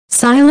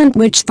Silent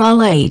Witch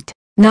V08,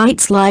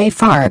 Knight's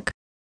Life Arc.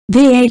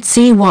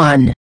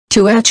 V08Ch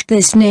to etch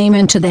this name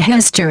into the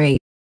history.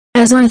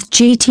 As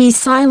GT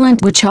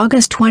Silent Witch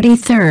August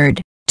 23,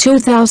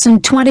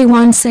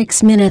 2021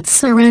 6 minutes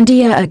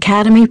Serendia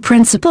Academy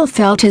principal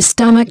felt his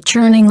stomach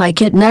churning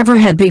like it never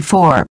had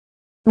before.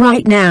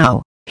 Right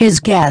now,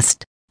 his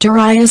guest,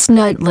 Darius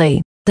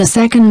Knightley, the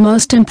second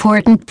most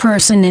important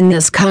person in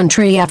this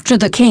country after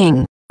the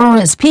king, or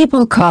as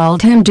people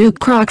called him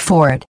Duke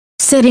Crockford,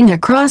 sitting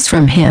across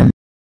from him.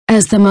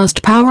 As the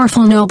most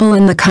powerful noble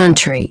in the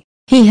country,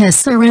 he has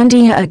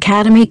Serendia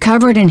Academy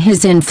covered in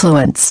his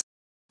influence.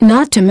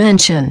 Not to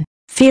mention,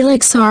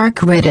 Felix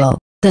Riddle,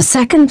 the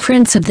second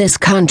prince of this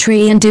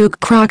country and Duke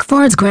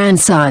Crockford's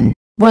grandson,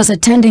 was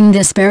attending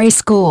this very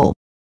school.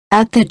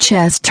 At the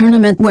chess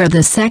tournament where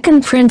the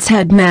second prince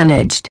had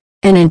managed,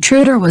 an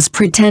intruder was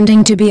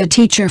pretending to be a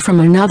teacher from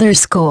another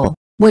school,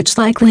 which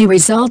likely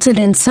resulted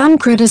in some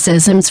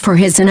criticisms for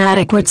his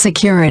inadequate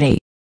security.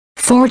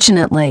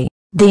 Fortunately,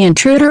 the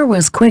intruder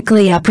was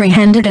quickly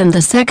apprehended and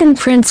the second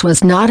prince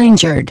was not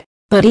injured,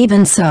 but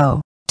even so,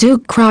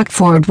 Duke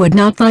Crockford would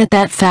not let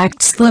that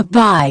fact slip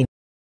by.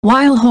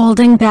 While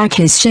holding back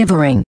his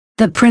shivering,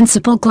 the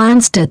principal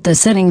glanced at the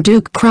sitting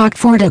Duke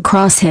Crockford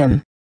across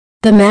him.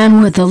 The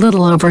man with the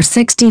little over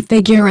 60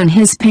 figure and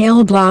his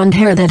pale blonde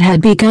hair that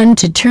had begun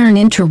to turn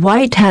into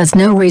white has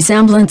no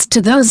resemblance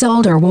to those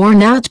older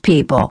worn-out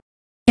people.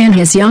 In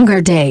his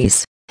younger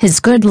days, his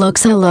good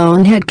looks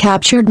alone had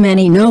captured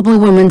many noble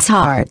women's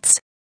hearts.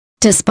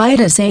 Despite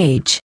his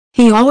age,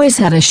 he always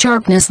had a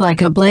sharpness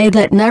like a blade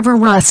that never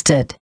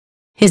rusted.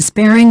 His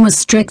bearing was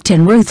strict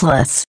and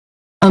ruthless.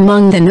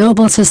 Among the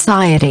noble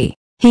society,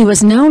 he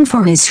was known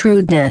for his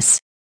shrewdness.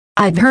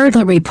 I've heard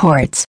the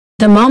reports.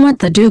 The moment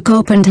the Duke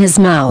opened his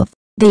mouth,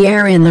 the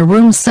air in the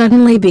room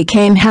suddenly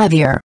became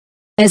heavier.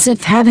 As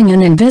if having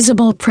an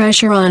invisible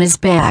pressure on his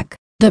back,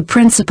 the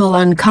principal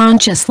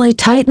unconsciously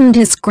tightened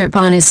his grip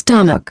on his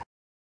stomach.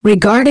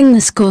 Regarding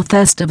the school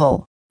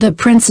festival, the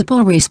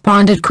principal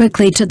responded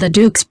quickly to the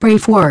Duke's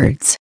brief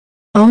words.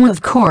 "Oh,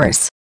 of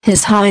course,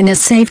 His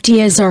Highness' safety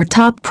is our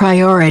top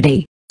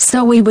priority,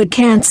 so we would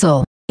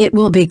cancel. It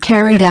will be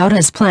carried out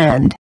as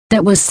planned."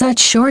 That was such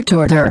short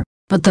order,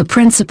 but the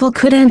principal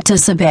couldn't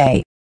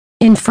disobey.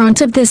 In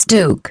front of this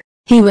Duke,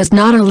 he was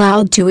not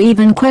allowed to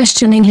even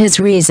questioning his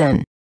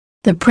reason.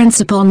 The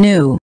principal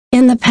knew,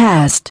 in the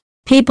past,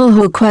 people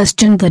who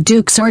questioned the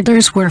Duke's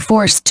orders were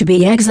forced to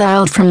be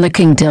exiled from the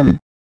kingdom.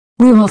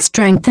 "We will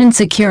strengthen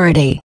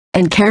security,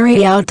 and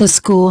carry out the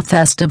school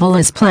festival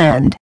as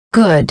planned."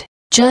 Good.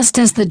 Just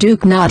as the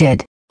Duke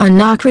nodded, a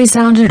knock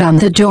resounded on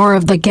the door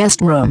of the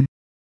guest room.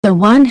 The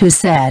one who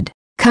said,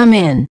 "Come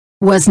in,"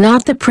 was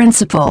not the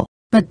principal,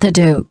 but the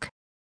Duke.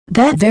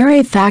 That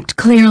very fact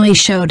clearly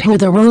showed who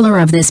the ruler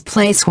of this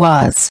place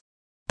was.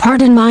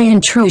 "Pardon my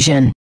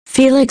intrusion,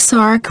 Felix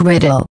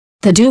Riddle,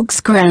 the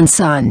Duke's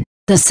grandson,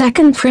 the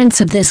second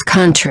prince of this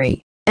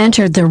country,"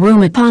 entered the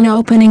room upon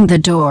opening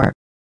the door.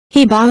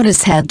 He bowed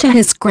his head to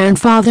his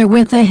grandfather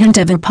with a hint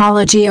of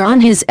apology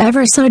on his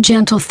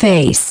ever-so-gentle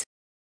face.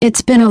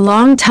 "It's been a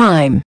long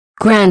time,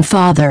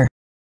 grandfather.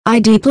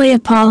 I deeply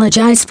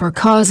apologize for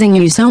causing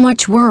you so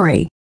much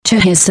worry." To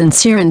his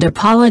sincere and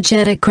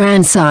apologetic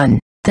grandson,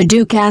 the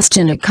Duke asked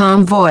in a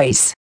calm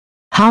voice.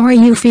 "How are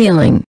you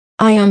feeling?"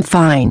 "I am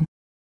fine.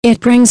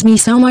 It brings me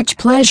so much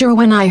pleasure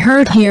when I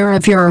hear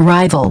of your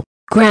arrival,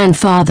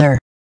 grandfather.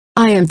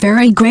 I am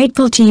very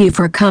grateful to you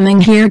for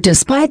coming here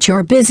despite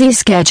your busy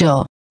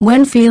schedule."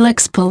 When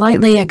Felix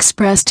politely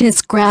expressed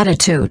his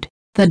gratitude,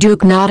 the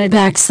Duke nodded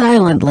back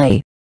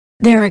silently.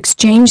 Their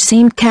exchange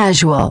seemed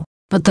casual,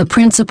 but the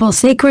principal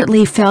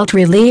secretly felt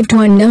relieved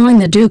when knowing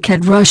the Duke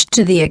had rushed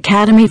to the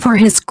academy for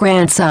his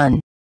grandson.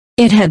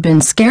 It had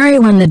been scary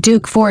when the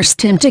Duke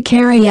forced him to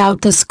carry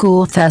out the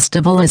school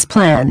festival as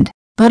planned,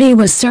 but he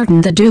was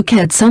certain the Duke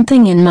had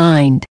something in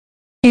mind.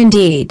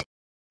 Indeed.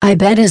 I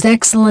bet His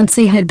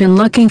Excellency had been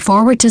looking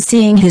forward to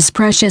seeing his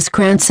precious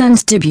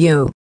grandson's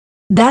debut.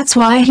 That's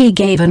why he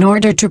gave an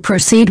order to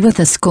proceed with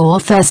the school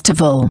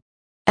festival.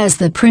 As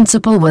the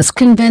principal was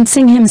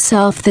convincing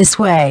himself this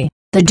way,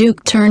 the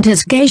Duke turned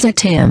his gaze at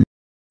him.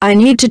 "I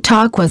need to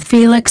talk with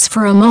Felix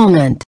for a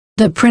moment."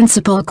 The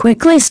principal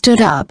quickly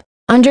stood up,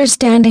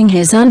 understanding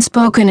his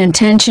unspoken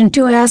intention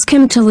to ask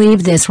him to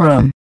leave this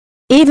room.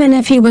 Even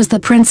if he was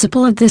the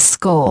principal of this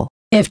school,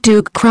 if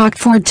Duke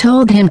Crockford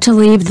told him to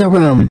leave the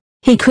room,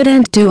 he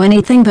couldn't do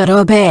anything but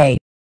obey.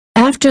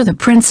 After the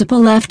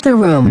principal left the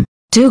room,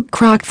 Duke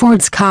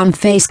Crockford's calm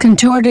face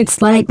contorted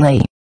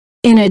slightly.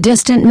 In a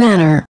distant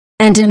manner,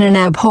 and in an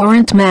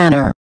abhorrent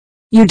manner.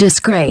 "You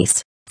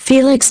disgrace."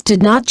 Felix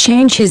did not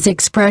change his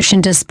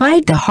expression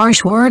despite the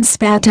harsh words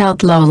spat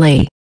out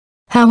lowly.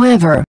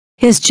 However,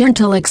 his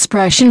gentle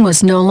expression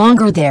was no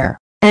longer there,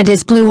 and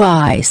his blue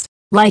eyes,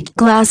 like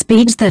glass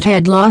beads that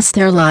had lost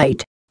their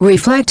light,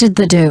 reflected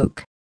the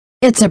Duke.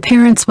 Its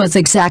appearance was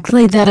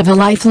exactly that of a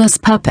lifeless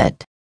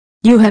puppet.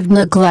 "You have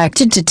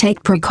neglected to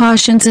take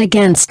precautions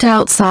against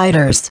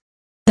outsiders.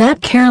 That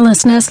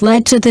carelessness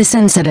led to this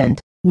incident.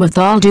 With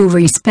all due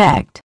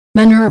respect,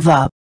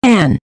 Minerva,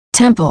 Anne,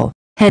 Temple,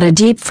 had a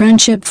deep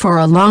friendship for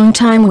a long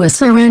time with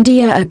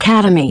Serendia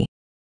Academy.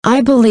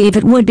 I believe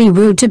it would be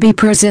rude to be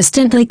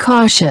persistently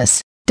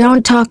cautious.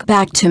 Don't talk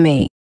back to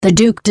me. The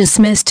Duke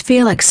dismissed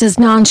Felix's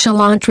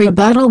nonchalant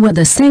rebuttal with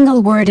a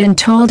single word and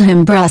told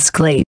him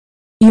brusquely,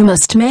 "You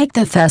must make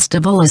the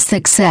festival a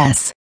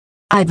success.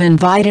 I've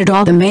invited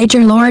all the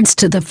major lords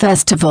to the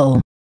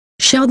festival.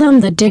 Show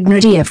them the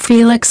dignity of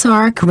Felix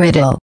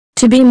Arkriddle.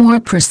 To be more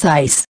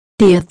precise,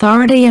 the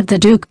authority of the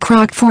Duke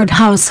Crockford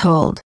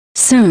household.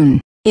 Soon,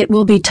 it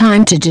will be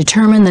time to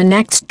determine the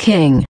next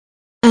king.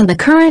 And the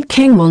current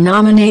king will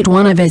nominate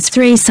one of his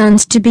 3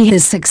 sons to be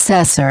his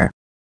successor."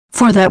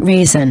 For that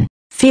reason,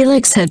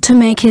 Felix had to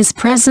make his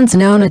presence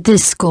known at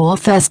this school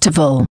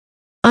festival.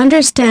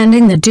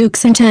 Understanding the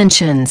Duke's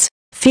intentions,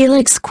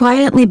 Felix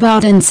quietly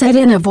bowed and said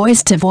in a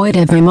voice devoid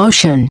of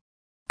emotion,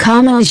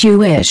 "Come as you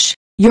wish,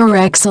 Your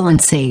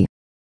Excellency."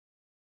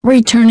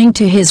 Returning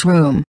to his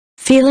room,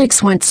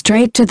 Felix went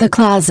straight to the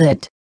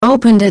closet,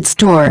 opened its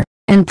door,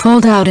 and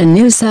pulled out a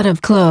new set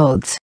of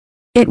clothes.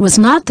 It was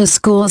not the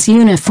school's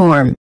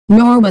uniform,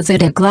 nor was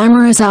it a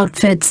glamorous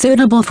outfit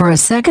suitable for a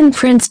second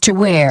prince to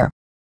wear.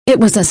 It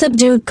was a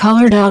subdued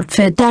colored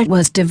outfit that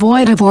was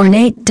devoid of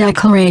ornate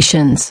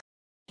decorations.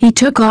 He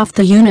took off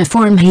the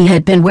uniform he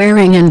had been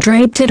wearing and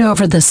draped it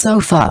over the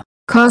sofa,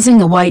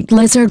 causing a white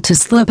lizard to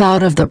slip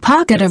out of the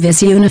pocket of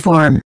his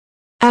uniform.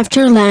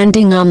 After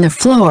landing on the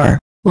floor,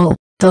 well,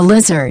 the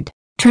lizard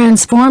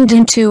transformed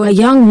into a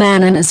young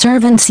man in a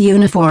servant's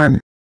uniform.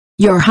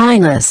 "Your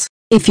Highness,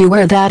 if you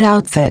wear that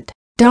outfit,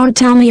 don't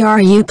tell me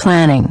are you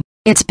planning?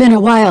 It's been a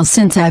while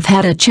since I've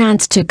had a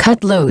chance to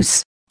cut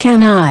loose,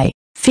 can I?"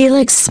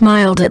 Felix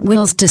smiled at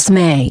Will's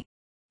dismay.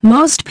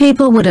 Most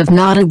people would have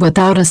nodded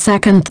without a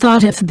second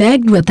thought if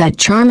begged with that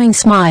charming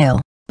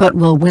smile, but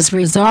Will was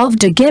resolved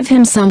to give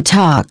him some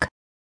talk.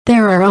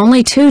 There are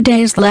only 2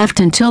 days left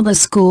until the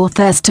school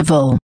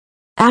festival.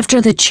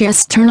 After the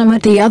chess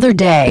tournament the other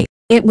day,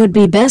 it would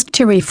be best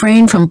to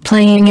refrain from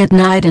playing at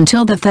night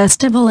until the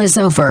festival is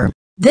over.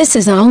 This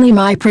is only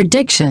my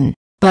prediction,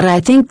 but I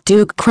think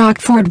Duke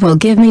Crockford will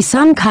give me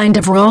some kind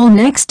of role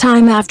next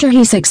time after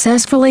he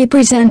successfully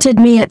presented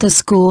me at the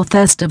school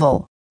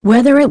festival.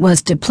 Whether it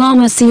was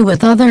diplomacy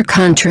with other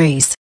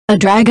countries, a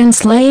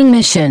dragon-slaying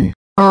mission,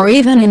 or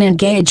even an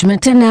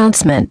engagement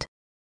announcement.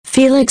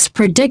 Felix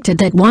predicted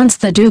that once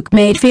the Duke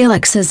made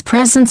Felix's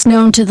presence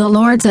known to the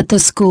lords at the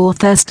school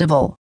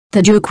festival,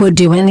 the Duke would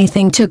do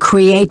anything to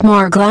create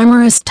more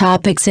glamorous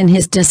topics in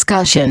his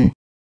discussion.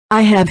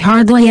 "I have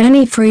hardly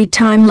any free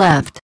time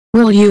left.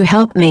 Will you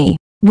help me,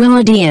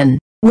 Willadian?"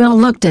 Will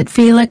looked at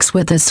Felix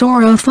with a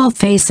sorrowful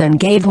face and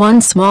gave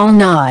one small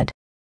nod.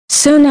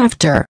 Soon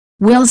after,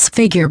 Will's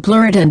figure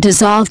blurred and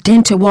dissolved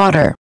into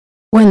water.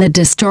 When the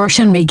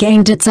distortion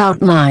regained its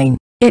outline,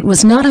 it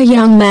was not a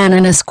young man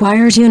in a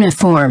squire's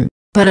uniform,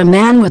 but a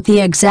man with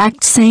the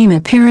exact same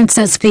appearance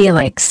as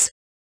Felix.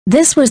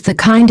 This was the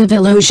kind of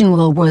illusion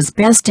Will was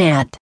best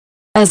at.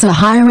 As a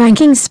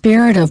high-ranking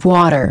spirit of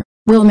water,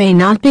 Will may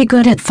not be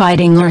good at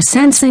fighting or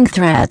sensing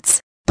threats,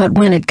 but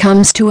when it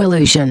comes to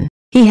illusion,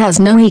 he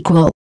has no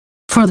equal.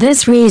 For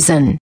this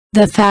reason,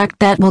 the fact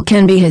that Will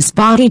can be his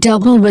body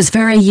double was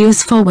very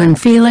useful when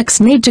Felix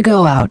need to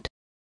go out.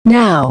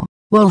 Now,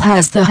 Will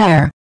has the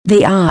hair,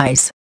 the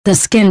eyes, the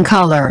skin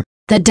color,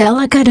 the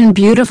delicate and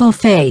beautiful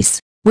face,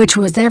 which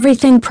was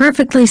everything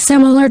perfectly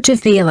similar to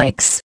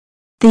Felix.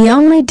 The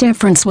only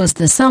difference was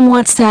the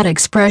somewhat sad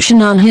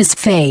expression on his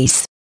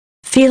face.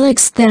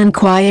 Felix then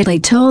quietly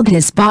told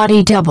his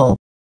body double,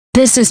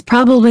 "This is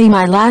probably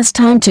my last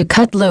time to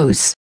cut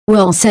loose."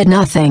 Will said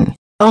nothing,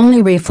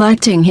 only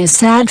reflecting his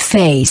sad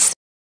face.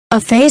 A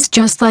face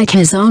just like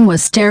his own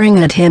was staring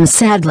at him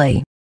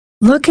sadly.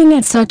 Looking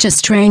at such a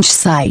strange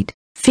sight,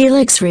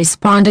 Felix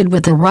responded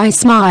with a wry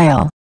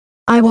smile.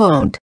 "I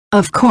won't,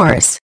 of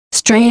course,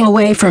 stray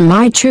away from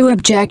my true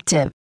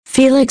objective."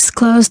 Felix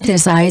closed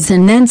his eyes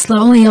and then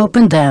slowly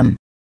opened them.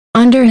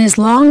 Under his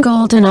long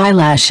golden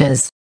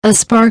eyelashes, a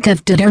spark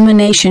of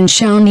determination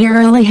shone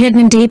eerily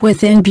hidden deep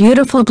within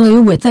beautiful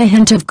blue with a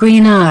hint of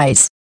green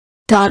eyes.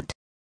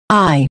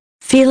 I,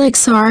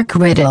 Felix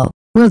Arkriddle,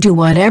 will do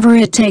whatever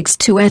it takes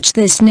to etch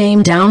this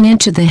name down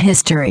into the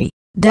history.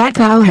 That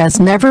vow has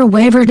never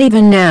wavered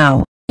even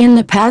now, in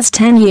the past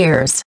 10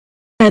 years.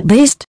 At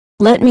least,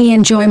 let me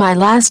enjoy my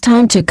last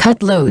time to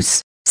cut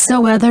loose,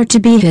 so whether to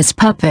be his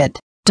puppet,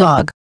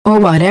 dog, or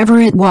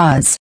whatever it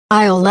was,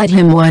 I'll let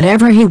him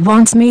whatever he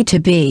wants me to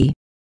be.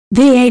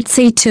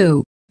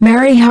 V08Ch,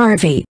 Mary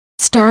Harvey,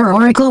 Star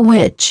Oracle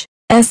Witch,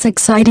 S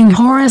exciting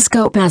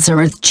horoscope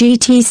Azeroth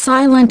GT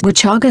Silent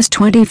Witch August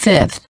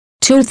 25th.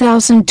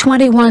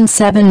 2021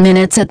 7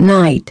 minutes at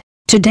night,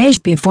 2 days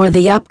before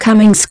the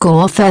upcoming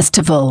school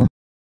festival.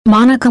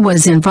 Monica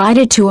was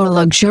invited to a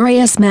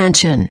luxurious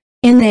mansion.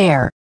 In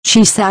there,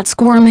 she sat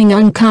squirming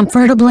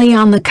uncomfortably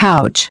on the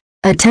couch,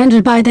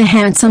 attended by the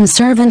handsome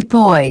servant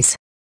boys.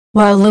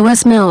 While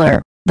Lewis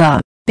Miller,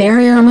 the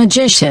barrier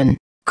magician,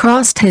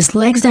 crossed his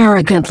legs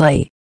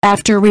arrogantly,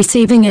 after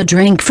receiving a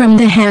drink from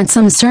the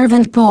handsome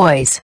servant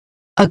boys.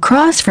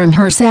 Across from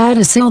her sat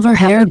a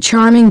silver-haired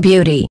charming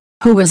beauty,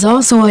 who was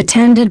also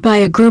attended by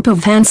a group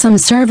of handsome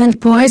servant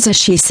boys as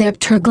she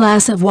sipped her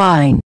glass of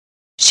wine.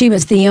 She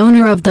was the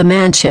owner of the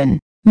mansion,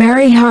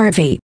 Mary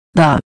Harvey,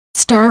 the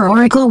Star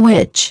Oracle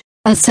Witch,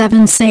 a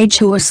seven sage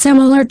who was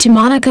similar to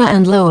Monica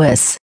and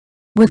Louis.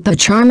 With the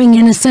charming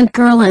innocent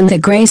girl and the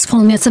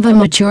gracefulness of a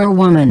mature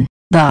woman,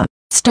 the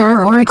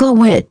Star Oracle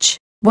Witch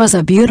was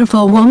a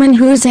beautiful woman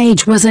whose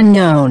age was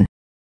unknown.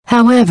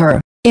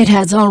 However, it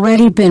has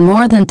already been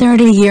more than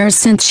 30 years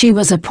since she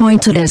was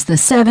appointed as the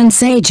Seven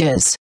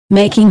Sages,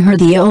 making her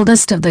the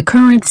oldest of the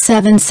current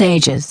Seven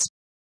Sages.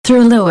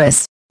 Through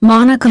Louis,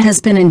 Monica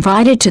has been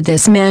invited to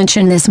this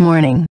mansion this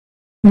morning.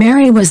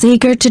 Mary was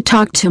eager to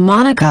talk to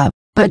Monica,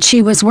 but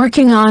she was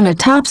working on a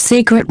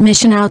top-secret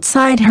mission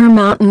outside her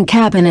mountain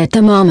cabin at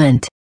the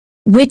moment,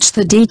 which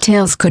the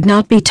details could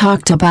not be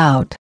talked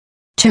about.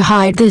 To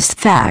hide this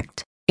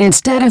fact,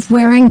 instead of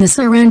wearing the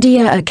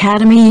Serendia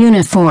Academy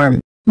uniform,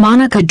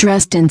 Monica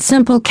dressed in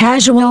simple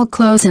casual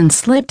clothes and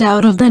slipped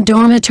out of the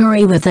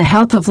dormitory with the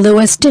help of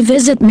Louis to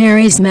visit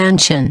Mary's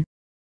mansion.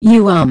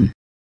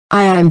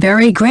 I am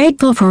very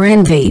grateful for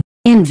invite.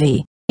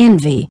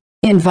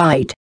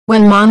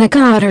 When Monica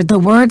uttered the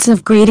words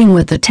of greeting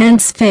with a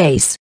tense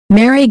face,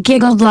 Mary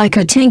giggled like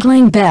a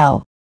tinkling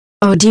bell.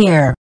 Oh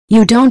dear,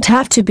 you don't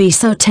have to be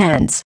so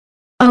tense.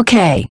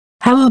 Okay,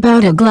 how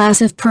about a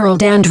glass of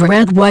pearled and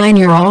red wine?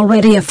 You're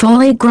already a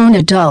fully grown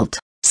adult,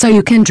 so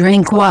you can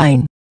drink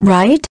wine,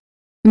 right?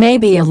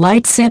 Maybe a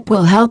light sip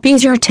will help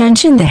ease your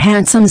tension. The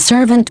handsome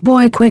servant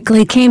boy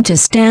quickly came to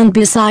stand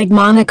beside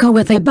Monica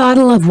with a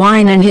bottle of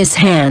wine in his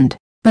hand,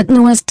 but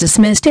Louis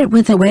dismissed it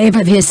with a wave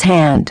of his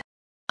hand.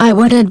 I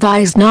would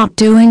advise not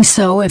doing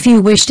so if you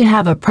wish to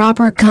have a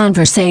proper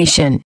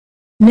conversation.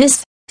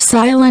 Miss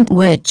Silent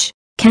Witch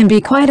can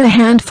be quite a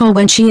handful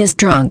when she is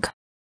drunk.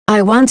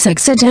 I once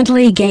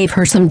accidentally gave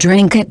her some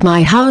drink at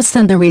my house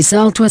and the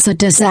result was a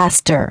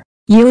disaster.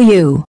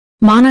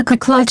 Monica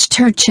clutched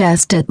her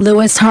chest at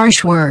Louis'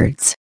 harsh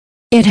words.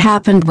 It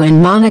happened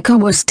when Monica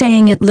was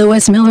staying at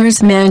Louis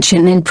Miller's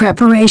mansion in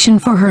preparation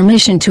for her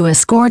mission to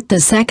escort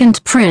the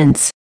second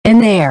prince.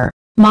 In there,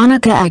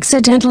 Monica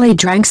accidentally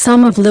drank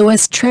some of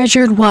Louis'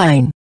 treasured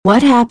wine.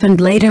 What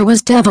happened later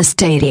was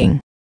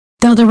devastating,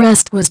 though the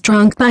rest was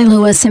drunk by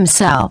Louis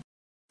himself.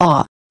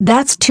 Aw,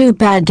 that's too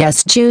bad.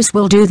 Guess juice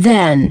will do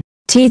then.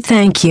 Tea,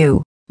 thank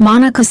you.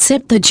 Monica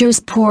sipped the juice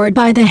poured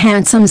by the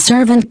handsome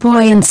servant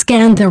boy and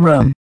scanned the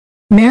room.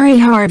 Mary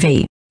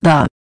Harvey,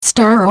 the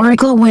Star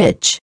Oracle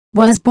Witch,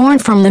 was born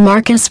from the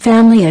Marcus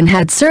family and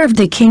had served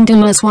the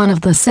kingdom as one of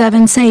the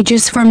Seven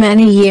Sages for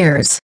many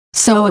years,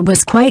 so it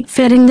was quite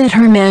fitting that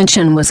her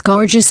mansion was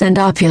gorgeous and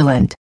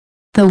opulent.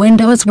 The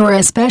windows were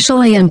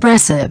especially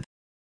impressive.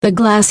 The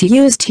glass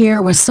used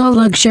here was so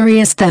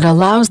luxurious that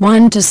allows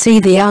one to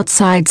see the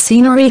outside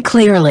scenery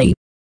clearly.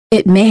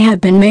 It may have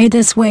been made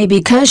this way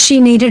because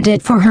she needed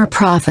it for her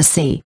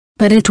prophecy,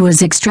 but it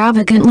was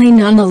extravagantly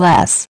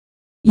nonetheless.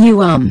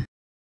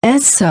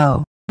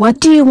 So, what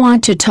do you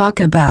want to talk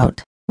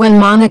about? When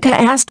Monica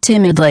asked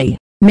timidly,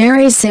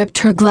 Mary sipped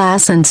her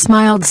glass and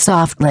smiled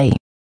softly.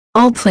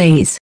 Oh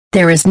please,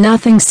 there is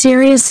nothing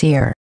serious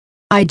here.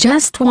 I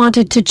just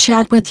wanted to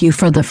chat with you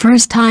for the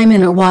first time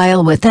in a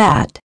while. With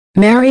that,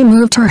 Mary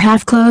moved her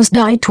half-closed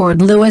eye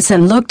toward Louis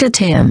and looked at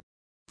him.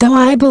 Though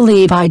I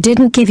believe I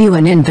didn't give you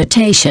an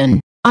invitation,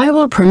 I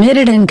will permit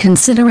it in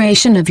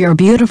consideration of your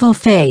beautiful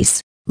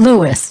face,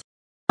 Louis.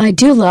 I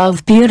do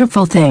love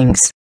beautiful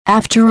things,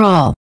 after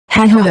all.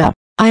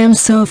 I am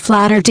so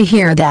flattered to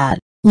hear that.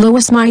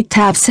 Louis might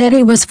have said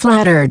he was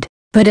flattered,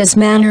 but his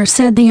manner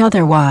said the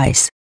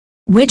otherwise,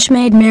 which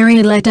made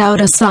Mary let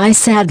out a sigh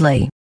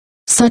sadly.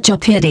 Such a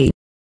pity.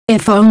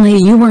 If only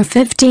you were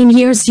 15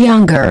 years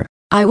younger,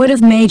 I would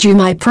have made you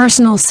my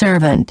personal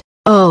servant.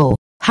 Oh,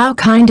 how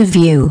kind of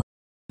you.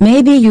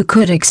 Maybe you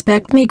could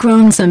expect me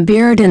grown some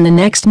beard in the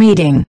next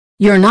meeting.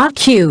 You're not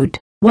cute.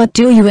 What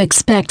do you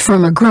expect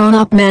from a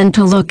grown-up man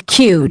to look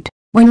cute?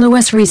 When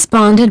Louis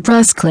responded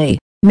brusquely,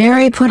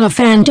 Mary put a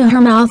fan to her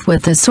mouth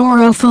with a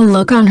sorrowful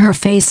look on her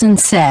face and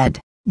said,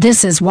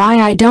 "This is why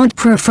I don't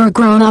prefer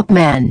grown-up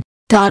men."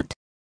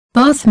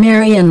 Both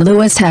Mary and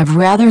Louis have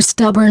rather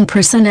stubborn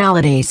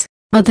personalities,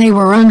 but they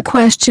were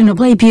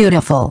unquestionably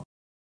beautiful.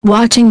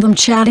 Watching them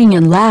chatting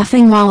and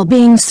laughing while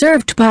being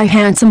served by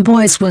handsome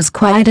boys was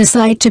quite a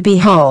sight to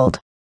behold.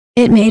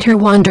 It made her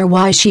wonder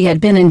why she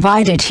had been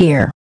invited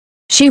here.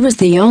 She was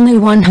the only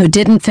one who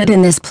didn't fit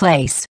in this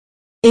place.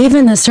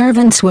 Even the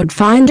servants would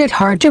find it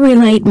hard to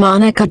relate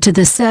Monica to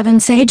the Seven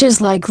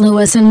Sages like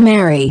Louis and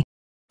Mary.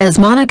 As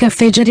Monica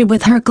fidgeted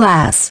with her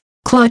glass,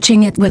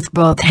 clutching it with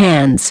both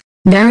hands,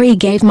 Mary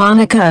gave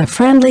Monica a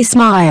friendly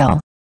smile.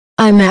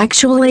 "I'm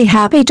actually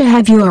happy to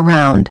have you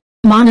around,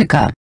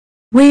 Monica.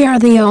 We are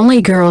the only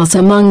girls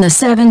among the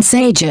Seven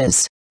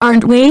Sages,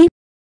 aren't we?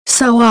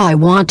 So I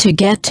want to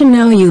get to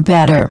know you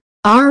better."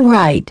 "All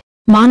right,"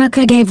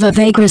 Monica gave a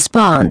vague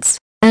response,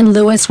 and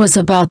Louis was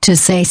about to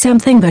say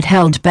something but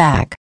held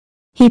back.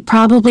 He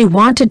probably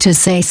wanted to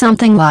say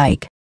something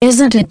like,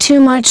 "Isn't it too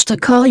much to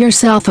call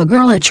yourself a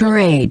girl at your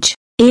age?"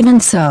 Even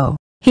so,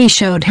 He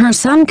showed her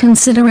some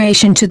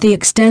consideration to the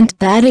extent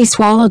that he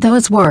swallowed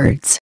those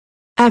words.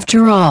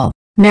 After all,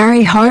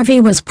 Mary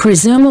Harvey was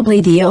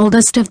presumably the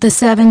oldest of the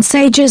 7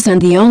 sages and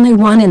the only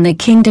one in the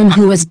kingdom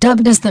who was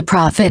dubbed as the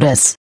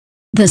prophetess.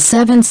 The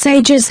 7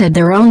 sages had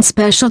their own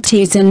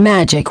specialties in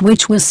magic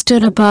which was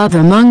stood above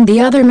among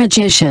the other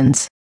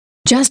magicians.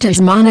 Just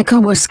as Monica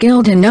was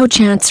skilled in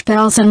no-chance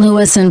spells and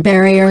Lewis in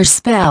barrier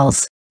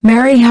spells,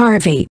 Mary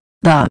Harvey,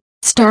 the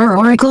Star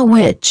Oracle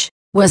Witch,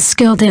 was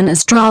skilled in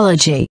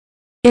astrology.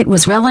 It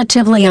was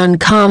relatively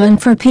uncommon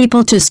for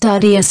people to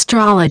study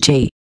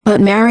astrology, but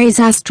Mary's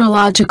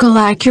astrological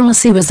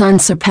accuracy was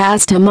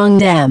unsurpassed among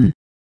them.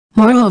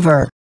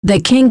 Moreover, the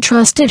king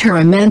trusted her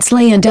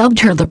immensely and dubbed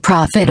her the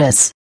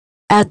prophetess.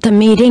 At the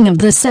meeting of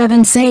the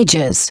 7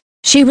 sages,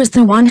 she was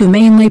the one who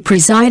mainly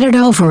presided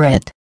over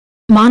it.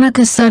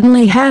 Monica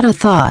suddenly had a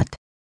thought.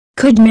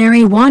 Could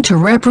Mary want to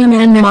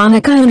reprimand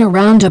Monica in a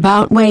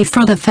roundabout way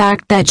for the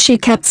fact that she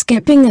kept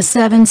skipping the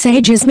 7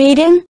 sages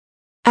meeting?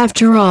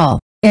 After all,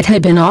 it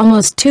had been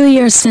almost 2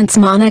 years since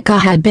Monica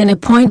had been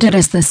appointed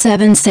as the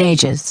 7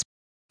 sages.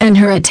 And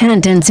her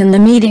attendance in the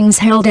meetings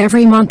held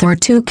every month or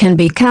two can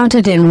be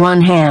counted in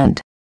one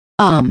hand.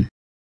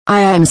 I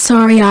am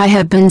sorry I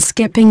have been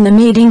skipping the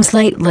meetings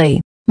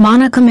lately.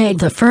 Monica made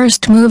the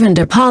first move and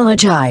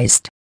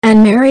apologized,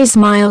 and Mary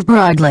smiled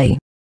broadly.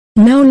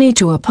 No need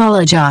to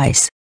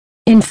apologize.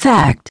 In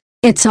fact,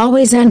 it's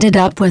always ended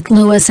up with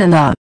Lewis and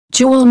the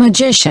Jewel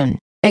Magician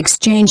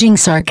exchanging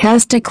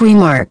sarcastic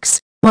remarks,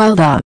 while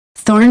the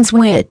Thorns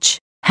Witch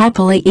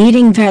happily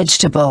eating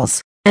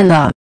vegetables, and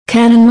the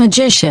Cannon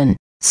Magician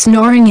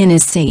snoring in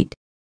his seat.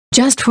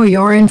 Just for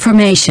your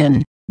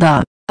information,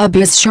 the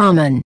Abyss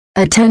Shaman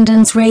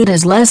attendance rate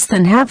is less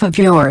than half of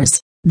yours.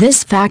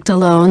 This fact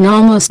alone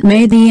almost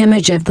made the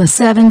image of the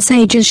 7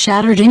 sages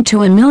shattered into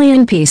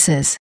 1,000,000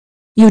 pieces.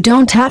 You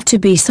don't have to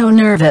be so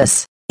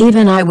nervous.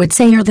 Even I would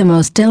say you're the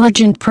most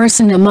diligent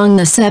person among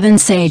the 7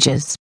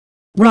 sages.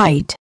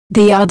 Right,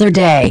 the other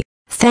day.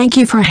 Thank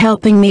you for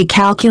helping me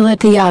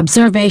calculate the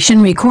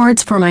observation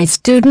records for my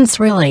students.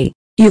 Really,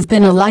 you've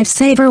been a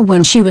lifesaver.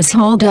 When she was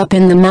holed up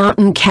in the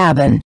mountain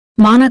cabin,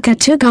 Monica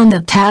took on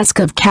the task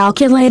of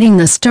calculating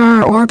the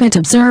star orbit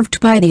observed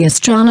by the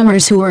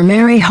astronomers who were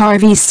Mary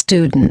Harvey's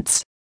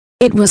students.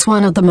 It was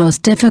one of the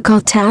most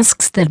difficult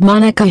tasks that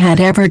Monica had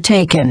ever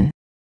taken.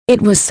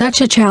 It was such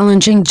a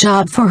challenging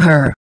job for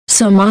her,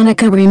 so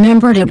Monica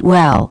remembered it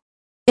well.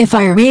 If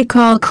I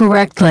recall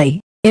correctly,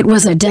 it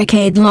was a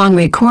decade-long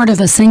record of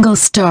a single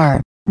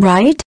star,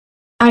 right?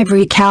 I've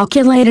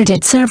recalculated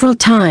it several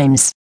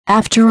times,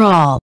 after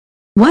all.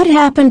 What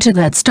happened to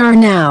that star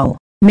now?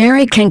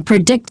 Mary can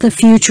predict the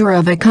future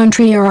of a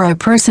country or a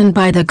person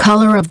by the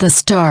color of the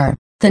star,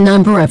 the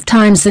number of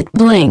times it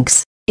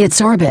blinks, its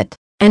orbit,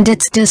 and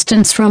its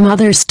distance from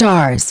other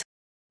stars.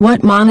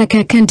 What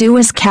Monica can do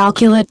is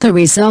calculate the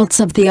results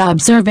of the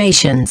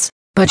observations,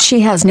 but she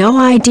has no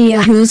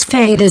idea whose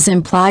fate is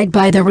implied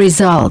by the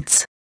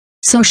results.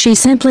 So she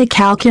simply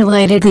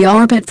calculated the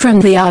orbit from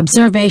the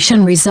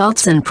observation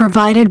results and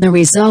provided the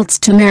results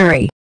to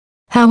Mary.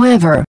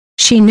 However,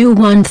 she knew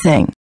one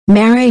thing.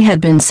 Mary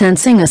had been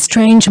sensing a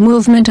strange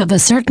movement of a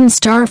certain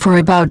star for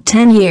about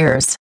 10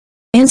 years.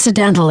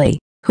 Incidentally,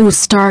 whose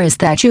star is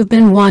that you've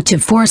been want to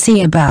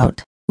foresee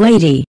about,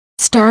 Lady,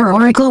 Star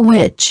Oracle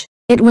Witch?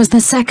 It was the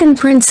second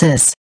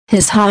princess,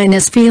 His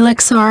Highness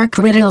Felix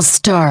Arkriddle's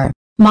star.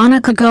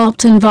 Monica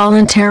gulped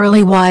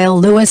involuntarily while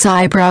Lewis'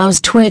 eyebrows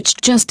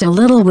twitched just a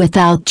little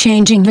without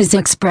changing his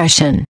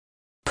expression.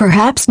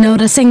 Perhaps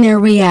noticing their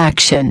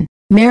reaction,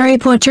 Mary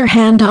put her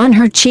hand on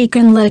her cheek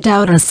and let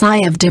out a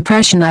sigh of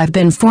depression. I've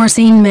been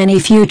foreseeing many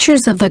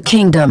futures of the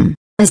kingdom,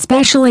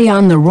 especially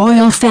on the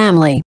royal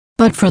family,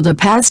 but for the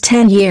past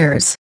 10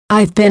 years,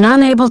 I've been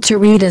unable to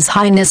read His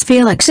Highness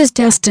Felix's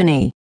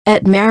destiny.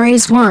 At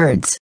Mary's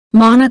words,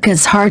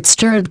 Monica's heart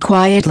stirred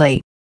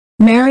quietly.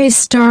 Mary's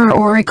star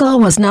oracle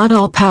was not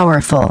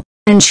all-powerful,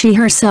 and she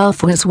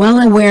herself was well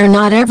aware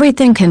not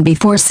everything can be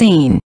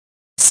foreseen.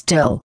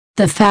 Still,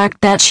 the fact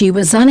that she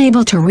was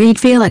unable to read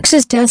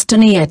Felix's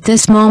destiny at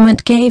this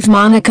moment gave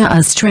Monica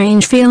a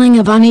strange feeling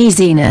of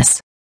uneasiness.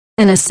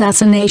 An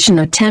assassination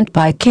attempt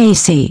by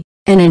Casey,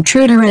 an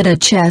intruder at a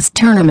chess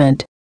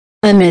tournament.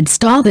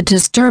 Amidst all the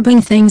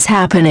disturbing things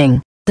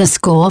happening, the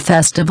school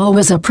festival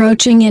was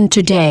approaching in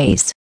 2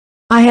 days.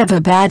 I have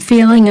a bad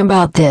feeling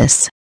about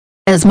this.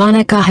 As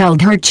Monica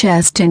held her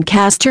chest and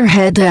cast her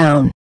head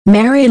down,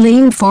 Mary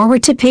leaned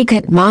forward to peek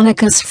at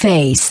Monica's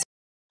face.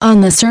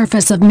 On the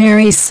surface of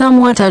Mary's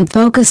somewhat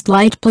unfocused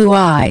light blue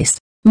eyes,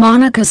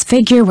 Monica's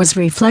figure was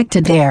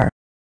reflected there.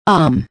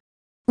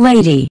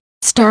 Lady,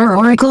 Star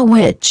Oracle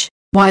Witch,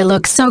 why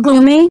look so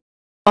gloomy?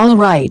 All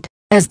right,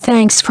 as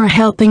thanks for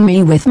helping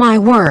me with my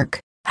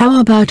work,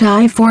 how about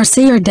I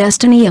foresee your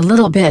destiny a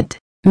little bit?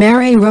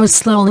 Mary rose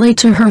slowly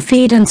to her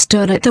feet and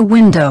stood at the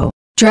window,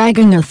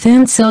 dragging a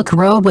thin silk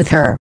robe with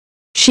her.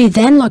 She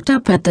then looked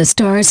up at the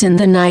stars in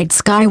the night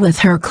sky with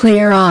her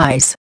clear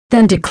eyes,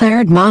 then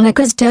declared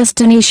Monica's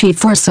destiny she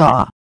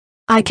foresaw.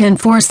 I can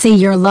foresee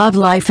your love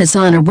life is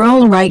on a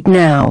roll right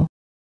now.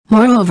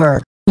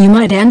 Moreover, You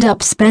might end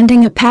up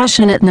spending a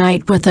passionate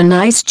night with a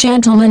nice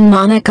gentleman.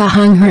 Monica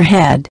hung her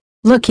head,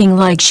 looking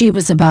like she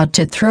was about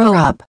to throw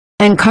up,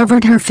 and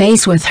covered her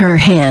face with her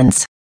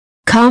hands.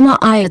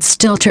 It's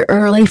still too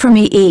early for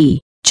me.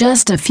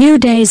 Just a few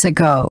days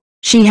ago,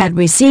 she had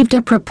received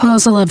a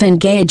proposal of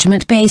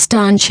engagement based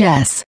on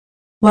chess.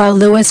 While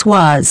Louis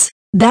was,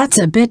 "That's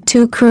a bit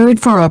too crude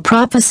for a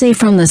prophecy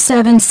from the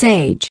Seven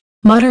Sage,"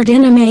 muttered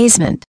in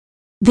amazement.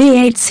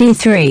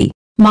 V08Ch,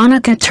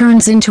 Monica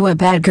turns into a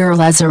bad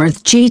girl as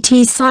Earth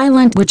GT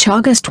Silent Witch.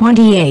 August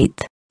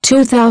 28,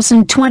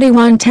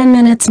 2021. 10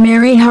 minutes.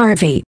 Mary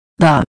Harvey,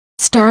 the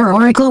Star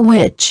Oracle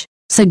Witch,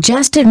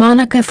 suggested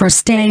Monica for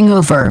staying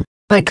over,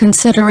 but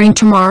considering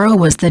tomorrow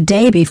was the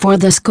day before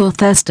the school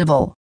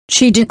festival,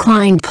 she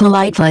declined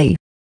politely.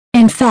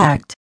 In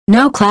fact,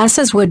 no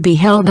classes would be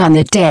held on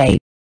that day.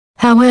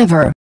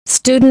 However,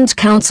 student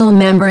council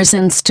members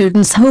and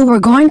students who were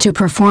going to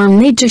perform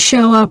need to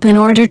show up in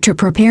order to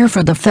prepare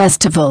for the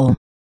festival.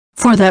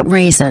 For that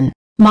reason,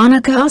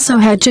 Monica also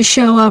had to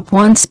show up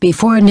once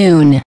before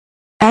noon.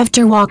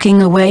 After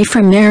walking away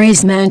from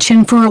Mary's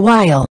mansion for a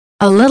while,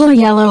 a little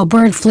yellow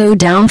bird flew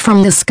down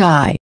from the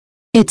sky.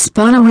 It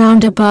spun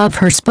around above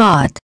her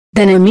spot,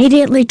 then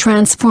immediately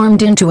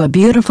transformed into a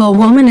beautiful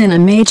woman in a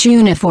mage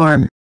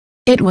uniform.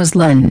 It was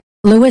Lynn,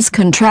 Louis'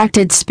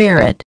 contracted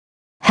spirit.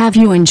 "Have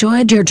you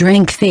enjoyed your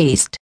drink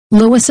feast?"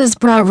 Louis's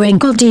brow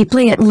wrinkled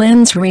deeply at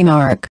Lynn's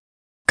remark.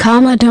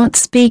 Don't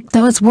speak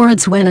those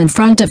words when in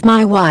front of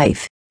my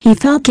wife." He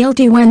felt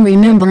guilty when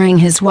remembering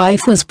his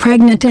wife was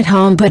pregnant at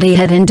home, but he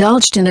had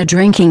indulged in a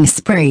drinking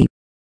spree.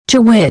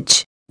 To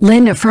which,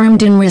 Lynn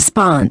affirmed in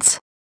response.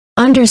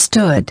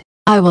 "Understood.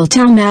 I will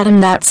tell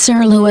Madam that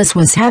Sir Louis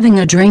was having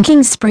a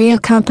drinking spree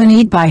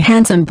accompanied by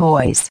handsome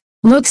boys.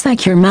 Looks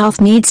like your mouth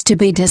needs to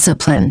be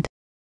disciplined.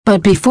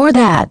 But before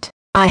that,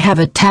 I have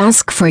a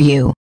task for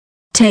you.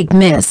 Take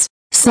Miss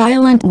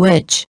Silent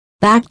Witch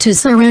back to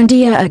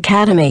Serendia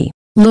Academy."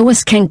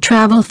 Louis can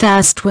travel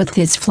fast with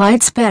his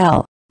flight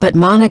spell, but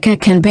Monica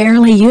can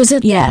barely use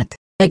it yet,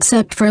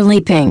 except for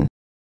leaping.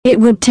 It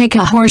would take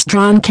a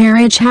horse-drawn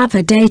carriage half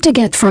a day to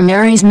get from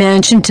Mary's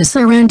mansion to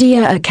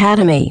Serendia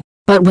Academy,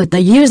 but with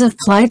the use of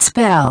flight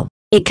spell,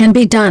 it can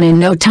be done in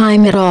no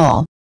time at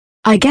all.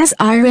 "I guess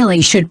I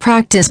really should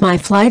practice my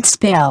flight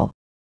spell."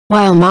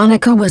 While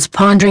Monica was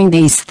pondering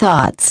these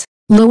thoughts,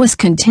 Louis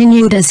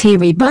continued as he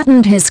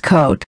rebuttoned his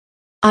coat.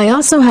 "I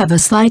also have a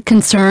slight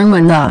concern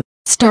when the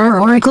Star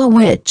Oracle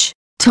Witch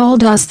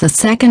told us the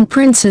second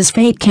prince's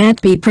fate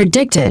can't be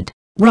predicted,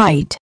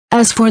 right?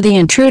 As for the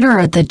intruder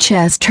at the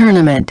chess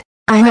tournament,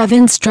 I have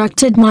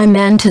instructed my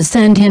men to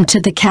send him to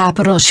the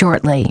capital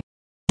shortly.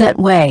 That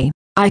way,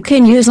 I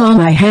can use all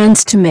my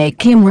hands to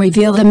make him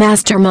reveal the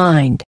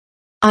mastermind.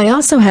 I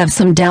also have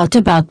some doubt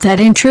about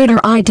that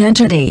intruder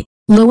identity."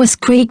 Louis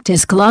creaked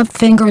his gloved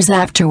fingers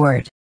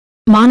afterward.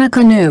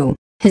 Monica knew.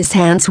 His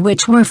hands,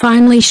 which were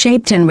finely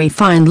shaped and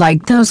refined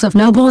like those of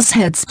nobles,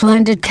 had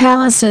splendid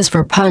calluses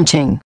for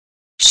punching.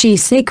 She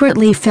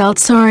secretly felt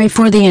sorry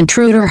for the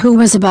intruder who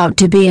was about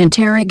to be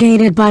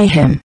interrogated by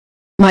him.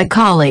 "My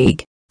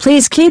colleague,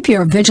 please keep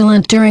your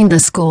vigilant during the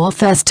school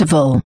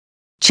festival.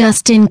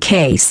 Just in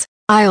case,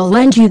 I'll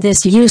lend you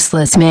this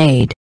useless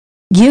maid.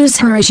 Use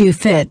her as you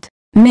fit,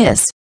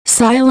 Miss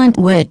Silent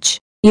Witch.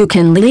 You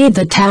can lead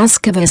the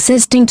task of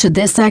assisting to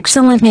this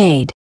excellent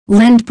maid."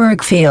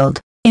 Lindbergfield.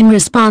 In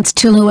response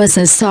to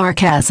Louis's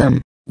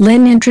sarcasm,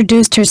 Lynn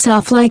introduced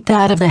herself like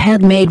that of the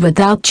head maid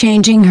without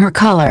changing her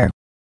color.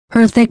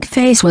 Her thick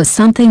face was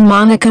something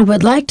Monica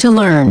would like to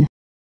learn.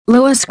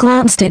 Louis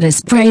glanced at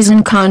his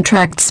brazen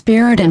contract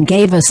spirit and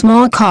gave a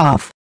small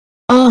cough.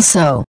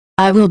 "Also,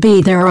 I will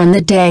be there on the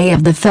day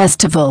of the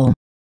festival.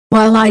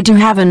 While I do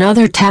have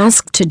another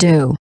task to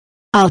do,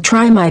 I'll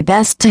try my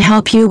best to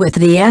help you with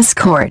the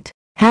escort."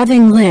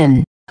 Having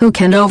Lynn, who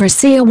can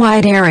oversee a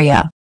wide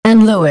area,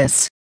 and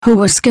Louis, who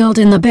was skilled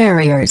in the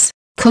barriers,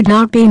 could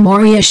not be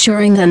more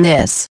reassuring than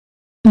this.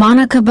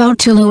 Monica bowed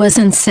to Louis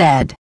and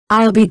said,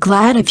 "I'll be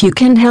glad if you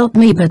can help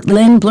me," but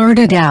Lynn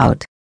blurted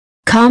out.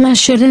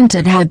 Shouldn't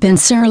it have been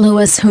Sir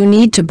Louis who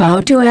need to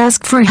bow to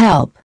ask for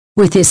help?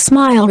 With his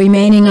smile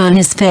remaining on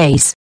his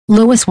face,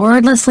 Louis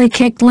wordlessly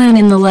kicked Lynn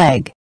in the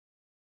leg.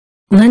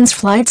 Lynn's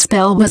flight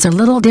spell was a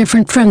little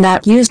different from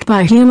that used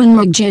by human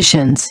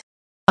magicians.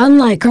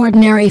 Unlike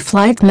ordinary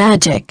flight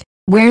magic,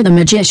 where the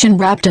magician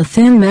wrapped a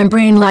thin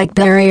membrane-like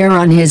barrier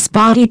on his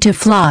body to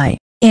fly,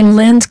 in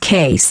Lynn's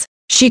case,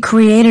 she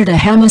created a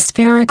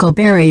hemispherical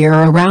barrier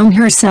around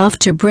herself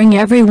to bring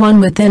everyone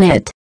within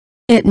it.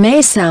 It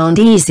may sound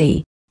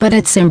easy, but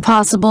it's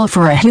impossible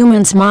for a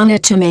human's mana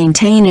to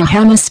maintain a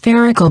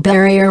hemispherical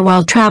barrier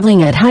while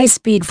traveling at high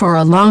speed for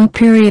a long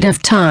period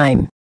of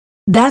time.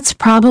 That's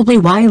probably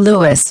why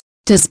Louis,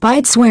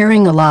 despite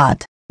swearing a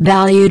lot,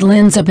 valued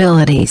Lynn's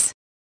abilities.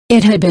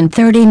 It had been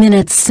 30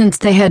 minutes since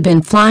they had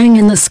been flying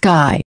in the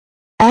sky.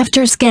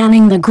 After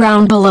scanning the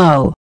ground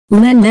below,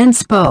 Lynn then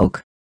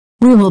spoke.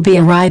 "We will be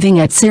arriving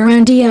at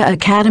Serendia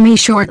Academy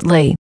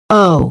shortly."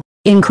 "Oh,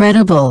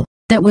 incredible,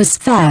 that was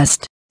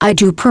fast. I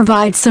do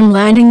provide some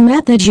landing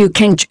methods you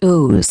can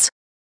choose."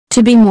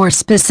 To be more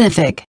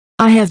specific,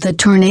 I have the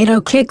tornado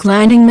kick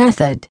landing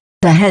method,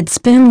 the head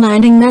spin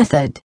landing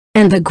method,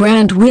 and the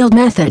grand wheel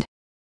method.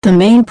 The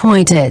main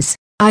point is,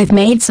 I've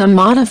made some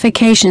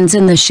modifications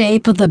in the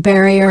shape of the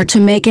barrier to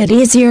make it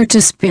easier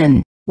to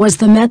spin. Was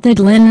the method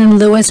Lynn and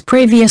Lewis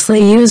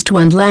previously used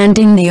when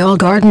landing the old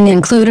garden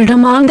included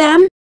among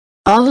them?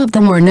 All of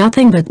them were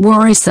nothing but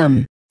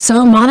worrisome,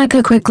 so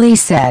Monica quickly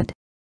said,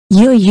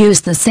 "You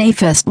use the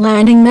safest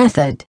landing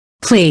method,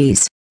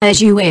 please,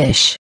 as you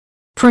wish."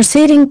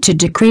 Proceeding to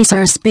decrease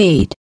our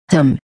speed,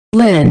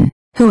 Lynn,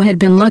 who had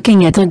been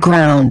looking at the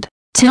ground,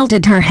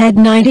 tilted her head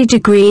 90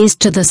 degrees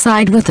to the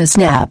side with a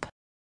snap.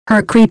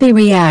 Her creepy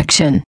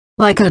reaction,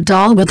 like a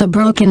doll with a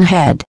broken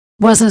head,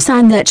 was a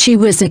sign that she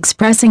was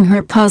expressing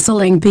her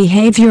puzzling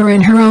behavior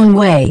in her own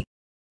way.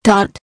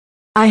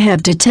 I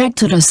have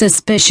detected a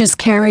suspicious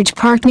carriage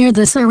parked near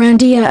the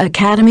Serendia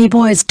Academy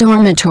boys'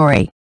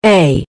 dormitory.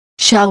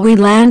 Shall we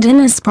land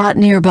in a spot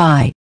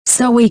nearby,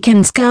 so we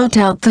can scout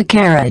out the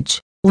carriage?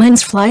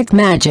 Lynn's flight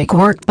magic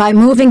worked by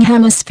moving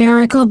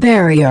hemispherical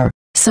barrier,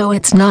 so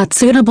it's not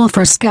suitable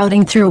for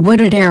scouting through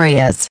wooded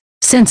areas,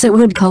 since it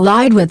would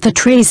collide with the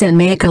trees and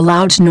make a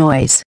loud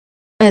noise.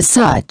 As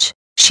such,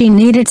 she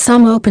needed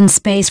some open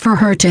space for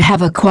her to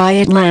have a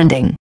quiet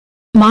landing.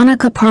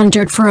 Monica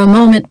pondered for a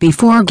moment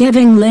before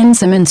giving Lynn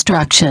some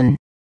instruction.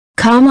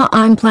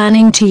 I'm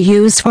planning to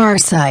use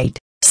Farsight,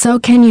 so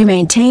can you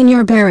maintain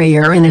your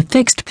barrier in a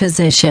fixed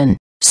position?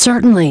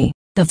 Certainly,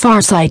 the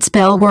Farsight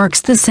spell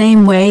works the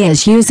same way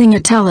as using a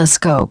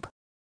telescope.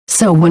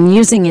 So when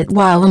using it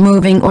while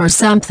moving or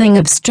something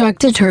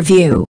obstructed her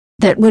view,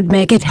 that would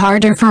make it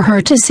harder for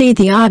her to see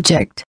the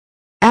object.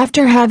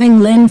 After having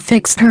Lynn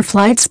fix her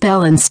flight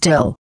spell and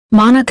still,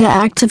 Monica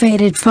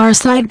activated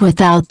Farsight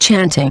without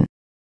chanting.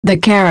 The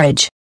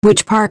carriage,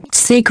 which parked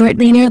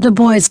secretly near the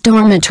boys'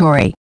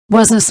 dormitory,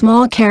 was a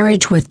small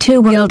carriage with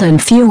two-wheeled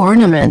and few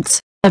ornaments,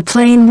 a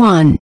plain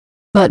one.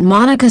 But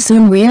Monica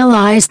soon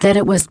realized that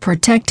it was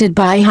protected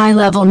by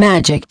high-level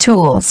magic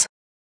tools.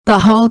 The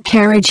whole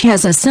carriage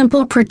has a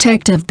simple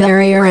protective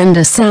barrier and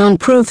a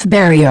soundproof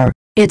barrier.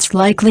 It's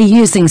likely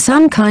using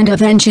some kind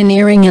of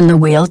engineering in the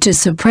wheel to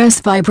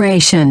suppress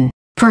vibration.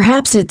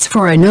 Perhaps it's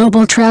for a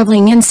noble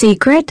traveling in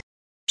secret?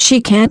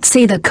 She can't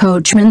see the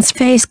coachman's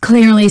face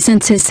clearly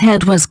since his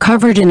head was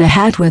covered in a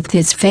hat with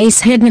his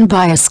face hidden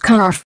by a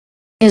scarf.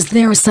 Is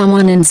there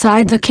someone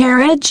inside the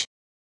carriage?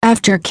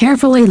 After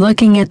carefully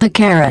looking at the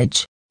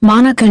carriage,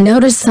 Monica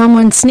noticed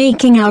someone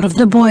sneaking out of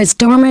the boys'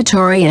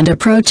 dormitory and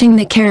approaching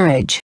the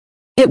carriage.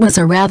 It was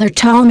a rather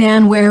tall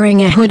man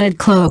wearing a hooded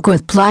cloak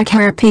with black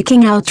hair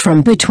peeking out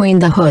from between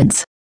the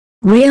hoods.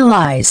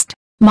 Realized,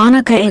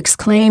 Monica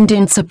exclaimed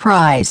in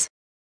surprise.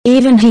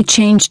 Even he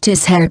changed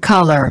his hair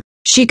color.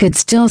 She could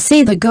still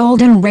see the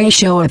golden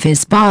ratio of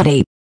his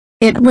body.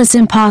 It was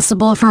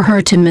impossible for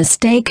her to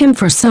mistake him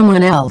for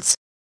someone else.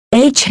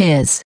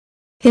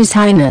 His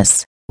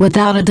Highness,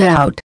 without a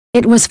doubt,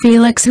 it was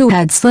Felix who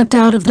had slipped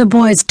out of the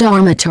boys'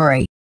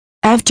 dormitory.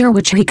 After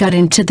which he got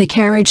into the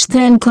carriage,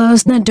 then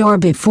closed the door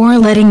before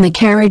letting the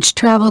carriage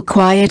travel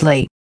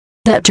quietly.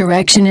 That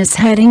direction is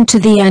heading to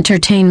the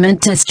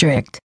entertainment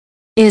district.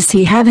 Is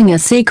he having a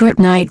secret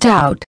night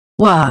out?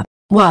 What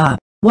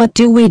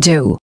do we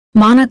do?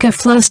 Monica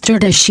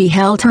flustered as she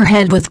held her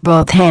head with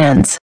both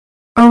hands.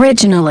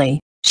 Originally,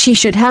 she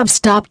should have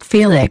stopped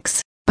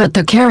Felix, but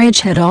the carriage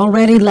had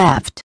already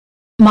left.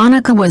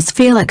 Monica was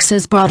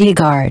Felix's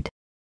bodyguard.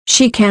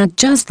 She can't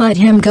just let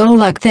him go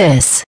like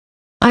this.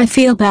 I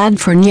feel bad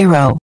for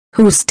Nero,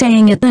 who's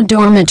staying at the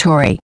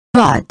dormitory,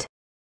 but...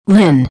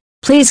 Lynn,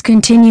 please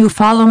continue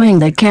following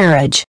the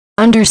carriage,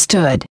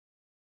 understood?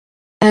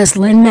 As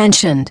Lynn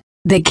mentioned,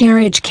 the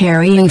carriage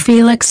carrying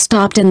Felix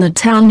stopped in the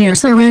town near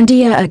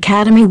Serendia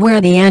Academy where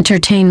the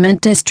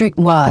entertainment district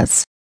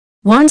was.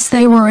 Once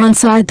they were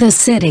inside the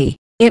city,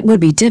 it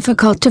would be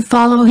difficult to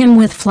follow him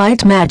with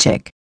flight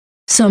magic.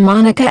 So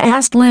Monica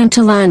asked Lynn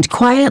to land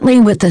quietly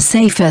with the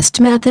safest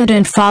method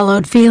and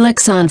followed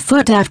Felix on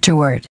foot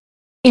afterward.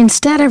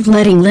 Instead of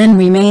letting Lynn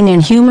remain in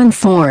human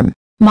form,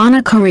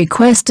 Monica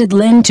requested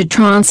Lynn to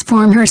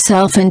transform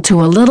herself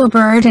into a little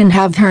bird and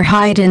have her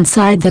hide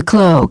inside the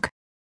cloak.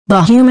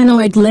 The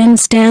humanoid Lynn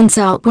stands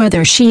out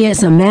whether she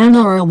is a man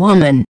or a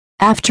woman,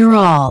 after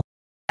all.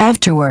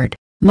 Afterward,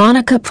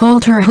 Monica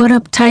pulled her hood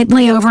up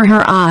tightly over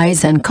her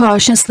eyes and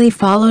cautiously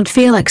followed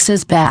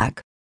Felix's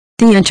back.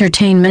 The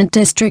entertainment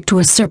district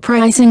was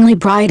surprisingly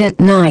bright at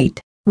night,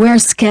 where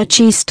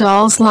sketchy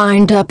stalls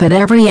lined up at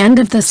every end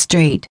of the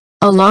street,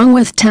 along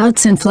with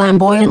touts and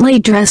flamboyantly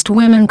dressed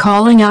women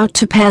calling out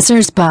to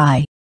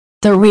passers-by.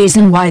 The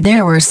reason why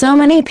there were so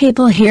many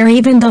people here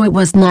even though it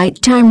was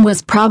nighttime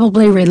was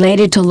probably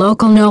related to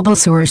local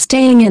nobles who were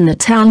staying in the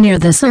town near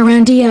the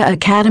Serendia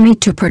Academy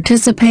to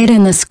participate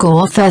in the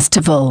school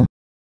festival.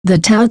 The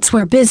touts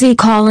were busy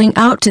calling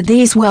out to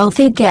these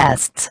wealthy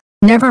guests,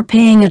 never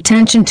paying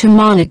attention to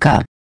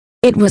Monica.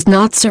 It was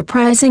not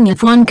surprising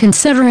if one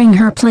considering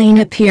her plain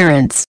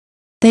appearance.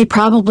 They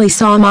probably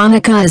saw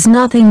Monica as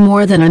nothing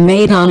more than a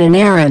maid on an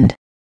errand.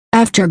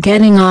 After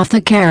getting off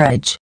the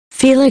carriage,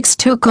 Felix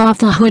took off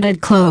the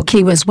hooded cloak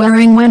he was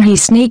wearing when he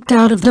sneaked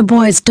out of the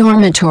boys'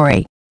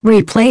 dormitory,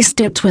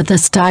 replaced it with a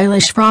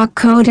stylish frock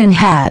coat and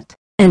hat,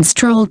 and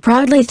strolled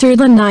proudly through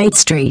the night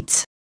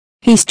streets.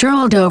 He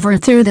strolled over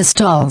through the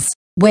stalls,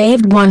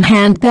 waved one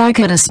hand back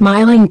at a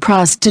smiling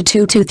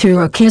prostitute who threw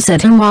a kiss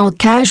at him while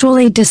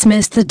casually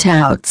dismissed the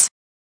touts.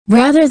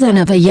 Rather than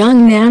of a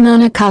young man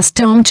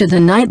unaccustomed to the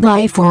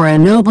nightlife or a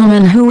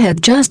nobleman who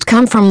had just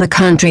come from the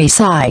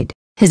countryside,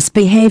 his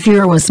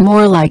behavior was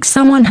more like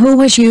someone who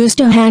was used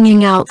to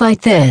hanging out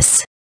like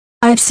this.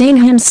 I've seen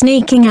him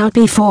sneaking out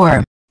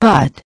before,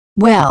 but,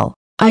 well,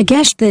 I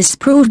guess this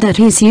proved that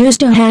he's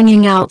used to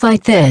hanging out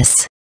like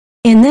this.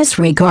 In this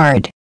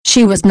regard,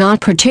 she was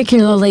not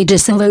particularly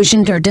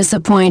disillusioned or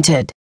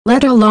disappointed,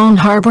 let alone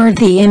harbored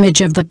the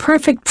image of the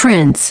perfect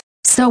prince,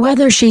 so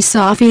whether she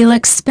saw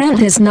Felix spent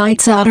his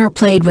nights out or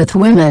played with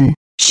women,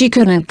 she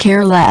couldn't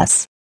care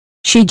less.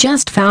 She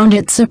just found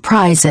it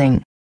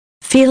surprising.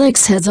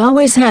 Felix has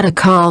always had a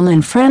calm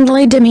and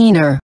friendly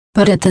demeanor,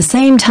 but at the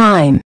same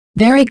time,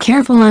 very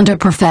careful and a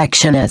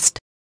perfectionist.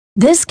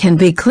 This can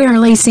be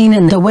clearly seen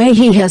in the way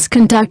he has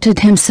conducted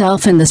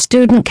himself in the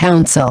student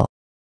council.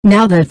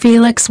 Now that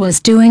Felix was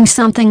doing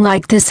something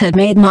like this had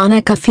made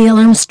Monica feel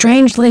him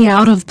strangely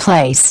out of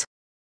place.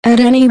 At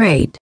any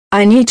rate,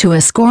 I need to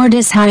escort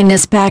His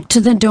Highness back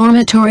to the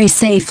dormitory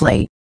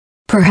safely.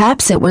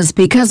 Perhaps it was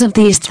because of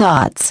these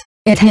thoughts,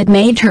 it had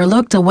made her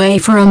look away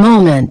for a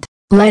moment,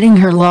 letting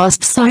her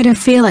lost sight of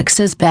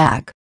Felix's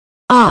back.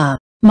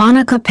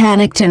 Monica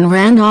panicked and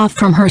ran off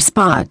from her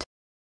spot.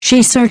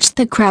 She searched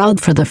the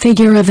crowd for the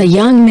figure of a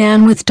young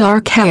man with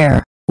dark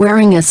hair,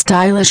 wearing a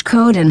stylish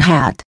coat and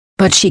hat,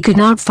 but she could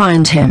not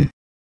find him.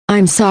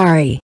 I'm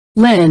sorry,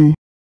 Lynn.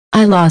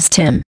 I lost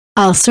him.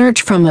 I'll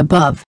search from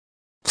above.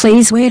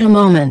 Please wait a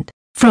moment.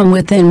 From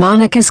within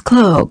Monica's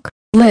cloak,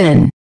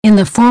 Lynn, in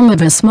the form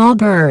of a small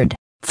bird,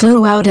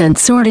 flew out and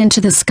soared into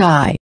the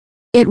sky.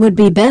 It would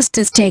be best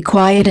to stay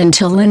quiet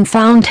until Lynn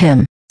found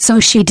him, so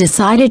she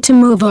decided to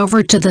move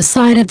over to the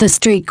side of the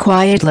street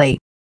quietly.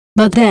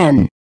 But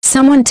then,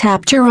 someone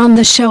tapped her on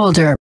the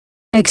shoulder.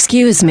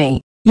 Excuse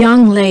me,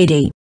 young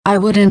lady, I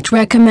wouldn't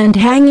recommend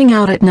hanging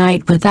out at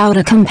night without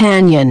a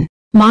companion.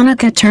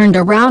 Monica turned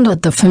around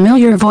at the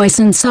familiar voice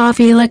and saw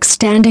Felix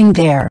standing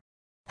there.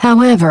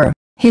 However,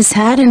 his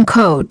hat and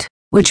coat,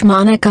 which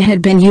Monica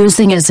had been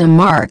using as a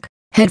mark,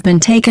 had been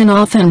taken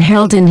off and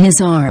held in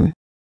his arm.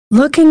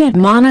 Looking at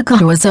Monica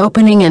who was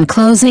opening and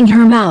closing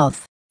her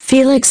mouth,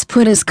 Felix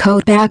put his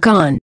coat back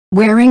on,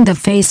 wearing the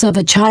face of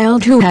a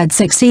child who had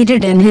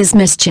succeeded in his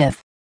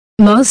mischief.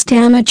 Most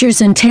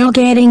amateurs in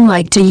tailgating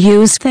like to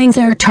use things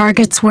their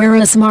targets wear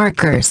as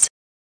markers.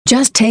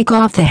 Just take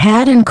off the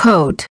hat and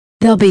coat,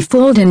 they'll be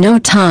fooled in no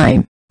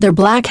time. Their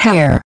black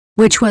hair,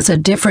 which was a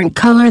different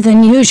color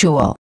than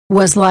usual,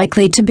 was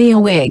likely to be a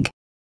wig.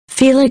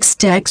 Felix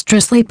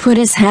dexterously put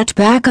his hat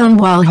back on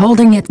while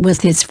holding it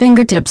with his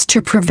fingertips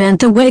to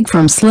prevent the wig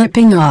from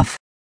slipping off.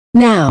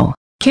 Now,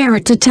 care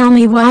to tell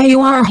me why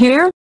you are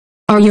here?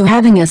 Are you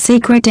having a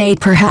secret date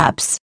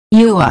perhaps?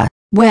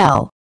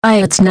 Well,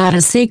 it's not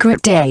a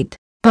secret date,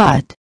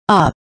 but,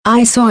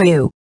 I saw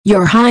you,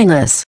 Your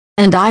Highness,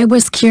 and I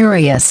was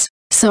curious,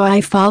 so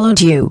I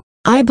followed you.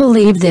 I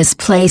believe this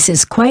place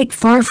is quite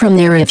far from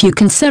there if you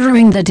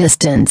considering the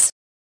distance.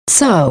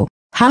 So,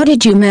 how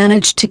did you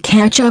manage to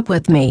catch up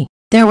with me?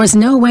 There was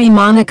no way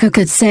Monica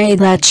could say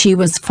that she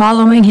was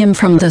following him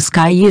from the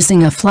sky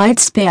using a flight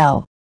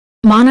spell.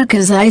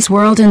 Monica's eyes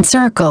whirled in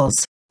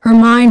circles, her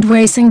mind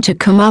racing to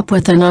come up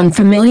with an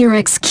unfamiliar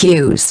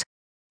excuse.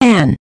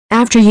 And,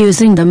 after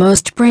using the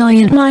most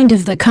brilliant mind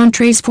of the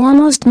country's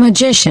foremost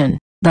magician,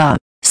 the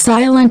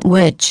silent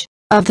witch,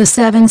 of the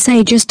 7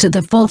 sages to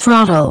the full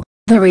throttle,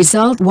 the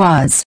result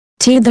was,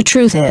 the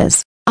truth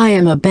is, I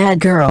am a bad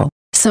girl,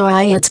 so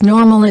it's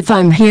normal if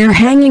I'm here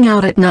hanging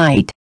out at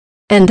night.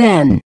 And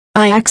then,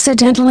 I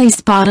accidentally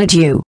spotted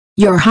you,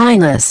 Your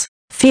Highness.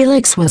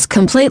 Felix was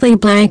completely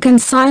blank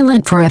and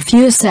silent for a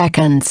few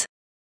seconds.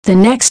 The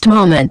next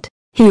moment,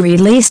 he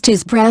released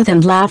his breath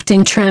and laughed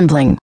in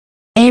trembling.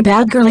 A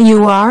bad girl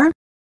you are?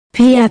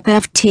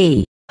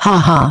 PFFT,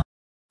 haha.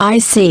 I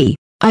see,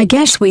 I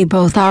guess we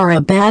both are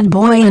a bad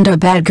boy and a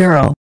bad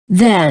girl,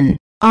 then,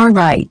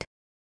 alright.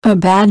 A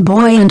bad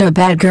boy and a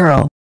bad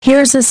girl,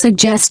 here's a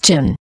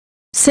suggestion.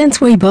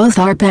 Since we both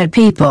are bad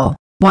people,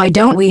 why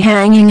don't we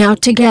hanging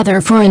out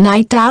together for a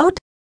night out?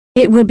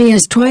 It would be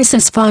twice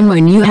as fun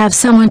when you have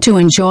someone to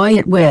enjoy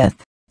it with.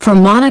 For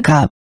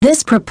Monica,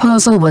 this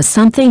proposal was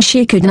something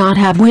she could not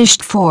have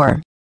wished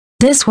for.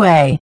 This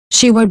way,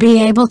 she would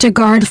be able to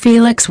guard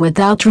Felix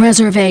without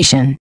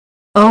reservation.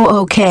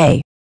 Oh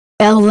okay.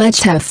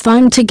 Let's have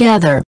fun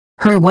together.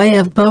 Her way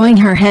of bowing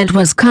her head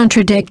was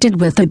contradicted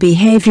with the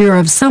behavior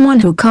of someone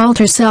who called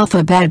herself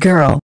a bad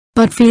girl,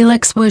 but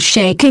Felix was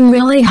shaking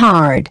really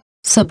hard,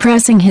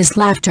 suppressing his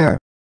laughter.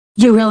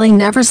 You really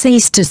never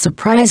cease to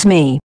surprise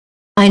me.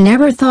 I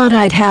never thought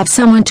I'd have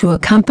someone to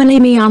accompany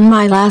me on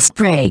my last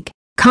break.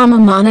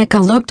 Monica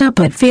looked up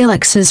at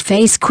Felix's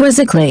face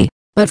quizzically,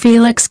 but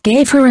Felix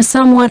gave her a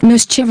somewhat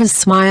mischievous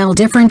smile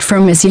different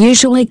from his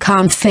usually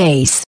calm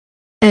face.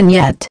 And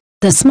yet,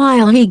 the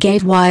smile he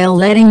gave while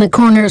letting the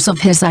corners of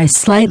his eyes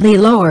slightly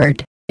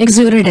lowered,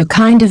 exuded a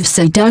kind of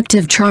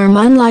seductive charm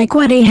unlike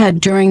what he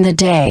had during the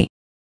day.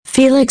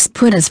 Felix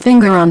put his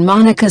finger on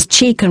Monica's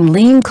cheek and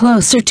leaned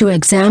closer to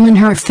examine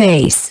her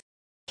face.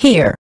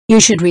 Here, you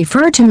should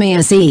refer to me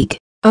as Eeg,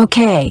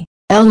 okay,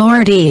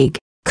 Lord Eeg.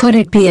 Could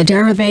it be a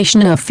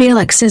derivation of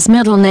Felix's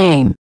middle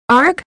name,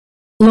 Ark?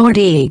 Lord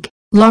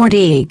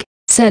Eeg,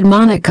 said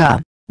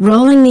Monica,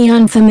 rolling the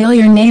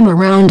unfamiliar name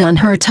around on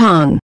her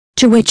tongue,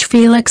 to which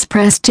Felix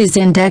pressed his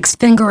index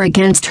finger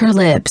against her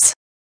lips.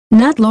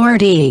 Not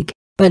Lord Eeg,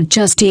 but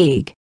just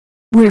Eeg.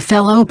 We're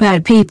fellow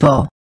bad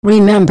people,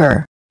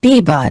 remember,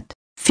 but.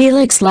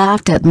 Felix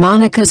laughed at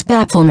Monica's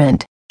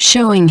bafflement,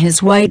 showing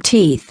his white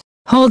teeth,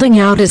 holding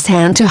out his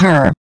hand to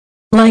her.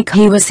 Like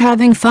he was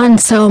having fun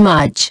so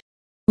much.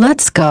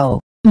 Let's go,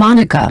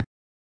 Monica.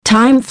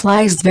 Time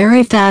flies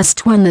very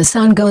fast when the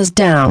sun goes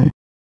down.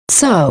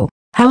 So,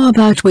 how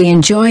about we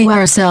enjoy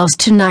ourselves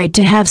tonight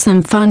to have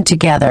some fun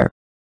together?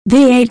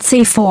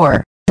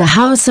 V08Ch, The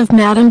House of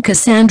Madame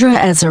Cassandra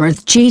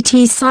Azareth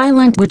GT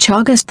Silent Witch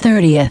August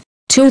 30th,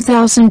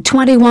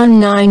 2021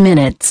 9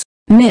 minutes,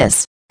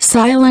 Miss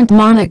Silent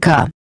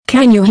Monica,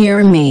 can you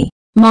hear me?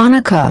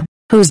 Monica,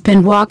 who's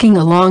been walking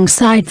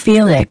alongside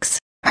Felix,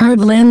 heard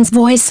Lynn's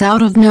voice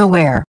out of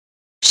nowhere.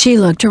 She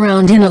looked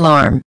around in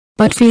alarm,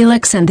 but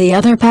Felix and the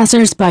other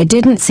passers-by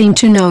didn't seem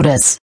to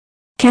notice.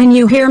 Can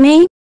you hear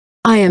me?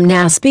 I am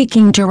now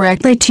speaking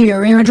directly to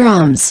your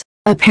eardrums.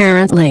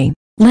 Apparently,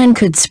 Lynn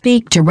could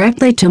speak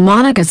directly to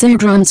Monica's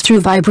eardrums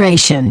through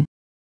vibration.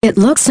 It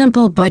looked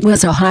simple but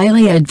was a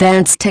highly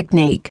advanced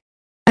technique.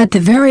 At the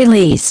very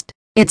least,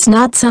 it's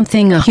not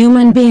something a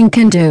human being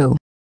can do.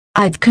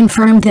 I've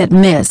confirmed that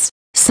Miss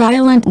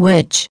Silent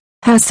Witch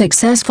has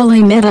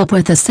successfully met up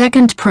with the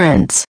second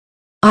prince.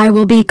 I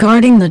will be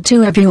guarding the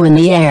two of you in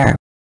the air.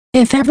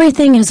 If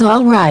everything is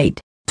all right,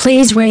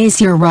 please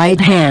raise your right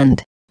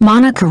hand.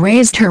 Monica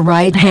raised her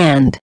right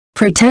hand,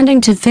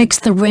 pretending to fix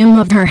the rim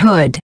of her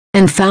hood,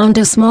 and found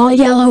a small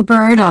yellow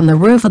bird on the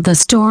roof of the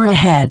store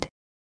ahead.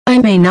 I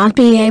may not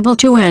be able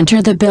to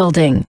enter the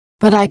building,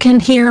 but I can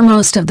hear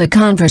most of the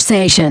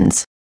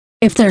conversations.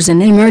 If there's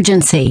an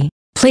emergency,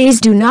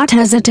 please do not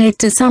hesitate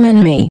to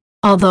summon me.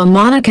 Although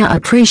Monica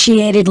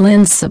appreciated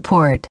Lynn's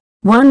support,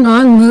 one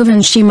wrong move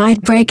and she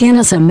might break in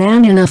as a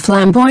man in a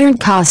flamboyant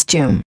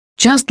costume,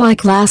 just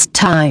like last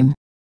time.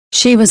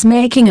 She was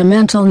making a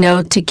mental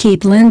note to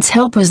keep Lynn's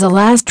help as a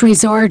last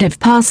resort if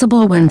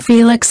possible when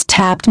Felix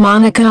tapped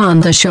Monica on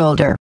the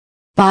shoulder.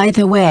 By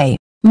the way,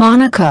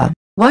 Monica,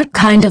 what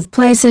kind of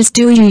places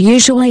do you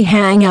usually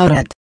hang out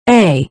at?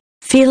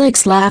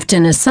 Felix laughed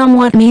in a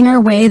somewhat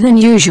meaner way than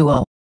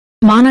usual.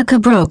 Monica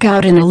broke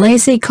out in a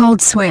lazy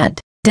cold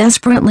sweat,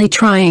 desperately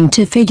trying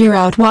to figure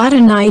out what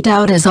a night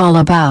out is all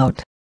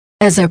about.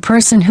 As a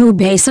person who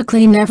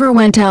basically never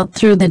went out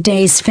through the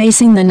days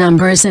facing the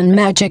numbers and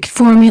magic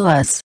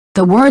formulas,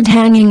 the word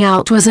hanging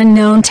out was a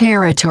known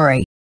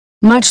territory.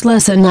 Much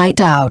less a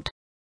night out.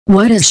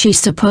 What is she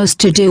supposed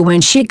to do when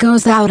she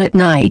goes out at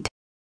night?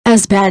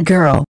 As bad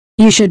girl,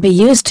 you should be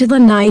used to the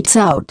nights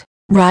out,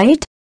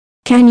 right?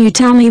 Can you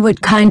tell me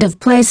what kind of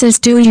places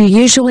do you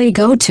usually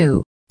go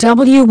to?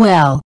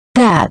 Well,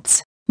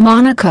 that's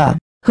Monica,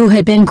 who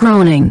had been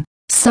groaning,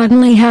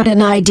 suddenly had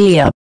an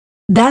idea.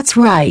 That's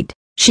right,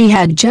 she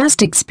had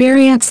just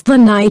experienced the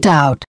night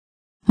out.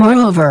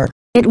 Moreover,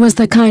 it was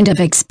the kind of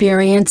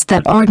experience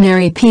that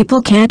ordinary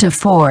people can't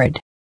afford.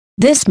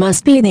 This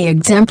must be the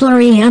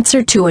exemplary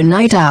answer to a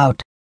night out.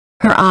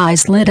 Her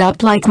eyes lit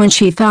up like when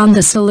she found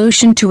the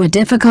solution to a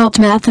difficult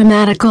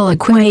mathematical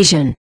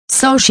equation,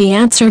 so she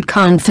answered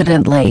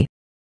confidently.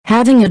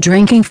 Having a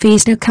drinking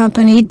feast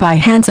accompanied by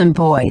handsome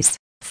boys,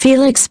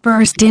 Felix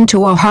burst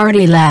into a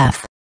hearty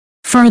laugh.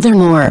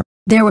 Furthermore,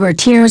 there were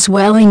tears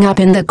welling up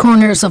in the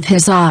corners of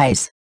his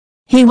eyes.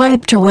 He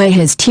wiped away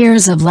his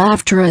tears of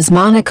laughter as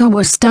Monica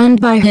was stunned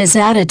by his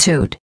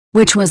attitude,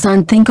 which was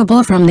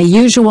unthinkable from the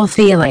usual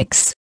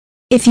Felix.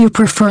 If you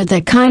prefer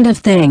that kind of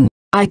thing,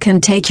 I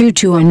can take you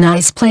to a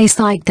nice place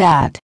like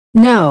that.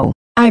 No,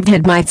 I've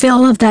had my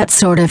fill of that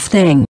sort of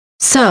thing.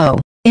 So,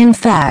 in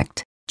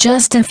fact,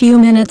 just a few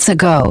minutes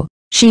ago,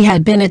 she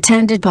had been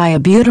attended by a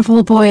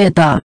beautiful boy at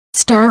the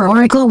Star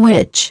Oracle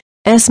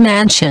Witch's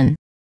mansion.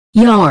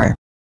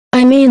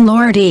 I mean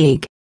Lord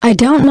Eeg, I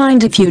don't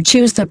mind if you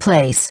choose the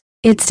place.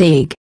 It's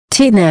Eeg,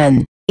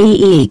 then,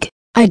 Eeg.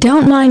 I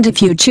don't mind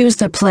if you choose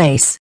the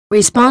place.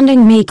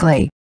 Responding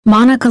meekly,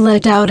 Monica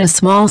let out a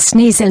small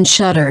sneeze and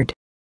shuddered.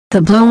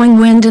 The blowing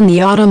wind in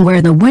the autumn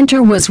where the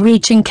winter was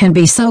reaching can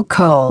be so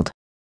cold.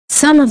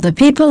 Some of the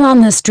people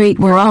on the street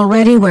were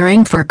already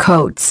wearing fur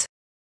coats.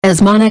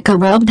 As Monica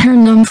rubbed her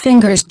numb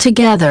fingers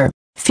together,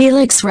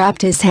 Felix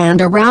wrapped his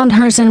hand around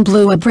hers and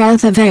blew a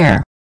breath of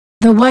air.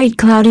 The white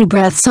cloudy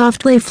breath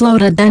softly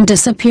floated, then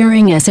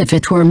disappearing as if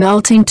it were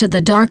melting to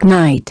the dark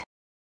night.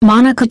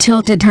 Monica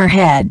tilted her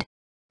head.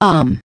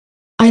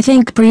 I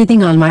think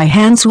breathing on my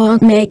hands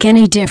won't make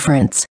any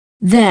difference.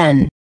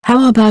 Then,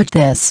 how about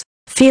this?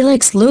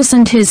 Felix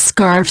loosened his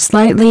scarf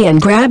slightly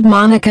and grabbed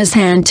Monica's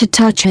hand to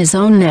touch his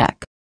own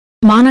neck.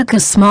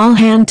 Monica's small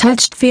hand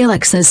touched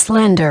Felix's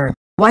slender,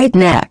 white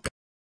neck.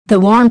 The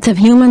warmth of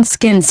human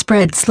skin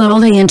spread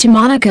slowly into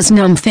Monica's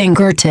numb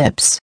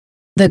fingertips.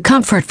 The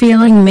comfort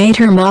feeling made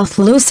her mouth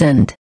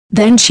loosened.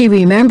 Then she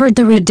remembered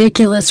the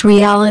ridiculous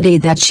reality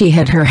that she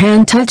had her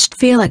hand touched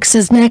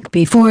Felix's neck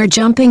before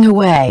jumping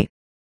away.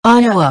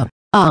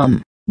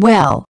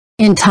 Well,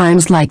 in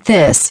times like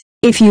this,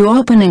 if you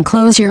open and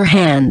close your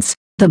hands,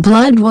 the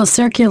blood will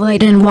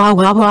circulate and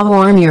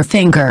warm your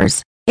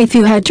fingers. If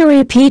you had to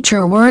repeat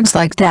your words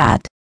like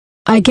that.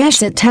 I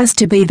guess it has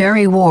to be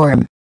very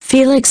warm.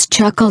 Felix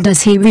chuckled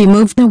as he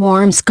removed the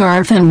warm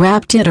scarf and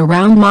wrapped it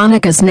around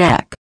Monica's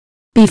neck.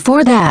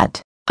 Before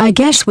that, I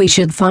guess we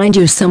should find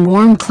you some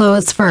warm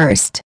clothes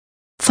first.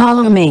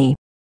 Follow me.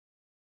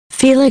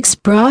 Felix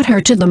brought her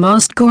to the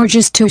most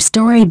gorgeous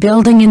two-story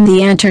building in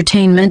the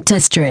entertainment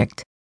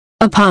district.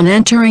 Upon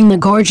entering the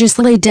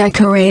gorgeously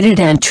decorated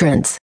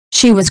entrance,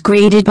 she was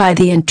greeted by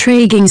the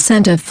intriguing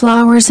scent of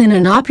flowers in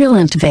an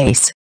opulent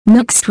vase,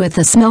 mixed with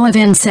the smell of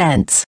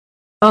incense.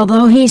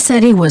 Although he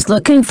said he was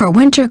looking for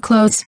winter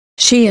clothes,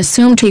 she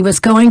assumed he was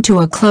going to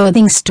a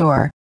clothing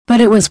store, but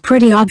it was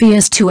pretty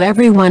obvious to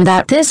everyone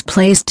that this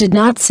place did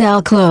not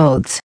sell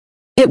clothes.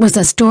 It was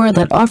a store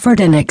that offered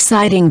an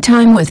exciting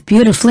time with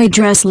beautifully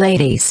dressed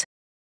ladies.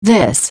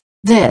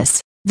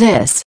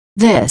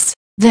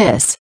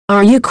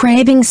 Are you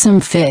craving some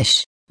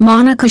fish?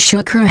 Monica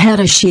shook her head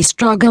as she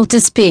struggled to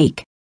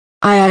speak.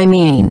 I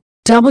mean,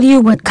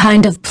 what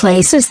kind of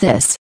place is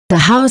this? The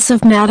house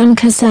of Madame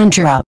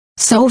Cassandra,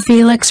 so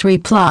Felix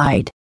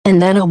replied,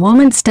 and then a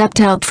woman stepped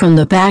out from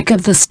the back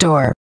of the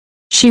store.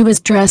 She was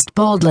dressed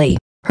boldly,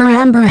 her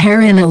amber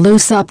hair in a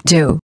loose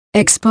updo,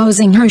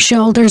 exposing her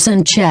shoulders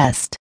and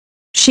chest.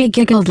 She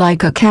giggled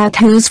like a cat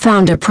who's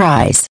found a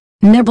prize,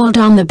 nibbled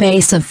on the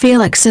base of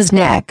Felix's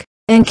neck,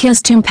 and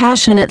kissed him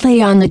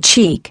passionately on the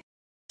cheek.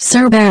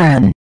 Sir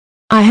Baron,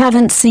 I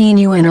haven't seen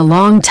you in a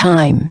long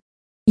time.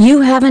 You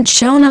haven't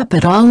shown up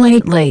at all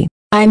lately.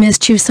 I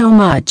missed you so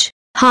much.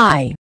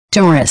 Hi,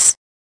 Doris.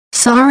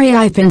 Sorry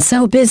I've been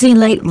so busy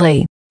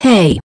lately.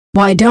 Hey,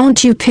 why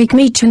don't you pick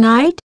me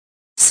tonight?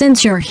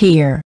 Since you're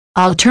here,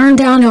 I'll turn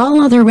down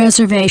all other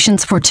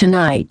reservations for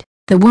tonight,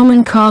 the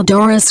woman called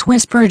Doris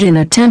whispered in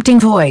a tempting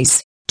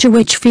voice, to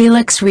which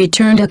Felix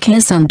returned a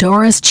kiss on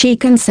Doris'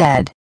 cheek and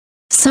said,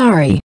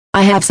 Sorry,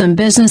 I have some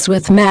business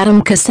with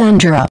Madame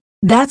Cassandra.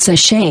 That's a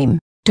shame.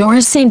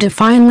 Doris seemed to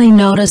finally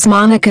notice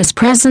Monica's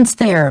presence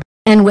there,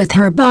 and with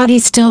her body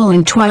still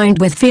entwined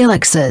with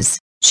Felix's,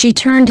 she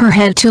turned her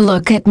head to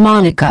look at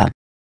Monica.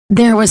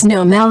 There was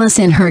no malice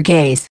in her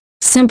gaze,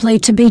 simply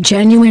to be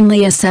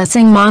genuinely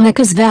assessing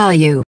Monica's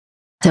value.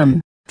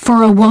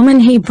 For a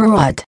woman he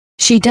brought,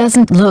 she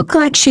doesn't look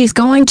like she's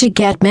going to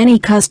get many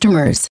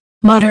customers,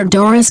 muttered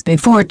Doris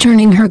before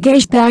turning her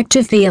gaze back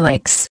to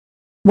Felix.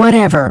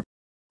 Whatever.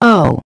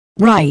 Oh,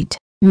 right,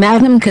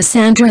 Madame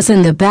Cassandra's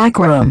in the back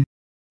room.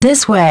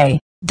 This way,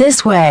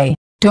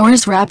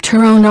 Doris wrapped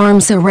her own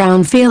arms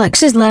around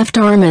Felix's left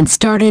arm and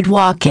started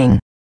walking.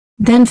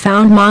 Then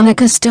found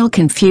Monica still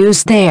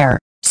confused there,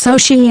 so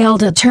she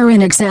yelled at her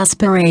in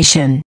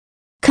exasperation.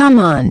 Come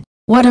on,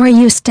 what are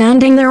you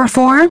standing there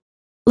for?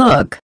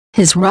 Look,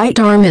 his right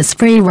arm is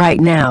free right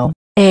now,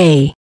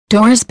 eh?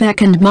 Doris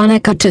beckoned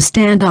Monica to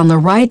stand on the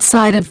right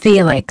side of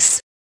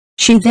Felix.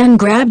 She then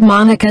grabbed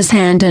Monica's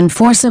hand and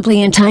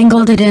forcibly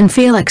entangled it in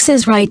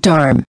Felix's right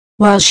arm,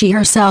 while she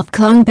herself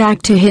clung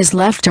back to his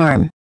left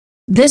arm.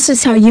 This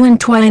is how you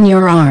entwine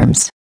your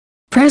arms.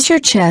 Press your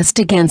chest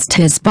against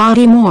his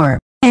body more,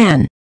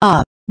 and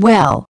up.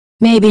 Well,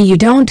 maybe you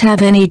don't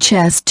have any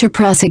chest to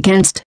press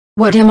against.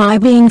 What am I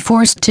being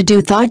forced to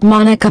do? Thought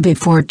Monica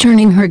before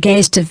turning her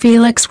gaze to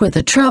Felix with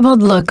a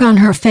troubled look on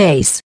her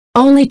face,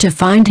 only to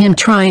find him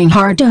trying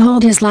hard to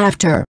hold his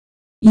laughter.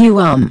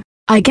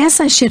 I guess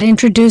I should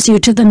introduce you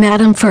to the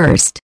madam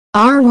first.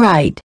 All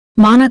right,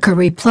 Monica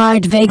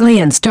replied vaguely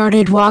and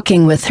started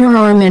walking with her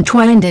arm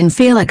entwined in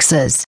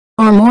Felix's,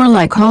 or more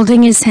like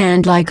holding his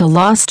hand like a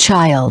lost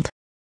child.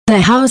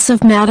 The house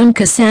of Madame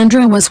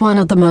Cassandra was one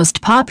of the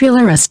most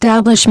popular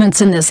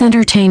establishments in this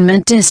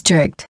entertainment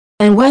district,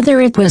 and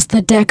whether it was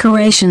the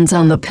decorations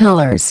on the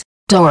pillars,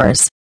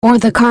 doors, or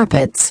the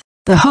carpets,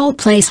 the whole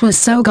place was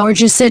so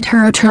gorgeous it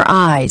hurt her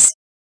eyes.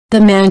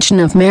 The mansion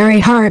of Mary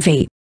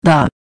Harvey,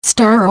 the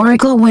Star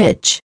Oracle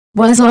Witch,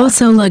 was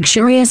also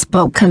luxurious,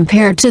 but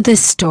compared to this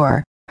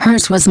store,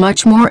 hers was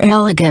much more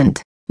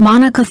elegant,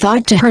 Monica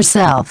thought to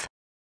herself.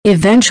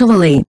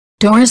 Eventually,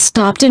 Doris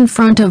stopped in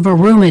front of a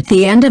room at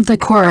the end of the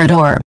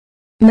corridor.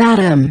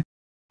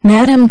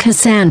 Madam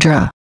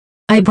Cassandra.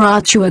 I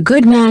brought you a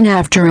good man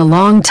after a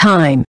long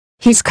time.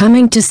 He's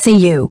coming to see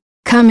you.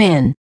 Come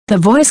in. The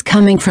voice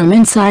coming from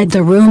inside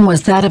the room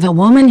was that of a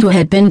woman who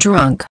had been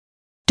drunk.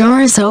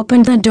 Doris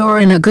opened the door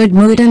in a good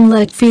mood and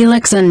let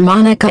Felix and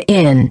Monica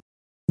in.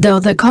 Though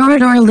the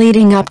corridor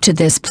leading up to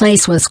this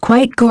place was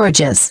quite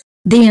gorgeous,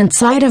 the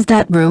inside of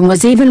that room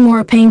was even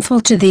more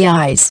painful to the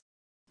eyes.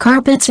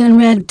 Carpets in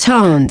red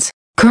tones,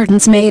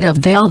 curtains made of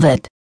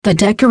velvet, the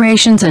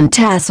decorations and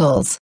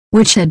tassels,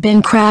 which had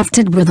been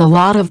crafted with a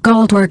lot of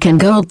goldwork and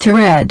gold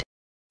thread.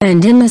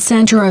 and in the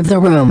center of the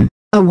room,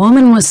 a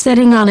woman was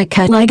sitting on a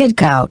cat-legged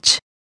couch.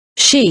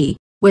 She,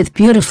 with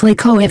beautifully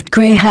coiffed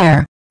gray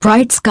hair,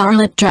 bright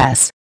scarlet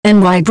dress,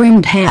 and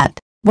wide-brimmed hat,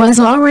 was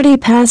already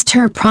past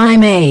her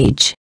prime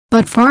age,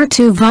 but far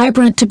too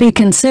vibrant to be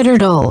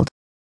considered old.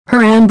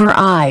 Her amber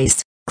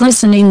eyes,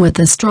 glistening with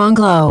a strong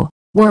glow,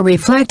 were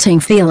reflecting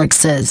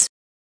Felix's.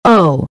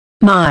 "Oh,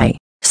 my,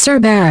 Sir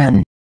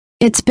Baron.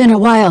 It's been a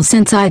while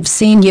since I've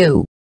seen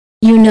you.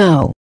 You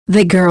know,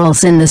 the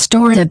girls in the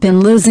store have been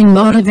losing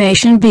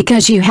motivation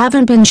because you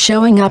haven't been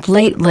showing up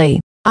lately.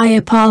 I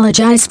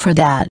apologize for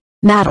that,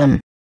 madam.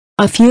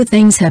 A few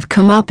things have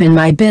come up in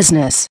my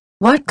business."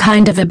 What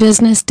kind of a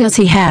business does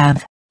he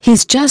have?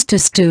 He's just a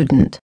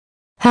student.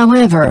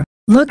 However,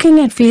 looking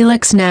at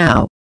Felix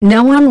now,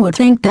 no one would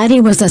think that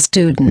he was a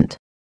student.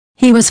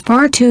 He was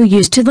far too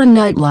used to the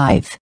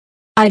nightlife.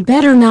 I'd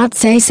better not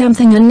say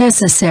something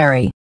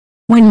unnecessary.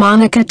 When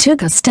Monica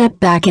took a step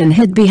back and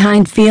hid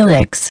behind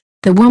Felix,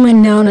 the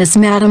woman known as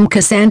Madame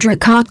Cassandra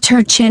cocked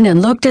her chin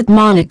and looked at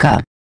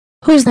Monica.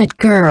 "Who's that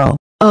girl?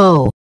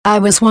 Oh, I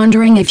was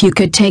wondering if you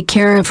could take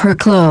care of her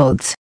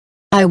clothes.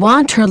 I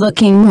want her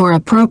looking more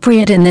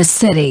appropriate in this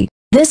city."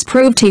 This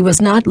proved he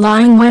was not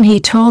lying when he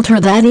told her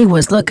that he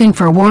was looking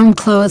for warm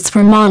clothes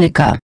for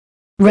Monica.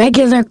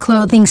 Regular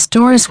clothing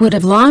stores would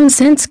have long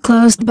since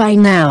closed by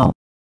now.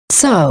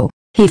 So,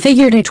 he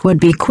figured it would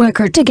be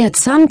quicker to get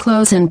some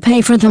clothes and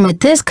pay for them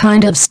at this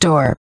kind of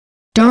store.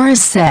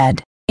 Doris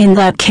said, "In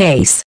that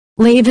case,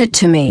 leave it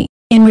to me,"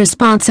 in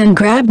response, and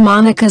grabbed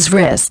Monica's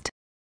wrist.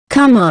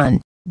 "Come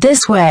on,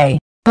 this way."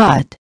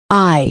 "But,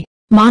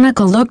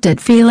 Monica looked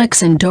at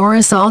Felix and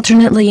Doris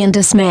alternately in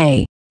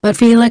dismay, but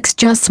Felix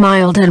just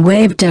smiled and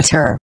waved at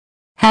her.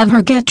 "Have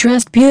her get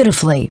dressed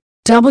beautifully.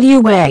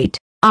 Wait.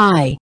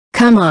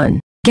 Come on,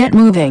 get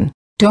moving."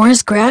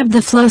 Doris grabbed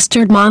the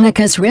flustered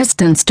Monica's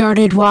wrist and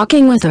started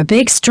walking with a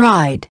big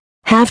stride,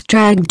 half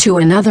dragged to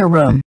another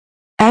room.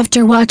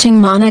 After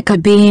watching Monica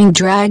being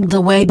dragged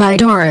away by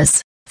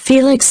Doris,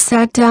 Felix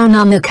sat down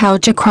on the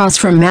couch across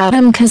from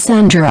Madame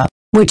Cassandra,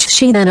 which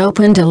she then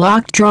opened a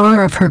locked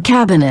drawer of her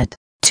cabinet,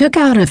 took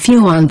out a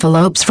few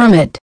envelopes from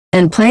it,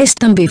 and placed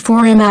them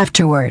before him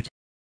afterward.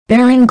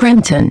 "Baron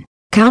Grimton,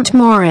 Count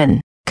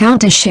Morin,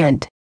 Countess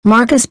Shint,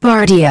 Marcus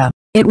Bardia,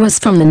 it was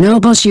from the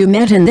nobles you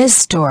met in this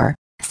store.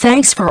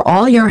 Thanks for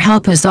all your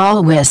help as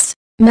always,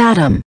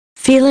 madam."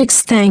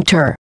 Felix thanked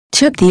her,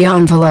 took the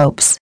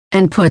envelopes,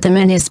 and put them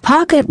in his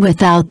pocket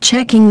without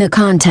checking the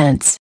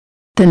contents.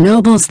 The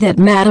nobles that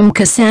Madame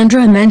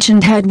Cassandra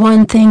mentioned had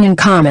one thing in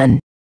common.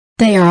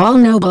 They are all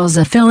nobles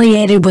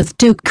affiliated with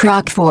Duke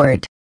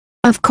Crockford.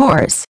 Of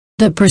course,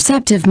 the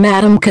perceptive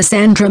Madame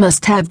Cassandra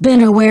must have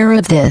been aware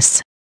of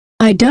this.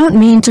 "I don't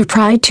mean to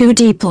pry too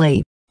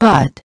deeply,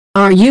 but,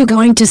 are you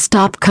going to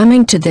stop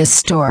coming to this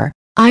store?"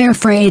 "I'm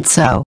afraid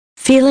so."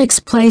 Felix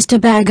placed a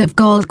bag of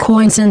gold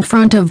coins in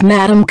front of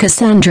Madame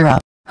Cassandra,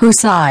 who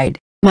sighed,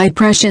 "My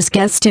precious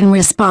guest," in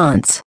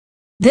response.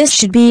 "This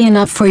should be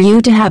enough for you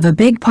to have a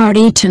big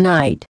party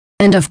tonight,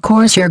 and of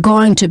course you're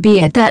going to be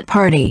at that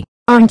party,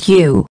 aren't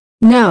you?"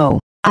 "No,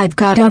 I've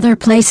got other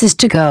places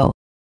to go.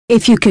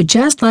 If you could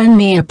just lend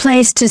me a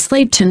place to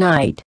sleep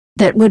tonight,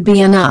 that would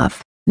be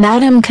enough."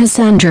 Madame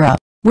Cassandra,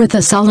 with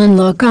a sullen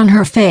look on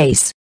her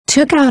face,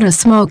 took out a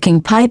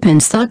smoking pipe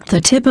and sucked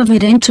the tip of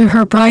it into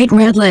her bright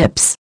red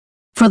lips.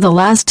 "For the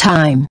last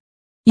time.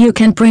 You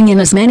can bring in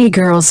as many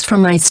girls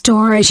from my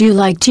store as you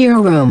like to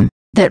your room.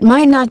 That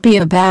might not be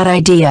a bad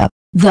idea,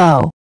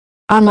 though.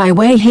 On my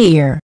way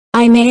here,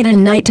 I made a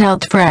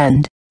night-out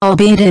friend,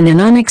 albeit in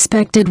an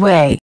unexpected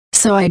way,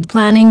 so I'd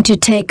planning to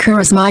take her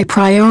as my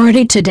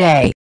priority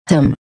today."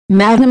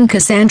 Madame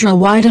Cassandra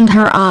widened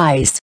her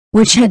eyes,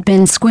 which had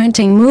been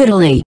squinting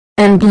moodily,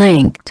 and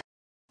blinked.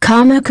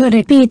 Could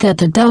it be that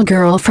the dull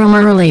girl from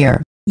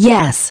earlier?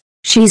 "Yes,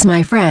 she's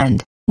my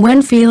friend."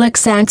 When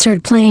Felix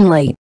answered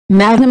plainly,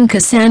 Madame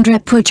Cassandra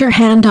put her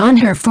hand on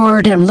her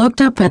forehead and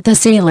looked up at the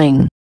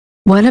ceiling.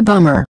 "What a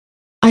bummer.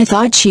 I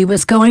thought she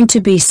was going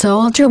to be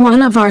sold to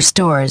one of our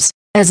stores."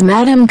 As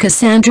Madame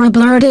Cassandra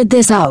blurted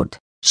this out,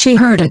 she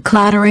heard a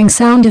clattering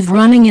sound of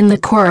running in the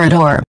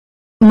corridor.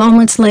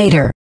 Moments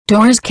later,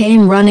 Doris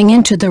came running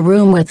into the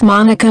room with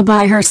Monica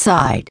by her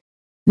side.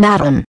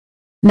 Madame,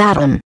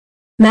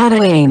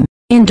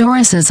 in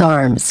Doris's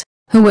arms,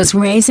 who was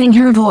raising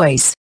her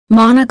voice,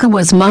 Monica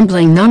was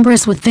mumbling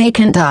numbers with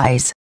vacant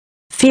eyes.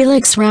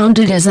 Felix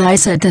rounded his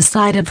eyes at the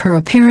sight of her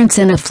appearance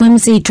in a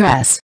flimsy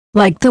dress,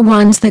 like the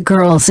ones the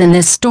girls in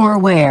this store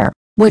wear,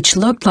 which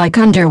looked like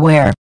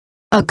underwear.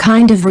 A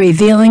kind of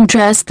revealing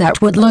dress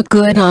that would look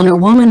good on a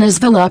woman as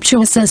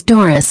voluptuous as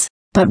Doris,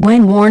 but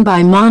when worn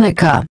by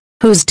Monica,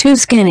 who's too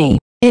skinny,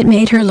 it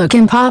made her look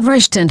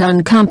impoverished and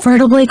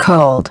uncomfortably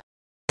cold.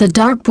 The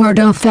dark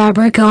Bordeaux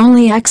fabric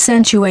only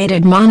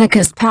accentuated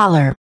Monica's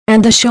pallor,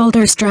 and the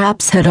shoulder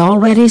straps had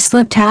already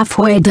slipped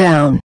halfway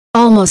down,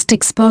 almost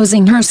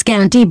exposing her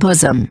scanty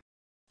bosom.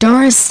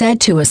 Doris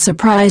said to a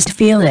surprised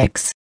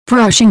Felix,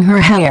 brushing her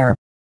hair.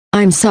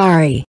 "I'm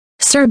sorry,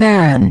 Sir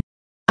Baron.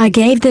 I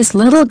gave this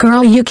little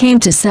girl you came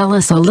to sell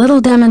us a little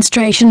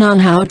demonstration on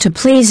how to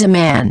please a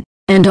man,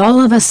 and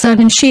all of a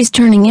sudden she's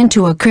turning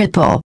into a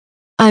cripple.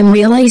 I'm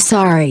really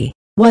sorry.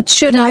 What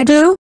should I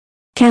do?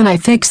 Can I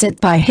fix it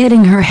by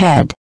hitting her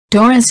head?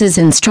 Doris's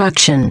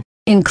instruction,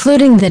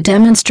 including the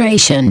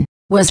demonstration,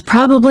 was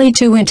probably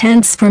too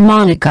intense for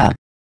Monica.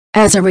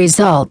 As a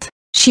result,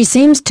 she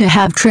seems to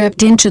have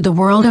tripped into the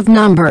world of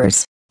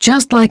numbers,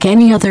 just like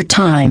any other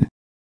time.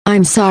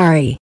 I'm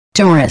sorry,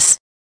 Doris.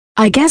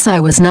 I guess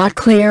I was not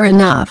clear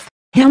enough.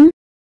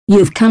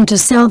 You've come to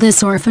sell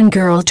this orphan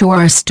girl to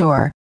our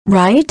store,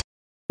 right?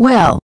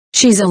 Well,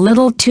 she's a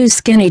little too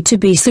skinny to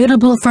be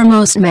suitable for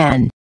most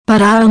men, but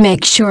I'll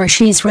make sure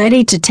she's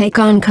ready to take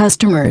on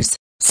customers,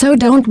 so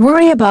don't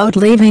worry about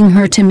leaving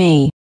her to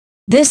me.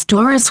 This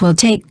Doris will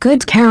take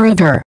good care of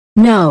her.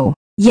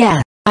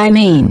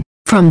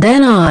 From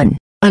then on,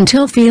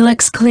 until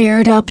Felix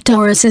cleared up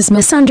Doris's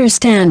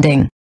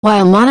misunderstanding,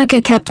 while Monica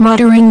kept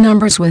muttering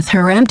numbers with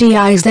her empty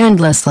eyes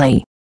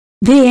endlessly.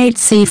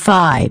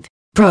 V08Ch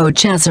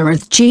Broach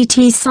Azereth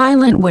GT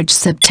Silent Witch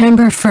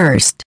September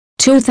 1st,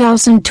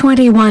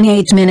 2021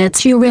 8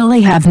 minutes. You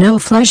really have no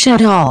flesh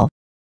at all.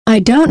 I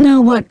don't know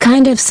what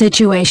kind of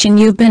situation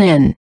you've been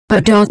in,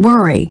 but don't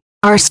worry,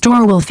 our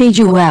store will feed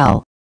you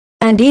well.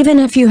 And even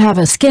if you have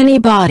a skinny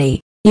body,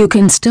 you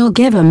can still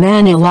give a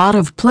man a lot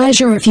of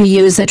pleasure if you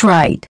use it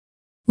right.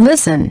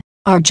 Listen,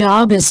 our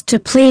job is to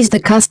please the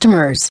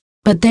customers,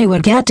 but they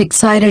would get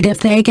excited if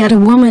they get a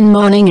woman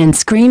moaning and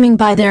screaming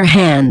by their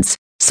hands,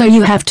 so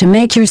you have to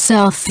make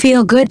yourself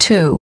feel good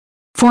too.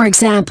 For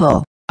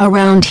example,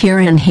 around here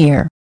and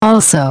here.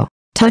 Also,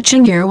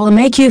 touching here will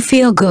make you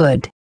feel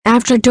good.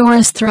 After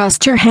Doris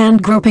thrust her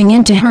hand groping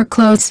into her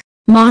clothes,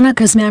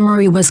 Monica's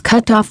memory was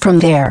cut off from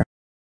there.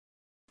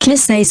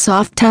 A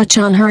soft touch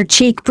on her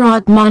cheek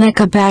brought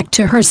Monica back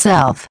to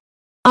herself.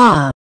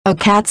 Ah, a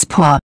cat's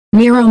paw.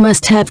 Nero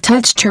must have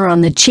touched her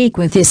on the cheek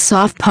with his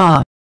soft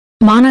paw.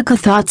 Monica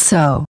thought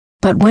so,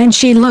 but when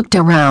she looked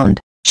around,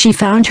 she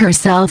found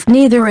herself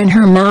neither in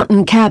her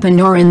mountain cabin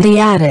nor in the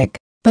attic,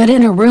 but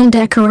in a room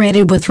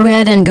decorated with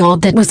red and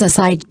gold that was a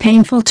sight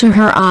painful to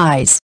her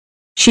eyes.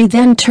 She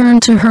then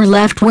turned to her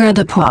left where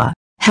the paw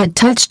had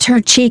touched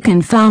her cheek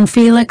and found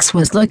Felix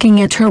was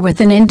looking at her with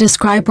an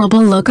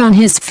indescribable look on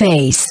his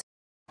face.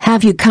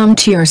 Have you come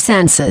to your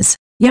senses,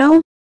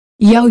 yo?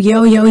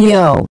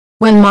 Yo.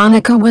 When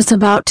Monica was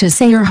about to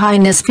say Her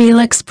Highness,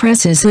 Felix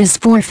presses his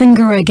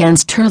forefinger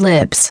against her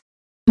lips.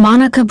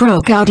 Monica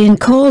broke out in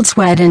cold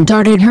sweat and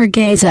darted her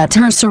gaze at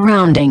her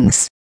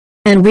surroundings,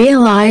 and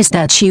realized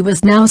that she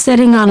was now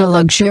sitting on a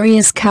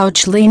luxurious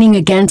couch leaning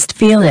against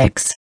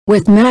Felix,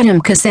 with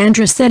Madame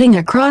Cassandra sitting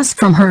across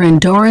from her and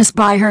Doris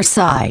by her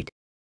side.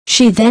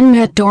 She then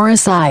met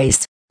Doris'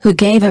 eyes, who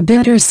gave a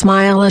bitter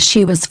smile as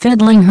she was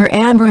fiddling her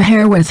amber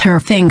hair with her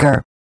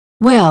finger.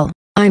 Well,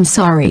 I'm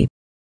sorry.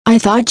 I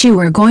thought you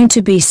were going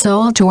to be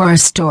sold to our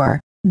store.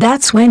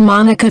 That's when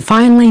Monica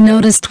finally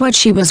noticed what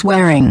she was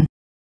wearing.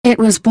 It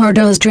was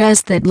Bordeaux's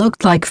dress that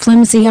looked like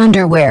flimsy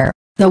underwear,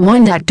 the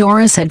one that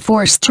Doris had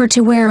forced her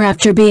to wear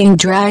after being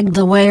dragged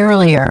away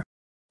earlier.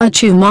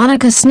 Achoo!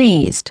 Monica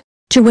sneezed,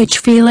 to which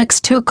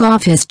Felix took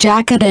off his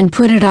jacket and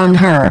put it on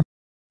her.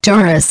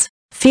 Doris,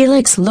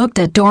 Felix looked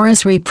at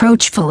Doris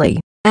reproachfully,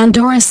 and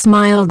Doris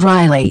smiled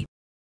wryly.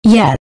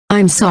 Yeah,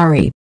 I'm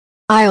sorry.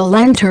 I'll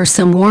lend her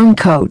some warm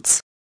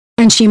coats.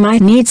 And she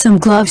might need some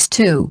gloves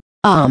too.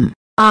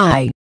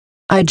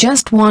 I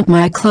just want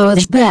my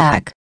clothes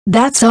back,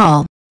 that's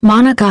all.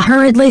 Monica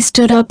hurriedly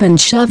stood up and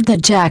shoved the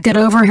jacket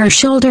over her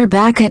shoulder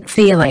back at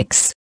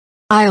Felix.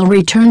 I'll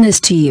return this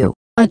to you.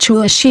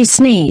 Achoo! As she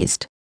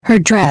sneezed, her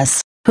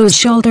dress, whose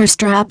shoulder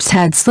straps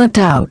had slipped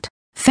out,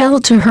 fell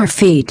to her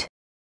feet.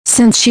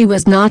 Since she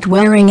was not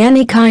wearing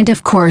any kind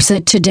of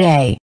corset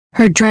today,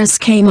 her dress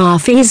came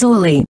off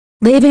easily,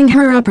 leaving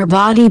her upper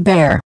body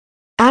bare.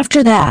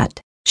 After that,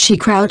 she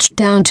crouched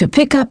down to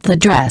pick up the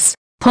dress,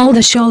 pull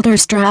the shoulder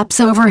straps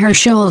over her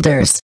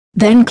shoulders,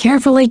 then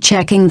carefully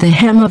checking the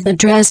hem of the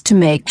dress to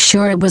make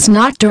sure it was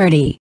not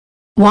dirty.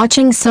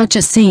 Watching such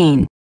a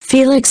scene,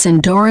 Felix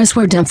and Doris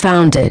were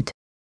dumbfounded.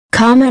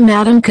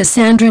 Madame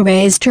Cassandra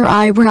raised her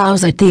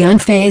eyebrows at the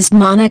unfazed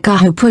Monica,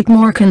 who put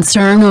more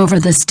concern over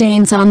the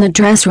stains on the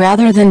dress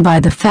rather than by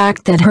the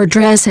fact that her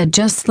dress had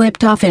just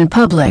slipped off in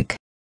public.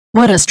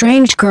 What a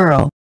strange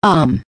girl.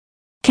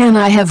 Can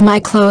I have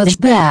my clothes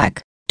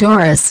back?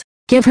 Doris,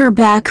 give her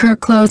back her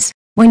clothes.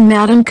 When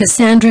Madame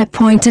Cassandra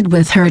pointed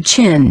with her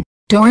chin,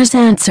 Doris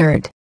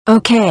answered,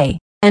 okay,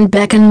 and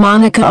beckoned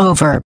Monica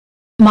over.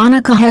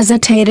 Monica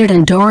hesitated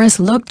and Doris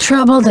looked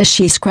troubled as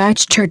she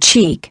scratched her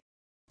cheek.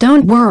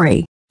 Don't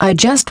worry, I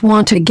just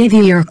want to give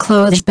you your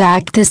clothes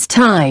back this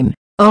time.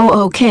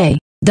 Oh okay,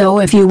 though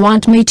if you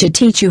want me to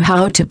teach you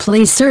how to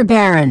please Sir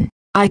Baron,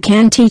 I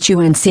can teach you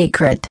in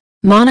secret.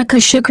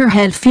 Monica shook her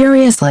head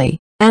furiously,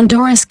 and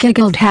Doris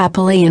giggled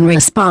happily in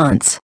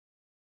response.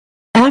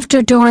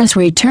 After Doris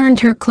returned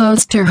her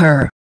clothes to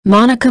her,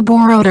 Monica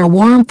borrowed a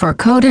warm fur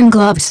coat and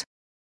gloves.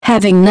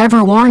 Having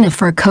never worn a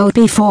fur coat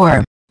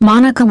before,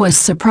 Monica was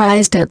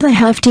surprised at the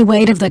hefty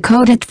weight of the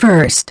coat at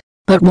first,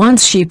 but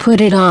once she put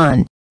it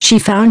on, she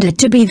found it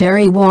to be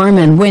very warm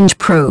and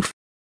windproof.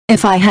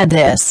 If I had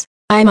this,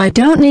 I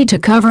don't need to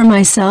cover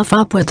myself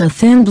up with a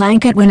thin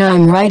blanket when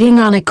I'm riding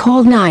on a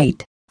cold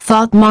night,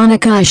 thought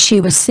Monica as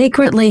she was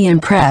secretly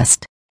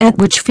impressed, at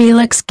which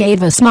Felix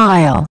gave a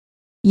smile.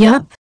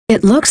 Yup,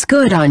 it looks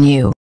good on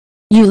you.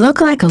 You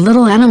look like a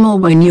little animal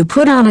when you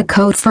put on a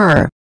coat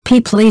fur.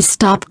 Please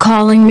stop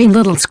calling me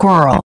little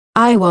squirrel.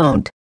 I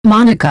won't,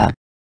 Monica.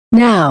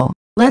 Now,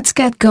 let's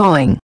get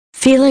going.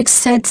 Felix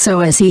said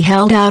so as he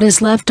held out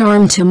his left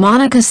arm to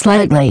Monica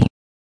slightly.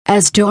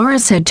 As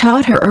Doris had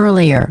taught her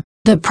earlier,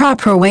 the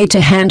proper way to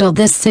handle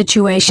this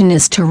situation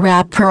is to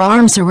wrap her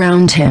arms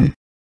around him.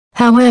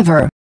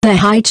 However, the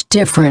height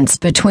difference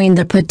between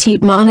the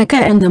petite Monica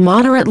and the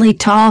moderately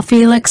tall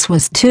Felix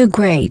was too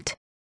great.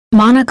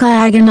 Monica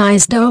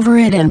agonized over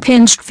it and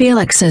pinched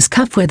Felix's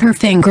cuff with her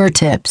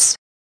fingertips.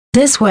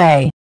 This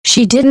way,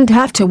 she didn't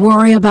have to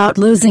worry about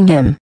losing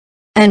him.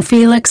 And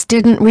Felix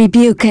didn't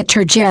rebuke at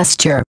her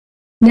gesture.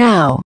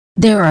 Now,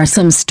 there are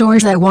some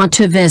stores I want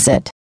to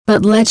visit,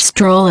 but let's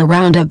stroll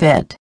around a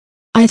bit.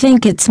 I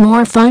think it's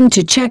more fun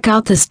to check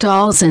out the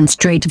stalls and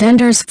street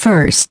vendors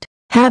first.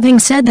 Having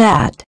said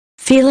that,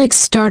 Felix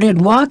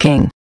started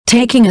walking,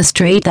 taking a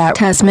street that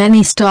has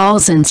many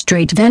stalls and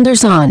street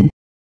vendors on.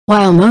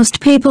 While most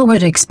people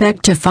would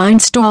expect to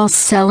find stalls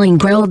selling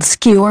grilled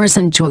skewers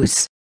and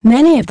juice,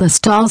 many of the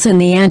stalls in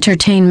the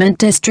entertainment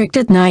district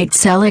at night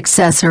sell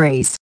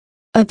accessories.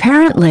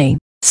 Apparently,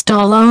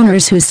 stall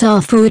owners who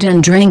sell food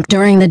and drink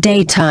during the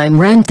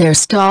daytime rent their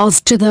stalls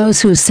to those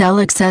who sell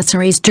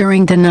accessories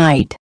during the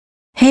night.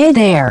 Hey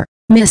there,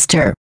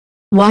 mister.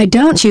 Why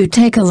don't you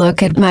take a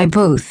look at my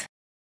booth?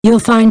 You'll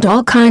find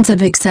all kinds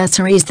of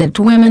accessories that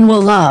women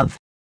will love.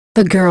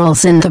 The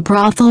girls in the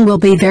brothel will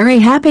be very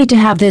happy to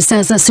have this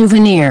as a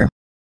souvenir.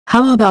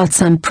 How about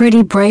some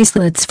pretty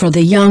bracelets for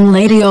the young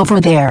lady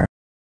over there?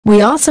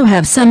 We also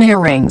have some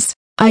earrings.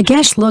 I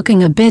guess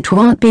looking a bit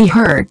won't be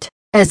hurt.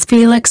 As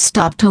Felix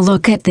stopped to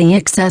look at the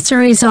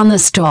accessories on the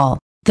stall,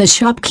 the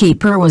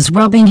shopkeeper was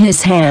rubbing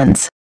his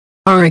hands.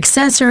 Our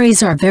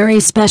accessories are very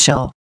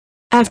special.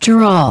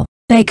 After all,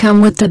 they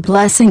come with the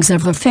blessings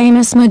of a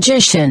famous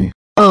magician.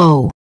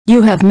 Oh,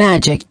 you have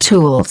magic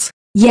tools.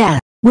 Yeah,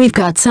 we've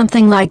got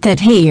something like that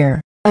here.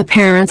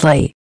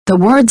 Apparently, the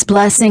words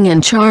blessing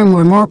and charm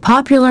were more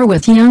popular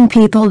with young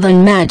people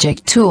than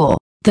magic tool.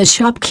 The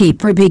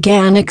shopkeeper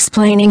began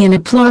explaining in a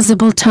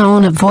plausible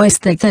tone of voice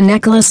that the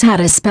necklace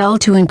had a spell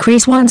to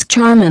increase one's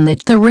charm and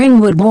that the ring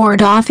would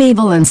ward off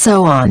evil and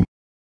so on.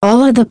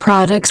 All of the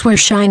products were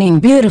shining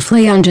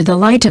beautifully under the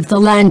light of the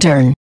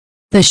lantern.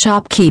 The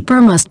shopkeeper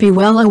must be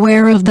well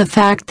aware of the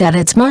fact that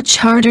it's much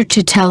harder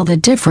to tell the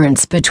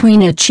difference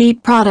between a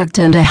cheap product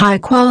and a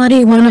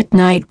high-quality one at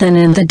night than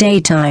in the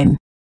daytime.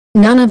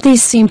 None of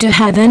these seemed to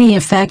have any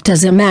effect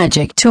as a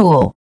magic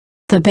tool.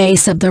 The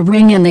base of the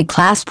ring and the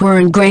clasp were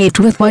engraved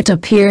with what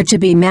appeared to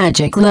be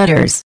magic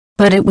letters,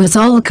 but it was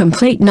all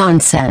complete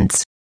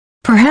nonsense.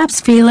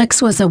 Perhaps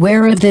Felix was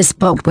aware of this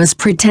but was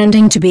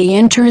pretending to be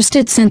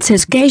interested since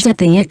his gaze at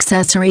the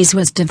accessories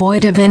was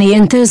devoid of any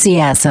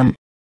enthusiasm.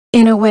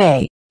 In a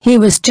way, he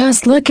was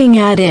just looking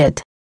at it.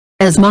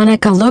 As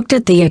Monica looked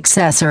at the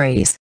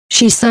accessories,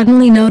 she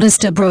suddenly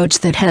noticed a brooch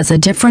that has a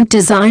different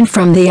design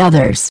from the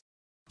others.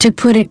 To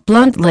put it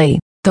bluntly,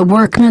 the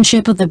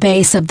workmanship of the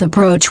base of the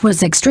brooch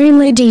was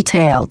extremely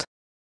detailed.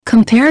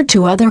 Compared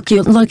to other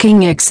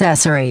cute-looking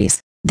accessories,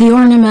 the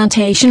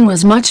ornamentation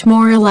was much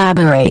more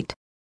elaborate.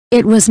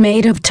 It was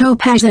made of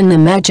topaz and the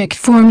magic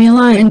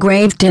formula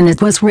engraved in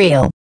it was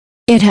real.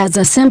 It has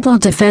a simple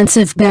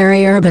defensive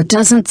barrier but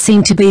doesn't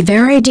seem to be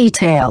very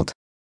detailed.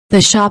 The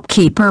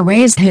shopkeeper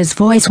raised his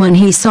voice when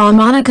he saw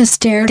Monica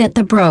stared at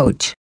the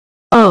brooch.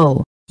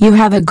 Oh, you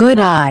have a good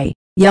eye,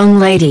 young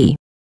lady.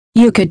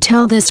 You could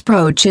tell this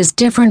brooch is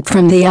different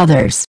from the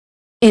others.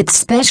 It's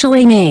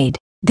specially made.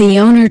 The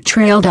owner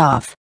trailed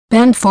off,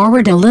 bent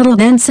forward a little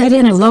then said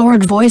in a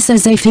lowered voice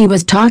as if he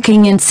was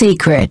talking in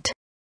secret.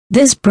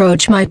 This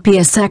brooch might be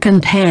a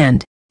second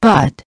hand,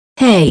 but,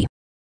 hey.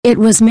 It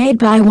was made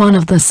by one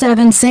of the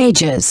 7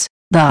 sages,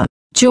 the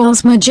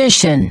Jules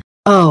magician.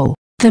 Oh,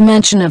 the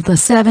mention of the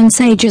 7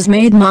 sages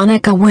made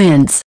Monica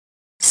wince.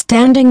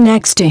 Standing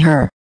next to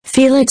her,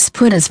 Felix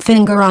put his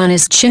finger on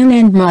his chin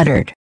and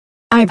muttered.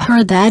 I've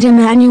heard that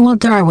Emmanuel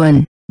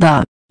Darwin,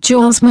 the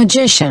Jules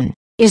magician,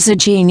 is a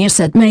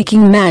genius at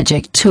making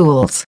magic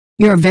tools.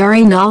 You're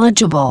very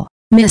knowledgeable,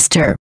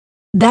 mister.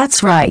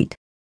 That's right.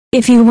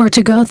 If you were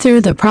to go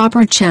through the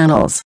proper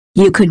channels,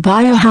 you could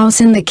buy a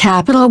house in the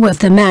capital with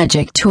the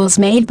magic tools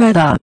made by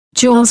the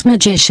Jules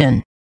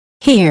magician.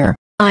 Here,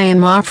 I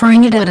am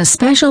offering it at a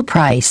special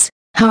price.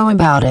 How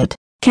about it?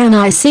 Can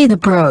I see the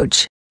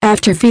brooch?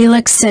 After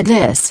Felix said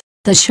this,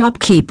 the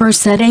shopkeeper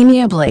said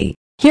amiably,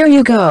 here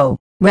you go,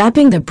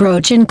 wrapping the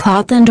brooch in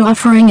cloth and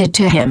offering it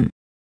to him.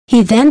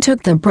 He then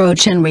took the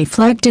brooch and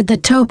reflected the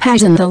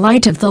topaz in the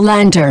light of the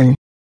lantern,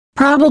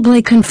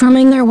 probably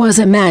confirming there was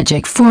a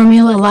magic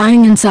formula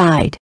lying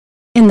inside.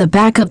 In the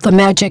back of the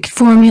magic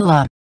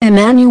formula,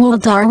 Emmanuel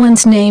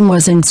Darwin's name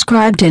was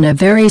inscribed in a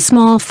very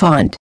small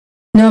font.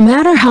 No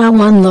matter how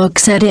one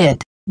looks at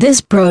it, this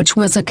brooch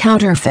was a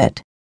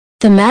counterfeit.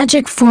 The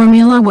magic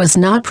formula was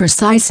not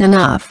precise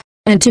enough,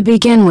 and to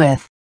begin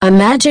with, a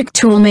magic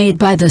tool made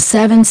by the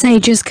 7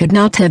 sages could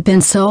not have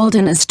been sold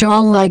in a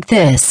stall like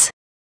this.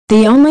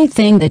 The only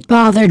thing that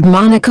bothered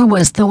Monica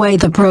was the way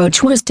the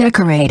brooch was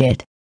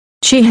decorated.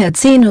 She had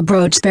seen a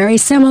brooch very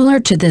similar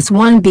to this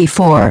one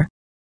before.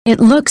 It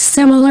looks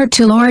similar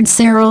to Lord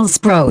Cyril's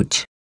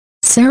brooch.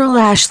 Cyril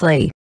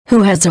Ashley,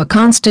 who has a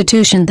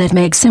constitution that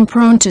makes him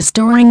prone to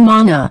storing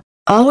mana,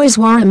 always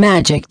wore a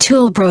magic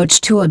tool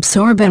brooch to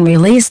absorb and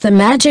release the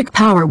magic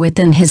power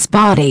within his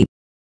body.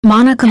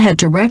 Monica had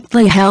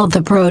directly held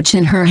the brooch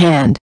in her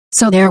hand,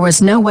 so there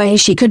was no way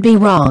she could be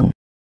wrong.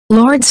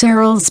 Lord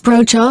Cyril's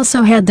brooch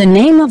also had the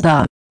name of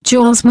the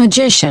Jewel's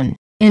magician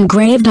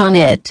engraved on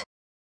it.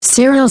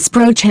 Cyril's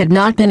brooch had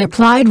not been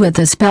applied with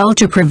a spell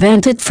to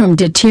prevent it from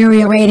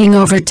deteriorating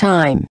over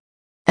time.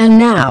 And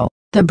now,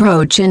 the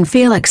brooch in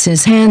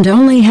Felix's hand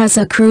only has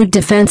a crude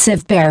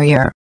defensive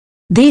barrier.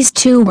 These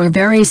two were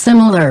very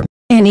similar,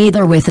 in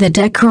either with the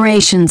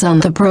decorations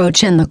on the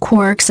brooch and the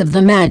quirks of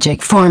the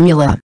magic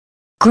formula.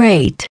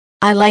 Great,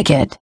 I like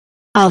it.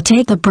 I'll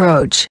take the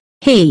brooch.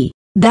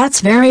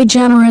 That's very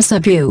generous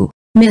of you,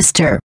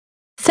 mister.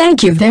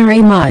 Thank you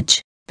very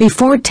much.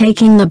 Before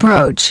taking the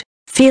brooch,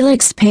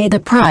 Felix paid the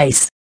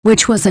price,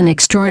 which was an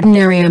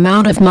extraordinary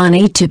amount of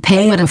money to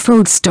pay at a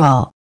food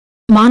stall.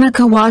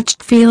 Monica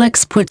watched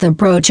Felix put the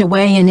brooch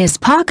away in his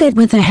pocket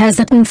with a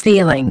hesitant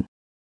feeling.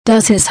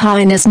 Does His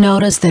Highness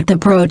notice that the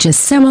brooch is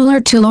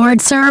similar to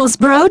Lord Cyril's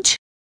brooch?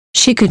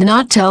 She could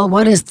not tell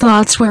what his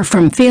thoughts were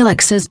from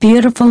Felix's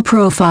beautiful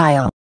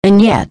profile,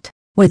 and yet,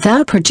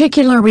 without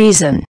particular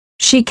reason,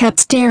 she kept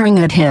staring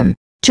at him,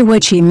 to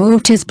which he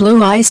moved his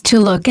blue eyes to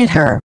look at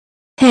her.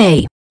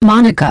 Hey,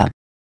 Monica.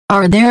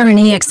 Are there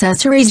any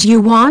accessories you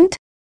want?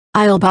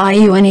 I'll buy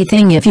you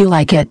anything if you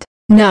like it.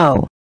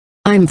 No.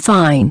 I'm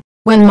fine.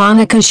 When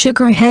Monica shook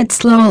her head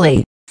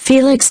slowly,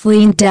 Felix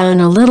leaned down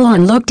a little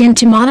and looked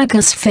into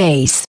Monica's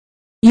face.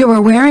 You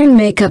were wearing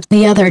makeup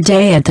the other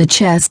day at the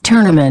chess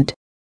tournament.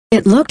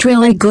 It looked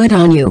really good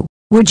on you.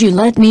 Would you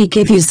let me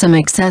give you some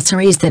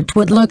accessories that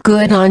would look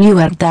good on you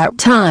at that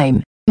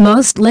time?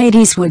 Most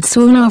ladies would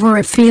swoon over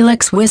if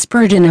Felix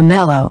whispered in a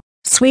mellow,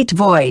 sweet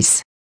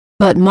voice.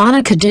 But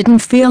Monica didn't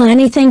feel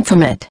anything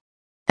from it.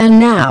 And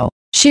now,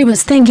 she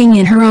was thinking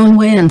in her own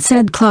way and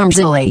said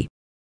clumsily.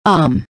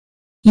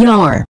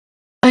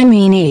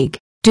 Eek,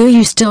 do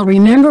you still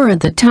remember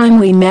at the time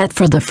we met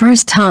for the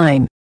first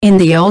time, in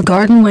the old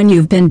garden when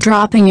you've been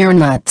dropping your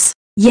nuts?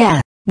 Yeah,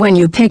 when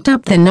you picked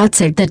up the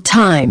nuts at the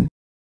time.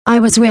 I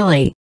was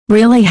really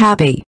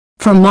happy,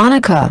 for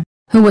Monica,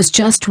 who was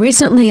just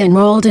recently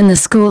enrolled in the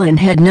school and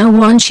had no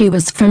one she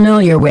was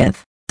familiar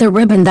with. The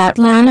ribbon that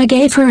Lana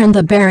gave her and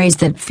the berries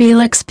that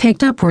Felix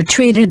picked up were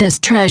treated as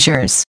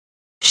treasures.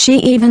 She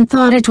even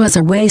thought it was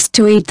a waste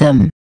to eat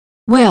them.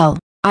 Well,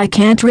 I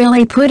can't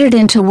really put it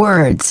into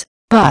words,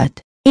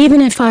 but, even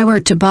if I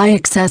were to buy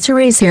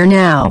accessories here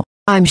now,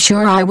 I'm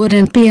sure I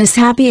wouldn't be as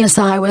happy as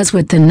I was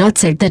with the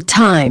nuts at the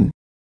time.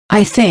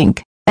 I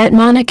think, at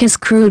Monica's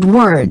crude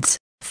words,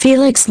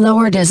 Felix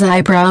lowered his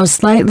eyebrows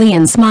slightly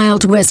and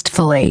smiled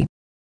wistfully.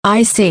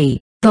 I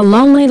see. The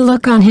lonely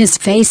look on his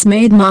face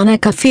made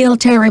Monica feel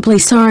terribly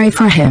sorry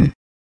for him.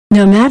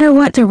 No matter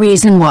what the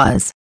reason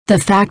was, the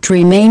fact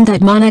remained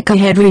that Monica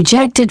had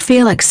rejected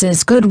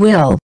Felix's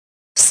goodwill.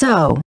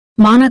 So,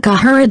 Monica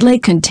hurriedly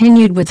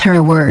continued with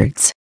her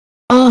words.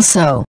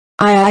 Also,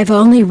 I've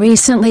only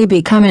recently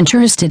become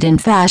interested in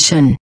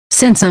fashion.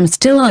 Since I'm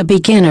still a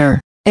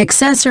beginner,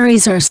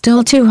 accessories are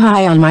still too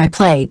high on my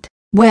plate.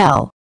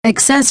 Well,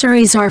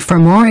 accessories are for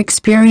more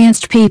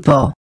experienced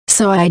people,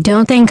 so I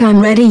don't think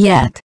I'm ready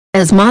yet.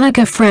 As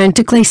Monica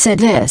frantically said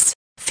this,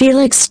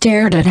 Felix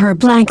stared at her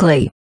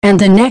blankly, and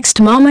the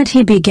next moment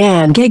he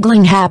began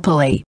giggling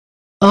happily.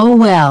 Oh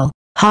well,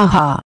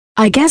 haha,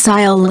 I guess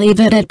I'll leave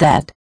it at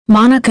that.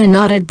 Monica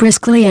nodded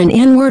briskly and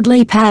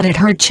inwardly patted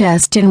her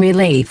chest in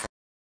relief.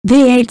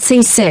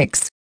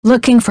 V08Ch,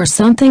 looking for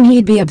something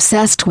he'd be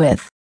obsessed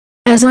with.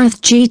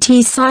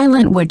 AOG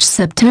Silent Witch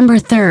September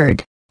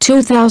 3rd,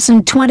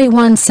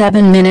 2021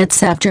 7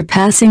 minutes after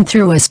passing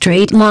through a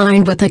street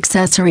lined with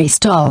accessory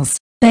stalls,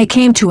 they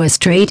came to a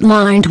street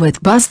lined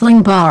with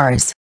bustling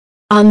bars.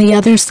 On the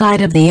other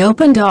side of the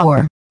open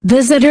door,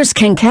 visitors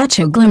can catch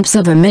a glimpse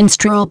of a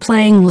minstrel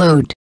playing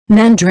lute,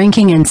 men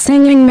drinking and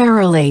singing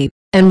merrily,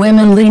 and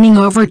women leaning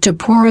over to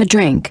pour a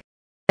drink.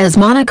 As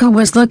Monica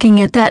was looking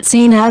at that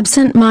scene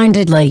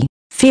absent-mindedly,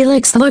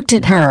 Felix looked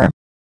at her.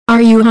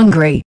 Are you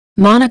hungry?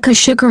 Monica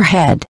shook her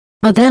head,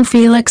 but then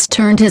Felix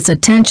turned his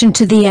attention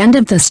to the end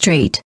of the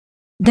street.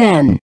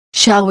 Then,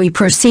 shall we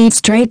proceed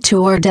straight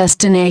to our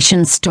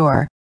destination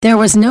store? There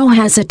was no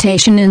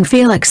hesitation in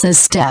Felix's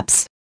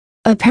steps.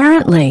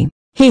 Apparently,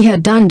 he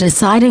had done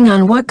deciding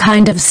on what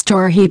kind of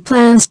store he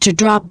plans to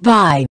drop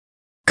by.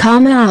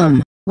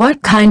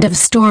 What kind of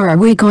store are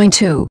we going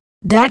to?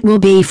 That will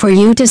be for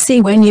you to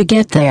see when you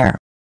get there.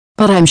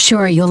 But I'm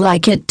sure you'll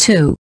like it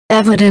too.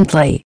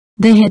 Evidently,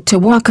 they had to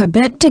walk a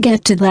bit to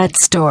get to that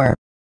store.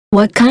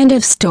 What kind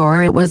of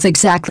store it was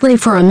exactly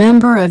for a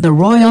member of the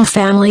royal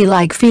family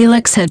like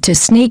Felix had to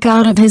sneak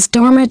out of his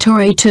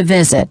dormitory to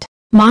visit,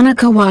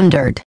 Monica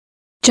wondered.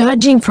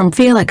 Judging from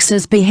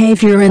Felix's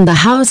behavior in the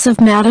house of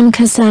Madame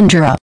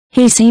Cassandra,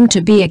 he seemed to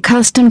be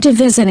accustomed to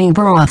visiting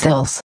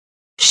brothels.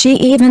 She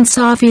even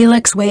saw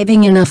Felix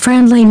waving in a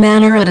friendly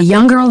manner at a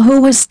young girl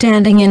who was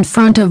standing in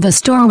front of the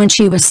store when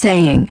she was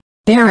saying,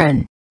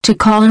 "Baron," to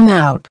call him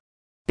out.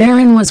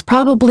 Baron was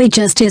probably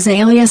just his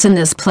alias in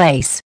this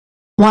place.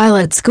 While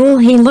at school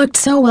he looked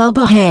so well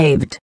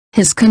behaved,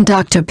 his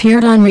conduct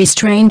appeared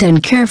unrestrained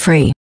and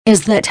carefree.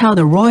 Is that how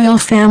the royal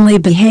family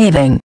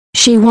behaving?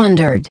 She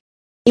wondered.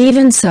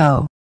 Even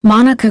so,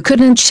 Monica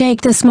couldn't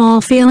shake the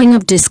small feeling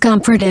of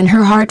discomfort in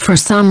her heart for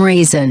some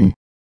reason.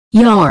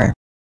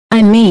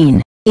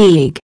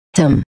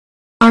 Tom.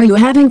 Are you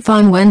having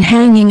fun when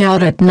hanging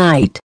out at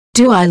night?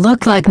 Do I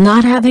look like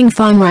not having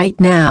fun right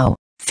now?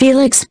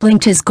 Felix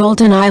blinked his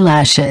golden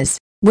eyelashes,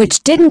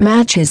 which didn't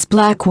match his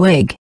black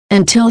wig,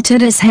 and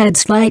tilted his head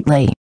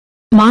slightly.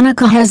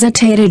 Monica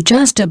hesitated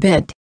just a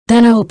bit,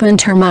 then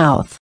opened her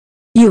mouth.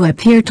 You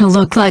appear to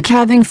look like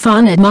having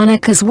fun at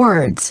Monica's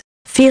words.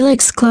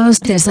 Felix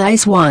closed his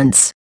eyes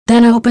once,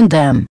 then opened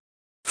them.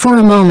 For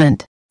a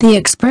moment, the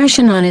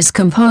expression on his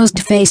composed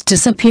face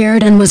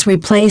disappeared and was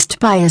replaced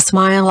by a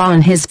smile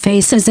on his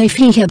face as if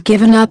he had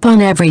given up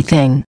on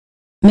everything.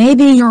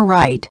 Maybe you're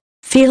right,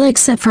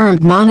 Felix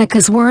affirmed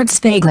Monica's words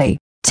vaguely,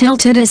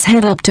 tilted his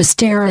head up to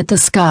stare at the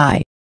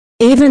sky.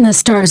 Even the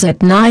stars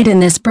at night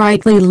in this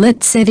brightly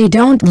lit city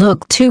don't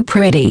look too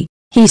pretty.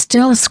 He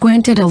still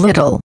squinted a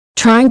little,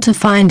 trying to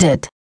find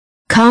it.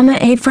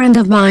 A friend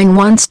of mine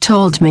once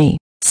told me,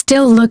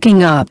 still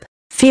looking up,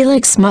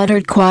 Felix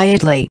muttered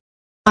quietly.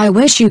 I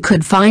wish you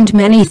could find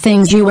many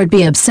things you would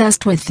be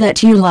obsessed with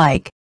that you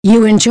like,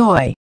 you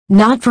enjoy,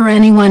 not for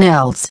anyone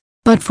else,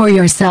 but for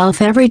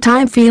yourself. Every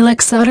time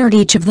Felix uttered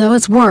each of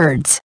those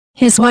words,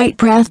 his white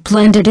breath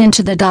blended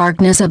into the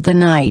darkness of the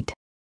night.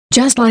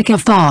 Just like a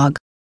fog.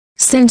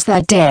 Since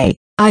that day,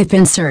 I've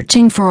been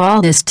searching for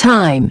all this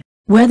time,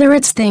 whether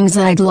it's things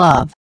I'd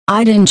love,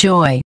 I'd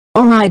enjoy,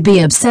 or I'd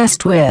be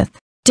obsessed with.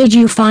 Did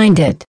you find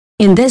it?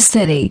 In this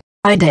city,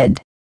 I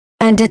did.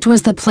 And it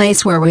was the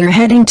place where we're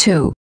heading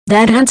to.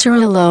 That answer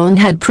alone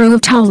had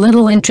proved how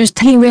little interest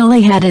he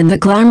really had in the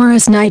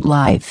glamorous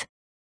nightlife.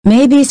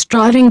 Maybe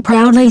strutting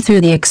proudly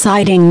through the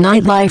exciting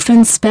nightlife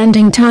and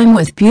spending time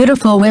with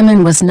beautiful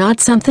women was not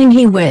something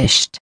he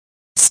wished.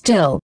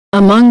 Still,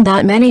 among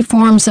that many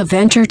forms of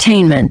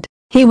entertainment,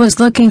 he was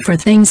looking for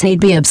things he'd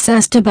be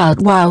obsessed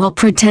about while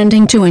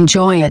pretending to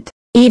enjoy it,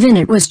 even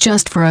it was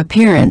just for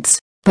appearance.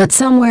 But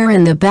somewhere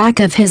in the back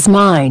of his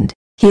mind,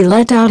 he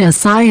let out a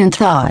sigh and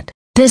thought,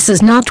 this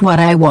is not what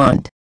I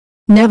want.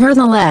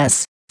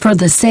 Nevertheless, for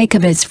the sake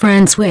of his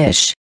friend's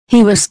wish,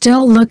 he was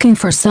still looking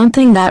for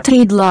something that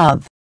he'd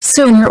love.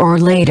 Sooner or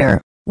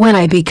later, when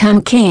I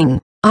become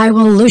king, I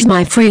will lose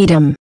my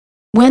freedom.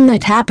 When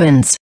that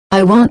happens,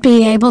 I won't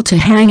be able to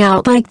hang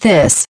out like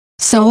this,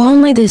 so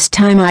only this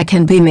time I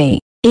can be me,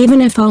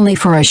 even if only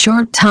for a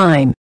short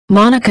time.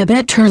 Monica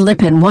bit her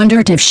lip and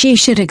wondered if she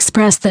should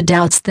express the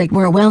doubts that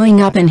were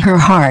welling up in her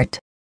heart.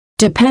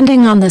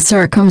 Depending on the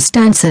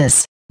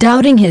circumstances,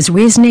 doubting his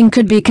reasoning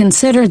could be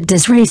considered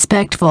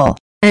disrespectful,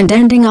 and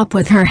ending up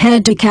with her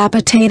head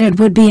decapitated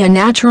would be a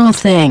natural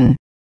thing.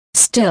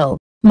 Still,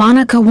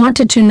 Monica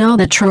wanted to know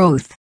the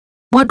truth.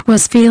 What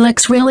was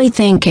Felix really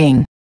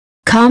thinking?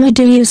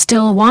 Do you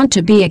still want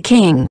to be a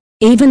king,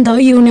 even though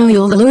you know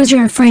you'll lose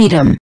your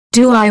freedom?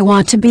 Do I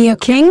want to be a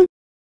king?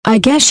 I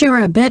guess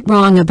you're a bit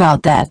wrong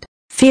about that.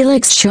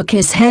 Felix shook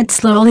his head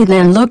slowly,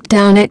 then looked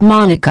down at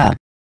Monica.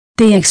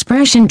 The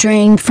expression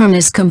drained from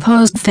his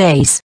composed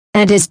face,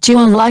 and his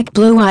jewel-like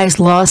blue eyes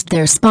lost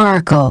their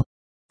sparkle.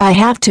 I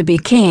have to be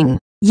king,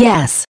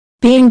 yes.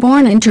 Being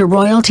born into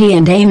royalty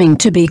and aiming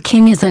to be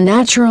king is a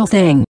natural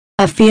thing,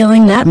 a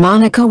feeling that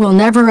Monica will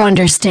never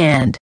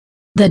understand.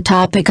 The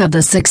topic of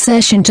the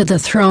succession to the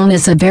throne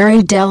is a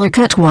very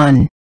delicate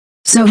one.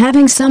 So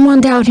having someone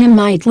doubt him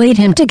might lead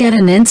him to get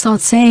an insult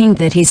saying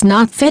that he's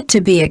not fit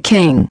to be a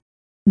king.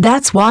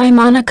 That's why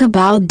Monica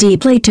bowed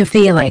deeply to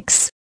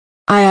Felix.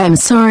 I am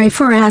sorry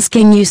for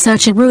asking you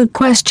such a rude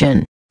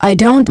question. I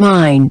don't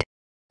mind.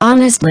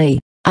 Honestly,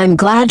 I'm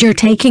glad you're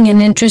taking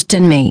an interest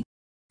in me.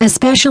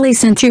 Especially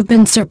since you've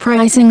been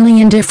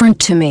surprisingly indifferent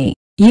to me.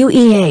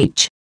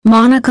 V08Ch.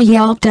 Monica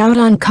yelped out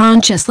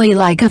unconsciously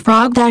like a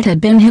frog that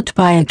had been hit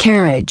by a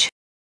carriage.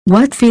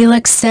 What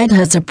Felix said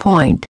has a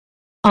point.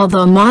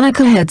 Although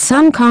Monica had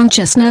some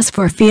consciousness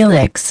for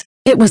Felix,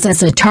 it was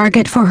as a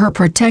target for her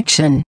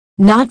protection,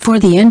 not for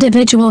the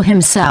individual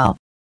himself.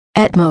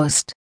 At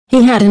most,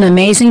 he had an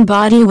amazing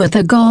body with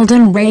a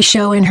golden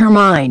ratio in her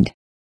mind.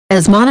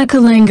 As Monica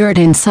lingered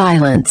in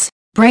silence,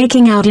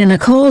 breaking out in a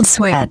cold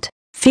sweat,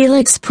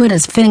 Felix put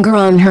his finger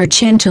on her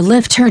chin to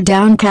lift her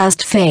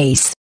downcast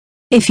face.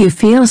 If you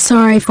feel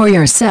sorry for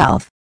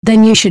yourself,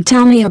 then you should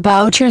tell me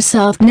about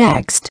yourself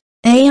next.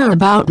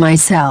 About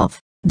myself.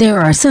 There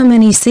are so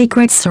many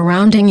secrets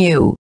surrounding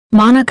you.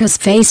 Monica's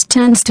face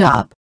tensed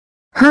up.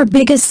 Her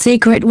biggest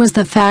secret was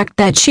the fact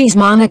that she's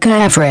Monica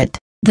Everett,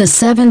 the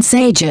Seven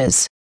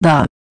Sages,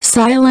 the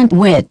Silent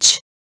Witch.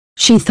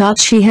 She thought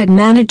she had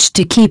managed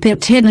to keep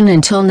it hidden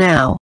until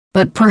now,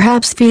 but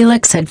perhaps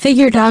Felix had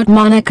figured out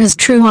Monica's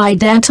true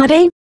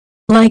identity?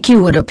 Like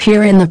you would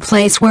appear in the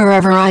place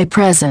wherever I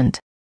present.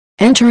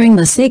 Entering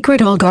the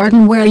secret old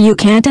garden where you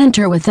can't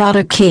enter without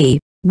a key,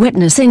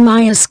 witnessing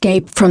my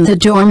escape from the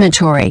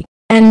dormitory,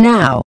 and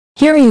now,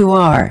 here you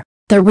are.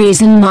 The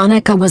reason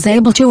Monica was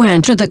able to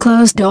enter the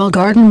closed old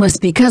garden was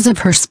because of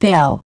her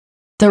spell.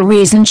 The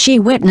reason she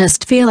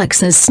witnessed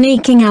Felix's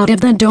sneaking out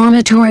of the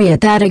dormitory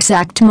at that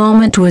exact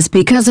moment was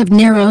because of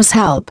Nero's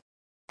help.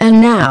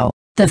 And now,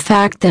 the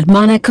fact that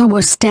Monica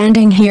was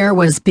standing here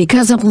was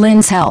because of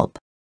Lynn's help.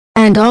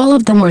 And all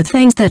of them were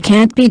things that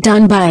can't be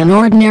done by an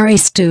ordinary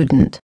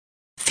student.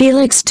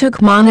 Felix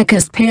took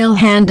Monica's pale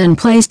hand and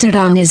placed it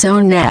on his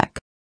own neck.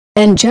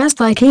 And just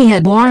like he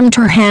had warmed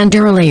her hand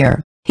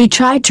earlier, he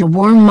tried to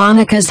warm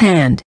Monica's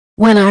hand.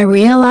 When I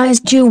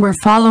realized you were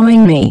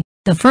following me,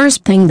 the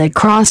first thing that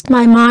crossed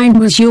my mind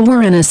was you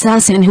were an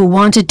assassin who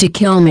wanted to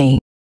kill me.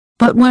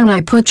 But when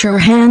I put your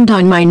hand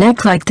on my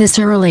neck like this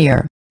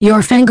earlier,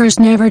 your fingers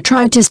never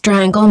tried to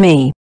strangle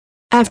me.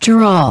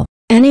 After all,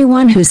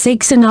 anyone who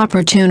seeks an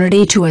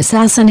opportunity to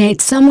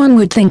assassinate someone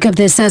would think of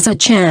this as a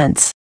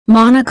chance.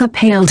 Monica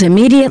paled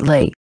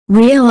immediately,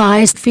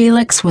 realized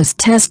Felix was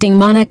testing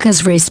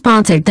Monica's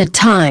response at the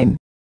time.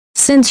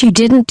 Since you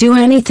didn't do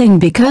anything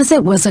because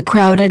it was a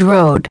crowded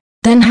road,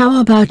 then how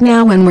about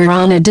now when we're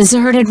on a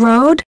deserted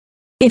road?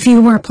 If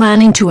you were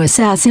planning to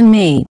assassinate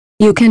me,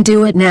 you can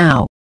do it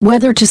now.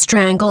 Whether to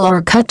strangle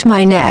or cut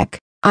my neck,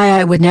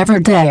 I would never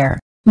dare.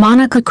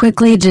 Monica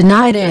quickly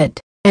denied it,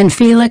 and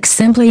Felix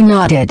simply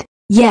nodded.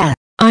 Yeah,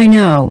 I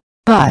know,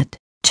 but,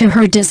 to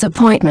her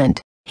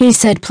disappointment, he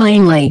said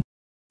plainly,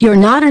 you're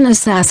not an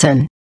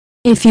assassin.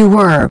 If you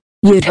were,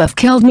 you'd have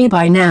killed me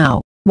by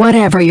now.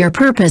 Whatever your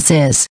purpose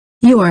is,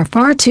 you are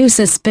far too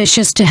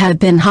suspicious to have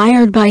been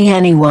hired by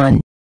anyone.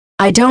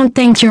 I don't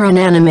think you're an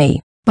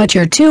enemy, but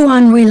you're too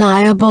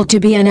unreliable to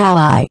be an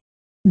ally.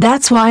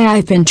 That's why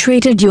I've been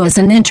treated you as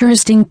an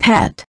interesting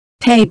pet.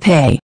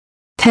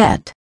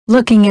 Pet.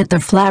 Looking at the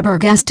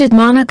flabbergasted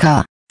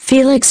Monica,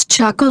 Felix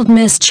chuckled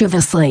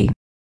mischievously.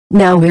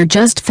 Now we're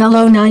just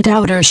fellow night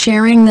outers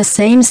sharing the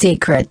same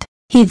secret.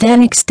 He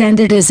then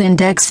extended his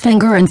index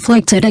finger and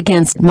flicked it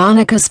against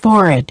Monica's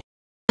forehead.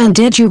 And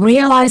did you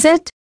realize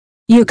it?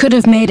 You could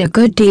have made a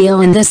good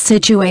deal in this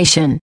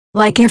situation.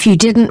 Like if you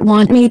didn't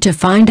want me to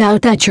find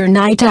out that you're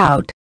night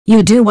out,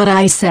 you do what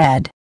I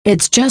said.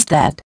 It's just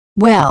that,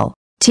 well,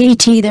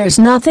 there's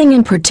nothing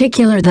in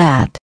particular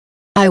that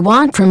I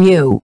want from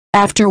you.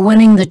 After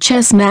winning the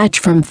chess match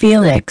from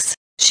Felix,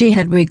 she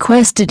had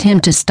requested him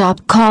to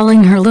stop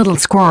calling her little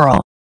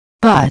squirrel.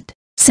 But,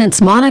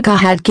 since Monica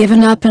had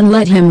given up and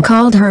let him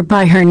call her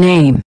by her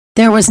name,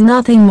 there was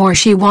nothing more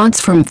she wants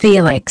from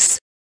Felix.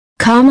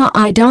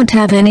 I don't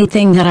have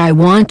anything that I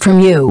want from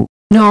you,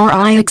 nor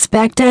I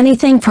expect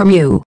anything from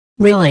you,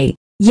 really.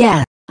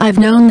 Yeah, I've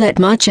known that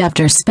much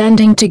after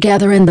spending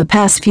together in the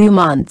past few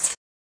months.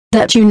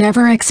 That you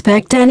never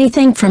expect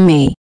anything from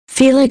me.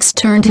 Felix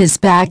turned his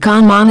back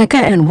on Monica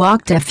and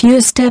walked a few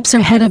steps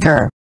ahead of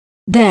her.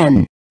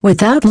 Then,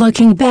 without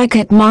looking back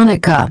at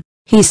Monica,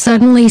 he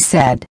suddenly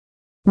said,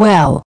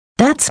 well,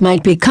 that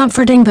might be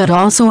comforting but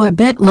also a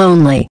bit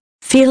lonely.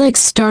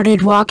 Felix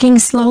started walking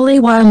slowly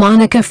while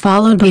Monica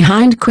followed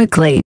behind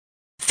quickly.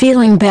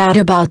 Feeling bad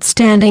about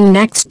standing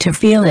next to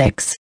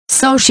Felix,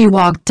 so she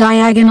walked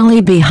diagonally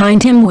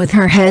behind him with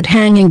her head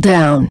hanging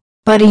down,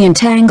 but he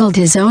entangled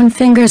his own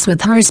fingers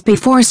with hers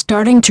before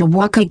starting to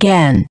walk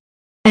again.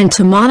 And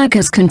to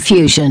Monica's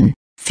confusion,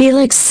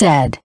 Felix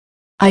said,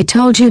 I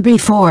told you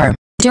before,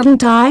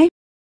 didn't I?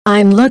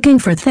 I'm looking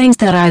for things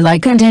that I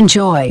like and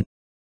enjoy.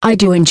 I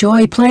do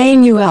enjoy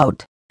playing you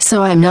out,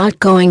 so I'm not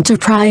going to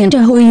pry into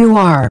who you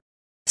are.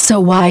 So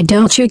why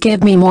don't you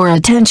give me more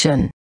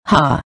attention,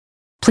 huh?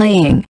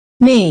 Playing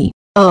me?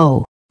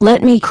 Oh,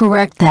 let me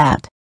correct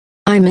that.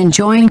 I'm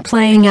enjoying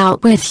playing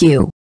out with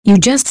you. You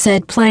just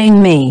said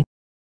playing me.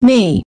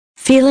 Me.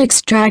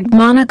 Felix dragged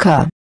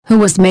Monica, who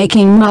was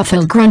making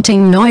muffled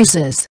grunting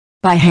noises,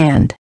 by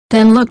hand,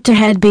 then looked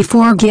ahead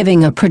before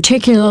giving a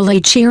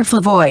particularly cheerful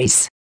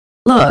voice.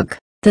 Look,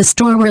 the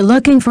store we're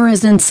looking for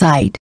is in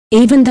sight.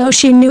 Even though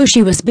she knew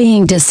she was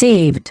being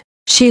deceived,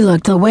 she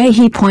looked the way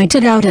he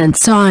pointed out and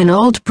saw an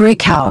old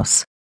brick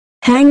house.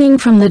 Hanging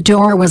from the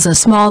door was a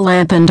small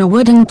lamp and a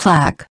wooden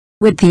plaque,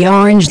 with the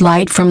orange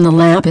light from the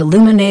lamp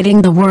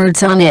illuminating the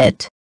words on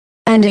it.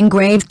 And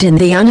engraved in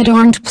the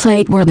unadorned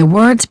plate were the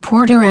words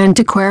Porter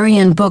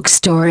Antiquarian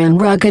Bookstore in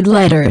rugged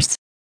letters.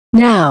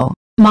 Now,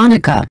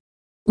 Monica,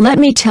 let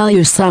me tell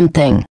you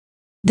something.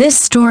 This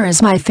store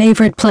is my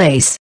favorite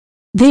place.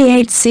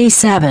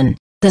 V08Ch.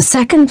 The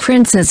second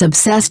prince is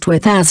obsessed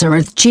with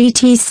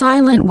AOG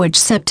Silent Witch.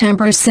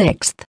 September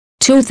 6,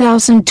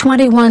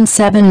 2021.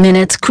 7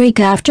 minutes creak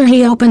after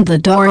he opened the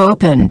door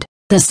opened.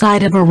 The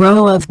sight of a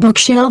row of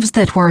bookshelves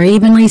that were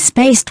evenly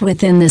spaced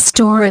within the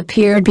store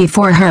appeared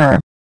before her.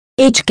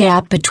 Each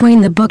gap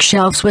between the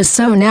bookshelves was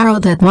so narrow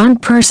that one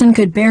person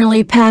could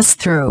barely pass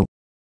through.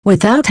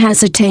 Without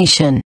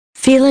hesitation,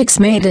 Felix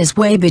made his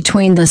way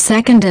between the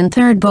second and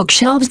third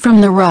bookshelves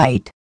from the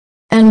right,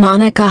 and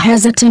Monica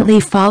hesitantly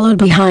followed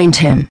behind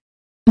him.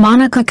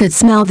 Monica could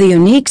smell the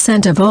unique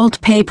scent of old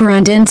paper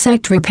and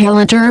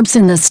insect-repellent herbs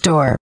in the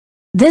store.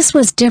 This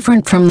was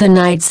different from the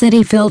night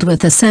city filled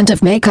with the scent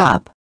of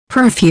makeup,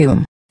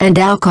 perfume, and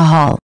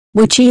alcohol,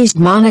 which eased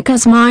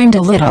Monica's mind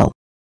a little.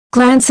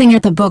 Glancing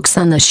at the books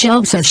on the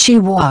shelves as she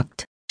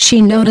walked,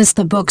 she noticed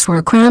the books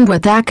were crammed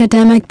with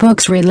academic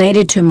books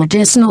related to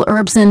medicinal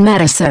herbs and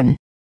medicine.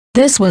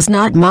 This was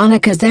not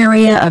Monica's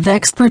area of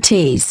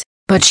expertise,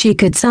 but she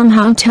could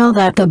somehow tell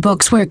that the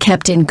books were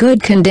kept in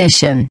good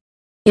condition.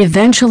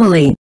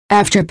 Eventually,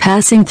 after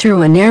passing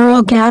through a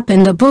narrow gap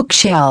in the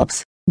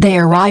bookshelves, they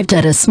arrived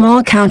at a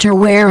small counter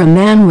where a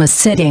man was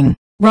sitting,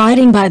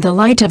 writing by the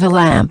light of a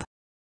lamp.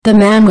 The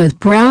man with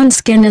brown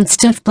skin and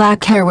stiff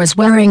black hair was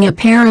wearing a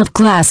pair of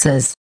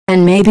glasses,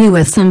 and maybe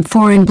with some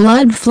foreign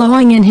blood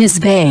flowing in his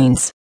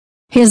veins.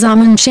 His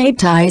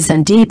almond-shaped eyes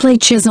and deeply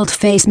chiseled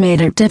face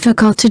made it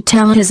difficult to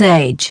tell his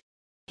age.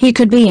 He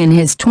could be in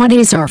his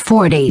 20s or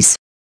 40s.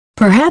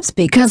 Perhaps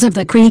because of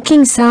the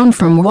creaking sound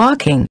from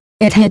walking,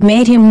 it had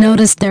made him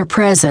notice their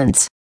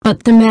presence,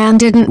 but the man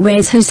didn't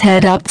raise his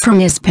head up from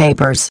his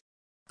papers.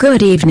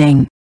 "Good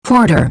evening,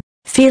 Porter,"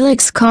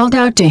 Felix called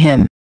out to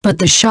him, but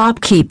the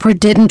shopkeeper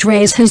didn't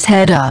raise his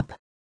head up.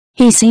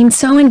 He seemed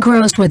so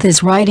engrossed with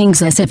his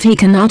writings as if he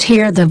cannot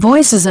hear the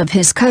voices of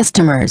his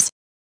customers.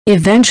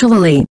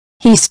 Eventually,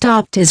 he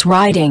stopped his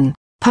writing,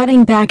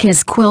 putting back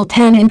his quill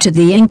pen into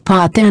the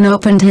inkpot, then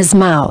opened his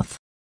mouth.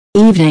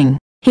 "Evening,"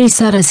 he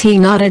said as he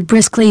nodded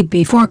briskly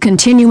before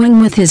continuing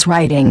with his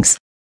writings.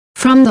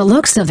 From the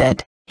looks of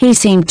it, he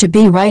seemed to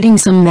be writing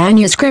some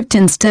manuscript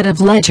instead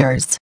of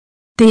ledgers.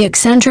 The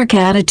eccentric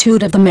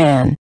attitude of the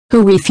man,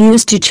 who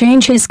refused to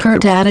change his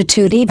curt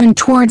attitude even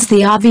towards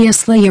the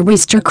obviously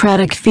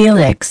aristocratic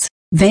Felix,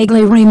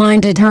 vaguely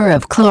reminded her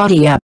of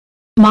Claudia.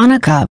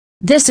 "Monica,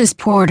 this is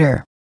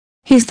Porter.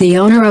 He's the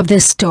owner of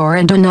this store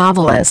and a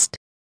novelist.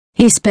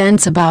 He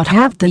spends about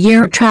half the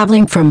year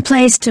traveling from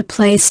place to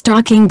place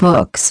stocking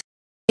books.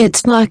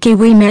 It's lucky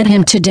we met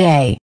him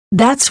today."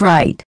 "That's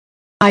right.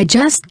 I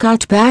just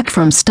got back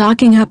from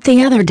stocking up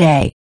the other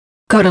day.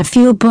 Got a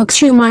few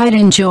books you might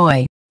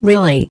enjoy,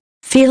 really."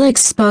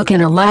 Felix spoke in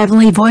a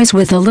lively voice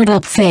with a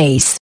lit-up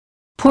face.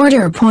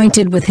 Porter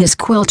pointed with his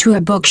quill to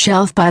a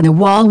bookshelf by the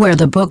wall where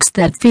the books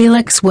that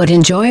Felix would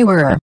enjoy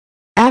were.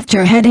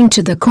 After heading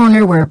to the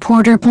corner where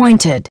Porter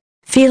pointed,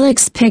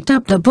 Felix picked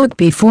up the book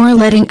before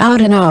letting out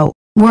an "oh"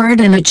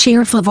 word in a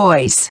cheerful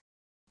voice.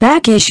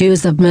 Back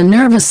issues of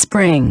Minerva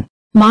Spring.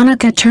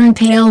 Monica turned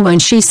pale when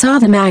she saw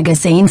the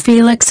magazine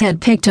Felix had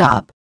picked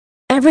up.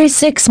 Every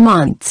 6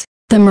 months,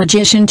 the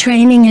Magician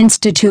Training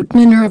Institute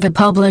Minerva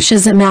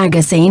publishes a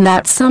magazine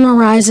that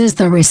summarizes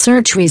the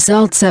research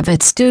results of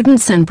its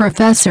students and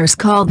professors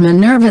called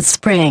Minerva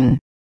Spring.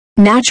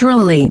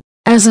 Naturally,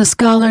 as a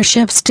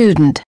scholarship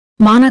student,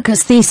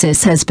 Monica's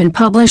thesis has been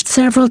published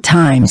several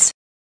times.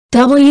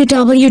 Why,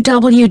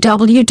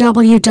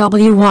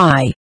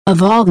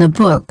 of all the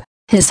book,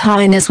 His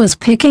Highness was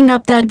picking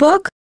up that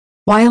book?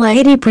 While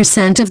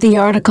 80% of the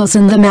articles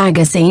in the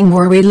magazine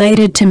were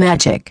related to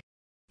magic,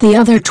 the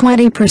other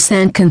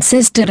 20%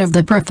 consisted of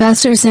the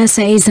professor's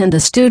essays and the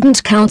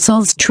student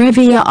council's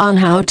trivia on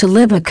how to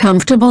live a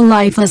comfortable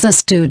life as a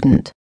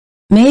student.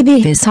 Maybe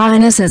His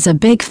Highness is a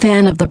big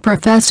fan of the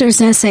professor's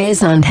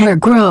essays on hair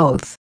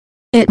growth.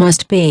 It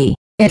must be,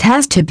 it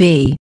has to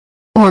be.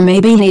 Or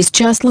maybe he's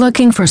just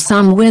looking for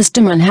some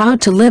wisdom on how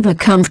to live a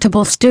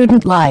comfortable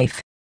student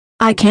life.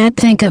 I can't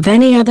think of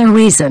any other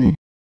reason.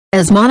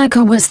 As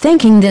Monica was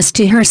thinking this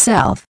to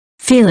herself,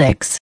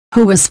 Felix,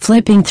 who was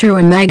flipping through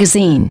a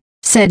magazine,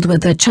 said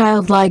with a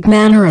childlike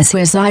manner as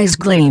his eyes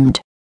gleamed,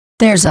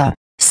 "There's a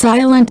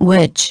Silent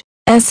Witch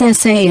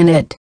SSA in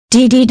it."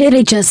 Did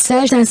he just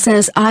say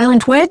SS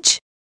Silent Witch?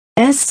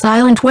 S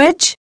Silent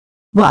Witch?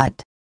 What?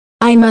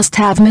 I must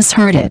have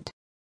misheard it.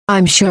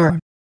 I'm sure.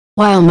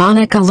 While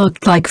Monica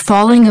looked like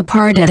falling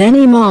apart at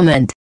any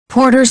moment,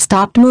 Porter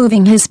stopped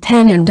moving his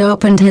pen and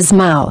opened his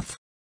mouth.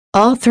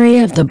 All 3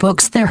 of the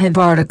books there have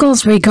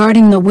articles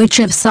regarding the Witch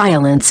of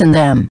Silence in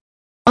them.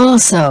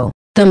 Also,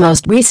 the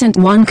most recent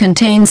one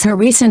contains her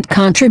recent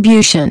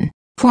contribution.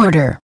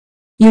 "Porter,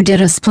 you did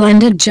a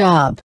splendid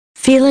job."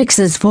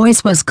 Felix's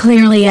voice was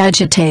clearly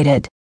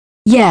agitated.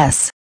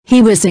 Yes,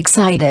 he was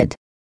excited.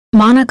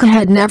 Monica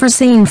had never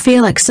seen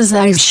Felix's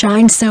eyes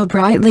shine so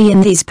brightly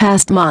in these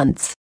past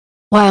months.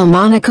 While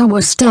Monica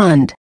was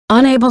stunned,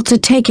 unable to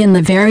take in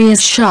the various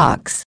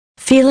shocks,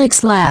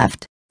 Felix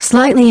laughed,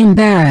 slightly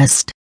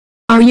embarrassed.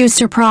 "Are you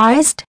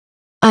surprised?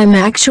 I'm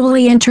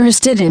actually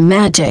interested in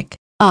magic,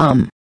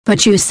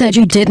 but you said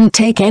you didn't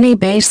take any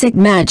basic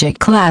magic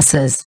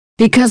classes.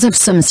 Because of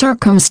some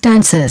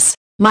circumstances,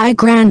 my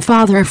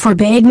grandfather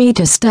forbade me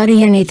to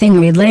study anything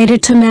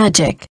related to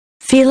magic."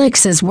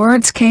 Felix's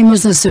words came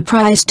as a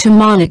surprise to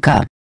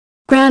Monica.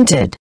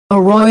 "Granted,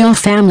 a royal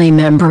family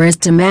member is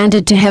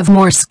demanded to have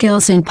more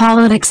skills in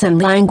politics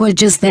and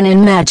languages than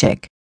in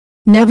magic.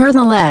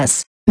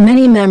 Nevertheless,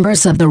 many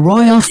members of the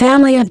royal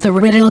family of the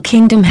Riddle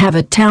Kingdom have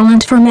a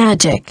talent for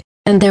magic,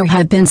 and there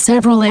have been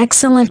several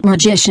excellent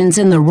magicians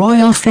in the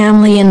royal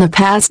family in the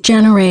past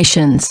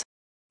generations.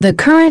 The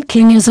current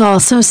king is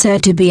also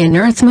said to be an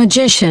earth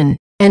magician,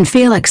 and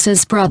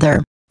Felix's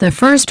brother, the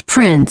first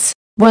prince,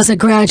 was a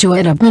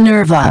graduate of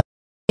Minerva.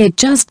 It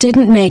just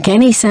didn't make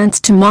any sense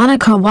to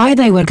Monica why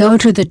they would go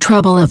to the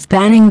trouble of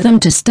banning them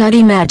to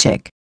study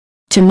magic.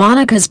 To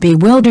Monica's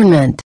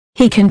bewilderment,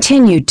 he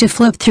continued to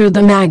flip through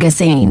the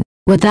magazine,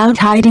 without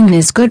hiding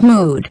his good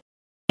mood.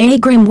 A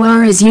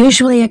grimoire is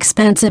usually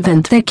expensive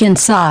and thick in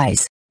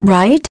size,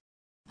 right?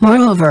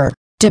 Moreover,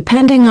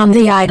 depending on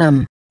the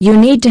item, you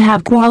need to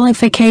have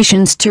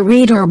qualifications to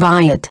read or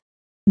buy it.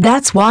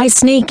 That's why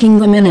sneaking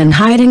them in and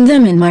hiding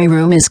them in my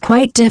room is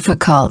quite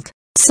difficult.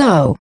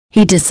 So,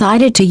 he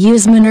decided to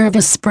use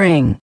Minerva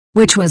Spring,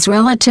 which was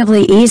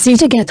relatively easy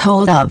to get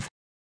hold of.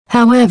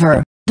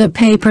 However, the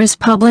papers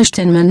published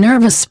in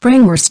Minerva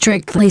Spring were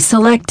strictly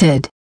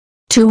selected.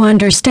 To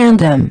understand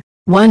them,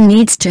 one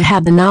needs to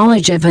have the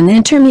knowledge of an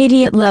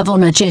intermediate-level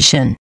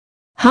magician.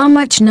 How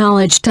much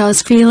knowledge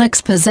does Felix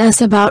possess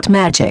about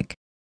magic?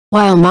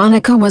 While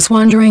Monica was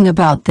wondering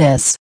about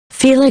this,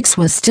 Felix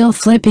was still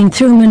flipping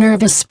through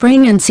Minerva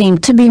Spring and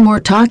seemed to be more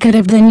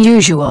talkative than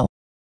usual.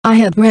 I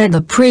had read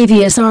the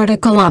previous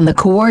article on the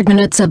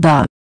coordinates of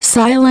the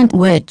Silent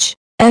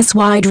Witch's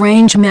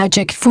wide-range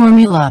magic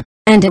formula,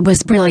 and it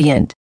was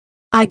brilliant.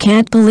 I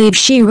can't believe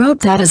she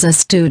wrote that as a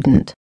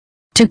student.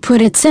 To put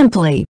it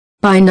simply,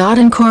 by not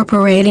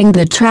incorporating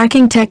the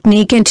tracking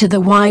technique into the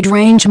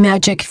wide-range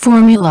magic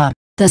formula,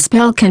 the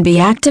spell can be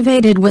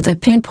activated with a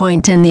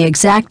pinpoint in the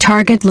exact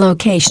target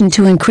location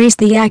to increase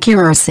the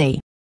accuracy.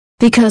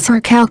 Because her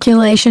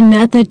calculation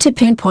method to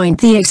pinpoint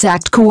the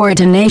exact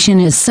coordination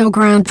is so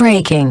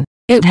groundbreaking,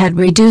 it had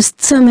reduced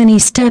so many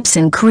steps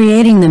in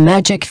creating the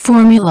magic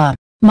formula.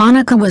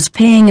 Monica was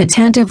paying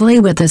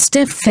attentively with a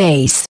stiff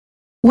face.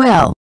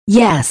 Well,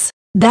 yes,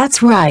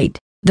 that's right.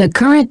 The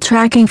current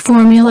tracking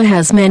formula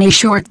has many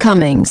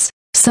shortcomings,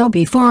 so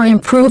before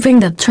improving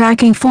the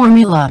tracking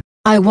formula,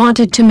 I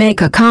wanted to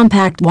make a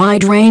compact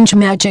wide-range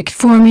magic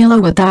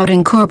formula without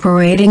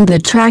incorporating the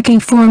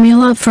tracking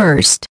formula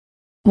first.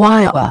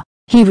 Wow,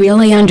 he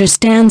really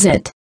understands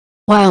it.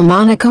 While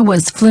Monica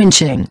was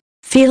flinching,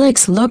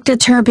 Felix looked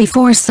at her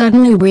before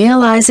suddenly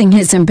realizing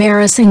his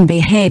embarrassing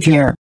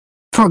behavior.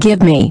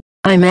 Forgive me,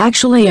 I'm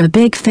actually a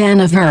big fan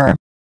of her.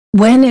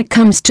 When it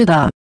comes to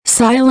the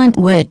Silent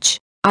Witch,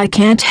 I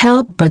can't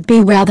help but be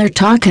rather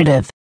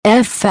talkative,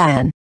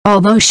 fan.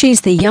 Although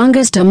she's the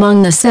youngest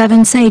among the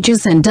 7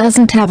 sages and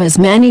doesn't have as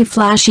many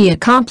flashy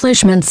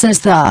accomplishments as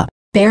the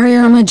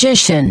barrier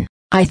magician,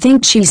 I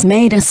think she's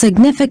made a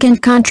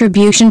significant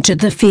contribution to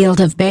the field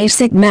of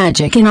basic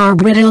magic in our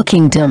Riddle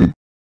Kingdom.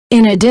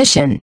 In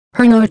addition,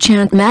 her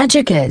no-chant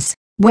magic is,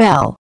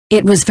 well,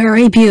 it was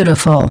very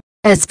beautiful.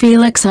 As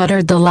Felix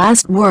uttered the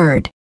last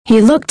word, he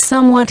looked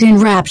somewhat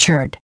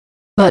enraptured.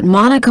 But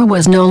Monica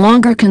was no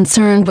longer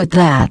concerned with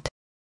that.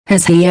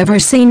 Has he ever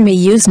seen me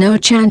use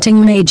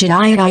no-chanting magic?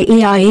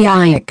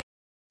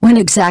 When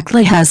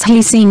exactly has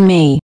he seen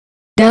me?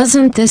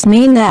 Doesn't this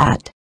mean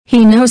that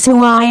he knows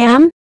who I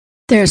am?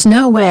 There's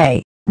no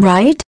way,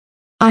 right?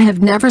 I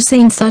have never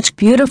seen such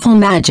beautiful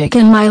magic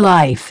in my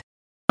life.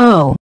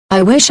 Oh,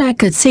 I wish I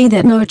could see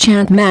that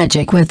no-chant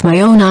magic with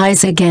my own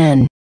eyes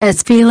again.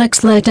 As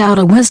Felix let out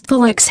a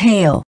wistful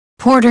exhale,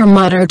 Porter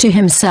muttered to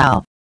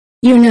himself.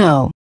 You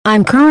know,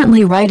 I'm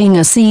currently writing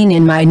a scene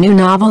in my new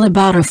novel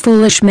about a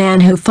foolish man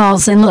who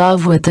falls in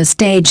love with a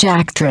stage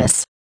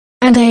actress.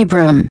 And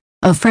Abram,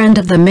 a friend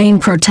of the main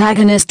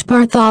protagonist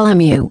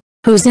Bartholomew,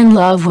 who's in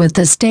love with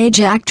the stage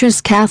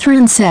actress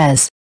Catherine,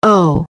 says,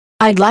 "Oh,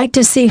 I'd like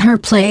to see her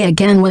play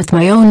again with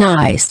my own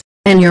eyes,"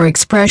 and your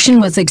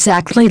expression was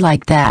exactly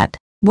like that.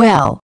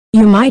 Well,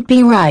 you might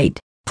be right,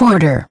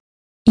 Porter.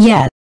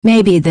 Yet,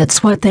 maybe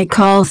that's what they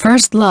call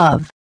first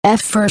love,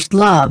 first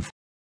love.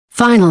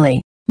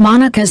 Finally,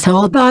 Monica's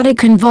whole body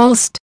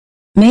convulsed.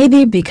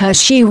 Maybe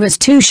because she was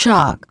too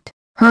shocked,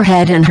 her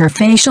head and her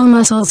facial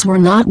muscles were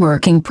not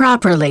working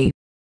properly.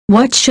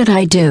 What should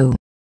I do?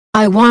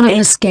 I want to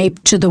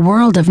escape to the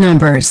world of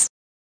numbers.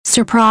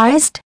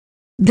 Surprised?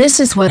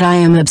 This is what I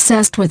am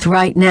obsessed with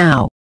right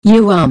now.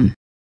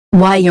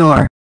 Why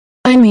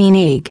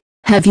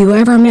have you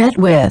ever met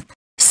with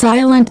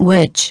Silent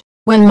Witch?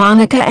 When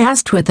Monica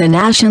asked with an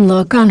ashen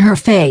look on her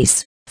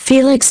face,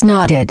 Felix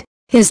nodded,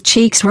 his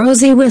cheeks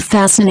rosy with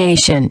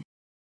fascination.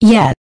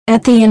 Yet,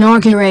 at the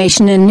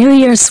inauguration and New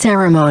Year's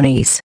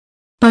ceremonies.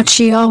 But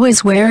she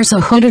always wears a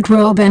hooded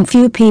robe and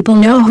few people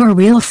know her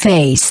real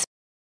face.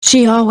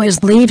 She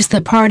always leaves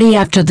the party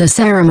after the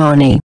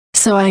ceremony,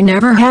 so I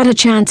never had a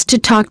chance to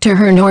talk to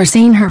her nor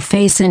seen her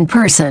face in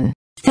person.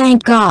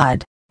 Thank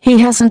God, he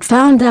hasn't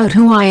found out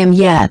who I am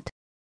yet.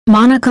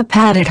 Monica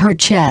patted her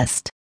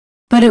chest.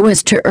 But it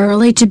was too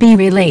early to be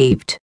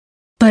relieved.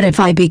 But if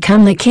I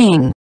become the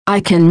king, I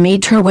can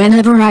meet her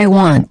whenever I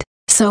want,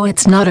 so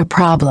it's not a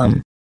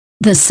problem.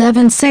 The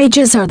 7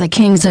 sages are the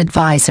king's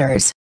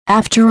advisors.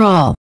 After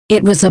all,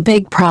 it was a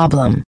big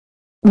problem.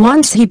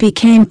 Once he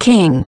became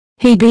king,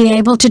 he'd be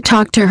able to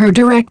talk to her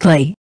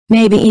directly,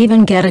 maybe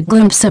even get a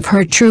glimpse of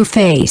her true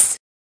face.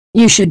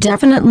 You should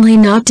definitely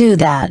not do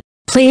that.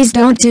 Please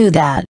don't do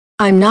that.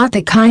 I'm not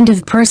the kind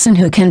of person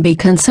who can be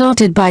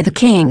consulted by the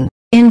king.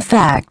 In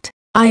fact,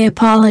 I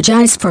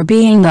apologize for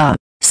being the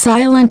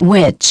silent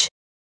witch.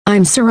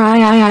 I'm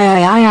sorry.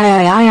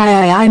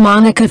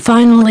 Monica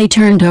finally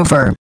turned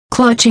over,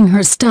 clutching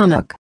her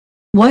stomach.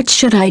 What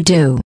should I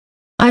do?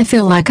 I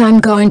feel like I'm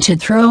going to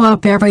throw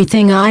up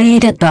everything I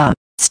ate at the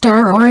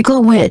Star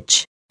Oracle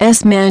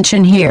Witch's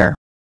mansion here.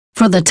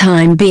 For the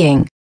time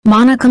being,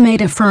 Monica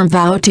made a firm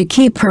vow to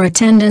keep her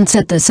attendance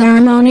at the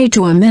ceremony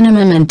to a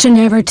minimum and to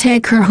never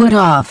take her hood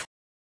off.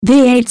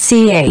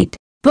 V08Ch,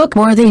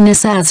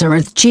 Bookworthiness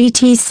Azareth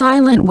GT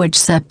Silent Witch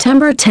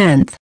September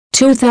 10,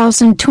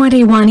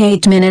 2021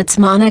 8 minutes.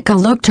 Monica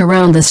looked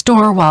around the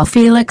store while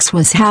Felix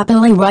was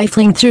happily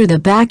rifling through the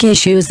back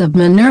issues of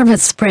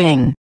Minerva's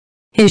Spring.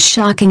 His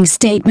shocking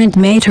statement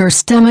made her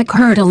stomach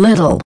hurt a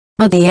little,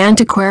 but the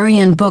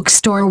antiquarian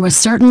bookstore was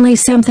certainly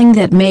something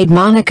that made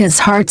Monica's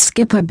heart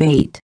skip a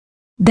beat.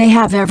 They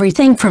have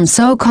everything from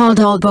so-called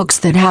old books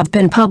that have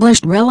been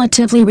published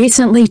relatively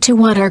recently to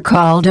what are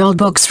called old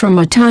books from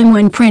a time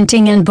when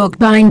printing and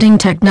bookbinding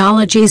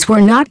technologies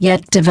were not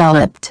yet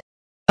developed.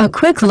 A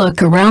quick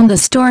look around the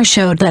store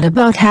showed that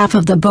about half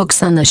of the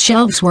books on the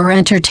shelves were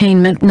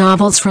entertainment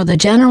novels for the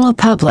general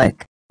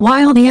public,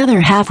 while the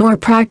other half were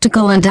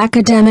practical and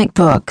academic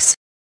books.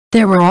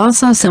 There were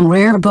also some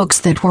rare books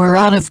that were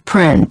out of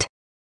print.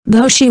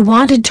 Though she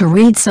wanted to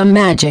read some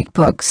magic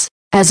books,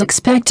 as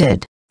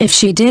expected, if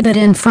she did it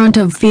in front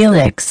of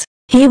Felix,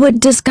 he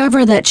would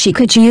discover that she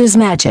could use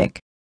magic.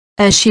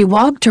 As she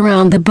walked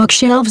around the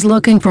bookshelves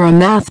looking for a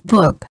math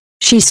book,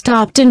 she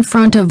stopped in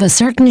front of a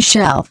certain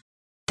shelf.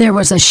 There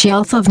was a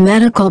shelf of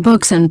medical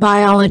books and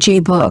biology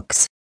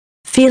books.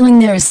 Feeling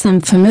there's some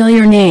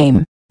familiar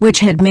name, which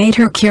had made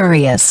her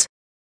curious.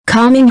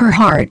 Calming her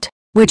heart,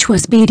 which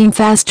was beating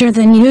faster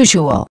than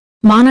usual,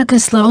 Monica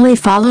slowly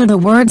followed the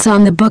words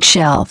on the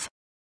bookshelf.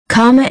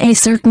 A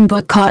certain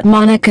book caught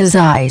Monica's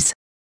eyes.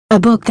 A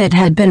book that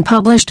had been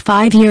published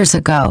 5 years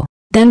ago,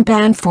 then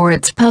banned for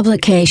its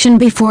publication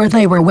before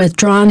they were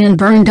withdrawn and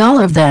burned all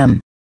of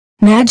them.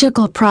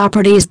 Magical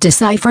Properties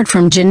Deciphered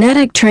from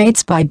Genetic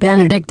Traits by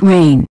Benedict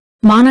Rain.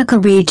 Monica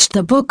reached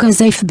the book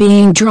as if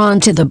being drawn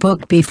to the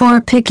book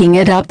before picking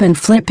it up and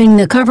flipping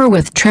the cover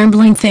with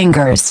trembling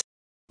fingers.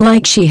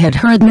 Like she had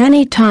heard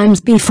many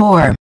times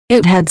before,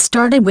 it had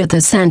started with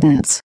a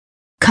sentence.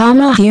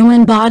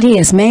 Human body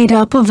is made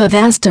up of a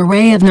vast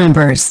array of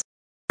numbers.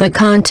 The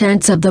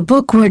contents of the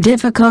book were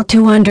difficult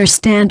to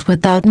understand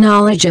without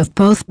knowledge of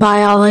both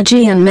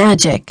biology and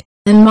magic,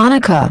 and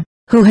Monica,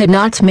 who had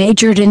not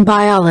majored in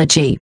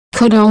biology,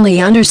 could only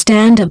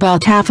understand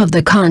about half of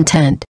the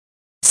content.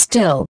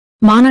 Still,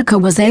 Monica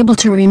was able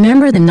to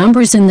remember the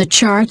numbers in the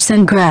charts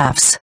and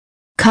graphs.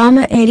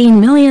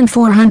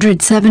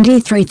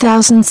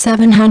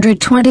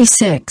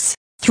 18,473,726,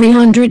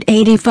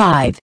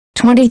 385,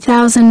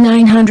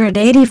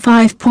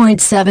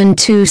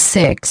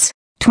 20,985.726.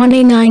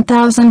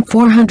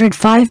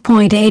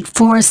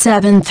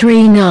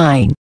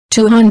 29,405.84739,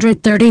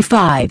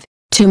 235,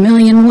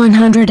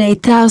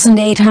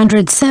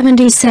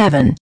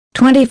 2,108,877,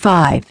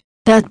 25.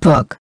 That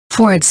book,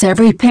 for its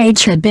every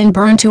page had been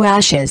burned to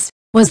ashes,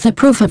 was the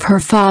proof of her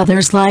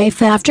father's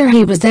life after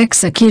he was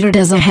executed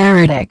as a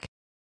heretic.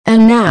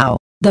 And now,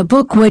 the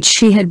book which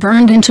she had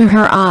burned into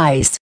her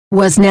eyes,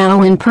 was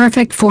now in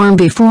perfect form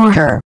before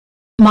her.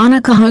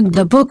 Monica hugged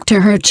the book to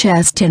her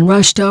chest and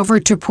rushed over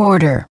to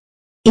Porter.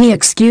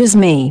 Excuse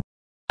me.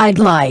 I'd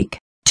like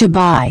to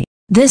buy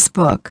this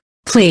book,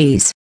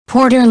 please.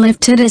 Porter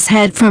lifted his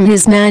head from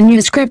his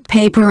manuscript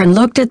paper and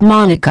looked at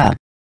Monica.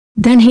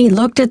 Then he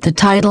looked at the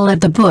title of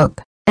the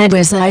book, and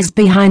his eyes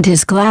behind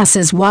his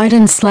glasses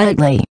widened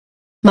slightly.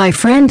 My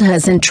friend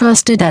has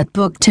entrusted that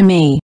book to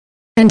me,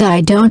 and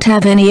I don't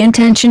have any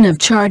intention of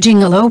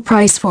charging a low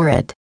price for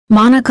it.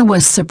 Monica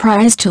was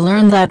surprised to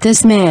learn that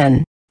this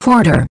man,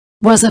 Porter,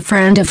 was a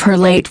friend of her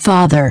late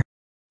father.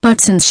 But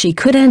since she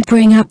couldn't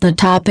bring up the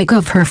topic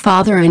of her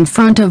father in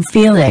front of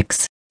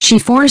Felix, she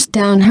forced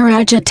down her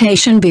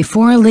agitation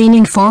before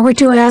leaning forward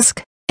to ask,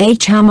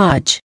 how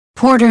much?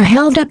 Porter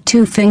held up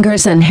 2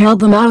 fingers and held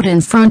them out in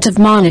front of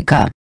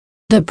Monica.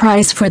 The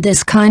price for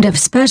this kind of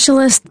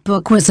specialist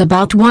book was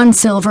about 1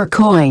 silver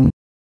coin.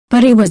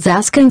 But he was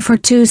asking for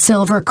 2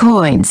 silver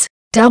coins,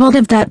 doubled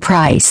of that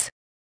price.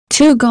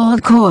 2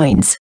 gold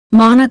coins,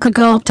 Monica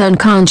gulped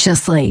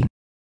unconsciously.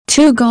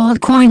 2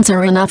 gold coins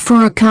are enough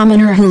for a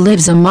commoner who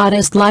lives a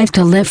modest life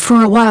to live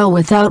for a while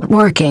without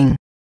working.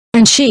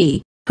 And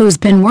she, who's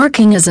been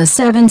working as a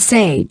 7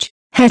 sage,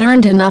 had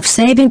earned enough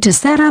saving to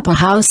set up a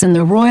house in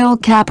the royal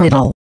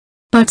capital.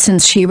 But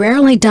since she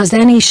rarely does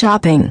any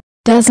shopping,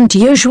 doesn't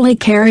usually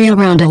carry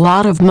around a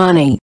lot of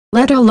money,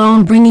 let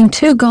alone bringing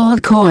 2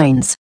 gold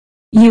coins.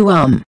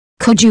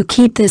 Could you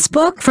keep this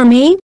book for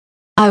me?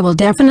 I will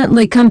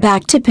definitely come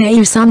back to pay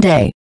you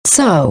someday,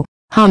 so,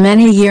 How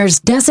many years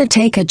does it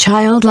take a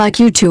child like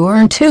you to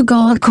earn 2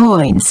 gold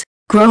coins?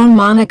 Grown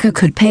Monica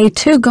could pay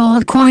 2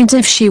 gold coins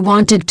if she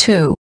wanted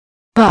to.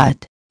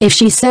 But, if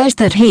she says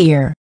that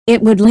here,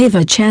 it would leave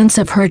a chance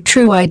of her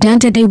true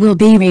identity will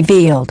be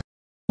revealed.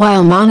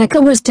 While Monica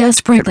was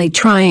desperately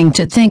trying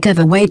to think of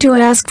a way to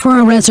ask for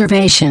a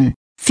reservation,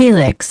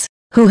 Felix,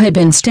 who had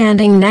been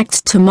standing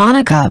next to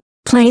Monica,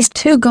 placed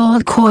 2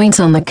 gold coins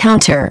on the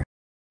counter.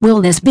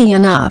 Will this be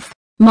enough?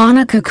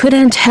 Monica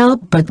couldn't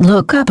help but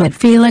look up at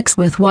Felix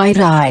with wide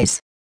eyes.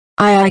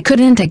 I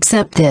couldn't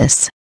accept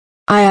this.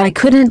 I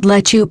couldn't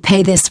let you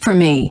pay this for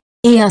me,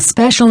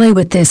 especially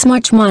with this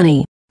much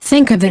money.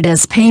 Think of it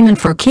as payment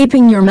for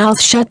keeping your mouth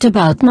shut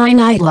about my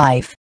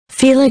nightlife.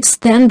 Felix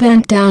then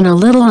bent down a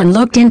little and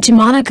looked into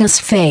Monica's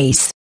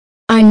face.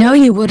 I know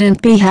you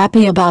wouldn't be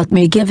happy about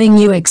me giving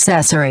you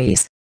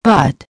accessories,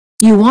 but,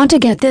 you want to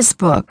get this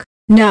book?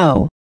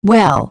 No,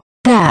 well,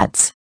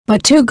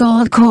 but 2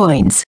 gold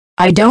coins.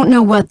 I don't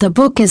know what the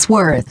book is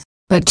worth,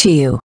 but to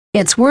you,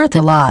 it's worth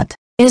a lot,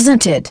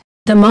 isn't it?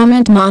 The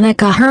moment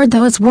Monica heard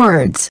those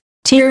words,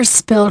 tears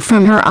spilled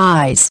from her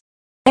eyes.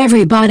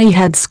 Everybody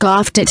had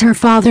scoffed at her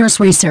father's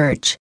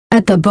research,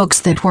 at the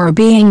books that were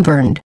being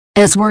burned,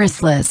 as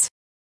worthless.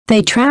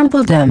 They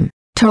trampled them,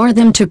 tore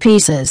them to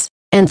pieces,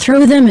 and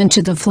threw them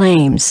into the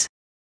flames.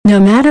 No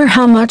matter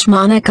how much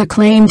Monica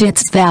claimed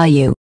its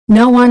value,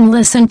 no one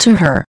listened to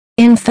her.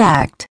 In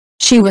fact,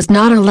 she was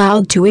not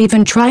allowed to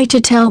even try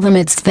to tell them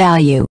its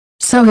value,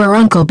 so her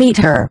uncle beat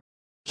her.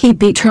 He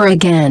beat her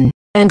again,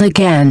 and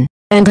again,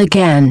 and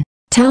again,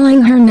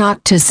 telling her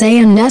not to say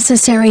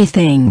unnecessary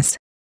things.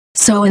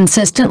 So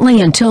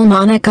insistently until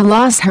Monica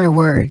lost her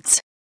words.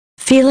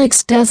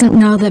 Felix doesn't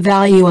know the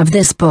value of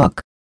this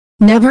book.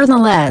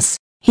 Nevertheless,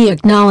 he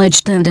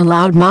acknowledged and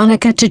allowed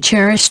Monica to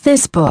cherish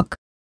this book.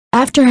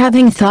 After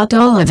having thought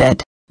all of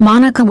it,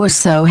 Monica was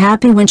so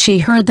happy when she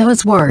heard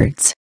those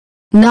words,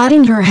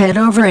 nodding her head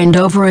over and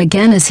over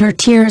again as her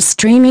tears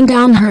streaming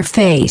down her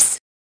face.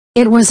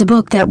 It was a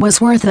book that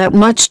was worth that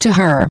much to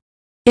her.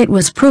 It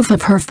was proof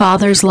of her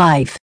father's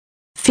life.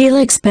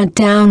 Felix bent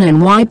down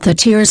and wiped the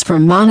tears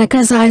from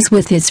Monica's eyes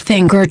with his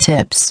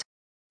fingertips.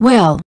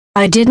 Well,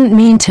 I didn't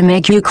mean to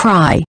make you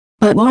cry,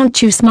 but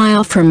won't you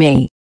smile for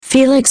me?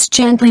 Felix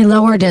gently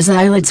lowered his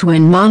eyelids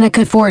when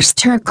Monica forced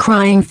her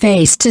crying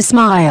face to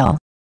smile.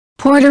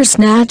 Porter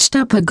snatched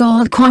up a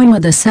gold coin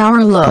with a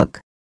sour look.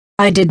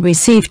 I did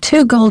receive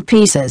 2 gold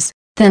pieces,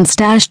 then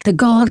stashed the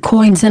gold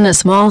coins in a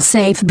small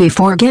safe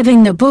before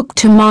giving the book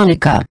to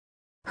Monica.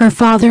 Her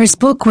father's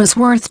book was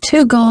worth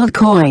 2 gold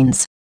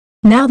coins.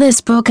 Now this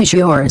book is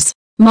yours.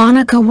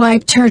 Monica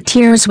wiped her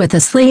tears with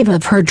the sleeve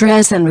of her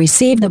dress and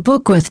received the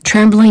book with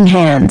trembling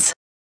hands.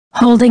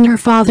 Holding her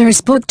father's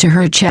book to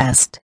her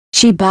chest,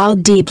 she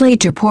bowed deeply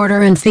to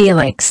Porter and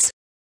Felix.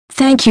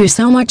 Thank you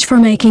so much for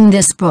making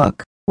this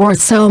book,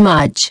 worth so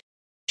much.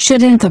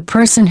 Shouldn't the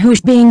person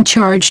who's being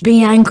charged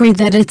be angry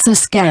that it's a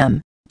scam?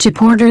 To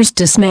Porter's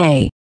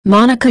dismay,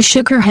 Monica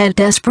shook her head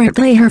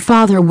desperately. Her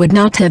father would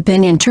not have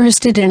been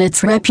interested in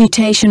its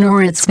reputation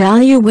or its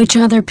value which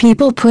other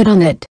people put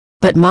on it,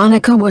 but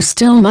Monica was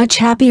still much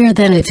happier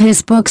than if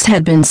his books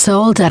had been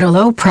sold at a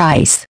low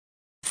price.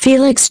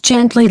 Felix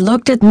gently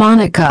looked at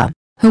Monica,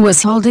 who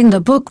was holding the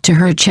book to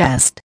her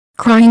chest,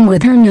 crying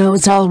with her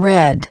nose all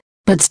red,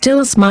 but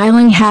still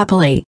smiling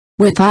happily,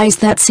 with eyes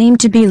that seemed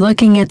to be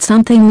looking at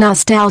something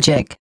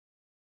nostalgic.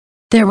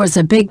 There was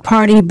a big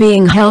party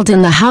being held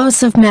in the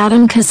house of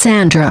Madame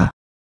Cassandra.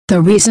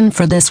 The reason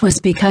for this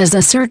was because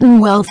a certain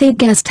wealthy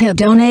guest had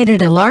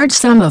donated a large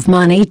sum of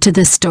money to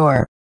the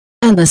store,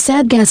 and the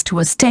said guest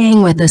was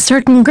staying with a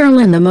certain girl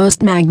in the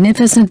most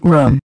magnificent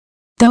room.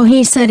 Though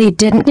he said he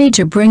didn't need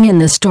to bring in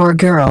the store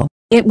girl,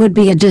 it would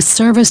be a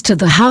disservice to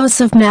the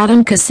house of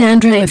Madame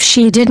Cassandra if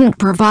she didn't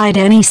provide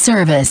any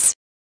service.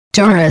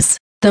 Doris,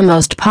 the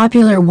most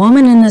popular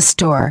woman in the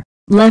store,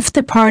 left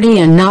the party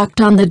and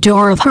knocked on the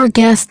door of her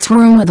guest's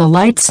room with a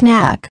light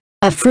snack,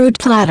 a fruit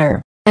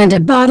platter, and a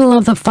bottle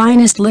of the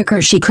finest liquor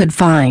she could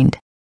find.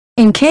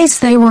 In case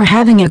they were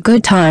having a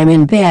good time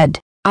in bed,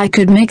 I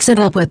could mix it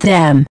up with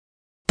them.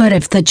 But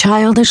if the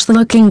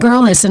childish-looking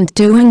girl isn't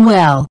doing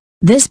well,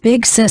 this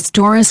big sis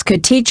Doris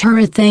could teach her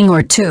a thing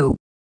or two.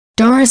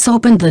 Doris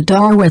opened the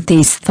door with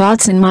these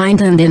thoughts in mind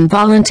and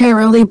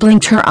involuntarily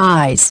blinked her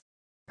eyes.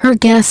 Her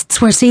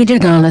guests were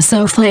seated on a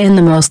sofa in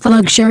the most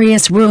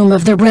luxurious room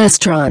of the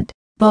restaurant,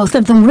 both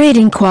of them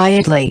reading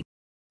quietly.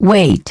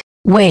 Wait.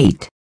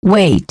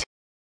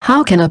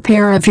 How can a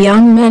pair of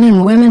young men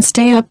and women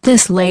stay up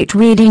this late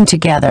reading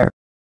together?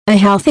 A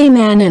healthy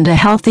man and a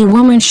healthy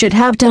woman should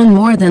have done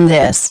more than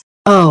this.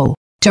 Oh,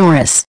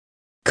 Doris.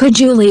 Could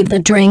you leave the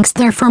drinks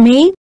there for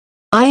me?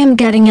 I am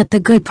getting at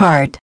the good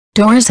part.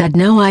 Doris had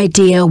no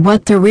idea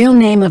what the real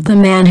name of the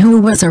man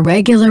who was a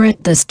regular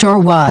at the store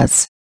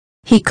was.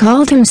 He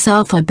called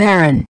himself a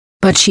baron,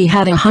 but she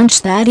had a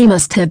hunch that he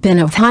must have been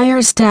of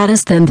higher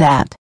status than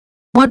that.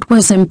 What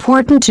was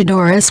important to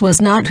Doris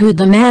was not who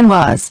the man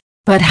was,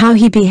 but how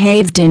he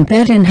behaved in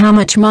bed and how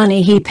much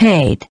money he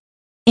paid.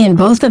 In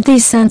both of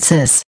these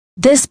senses,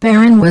 this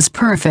baron was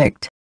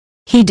perfect.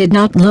 He did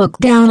not look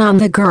down on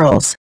the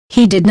girls,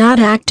 he did not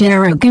act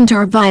arrogant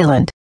or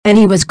violent, and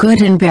he was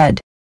good in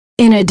bed.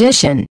 In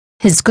addition,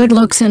 his good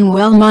looks and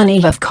well money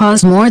have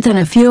caused more than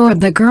a few of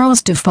the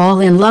girls to fall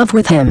in love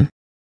with him.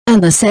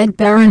 And the said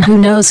Baron who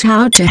knows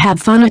how to have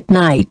fun at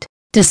night,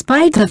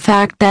 despite the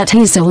fact that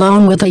he's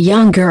alone with a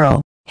young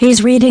girl,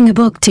 he's reading a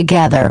book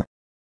together.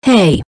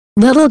 Hey,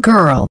 little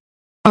girl.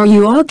 Are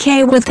you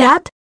okay with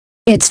that?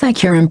 It's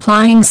like you're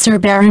implying Sir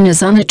Baron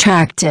is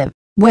unattractive.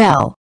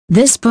 Well,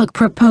 this book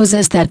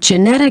proposes that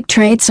genetic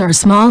traits are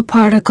small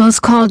particles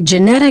called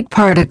genetic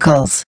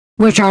particles,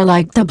 which are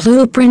like the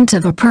blueprint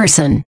of a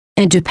person,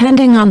 and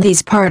depending on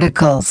these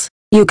particles,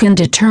 you can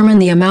determine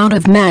the amount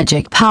of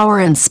magic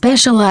power and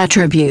special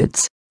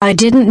attributes. I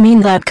didn't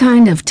mean that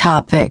kind of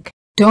topic.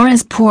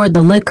 Doris poured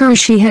the liquor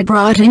she had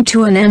brought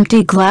into an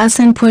empty glass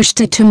and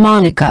pushed it to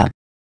Monica.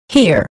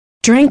 Here,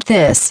 drink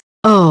this.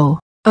 Oh,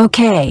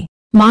 okay.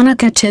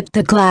 Monica tipped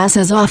the glass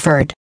as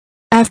offered.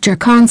 After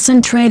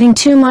concentrating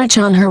too much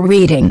on her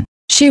reading,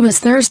 she was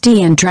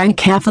thirsty and drank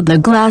half of the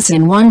glass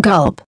in one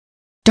gulp.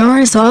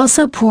 Doris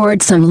also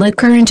poured some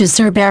liquor into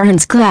Sir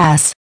Baron's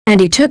glass,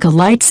 and he took a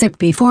light sip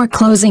before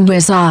closing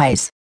his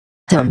eyes.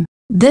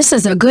 This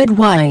is a good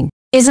wine,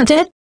 isn't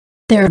it?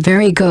 They're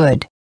very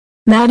good.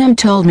 Madam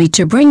told me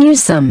to bring you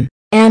some.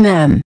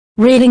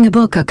 Reading a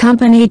book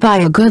accompanied by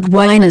a good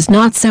wine is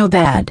not so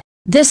bad.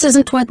 This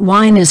isn't what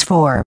wine is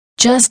for.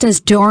 Just as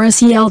Doris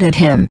yelled at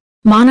him,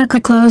 Monica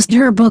closed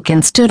her book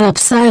and stood up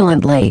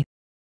silently.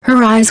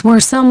 Her eyes were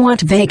somewhat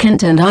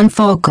vacant and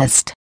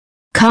unfocused.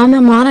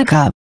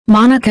 Monica.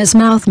 Monica's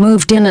mouth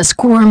moved in a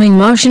squirming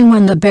motion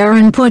when the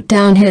Baron put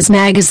down his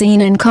magazine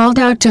and called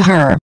out to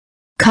her.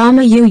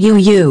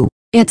 You.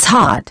 It's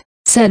hot,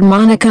 said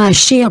Monica as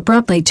she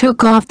abruptly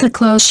took off the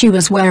clothes she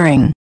was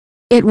wearing.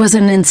 It was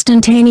an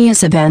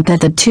instantaneous event that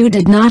the two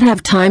did not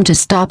have time to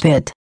stop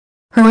it.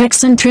 Her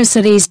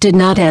eccentricities did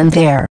not end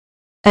there.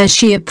 As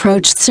she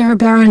approached Sir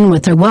Baron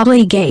with a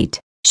wobbly gait,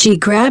 she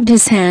grabbed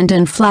his hand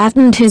and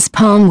flattened his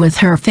palm with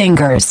her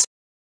fingers.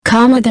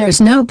 There's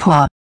no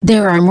paw,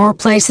 there are more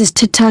places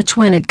to touch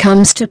when it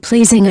comes to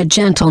pleasing a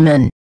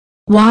gentleman.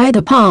 Why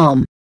the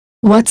palm?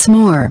 What's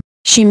more,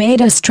 she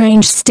made a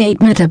strange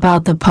statement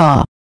about the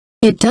paw.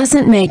 It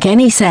doesn't make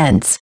any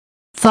sense,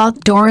 thought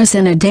Doris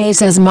in a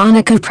daze as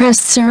Monica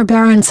pressed Sir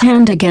Baron's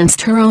hand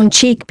against her own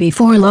cheek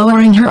before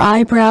lowering her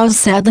eyebrows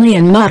sadly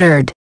and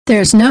muttered,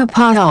 "There's no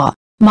paw."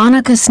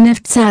 Monica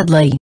sniffed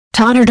sadly,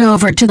 tottered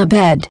over to the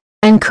bed,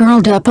 and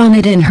curled up on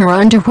it in her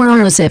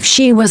underwear as if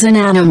she was an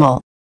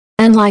animal.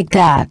 And like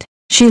that,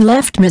 she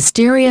left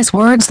mysterious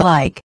words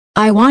like,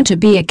 "I want to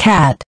be a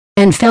cat,"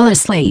 and fell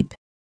asleep.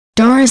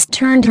 Doris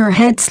turned her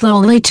head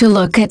slowly to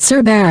look at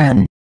Sir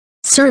Baron.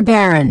 "Sir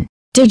Baron,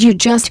 did you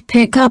just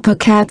pick up a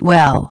cat?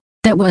 Well,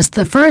 that was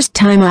the first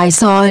time I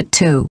saw it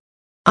too.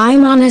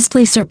 I'm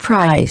honestly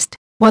surprised.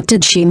 What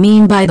did she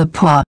mean by the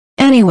paw?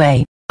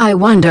 Anyway, I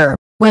wonder."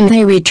 When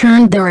they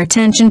returned their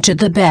attention to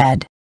the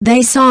bed,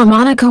 they saw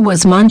Monica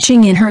was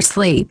munching in her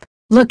sleep,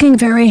 looking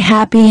very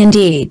happy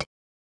indeed.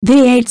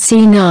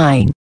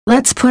 V08Ch,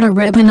 let's put a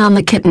ribbon on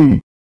the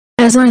kitten.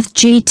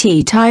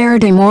 AOG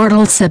Tired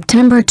Immortal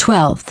September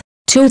 12,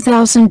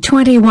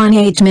 2021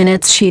 8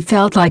 minutes. She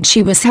felt like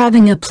she was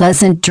having a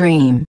pleasant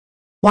dream.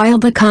 While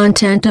the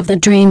content of the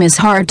dream is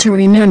hard to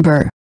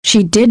remember,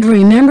 she did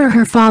remember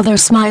her father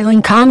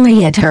smiling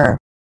calmly at her.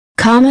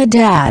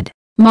 Dad.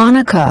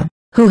 Monica,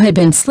 who had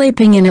been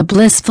sleeping in a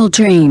blissful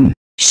dream,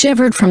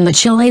 shivered from the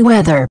chilly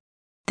weather.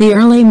 The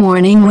early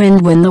morning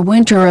wind when the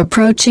winter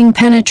approaching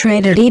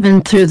penetrated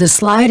even through the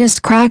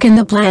slightest crack in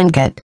the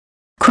blanket.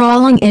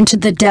 Crawling into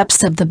the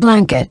depths of the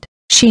blanket,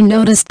 she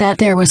noticed that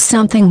there was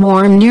something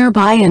warm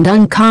nearby and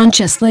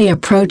unconsciously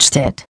approached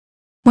it.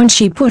 When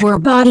she put her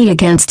body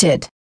against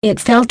it, it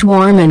felt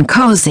warm and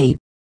cozy.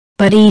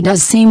 But he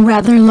does seem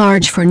rather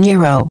large for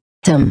Nero.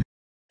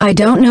 I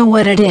don't know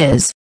what it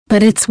is,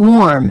 but it's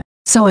warm.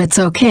 So it's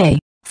okay,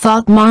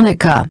 thought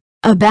Monica,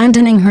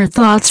 abandoning her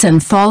thoughts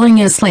and falling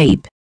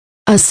asleep.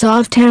 A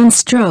soft hand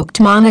stroked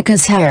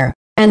Monica's hair,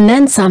 and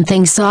then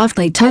something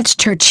softly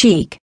touched her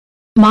cheek.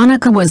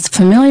 Monica was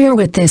familiar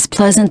with this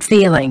pleasant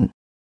feeling.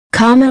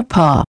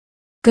 Paw.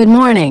 Good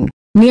morning,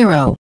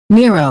 Nero.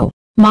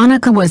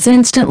 Monica was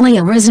instantly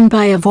arisen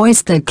by a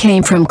voice that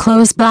came from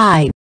close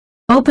by.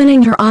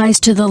 Opening her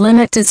eyes to the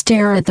limit to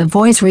stare at the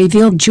voice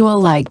revealed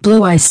jewel-like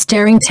blue eyes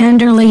staring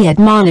tenderly at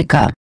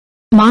Monica.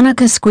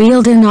 Monica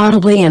squealed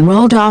inaudibly and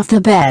rolled off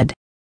the bed,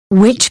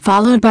 which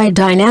followed by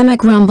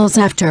dynamic rumbles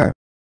after.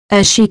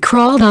 As she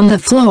crawled on the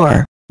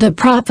floor, the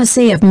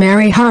prophecy of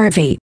Mary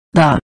Harvey,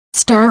 the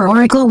Star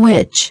Oracle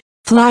Witch,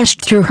 flashed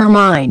through her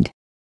mind.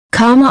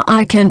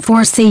 I can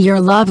foresee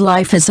your love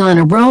life is on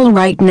a roll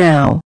right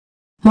now.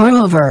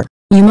 Moreover,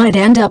 you might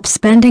end up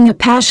spending a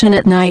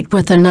passionate night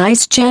with a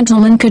nice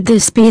gentleman. Could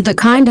this be the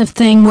kind of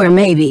thing where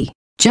maybe,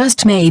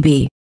 just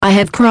maybe, I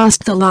have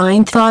crossed the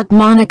line, thought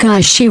Monica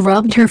as she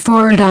rubbed her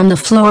forehead on the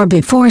floor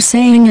before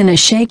saying in a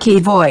shaky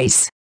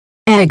voice,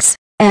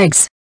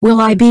 Eggs, will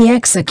I be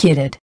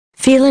executed?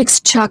 Felix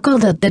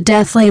chuckled at the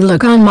deathly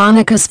look on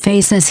Monica's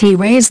face as he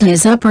raised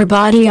his upper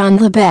body on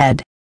the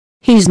bed.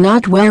 He's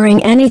not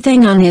wearing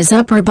anything on his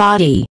upper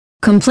body,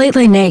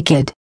 completely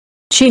naked.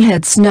 She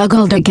had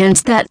snuggled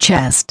against that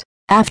chest,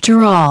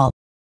 after all.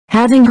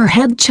 Having her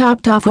head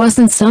chopped off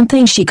wasn't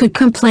something she could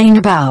complain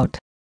about.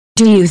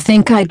 Do you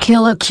think I'd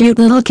kill a cute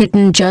little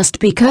kitten just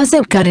because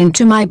it got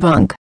into my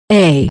bunk,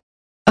 eh?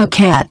 A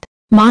cat.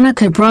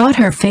 Monica brought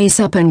her face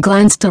up and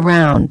glanced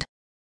around.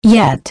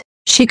 Yet,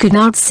 she could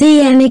not see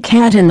any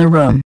cat in the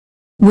room.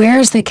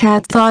 Where's the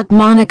cat, thought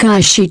Monica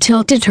as she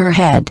tilted her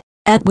head,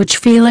 at which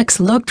Felix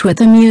looked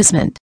with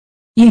amusement.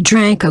 You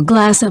drank a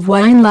glass of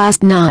wine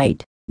last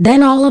night,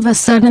 then all of a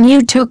sudden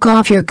you took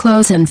off your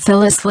clothes and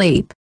fell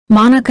asleep.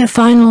 Monica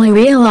finally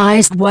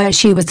realized why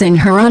she was in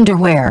her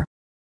underwear.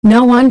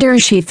 No wonder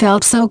she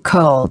felt so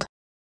cold.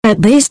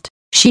 At least,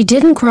 she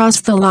didn't cross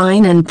the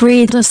line and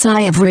breathed a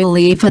sigh of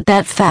relief at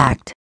that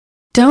fact.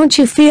 Don't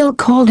you feel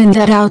cold in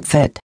that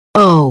outfit?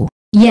 Oh,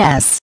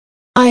 yes.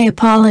 I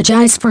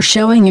apologize for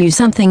showing you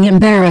something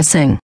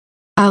embarrassing.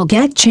 I'll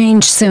get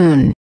changed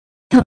soon.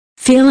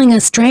 Feeling a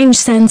strange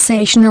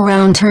sensation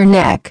around her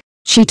neck,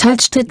 she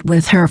touched it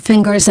with her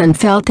fingers and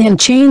felt in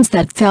chains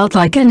that felt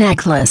like a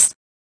necklace.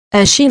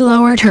 As she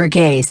lowered her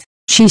gaze,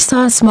 she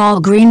saw a small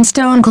green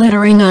stone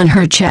glittering on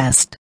her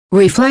chest,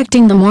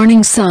 reflecting the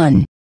morning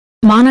sun.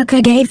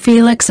 Monica gave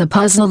Felix a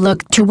puzzled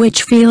look, to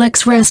which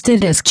Felix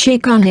rested his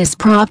cheek on his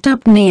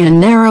propped-up knee and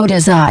narrowed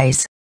his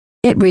eyes.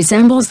 It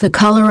resembles the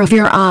color of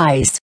your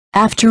eyes,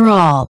 after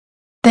all.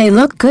 They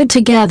look good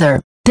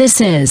together.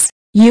 This is,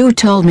 you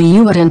told me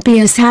you wouldn't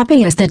be as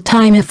happy as that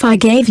time if I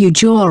gave you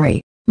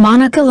jewelry.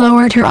 Monica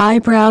lowered her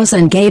eyebrows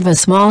and gave a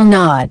small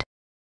nod.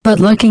 But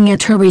looking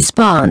at her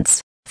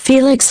response,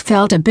 Felix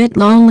felt a bit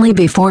lonely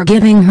before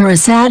giving her a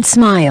sad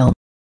smile.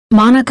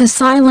 Monica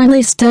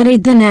silently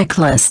studied the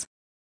necklace.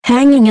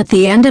 Hanging at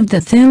the end of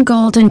the thin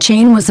golden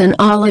chain was an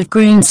olive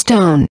green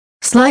stone,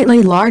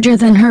 slightly larger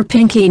than her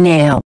pinky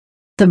nail.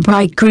 The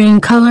bright green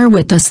color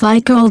with the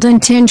slight golden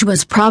tinge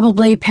was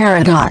probably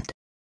peridot.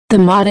 The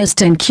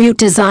modest and cute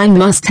design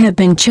must have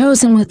been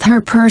chosen with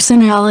her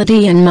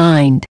personality in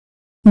mind.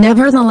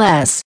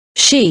 Nevertheless,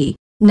 she,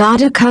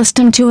 not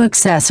accustomed to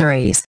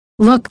accessories,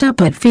 looked up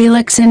at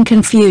Felix in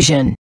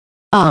confusion.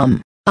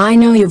 I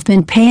know you've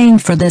been paying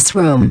for this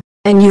room,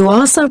 and you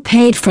also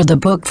paid for the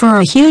book for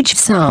a huge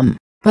sum,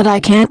 but I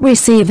can't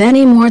receive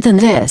any more than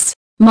this.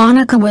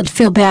 Monica would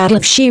feel bad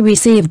if she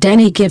received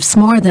any gifts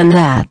more than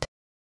that.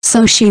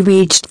 So she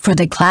reached for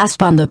the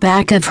clasp on the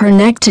back of her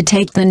neck to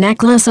take the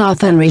necklace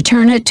off and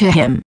return it to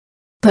him.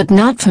 But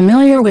not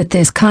familiar with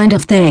this kind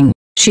of thing,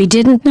 she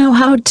didn't know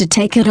how to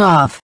take it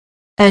off.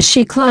 As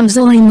she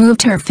clumsily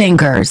moved her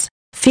fingers,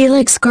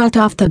 Felix got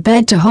off the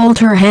bed to hold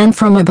her hand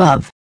from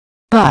above.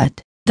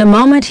 But, the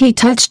moment he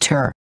touched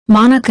her,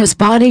 Monica's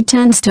body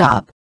tensed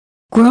up.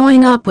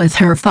 Growing up with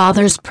her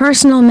father's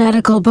personal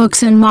medical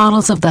books and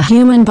models of the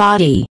human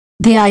body,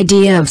 the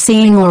idea of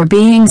seeing or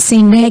being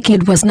seen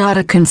naked was not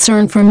a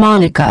concern for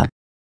Monica.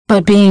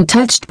 But being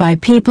touched by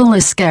people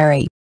is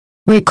scary.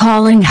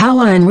 Recalling how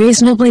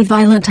unreasonably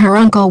violent her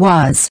uncle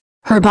was,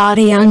 her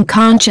body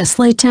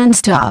unconsciously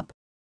tensed up.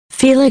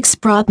 Felix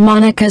brought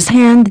Monica's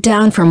hand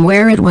down from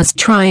where it was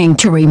trying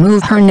to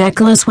remove her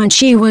necklace when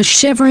she was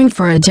shivering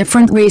for a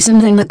different reason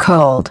than the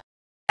cold.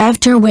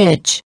 After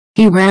which,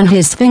 he ran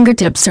his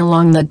fingertips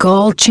along the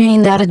gold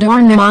chain that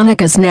adorned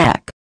Monica's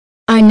neck.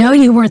 I know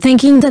you were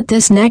thinking that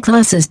this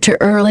necklace is too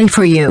early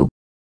for you.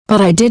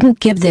 But I didn't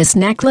give this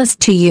necklace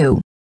to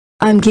you.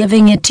 I'm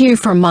giving it to you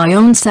for my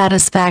own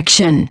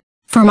satisfaction,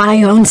 for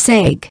my own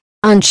sake.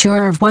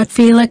 Unsure of what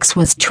Felix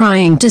was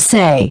trying to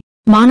say,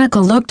 Monica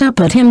looked up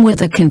at him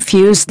with a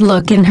confused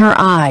look in her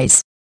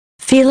eyes.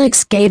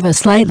 Felix gave a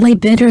slightly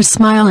bitter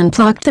smile and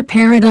plucked the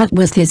peridot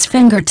with his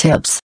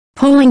fingertips,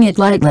 pulling it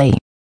lightly.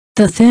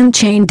 The thin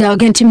chain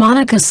dug into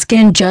Monica's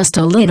skin just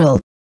a little.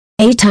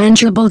 A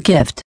tangible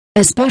gift,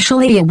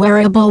 especially a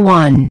wearable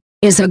one,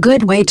 is a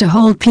good way to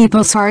hold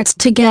people's hearts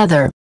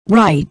together,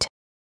 right?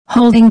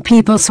 Holding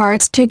people's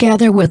hearts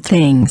together with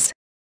things.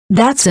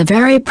 That's a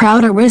very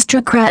proud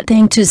aristocrat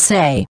thing to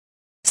say.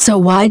 So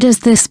why does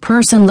this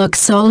person look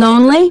so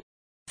lonely?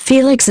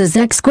 Felix's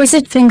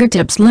exquisite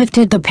fingertips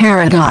lifted the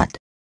peridot.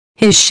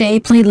 His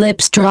shapely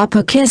lips drop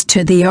a kiss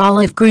to the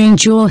olive green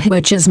jewel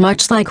which is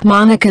much like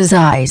Monica's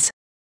eyes.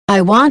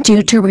 I want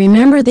you to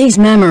remember these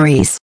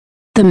memories.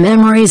 The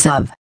memories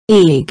of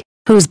Ig,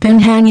 who's been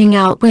hanging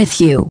out with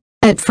you.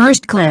 At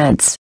first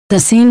glance, the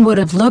scene would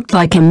have looked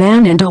like a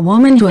man and a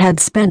woman who had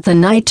spent the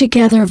night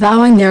together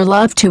vowing their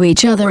love to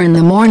each other in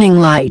the morning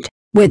light,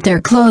 with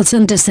their clothes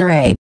in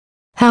disarray.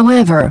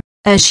 However,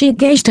 as she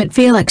gazed at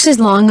Felix's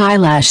long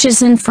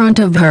eyelashes in front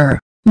of her,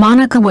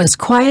 Monica was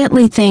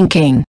quietly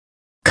thinking,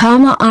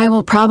 I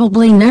will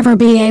probably never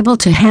be able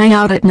to hang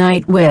out at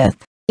night with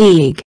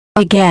Ig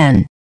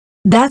again.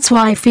 That's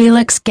why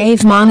Felix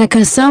gave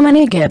Monica so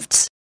many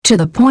gifts, to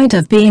the point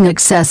of being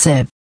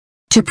excessive.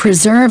 To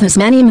preserve as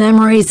many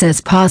memories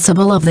as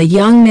possible of the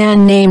young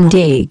man named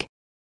Ig.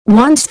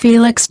 Once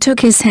Felix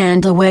took his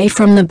hand away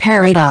from the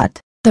peridot,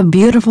 The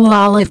beautiful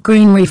olive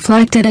green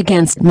reflected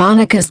against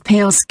Monica's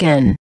pale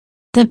skin.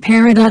 The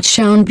peridot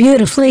shone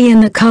beautifully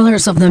in the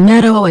colors of the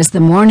meadow as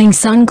the morning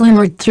sun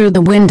glimmered through the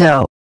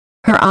window.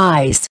 Her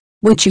eyes,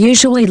 which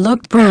usually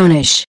looked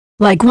brownish,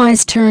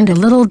 likewise turned a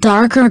little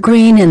darker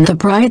green in the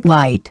bright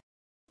light.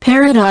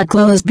 Peridot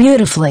glows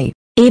beautifully,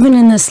 even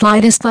in the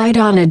slightest light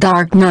on a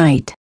dark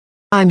night.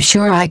 I'm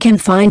sure I can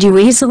find you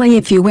easily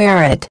if you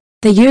wear it.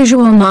 The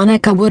usual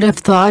Monica would have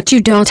thought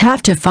you don't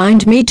have to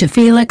find me to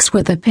Felix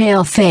with a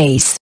pale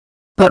face.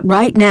 But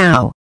right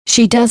now,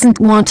 she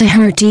doesn't want to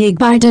hurt Ig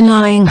by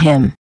denying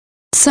him.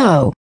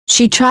 So,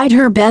 she tried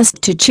her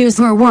best to choose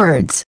her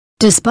words,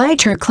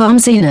 despite her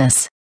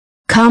clumsiness.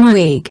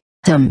 Ig,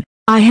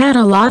 I had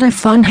a lot of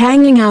fun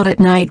hanging out at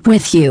night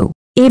with you,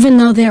 even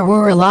though there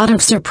were a lot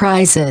of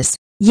surprises.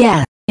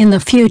 Yeah, in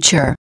the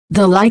future,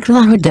 the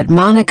likelihood that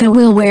Monica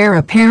will wear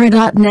a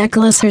peridot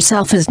necklace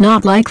herself is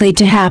not likely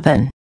to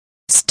happen.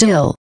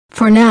 Still,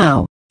 for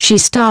now, she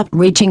stopped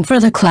reaching for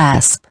the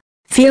clasp,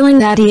 feeling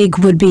that Ig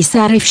would be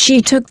sad if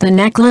she took the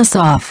necklace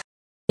off.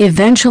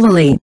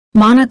 Eventually,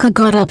 Monica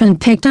got up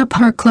and picked up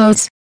her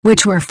clothes,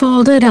 which were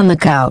folded on the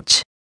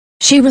couch.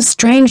 She was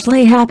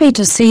strangely happy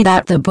to see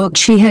that the book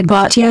she had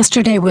bought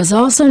yesterday was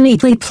also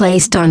neatly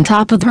placed on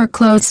top of her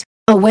clothes,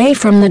 away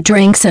from the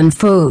drinks and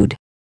food.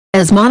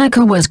 As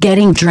Monica was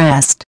getting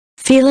dressed,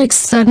 Felix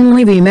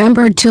suddenly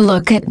remembered to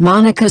look at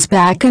Monica's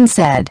back and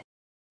said,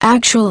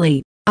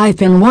 "Actually, I've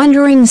been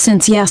wondering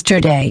since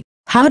yesterday,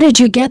 how did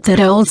you get that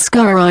old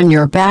scar on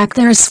your back?"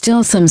 There's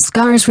still some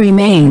scars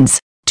remains,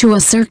 to a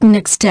certain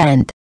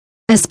extent.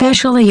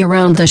 Especially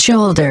around the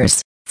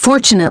shoulders.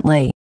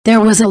 Fortunately,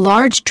 there was a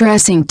large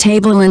dressing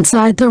table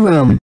inside the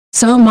room,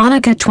 so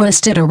Monica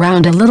twisted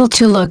around a little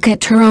to look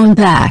at her own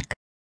back.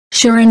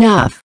 Sure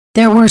enough,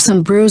 there were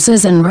some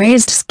bruises and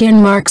raised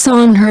skin marks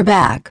on her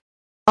back.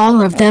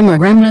 All of them are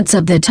remnants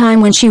of the time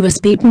when she was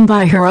beaten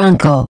by her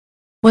uncle.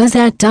 Was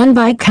that done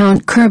by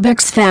Count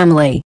Kerbeck's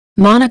family?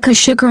 Monica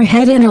shook her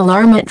head in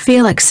alarm at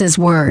Felix's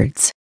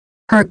words.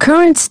 Her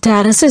current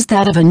status is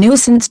that of a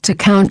nuisance to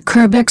Count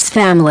Kerbeck's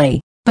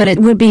family, but it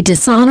would be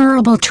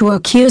dishonorable to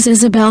accuse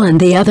Isabel and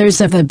the others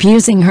of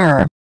abusing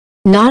her.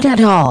 Not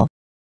at all.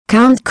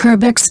 Count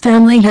Kerbeck's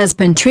family has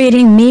been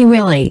treating me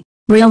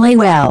really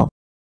well.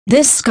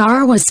 This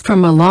scar was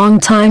from a long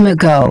time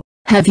ago.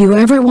 Have you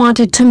ever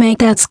wanted to make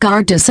that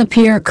scar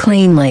disappear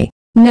cleanly?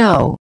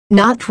 No,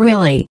 not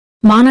really.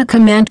 Monica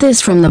meant this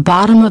from the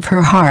bottom of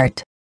her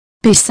heart.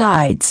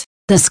 Besides,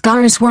 the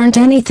scars weren't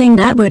anything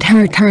that would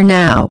hurt her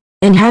now,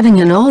 and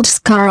having an old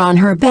scar on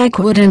her back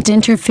wouldn't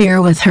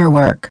interfere with her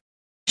work.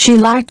 She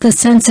lacked the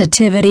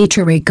sensitivity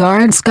to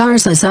regard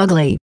scars as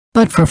ugly,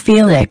 but for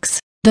Felix,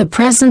 the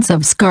presence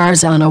of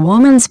scars on a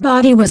woman's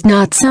body was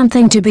not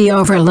something to be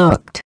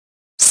overlooked.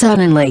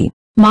 Suddenly,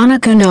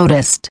 Monica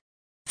noticed.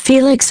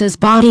 Felix's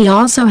body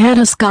also had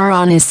a scar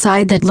on his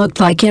side that looked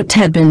like it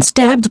had been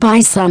stabbed by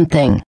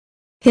something.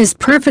 His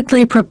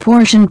perfectly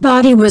proportioned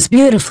body was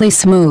beautifully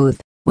smooth,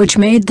 which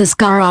made the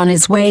scar on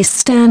his waist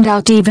stand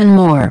out even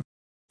more.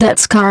 That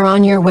scar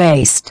on your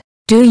waist,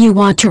 do you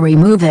want to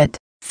remove it?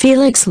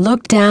 Felix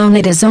looked down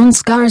at his own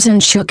scars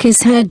and shook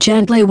his head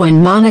gently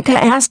when Monica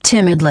asked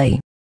timidly.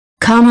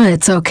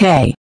 It's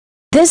okay.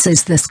 This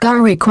is the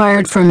scar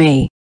required for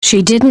me.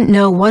 She didn't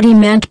know what he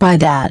meant by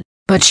that,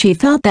 but she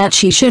felt that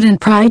she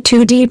shouldn't pry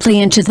too deeply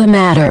into the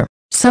matter,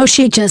 so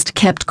she just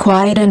kept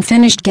quiet and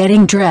finished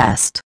getting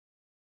dressed.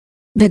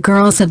 The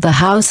girls of the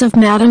house of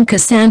Madame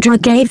Cassandra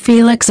gave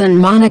Felix and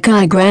Monica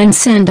a grand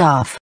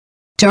send-off.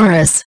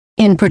 Doris,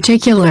 in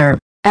particular,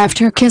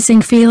 after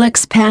kissing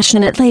Felix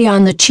passionately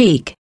on the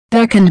cheek,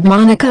 beckoned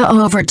Monica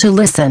over to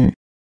listen.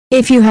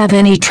 If you have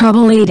any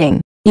trouble eating,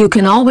 you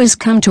can always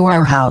come to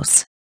our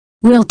house.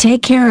 We'll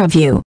take care of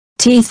you.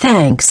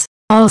 Thanks.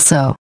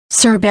 Also,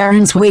 Sir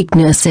Baron's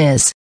weakness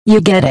is, you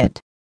get it.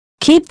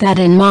 Keep that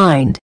in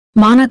mind.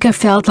 Monica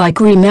felt like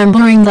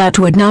remembering that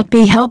would not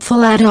be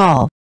helpful at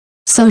all.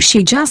 So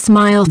she just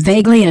smiled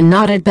vaguely and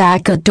nodded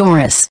back at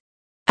Doris.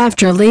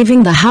 After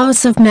leaving the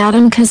house of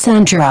Madame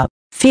Cassandra,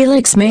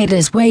 Felix made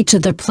his way to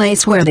the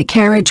place where the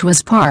carriage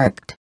was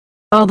parked.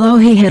 Although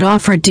he had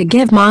offered to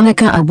give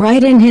Monica a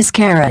ride in his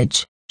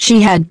carriage,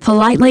 she had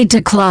politely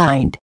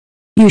declined.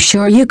 You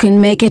sure you can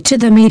make it to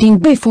the meeting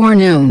before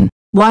noon?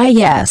 Why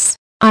yes,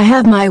 I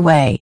have my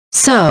way.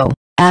 So,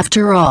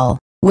 after all,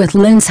 with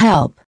Lynn's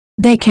help,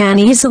 they can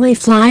easily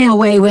fly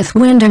away with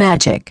wind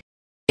magic.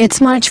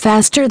 It's much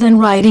faster than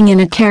riding in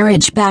a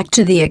carriage back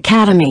to the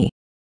academy.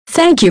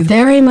 Thank you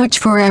very much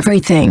for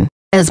everything.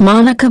 As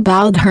Monica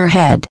bowed her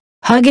head,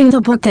 hugging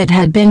the book that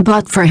had been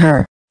bought for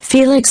her,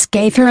 Felix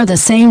gave her the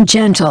same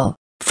gentle,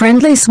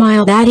 friendly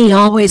smile that he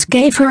always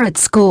gave her at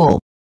school.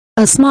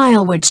 A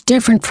smile which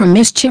differed from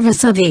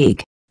mischievous of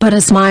Ig, but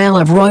a smile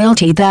of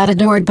royalty that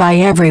adored by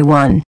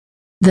everyone.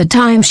 The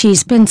time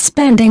she's been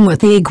spending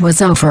with Ig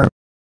was over.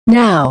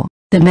 Now,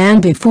 the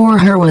man before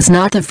her was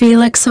not the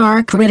Felix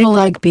Arkriddle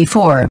like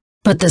before,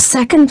 but the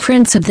second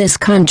prince of this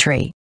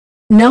country.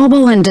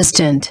 Noble and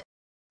distant.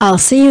 I'll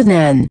see you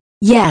then.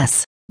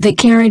 Yes, the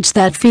carriage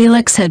that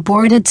Felix had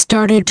boarded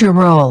started to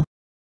roll.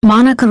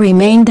 Monica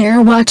remained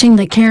there watching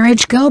the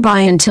carriage go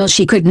by until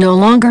she could no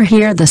longer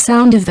hear the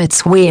sound of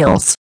its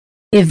wheels.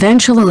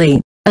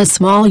 Eventually, a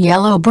small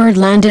yellow bird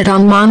landed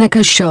on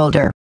Monica's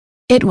shoulder.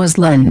 It was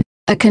Lynn,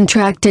 a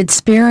contracted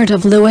spirit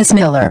of Lewis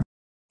Miller.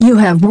 "You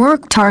have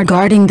worked hard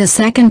guarding the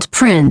second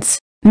prince,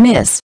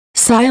 Miss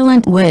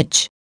Silent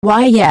Witch."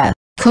 "Why yeah,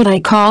 could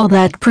I call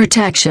that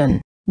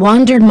protection?"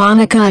 wondered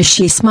Monica as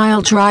she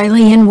smiled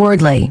dryly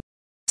inwardly.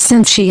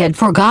 Since she had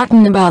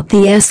forgotten about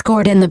the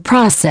escort in the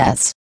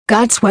process,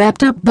 got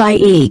swept up by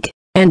Eek,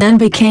 and then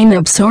became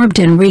absorbed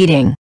in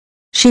reading.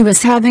 She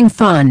was having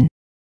fun.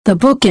 The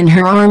book in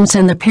her arms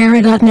and the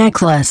peridot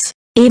necklace,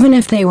 even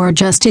if they were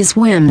just his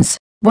whims,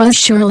 was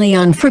surely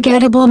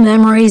unforgettable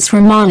memories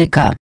for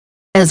Monica.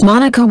 As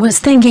Monica was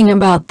thinking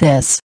about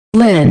this,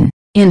 Lynn,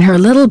 in her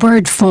little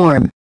bird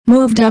form,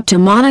 moved up to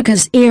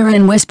Monica's ear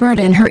and whispered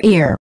in her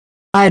ear,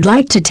 "I'd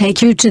like to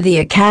take you to the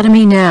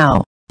academy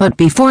now, but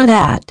before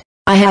that,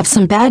 I have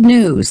some bad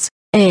news."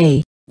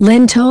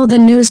 Lynn told the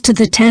news to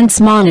the tense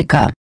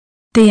Monica.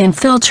 The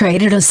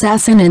infiltrated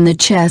assassin in the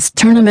chess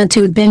tournament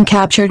who'd been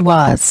captured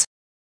was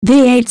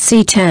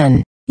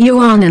V08Ch,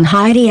 Yuan and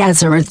Heidi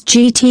Azareth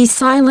GT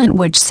Silent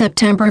Witch.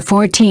 September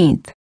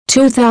 14,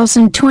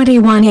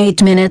 2021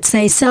 8 minutes.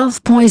 A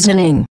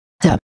self-poisoning,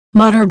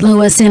 muttered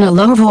Lewis in a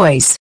low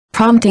voice,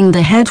 prompting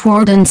the head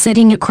warden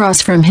sitting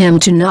across from him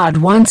to nod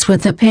once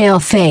with a pale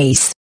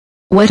face.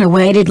 What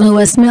awaited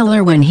Lewis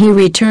Miller when he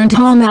returned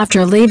home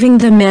after leaving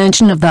the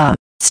mansion of the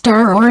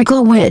Star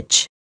Oracle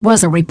Witch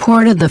was a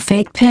report of the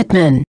fake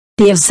Pitman,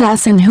 the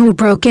assassin who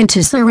broke into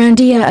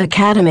Serendia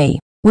Academy,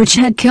 which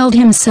had killed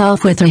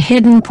himself with a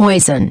hidden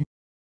poison.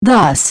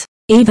 Thus,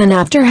 even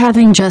after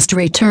having just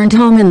returned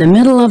home in the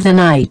middle of the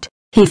night,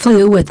 he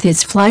flew with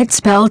his flight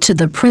spell to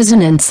the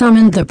prison and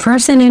summoned the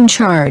person in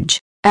charge,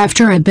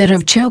 after a bit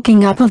of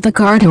choking up of the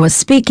guard who was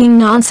speaking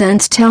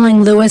nonsense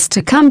telling Lewis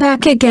to come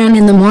back again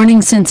in the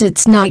morning since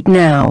it's night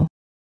now.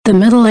 The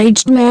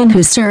middle-aged man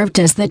who served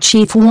as the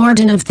chief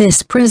warden of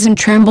this prison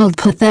trembled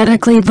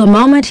pathetically the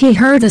moment he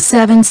heard the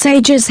 7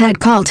 sages had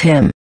called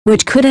him,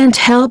 which couldn't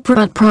help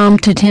but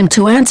prompted him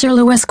to answer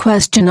Lewis'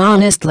 question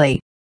honestly.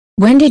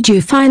 "When did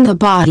you find the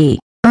body?"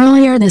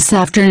 "Earlier this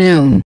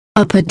afternoon.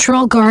 A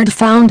patrol guard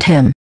found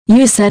him.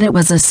 You said it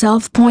was a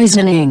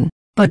self-poisoning,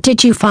 but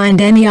did you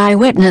find any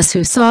eyewitness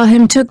who saw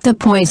him took the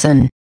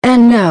poison?"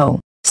 "And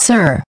no,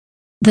 sir.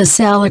 The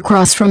cell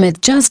across from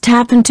it just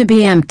happened to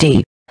be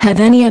empty." "Have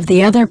any of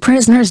the other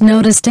prisoners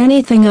noticed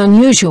anything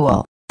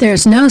unusual?"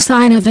 "There's no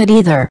sign of it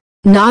either."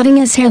 Nodding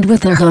his head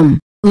with a hum,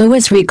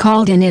 Lewis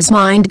recalled in his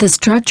mind the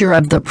structure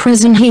of the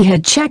prison he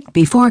had checked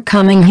before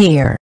coming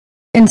here.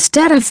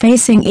 Instead of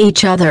facing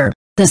each other,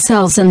 the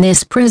cells in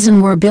this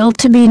prison were built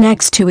to be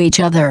next to each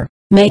other,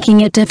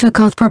 making it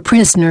difficult for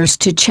prisoners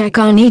to check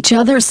on each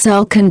other's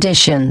cell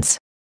conditions.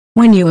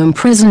 "When you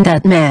imprisoned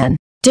that man,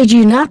 did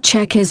you not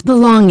check his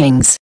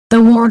belongings?"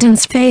 The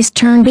warden's face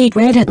turned beet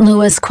red at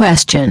Lewis'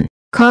 question,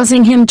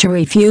 causing him to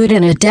refute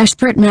in a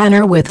desperate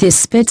manner with his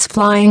spits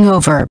flying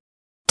over.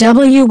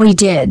 "We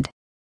did.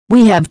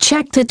 We have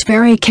checked it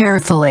very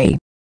carefully.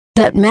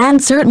 That man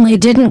certainly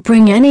didn't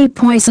bring any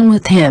poison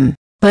with him,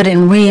 but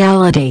in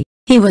reality,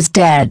 he was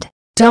dead."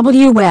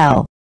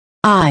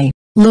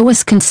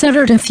 Lewis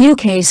considered a few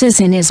cases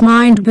in his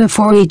mind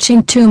before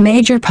reaching 2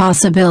 major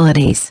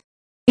possibilities.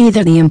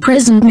 Either the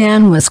imprisoned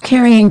man was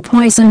carrying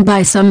poison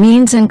by some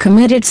means and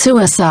committed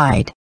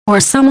suicide, or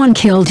someone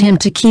killed him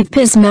to keep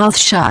his mouth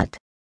shut.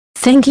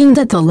 Thinking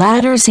that the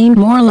latter seemed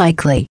more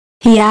likely,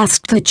 he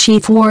asked the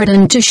chief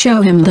warden to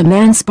show him the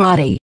man's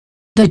body.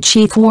 The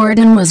chief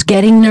warden was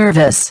getting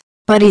nervous,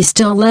 but he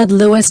still led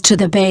Lewis to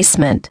the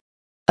basement.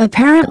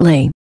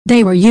 Apparently,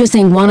 they were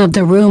using one of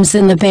the rooms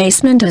in the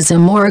basement as a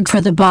morgue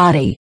for the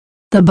body.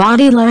 The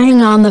body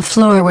lying on the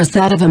floor was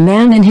that of a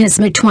man in his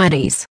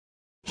mid-20s.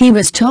 He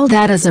was told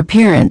that his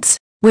appearance,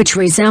 which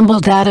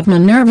resembled that of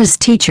Minerva's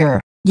teacher,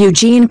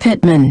 Eugene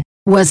Pittman,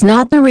 was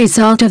not the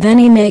result of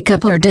any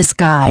makeup or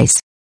disguise.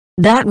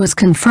 That was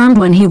confirmed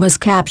when he was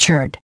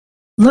captured.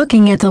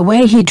 Looking at the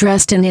way he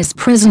dressed in his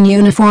prison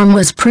uniform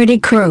was pretty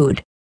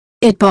crude.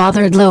 It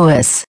bothered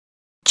Lewis.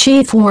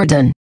 "Chief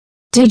Warden,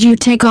 did you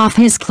take off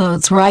his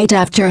clothes right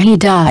after he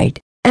died?"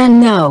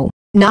 "And no,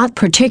 not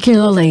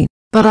particularly,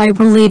 but I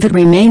believe it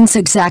remains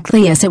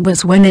exactly as it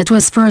was when it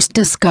was first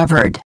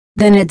discovered."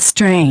 "Then it's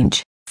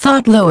strange,"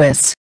 thought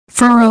Lewis,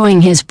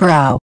 furrowing his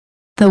brow.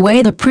 The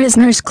way the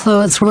prisoner's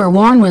clothes were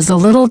worn was a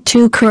little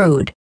too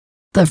crude.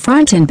 The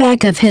front and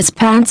back of his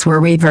pants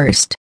were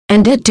reversed,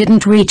 and it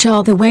didn't reach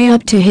all the way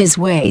up to his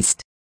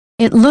waist.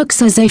 It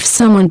looks as if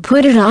someone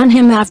put it on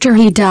him after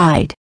he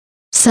died.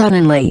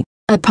 Suddenly,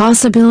 a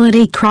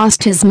possibility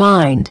crossed his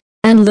mind,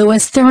 and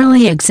Lewis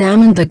thoroughly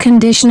examined the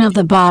condition of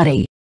the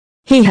body.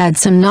 He had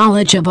some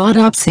knowledge of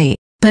autopsy,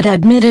 but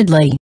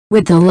admittedly,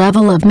 with the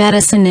level of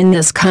medicine in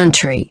this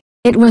country,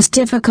 it was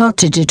difficult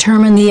to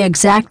determine the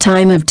exact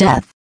time of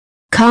death.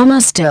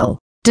 Still,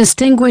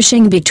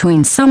 distinguishing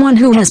between someone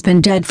who has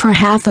been dead for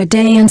half a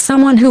day and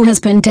someone who has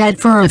been dead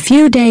for a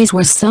few days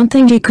was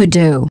something he could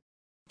do.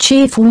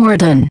 "Chief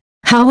Warden,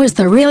 how was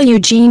the real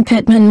Eugene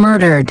Pittman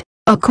murdered?"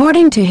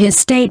 According to his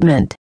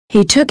statement,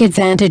 he took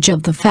advantage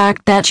of the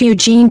fact that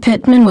Eugene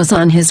Pittman was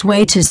on his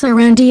way to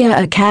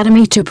Serendia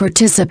Academy to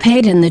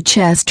participate in the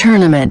chess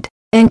tournament,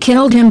 and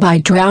killed him by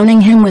drowning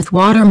him with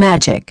water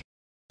magic.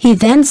 He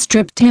then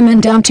stripped him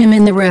and dumped him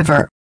in the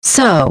river.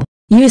 So,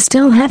 you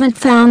still haven't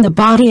found the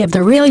body of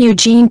the real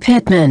Eugene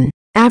Pittman?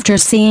 After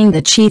seeing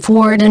the chief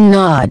warden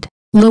nod,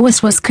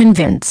 Lewis was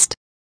convinced.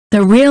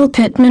 The real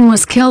Pittman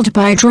was killed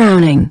by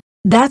drowning.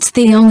 That's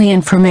the only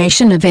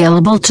information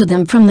available to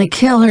them from the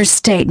killer's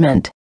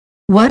statement.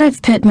 What if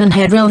Pittman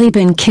had really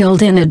been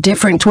killed in a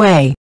different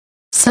way?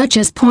 Such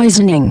as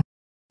poisoning.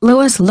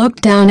 Lewis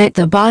looked down at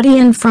the body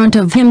in front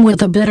of him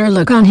with a bitter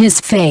look on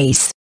his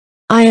face.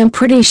 I am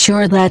pretty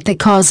sure that the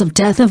cause of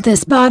death of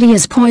this body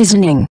is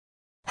poisoning.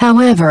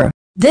 However,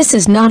 this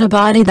is not a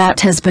body that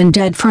has been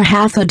dead for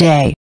half a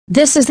day.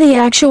 This is the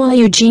actual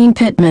Eugene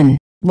Pittman.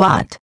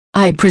 What?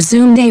 I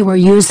presume they were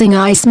using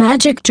ice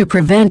magic to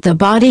prevent the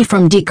body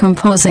from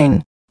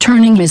decomposing.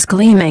 Turning his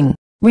gleaming,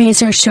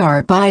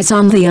 razor-sharp eyes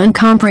on the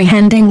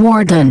uncomprehending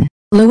warden,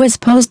 Lewis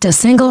posed a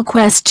single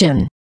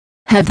question.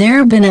 Have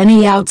there been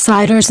any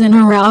outsiders in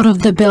or out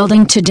of the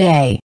building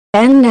today?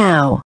 And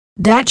now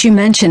that you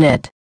mention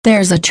it,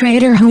 there's a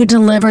traitor who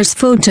delivers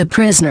food to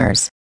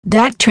prisoners.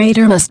 That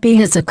traitor must be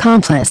his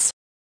accomplice.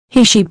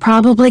 She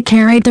probably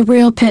carried the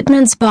real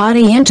Pittman's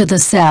body into the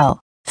cell,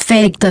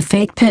 faked the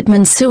fake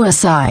Pittman's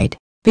suicide,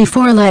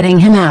 before letting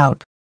him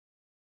out.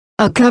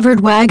 A covered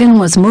wagon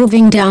was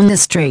moving down the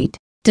street.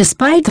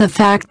 Despite the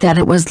fact that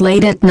it was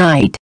late at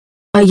night,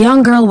 a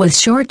young girl with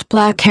short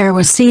black hair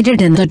was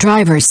seated in the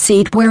driver's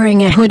seat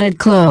wearing a hooded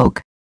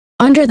cloak.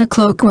 Under the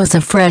cloak was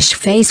a fresh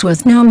face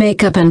with no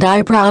makeup and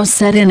eyebrows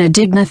set in a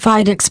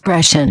dignified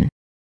expression.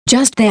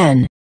 Just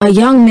then, a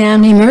young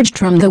man emerged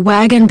from the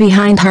wagon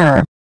behind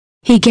her.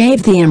 He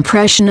gave the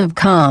impression of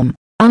calm,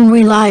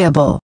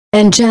 unreliable,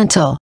 and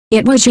gentle.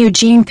 It was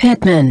Eugene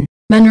Pittman,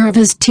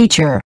 Minerva's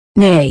teacher.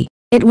 Nay,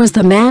 it was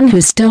the man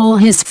who stole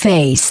his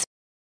face.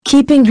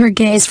 Keeping her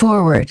gaze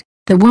forward,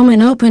 the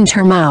woman opened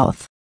her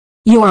mouth.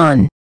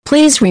 Yuan,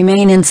 please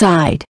remain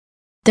inside.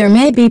 There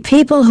may be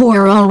people who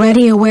are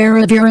already aware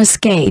of your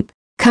escape.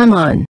 Come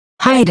on,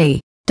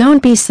 Heidi,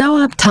 don't be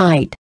so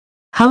uptight.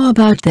 How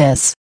about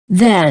this,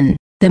 then?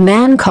 The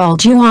man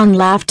called Yuan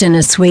laughed in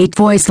a sweet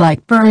voice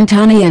like burnt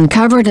honey and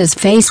covered his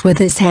face with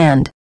his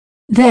hand.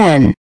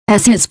 Then,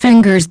 as his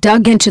fingers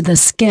dug into the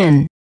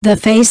skin, the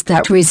face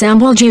that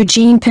resembled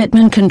Eugene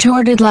Pittman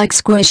contorted like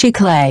squishy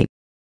clay.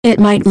 It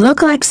might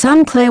look like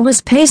some clay was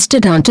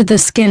pasted onto the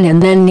skin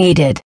and then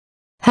kneaded.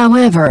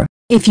 However,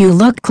 if you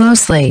look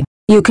closely,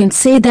 you can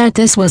see that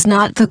this was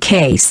not the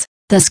case.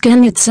 The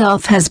skin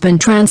itself has been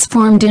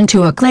transformed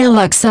into a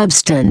clay-like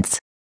substance.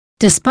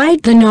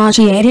 Despite the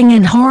nauseating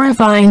and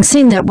horrifying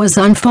scene that was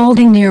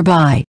unfolding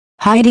nearby,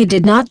 Heidi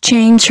did not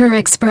change her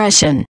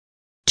expression.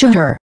 To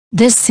her,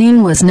 this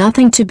scene was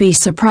nothing to be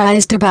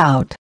surprised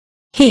about.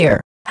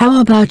 Here, how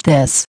about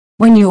this?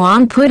 When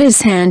Yuan put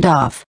his hand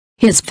off,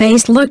 his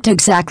face looked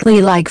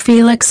exactly like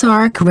Felix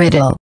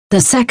Riddle, the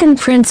second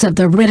prince of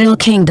the Riddle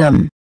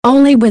Kingdom,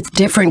 only with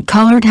different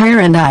colored hair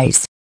and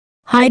eyes.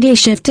 Heidi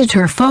shifted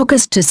her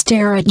focus to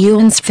stare at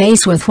Yuan's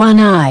face with one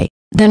eye,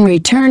 then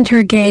returned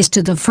her gaze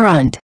to the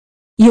front.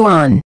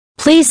 Yuan,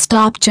 please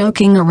stop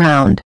joking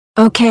around,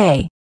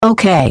 okay?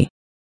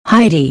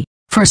 Heidi,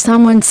 for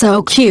someone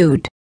so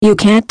cute, you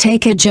can't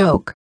take a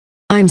joke.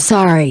 I'm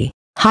sorry.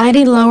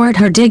 Heidi lowered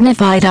her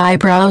dignified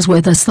eyebrows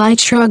with a slight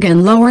shrug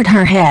and lowered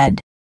her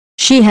head.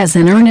 She has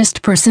an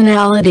earnest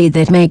personality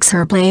that makes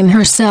her blame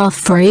herself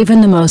for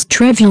even the most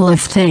trivial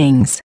of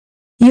things.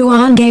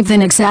 Yuan gave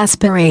an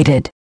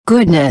exasperated,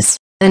 goodness,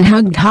 and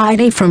hugged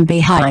Heidi from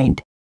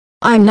behind.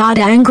 I'm not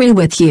angry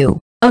with you,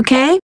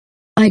 okay?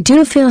 I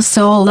do feel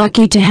so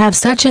lucky to have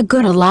such a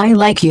good ally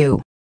like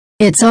you.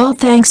 It's all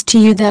thanks to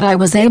you that I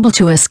was able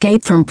to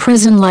escape from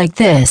prison like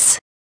this.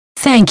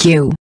 Thank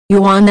you.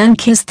 Yuan then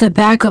kissed the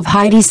back of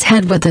Heidi's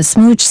head with a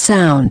smooch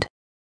sound.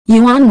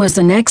 Yuan was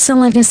an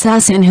excellent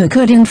assassin who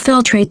could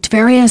infiltrate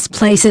various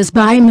places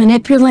by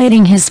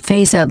manipulating his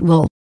face at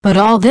will, but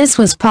all this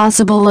was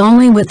possible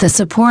only with the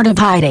support of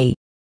Heidi.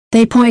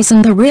 They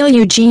poisoned the real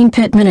Eugene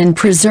Pittman and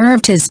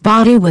preserved his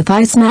body with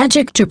ice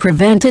magic to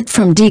prevent it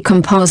from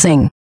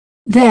decomposing.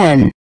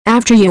 Then,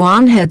 after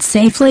Yuan had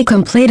safely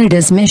completed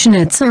his mission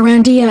at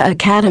Serendia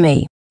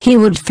Academy, he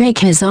would fake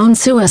his own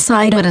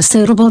suicide at a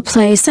suitable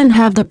place and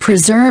have the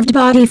preserved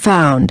body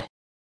found.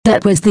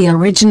 That was the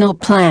original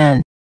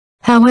plan.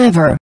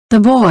 However,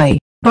 the boy,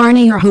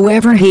 Barney or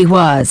whoever he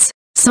was,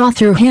 saw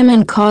through him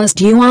and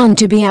caused Yuan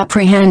to be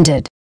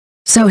apprehended.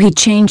 So he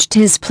changed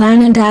his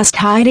plan and asked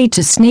Heidi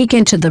to sneak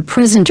into the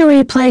prison to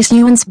replace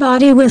Yuan's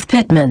body with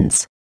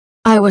Pittman's.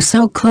 I was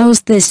so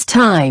close this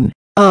time.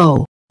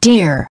 Oh,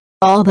 dear,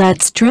 all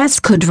that stress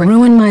could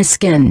ruin my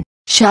skin.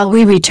 Shall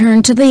we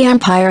return to the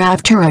Empire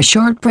after a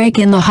short break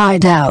in the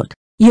hideout?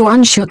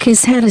 Yuan shook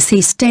his head as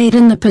he stayed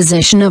in the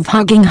position of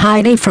hugging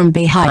Heidi from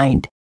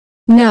behind.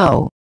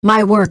 No,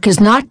 my work is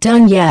not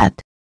done yet.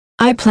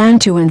 I plan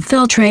to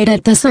infiltrate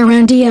at the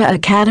Serendia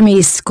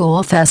Academy's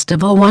school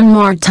festival one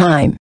more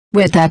time.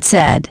 With that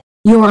said,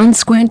 Yuan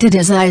squinted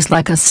his eyes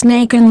like a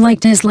snake and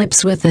licked his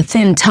lips with a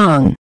thin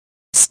tongue.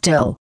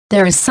 Still,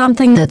 there is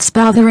something that's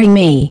bothering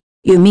me.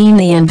 You mean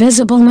the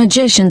invisible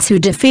magicians who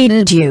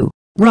defeated you,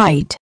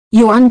 right?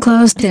 Yuan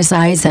closed his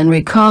eyes and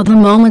recalled the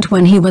moment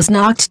when he was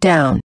knocked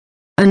down.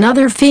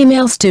 Another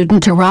female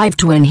student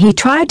arrived when he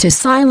tried to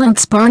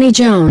silence Barney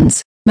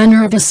Jones,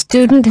 Minerva's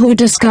student who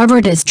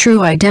discovered his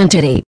true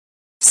identity.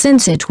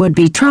 Since it would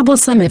be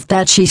troublesome if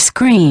that she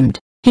screamed,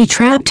 he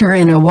trapped her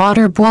in a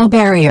water ball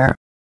barrier.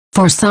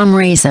 For some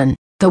reason,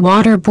 the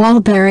water ball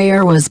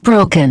barrier was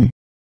broken.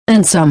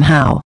 And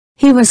somehow,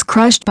 he was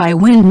crushed by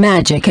wind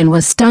magic and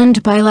was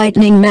stunned by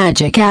lightning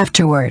magic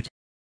afterward.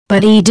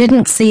 But he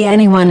didn't see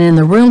anyone in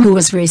the room who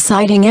was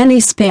reciting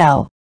any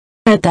spell.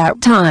 At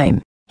that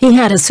time, he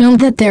had assumed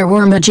that there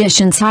were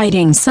magicians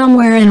hiding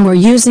somewhere and were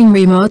using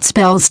remote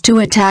spells to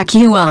attack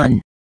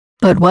Yuan.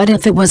 But what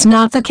if it was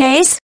not the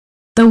case?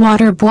 The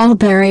water ball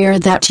barrier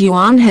that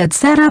Yuan had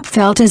set up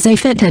felt as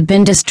if it had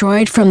been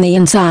destroyed from the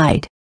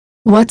inside.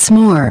 What's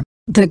more,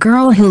 the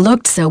girl who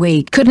looked so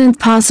weak couldn't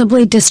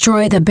possibly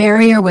destroy the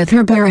barrier with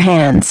her bare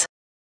hands.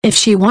 If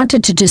she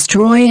wanted to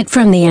destroy it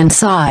from the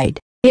inside,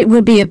 it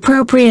would be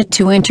appropriate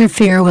to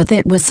interfere with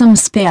it with some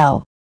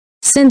spell.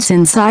 Since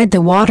inside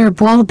the water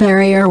ball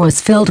barrier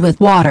was filled with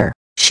water,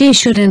 she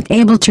shouldn't be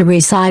able to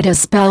recite a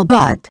spell,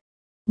 but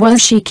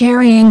was she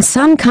carrying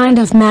some kind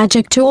of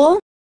magic tool?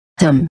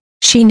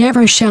 She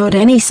never showed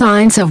any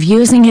signs of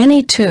using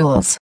any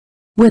tools.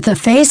 With a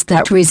face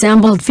that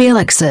resembled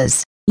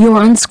Felix's,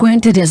 Yuan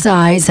squinted his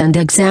eyes and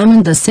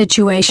examined the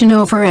situation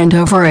over and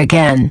over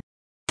again.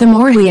 The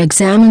more he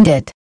examined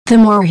it, the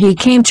more he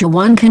came to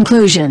one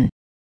conclusion.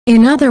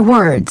 In other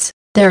words,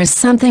 there is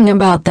something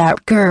about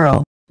that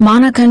girl,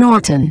 Monica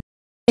Norton.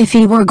 If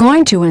he were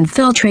going to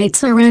infiltrate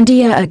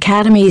Serendia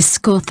Academy's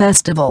school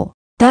festival,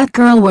 that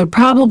girl would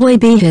probably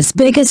be his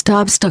biggest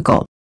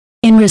obstacle.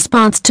 In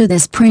response to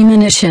this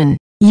premonition,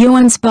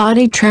 Yuan's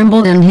body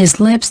trembled and his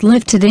lips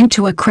lifted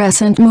into a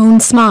crescent moon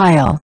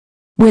smile.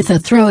 With a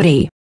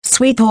throaty,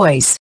 sweet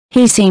voice,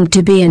 he seemed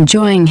to be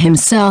enjoying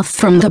himself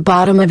from the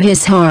bottom of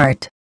his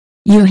heart.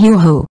 You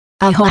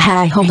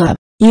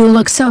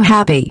look so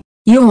happy,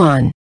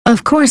 Yuan.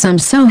 Of course I'm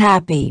so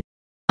happy.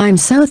 I'm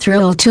so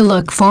thrilled to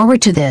look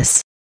forward to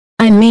this.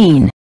 I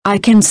mean, I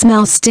can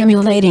smell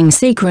stimulating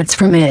secrets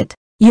from it.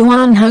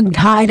 Yuan hugged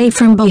Heidi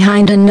from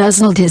behind and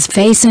nuzzled his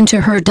face into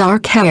her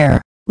dark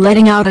hair,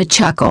 letting out a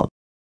chuckle.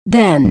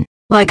 Then,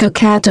 like a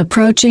cat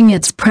approaching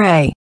its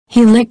prey,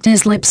 he licked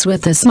his lips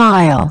with a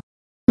smile.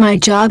 My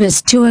job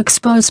is to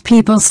expose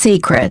people's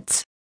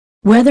secrets.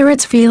 Whether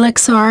it's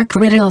Felix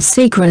Arkriddle's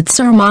secrets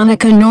or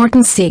Monica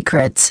Norton's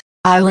secrets,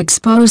 I'll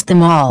expose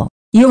them all.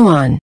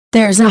 Yuan,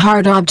 there's a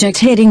hard object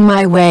hitting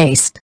my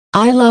waist.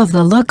 I love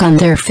the look on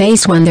their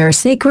face when their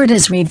secret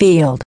is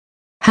revealed.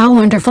 How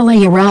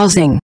wonderfully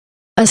arousing.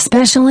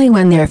 Especially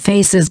when their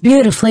face is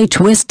beautifully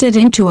twisted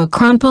into a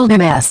crumpled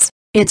mess.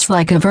 It's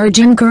like a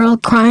virgin girl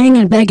crying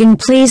and begging,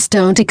 please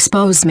don't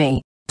expose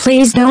me.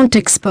 Please don't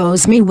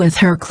expose me, with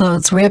her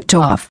clothes ripped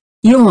off.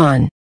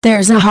 Yuan,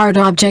 there's a hard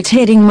object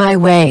hitting my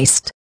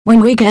waist.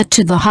 When we get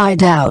to the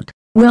hideout,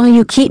 will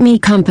you keep me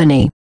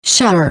company?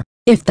 Sure,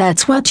 if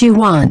that's what you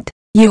want,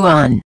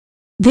 Yuan.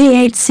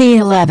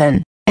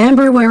 V08Ch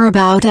Amber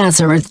whereabout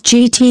Azeroth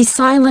GT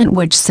Silent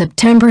Witch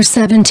September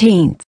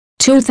 17th.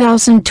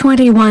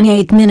 2021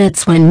 8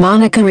 minutes. When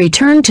Monica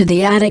returned to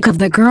the attic of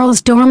the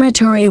girls'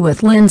 dormitory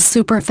with Lynn's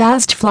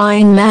super-fast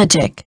flying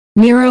magic,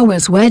 Nero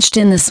was wedged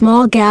in the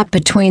small gap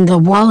between the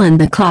wall and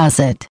the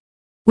closet.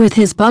 With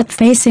his butt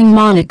facing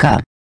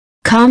Monica.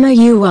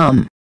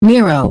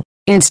 Nero,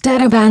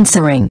 instead of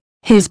answering,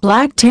 his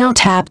black tail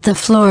tapped the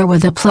floor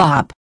with a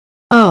plop.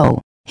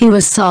 Oh, he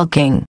was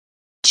sulking.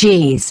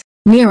 Geez,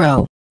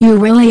 Nero, you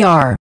really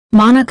are,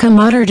 Monica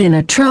muttered in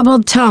a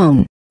troubled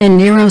tone, and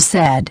Nero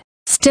said,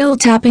 still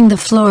tapping the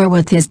floor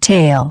with his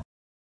tail.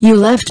 You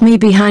left me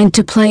behind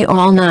to play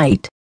all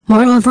night.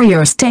 Moreover,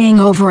 you're staying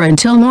over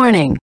until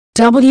morning.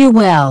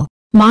 Well,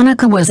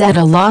 Monica was at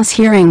a loss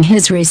hearing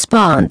his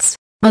response,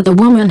 but the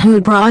woman who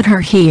brought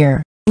her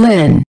here,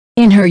 Lynn,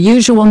 in her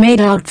usual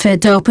maid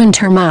outfit, opened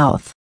her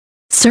mouth.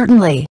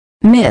 Certainly,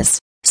 Miss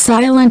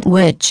Silent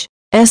Witch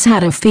S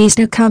had a feast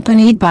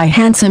accompanied by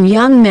handsome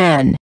young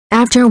men,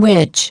 after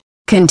which,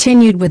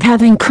 continued with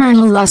having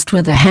carnal lust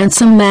with a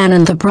handsome man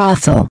in the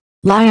brothel.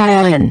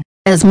 Lion,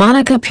 as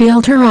Monica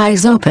peeled her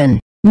eyes open,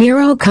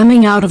 Nero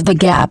coming out of the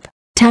gap,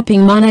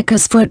 tapping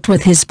Monica's foot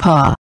with his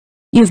paw.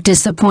 You've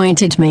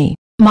disappointed me,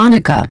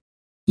 Monica.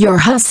 You're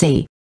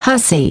hussy,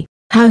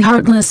 how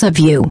heartless of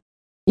you.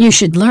 You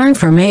should learn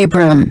from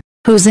Abram.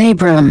 Who's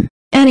Abram,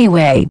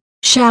 anyway?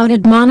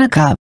 Shouted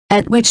Monica,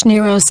 at which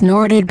Nero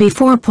snorted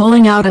before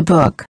pulling out a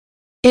book.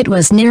 It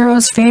was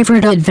Nero's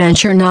favorite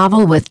adventure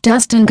novel with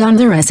Dustin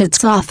Gunther as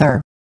its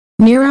author.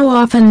 Nero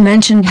often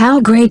mentioned how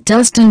great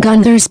Dustin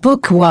Gunther's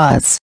book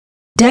was.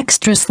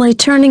 Dexterously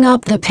turning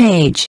up the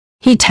page,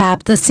 he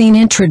tapped the scene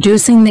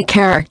introducing the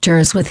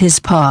characters with his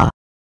paw.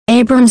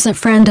 Abram's a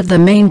friend of the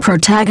main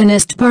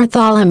protagonist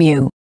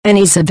Bartholomew, and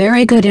he's a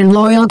very good and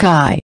loyal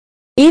guy.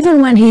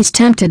 Even when he's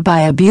tempted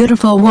by a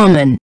beautiful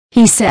woman,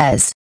 He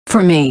says,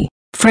 "For me,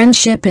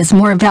 friendship is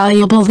more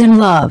valuable than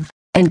love,"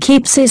 and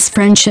keeps his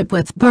friendship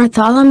with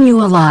Bartholomew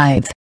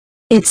alive.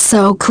 It's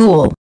so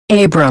cool,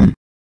 Abram.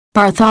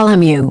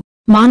 Bartholomew.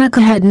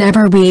 Monica had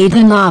never read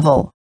the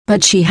novel,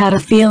 but she had a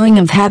feeling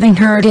of having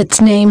heard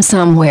its name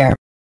somewhere.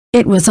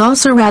 It was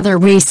also rather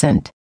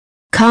recent.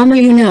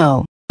 You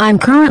know, I'm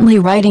currently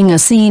writing a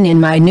scene in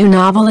my new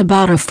novel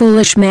about a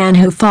foolish man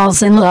who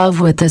falls in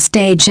love with a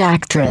stage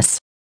actress.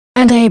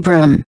 And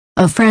Abram,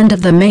 a friend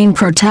of the main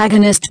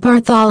protagonist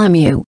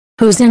Bartholomew,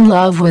 who's in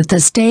love with the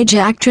stage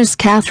actress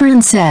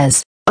Catherine,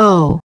 says,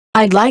 "Oh,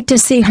 I'd like to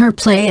see her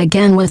play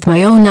again with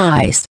my own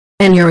eyes,"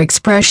 and your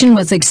expression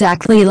was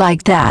exactly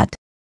like that.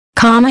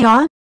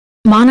 Ah?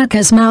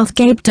 Monica's mouth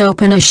gaped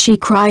open as she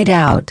cried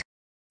out.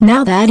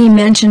 Now that he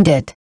mentioned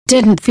it,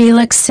 didn't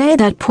Felix say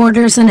that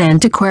Porter's an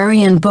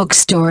antiquarian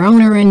bookstore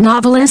owner and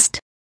novelist?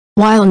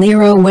 While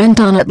Nero went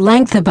on at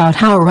length about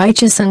how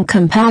righteous and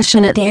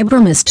compassionate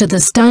Abram is to the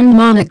stunned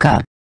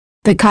Monica,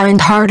 the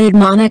kind-hearted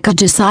Monica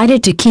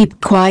decided to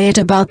keep quiet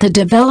about the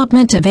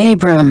development of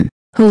Abram,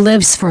 who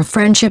lives for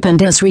friendship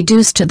and is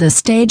reduced to the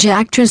stage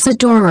actress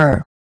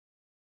adorer.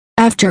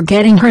 After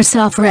getting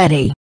herself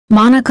ready,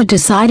 Monica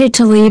decided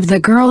to leave the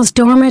girls'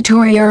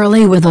 dormitory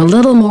early with a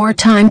little more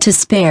time to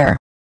spare.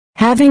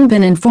 Having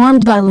been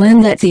informed by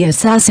Lynn that the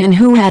assassin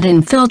who had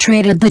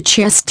infiltrated the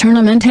chess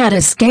tournament had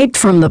escaped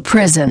from the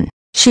prison,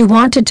 she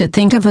wanted to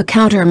think of a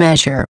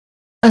countermeasure.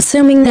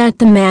 Assuming that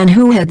the man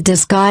who had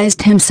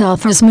disguised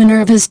himself as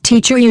Minerva's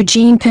teacher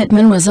Eugene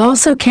Pittman was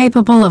also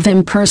capable of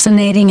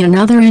impersonating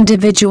another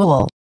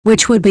individual,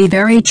 which would be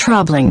very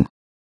troubling.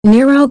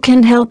 Nero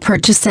can help her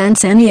to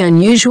sense any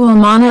unusual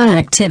mana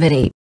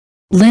activity.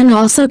 Lynn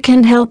also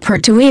can help her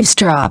to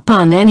eavesdrop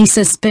on any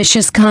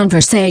suspicious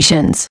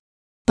conversations.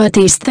 But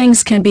these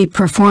things can be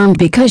performed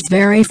because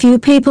very few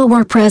people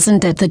were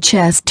present at the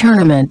chess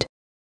tournament.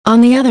 On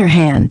the other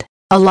hand,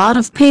 a lot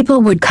of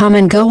people would come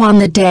and go on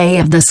the day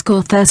of the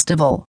school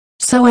festival,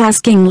 so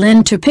asking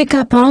Lynn to pick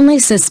up only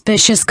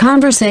suspicious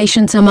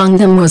conversations among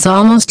them was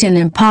almost an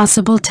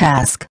impossible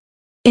task.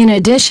 In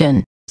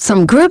addition,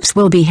 some groups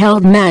will be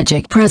held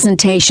magic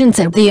presentations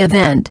at the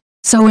event,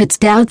 so it's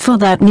doubtful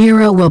that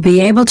Nero will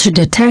be able to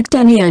detect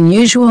any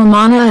unusual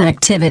mana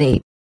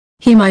activity.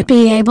 He might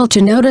be able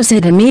to notice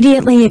it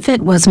immediately if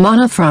it was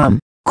mana from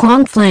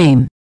Quang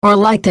Flame, or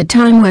like the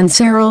time when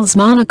Cyril's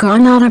mana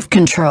gone out of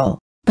control,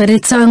 but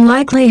it's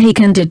unlikely he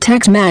can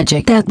detect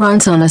magic that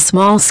runs on a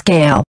small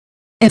scale.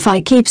 If I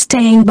keep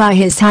staying by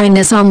His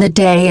Highness on the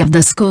day of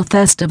the school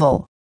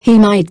festival, he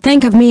might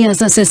think of me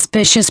as a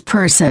suspicious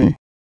person.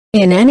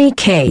 In any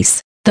case,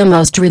 the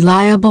most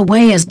reliable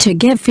way is to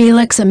give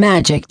Felix a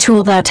magic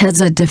tool that has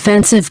a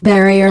defensive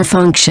barrier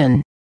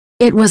function.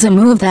 It was a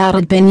move that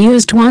had been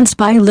used once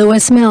by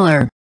Lewis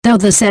Miller, though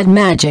the said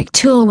magic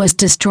tool was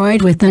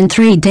destroyed within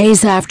 3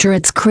 days after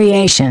its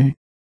creation.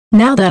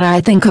 Now that I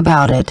think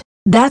about it,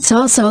 that's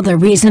also the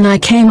reason I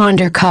came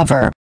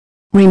undercover.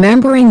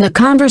 Remembering the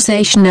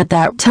conversation at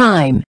that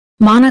time,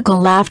 Monica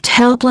laughed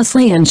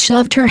helplessly and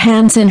shoved her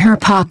hands in her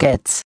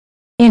pockets.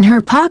 In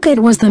her pocket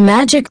was the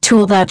magic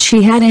tool that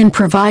she had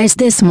improvised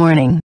this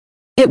morning.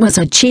 It was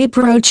a cheap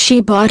brooch she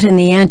bought in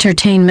the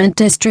entertainment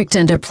district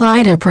and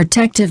applied a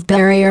protective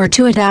barrier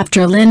to it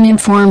after Lynn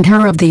informed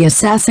her of the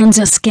assassin's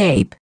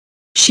escape.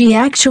 She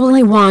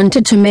actually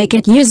wanted to make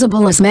it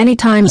usable as many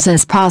times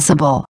as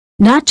possible,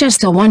 not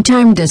just a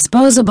one-time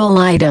disposable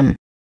item,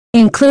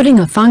 including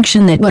a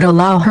function that would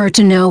allow her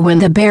to know when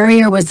the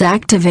barrier was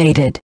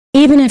activated,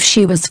 even if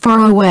she was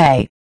far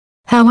away.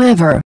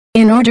 However,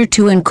 in order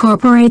to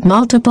incorporate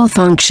multiple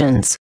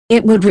functions,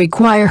 it would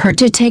require her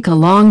to take a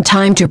long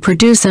time to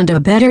produce and a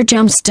better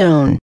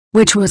gemstone,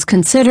 which was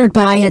considered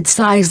by its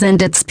size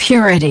and its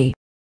purity.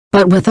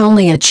 But with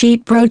only a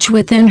cheap brooch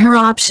within her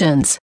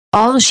options,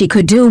 all she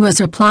could do was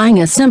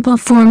applying a simple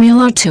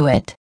formula to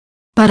it.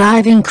 But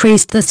I've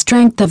increased the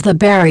strength of the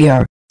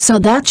barrier, so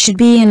that should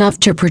be enough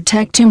to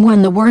protect him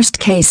when the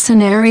worst-case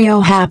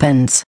scenario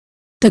happens.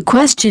 The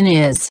question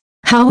is,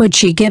 how would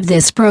she give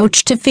this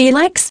brooch to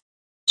Felix?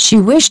 She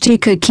wished he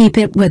could keep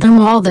it with him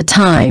all the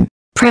time,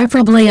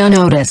 preferably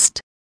unnoticed.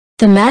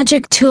 The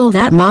magic tool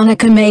that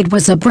Monica made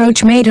was a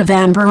brooch made of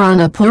amber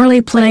on a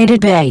poorly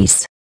plated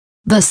base.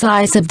 The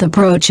size of the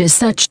brooch is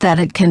such that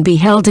it can be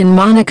held in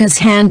Monica's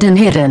hand and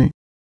hidden.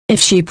 If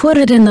she put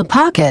it in the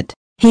pocket,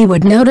 he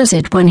would notice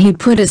it when he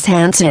put his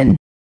hands in.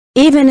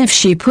 Even if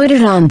she put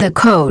it on the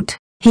coat,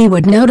 he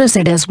would notice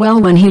it as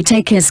well when he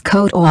take his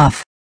coat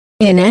off.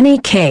 In any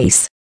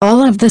case,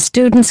 all of the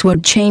students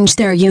would change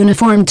their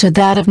uniform to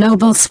that of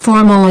nobles'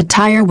 formal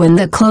attire when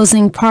the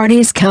closing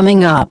party's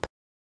coming up.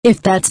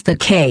 If that's the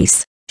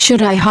case,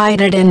 should I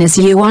hide it in his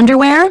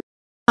underwear?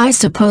 I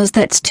suppose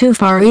that's too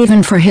far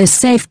even for his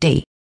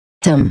safety.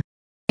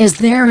 Is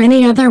there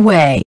any other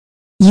way?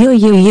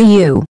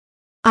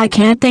 I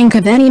can't think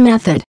of any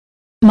method.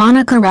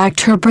 Monica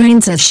racked her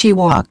brains as she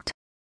walked.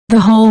 The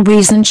whole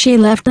reason she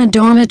left the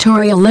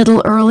dormitory a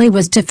little early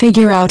was to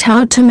figure out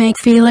how to make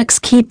Felix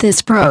keep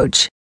this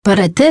brooch. But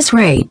at this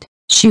rate,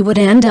 she would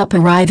end up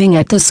arriving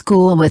at the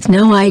school with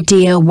no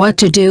idea what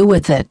to do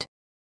with it.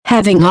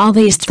 Having all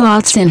these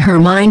thoughts in her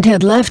mind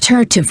had left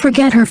her to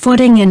forget her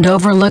footing and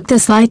overlook the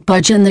slight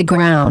budge in the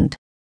ground.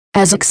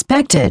 As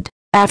expected,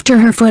 after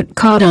her foot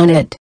caught on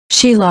it,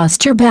 she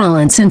lost her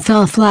balance and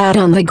fell flat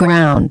on the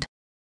ground.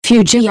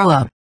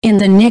 Fujiwa, in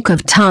the nick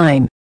of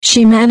time,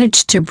 she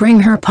managed to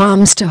bring her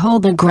palms to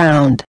hold the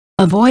ground,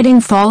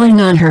 avoiding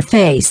falling on her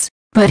face,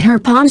 but her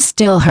palms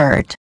still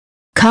hurt.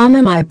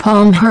 "Kama, my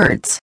palm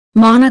hurts."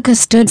 Monica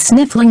stood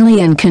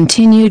snifflingly and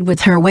continued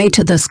with her way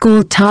to the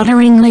school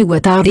totteringly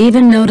without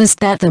even notice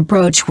that the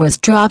brooch was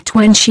dropped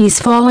when she's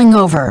falling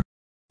over.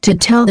 To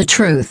tell the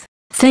truth,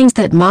 things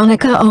that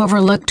Monica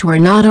overlooked were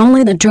not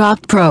only the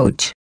dropped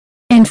brooch.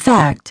 In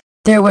fact,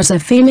 there was a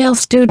female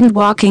student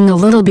walking a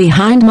little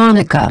behind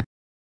Monica.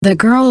 The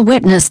girl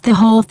witnessed the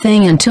whole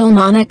thing until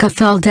Monica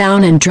fell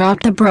down and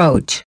dropped the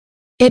brooch.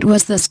 It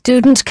was the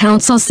student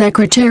council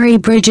secretary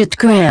Bridget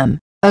Graham,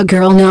 a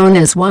girl known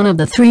as one of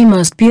the 3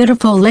 most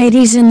beautiful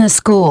ladies in the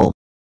school.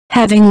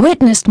 Having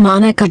witnessed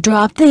Monica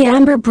drop the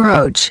amber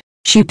brooch,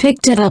 she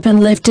picked it up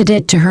and lifted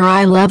it to her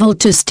eye level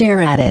to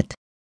stare at it.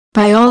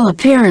 By all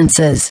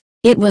appearances,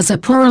 it was a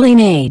poorly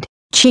made,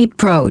 cheap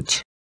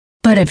brooch.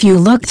 But if you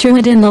look through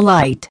it in the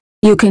light,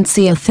 you can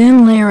see a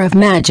thin layer of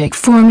magic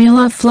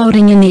formula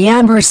floating in the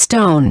amber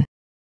stone.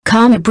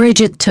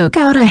 Bridget took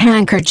out a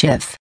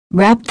handkerchief,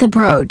 wrapped the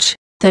brooch,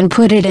 then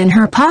put it in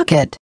her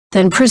pocket,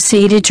 then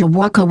proceeded to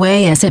walk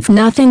away as if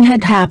nothing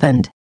had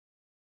happened.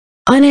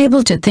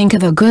 Unable to think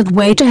of a good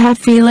way to have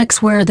Felix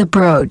wear the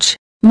brooch,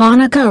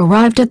 Monica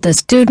arrived at the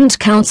student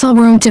council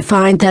room to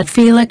find that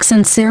Felix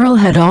and Cyril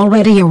had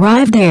already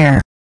arrived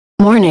there.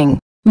 Morning,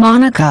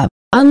 Monica.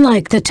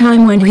 Unlike the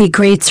time when he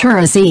greets her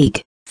as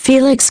Zeke,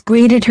 Felix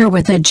greeted her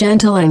with a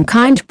gentle and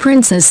kind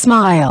princess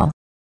smile.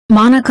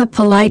 Monica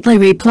politely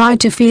replied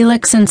to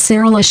Felix and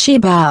Cyril as she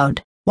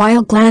bowed,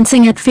 while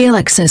glancing at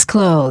Felix's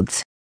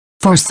clothes.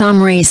 For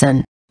some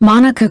reason,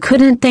 Monica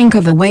couldn't think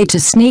of a way to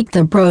sneak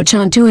the brooch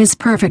onto his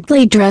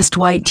perfectly dressed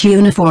white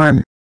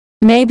uniform.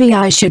 Maybe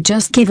I should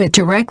just give it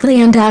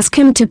directly and ask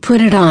him to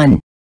put it on.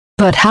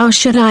 But how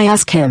should I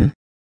ask him?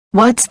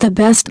 What's the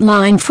best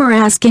line for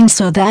asking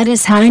so that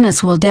His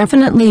Highness will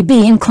definitely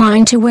be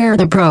inclined to wear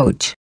the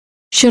brooch?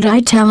 Should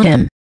I tell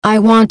him, "I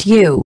want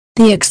you,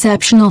 the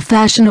exceptional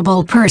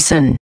fashionable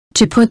person,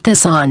 to put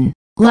this on,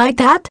 like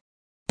that?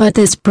 But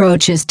this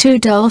brooch is too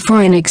dull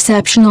for an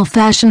exceptional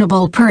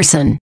fashionable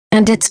person,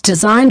 and it's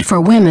designed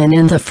for women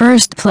in the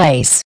first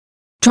place."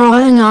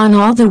 Drawing on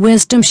all the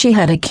wisdom she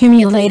had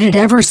accumulated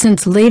ever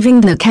since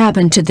leaving the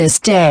cabin to this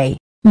day,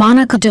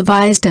 Monica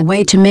devised a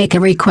way to make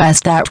a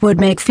request that would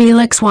make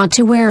Felix want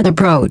to wear the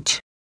brooch.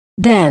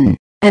 Then,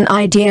 an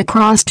idea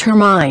crossed her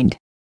mind.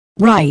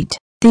 Right,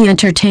 the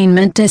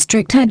entertainment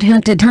district had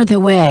hinted her the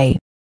way.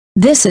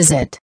 This is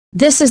it.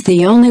 This is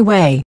the only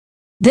way.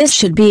 This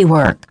should be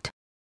worked.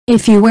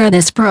 If you wear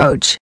this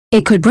brooch,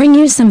 it could bring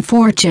you some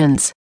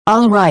fortunes.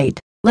 All right,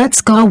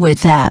 let's go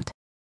with that.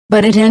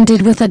 But it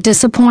ended with a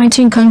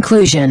disappointing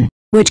conclusion,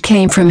 which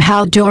came from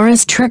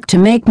Haldora's trick to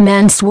make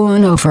men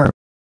swoon over.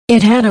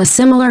 It had a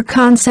similar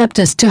concept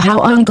as to how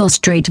Uncle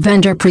Street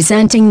vendor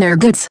presenting their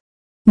goods.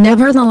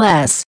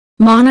 Nevertheless,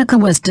 Monica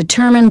was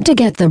determined to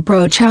get the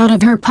brooch out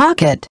of her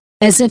pocket,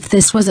 as if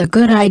this was a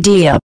good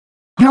idea.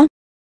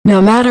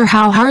 No matter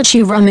how hard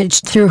she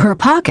rummaged through her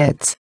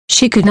pockets,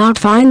 she could not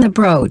find the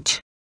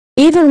brooch.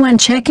 Even when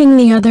checking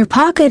the other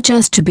pocket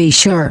just to be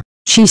sure,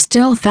 she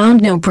still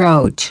found no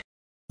brooch.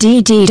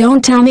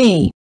 Don't tell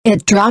me,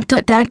 it dropped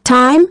at that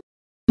time?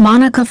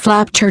 Monica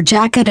flapped her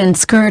jacket and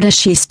skirt as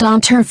she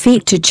stomped her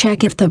feet to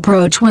check if the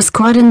brooch was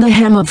caught in the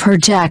hem of her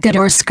jacket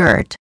or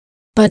skirt.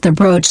 But the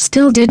brooch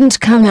still didn't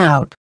come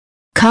out.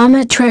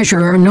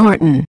 Treasurer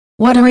Norton,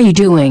 what are you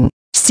doing?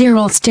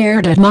 Cyril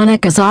stared at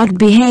Monica's odd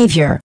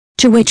behavior,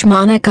 to which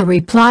Monica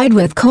replied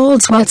with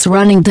cold sweats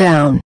running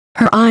down,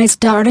 her eyes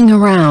darting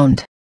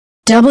around.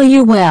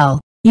 Well,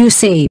 you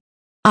see.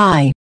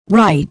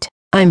 Right,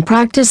 I'm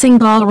practicing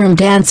ballroom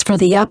dance for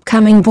the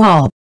upcoming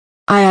ball.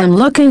 I am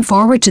looking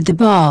forward to the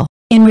ball.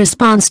 In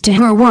response to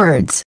her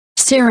words,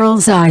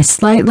 Cyril's eyes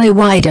slightly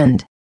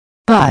widened.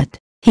 But,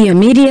 he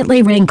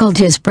immediately wrinkled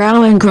his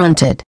brow and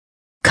grunted.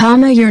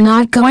 You're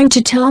not going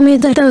to tell me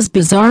that those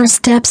bizarre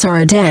steps are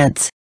a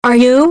dance, are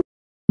you?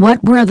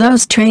 What were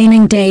those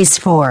training days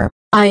for?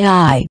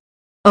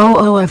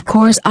 Oh, of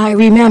course I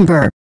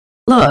remember.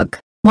 Look,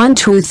 1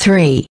 2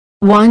 3.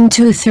 1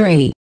 2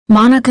 3,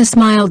 Monica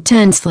smiled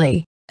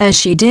tensely, as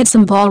she did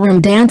some ballroom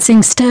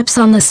dancing steps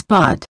on the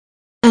spot.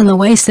 And the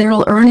way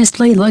Cyril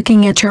earnestly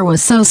looking at her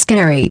was so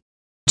scary.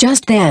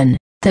 Just then,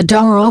 the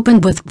door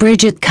opened with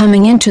Bridget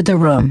coming into the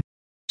room.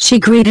 She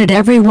greeted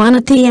everyone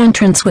at the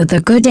entrance with a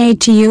good day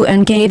to you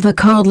and gave a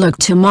cold look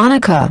to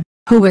Monica,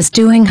 who was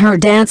doing her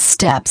dance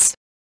steps.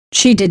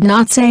 She did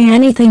not say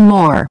anything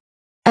more.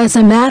 As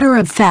a matter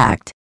of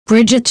fact,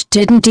 Bridget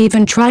didn't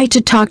even try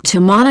to talk to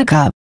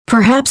Monica,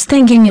 perhaps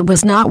thinking it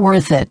was not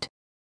worth it.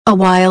 A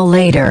while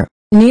later,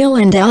 Neil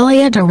and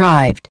Elliot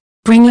arrived,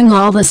 bringing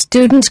all the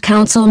student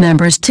council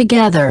members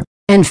together,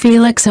 and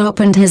Felix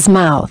opened his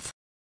mouth.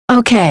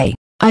 Okay,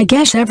 I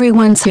guess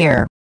everyone's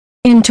here.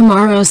 In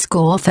tomorrow's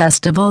school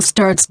festival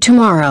starts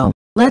tomorrow.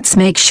 Let's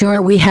make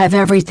sure we have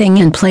everything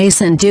in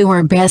place and do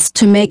our best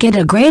to make it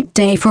a great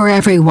day for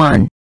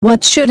everyone.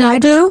 What should I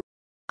do?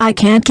 I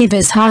can't give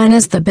His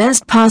Highness the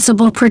best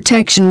possible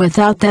protection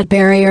without that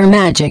barrier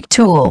magic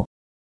tool.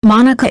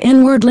 Monica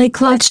inwardly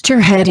clutched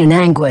her head in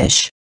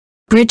anguish.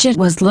 Bridget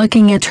was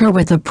looking at her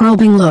with a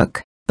probing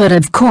look, but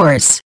of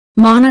course,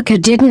 Monica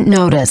didn't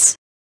notice.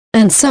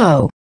 And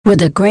so,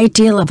 with a great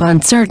deal of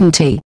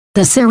uncertainty,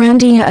 the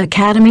Serendia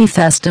Academy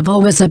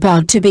Festival was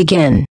about to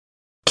begin.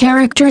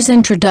 Characters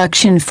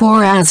Introduction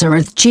for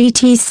Azeroth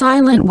GT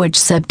Silent Witch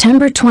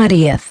September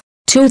 20th,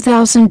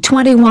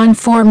 2021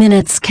 4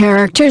 minutes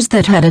Characters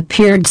that had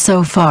appeared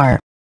so far.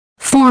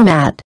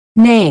 Format,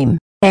 Name,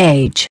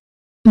 Age.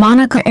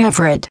 Monica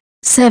Everett,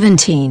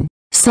 17,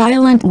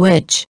 Silent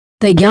Witch,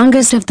 the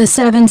youngest of the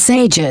 7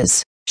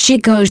 sages. She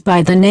goes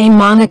by the name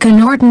Monica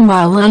Norton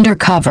while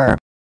undercover.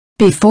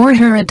 Before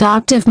her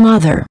adoptive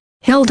mother,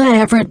 Hilda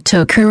Everett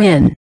took her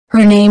in,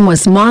 her name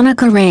was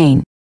Monica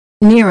Rain.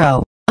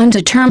 Nero,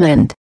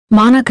 undetermined,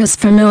 Monica's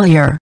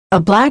familiar,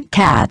 a black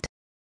cat.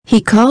 He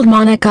called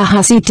Monica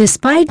Hussy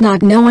despite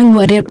not knowing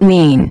what it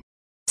mean.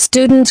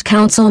 Student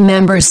Council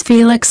members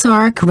Felix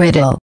Arc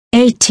Riddle,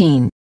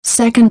 18,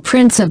 second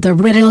Prince of the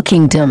Riddle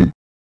Kingdom.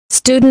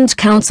 Student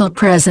Council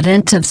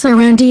President of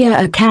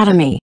Serendia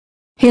Academy.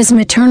 His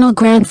maternal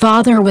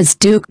grandfather was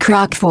Duke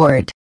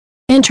Crockford.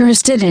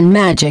 Interested in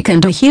magic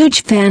and a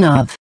huge fan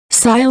of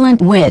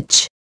Silent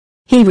Witch.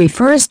 He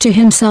refers to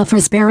himself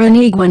as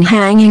Baronig when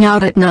hanging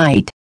out at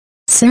night.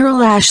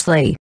 Cyril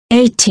Ashley,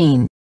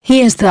 18. He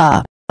is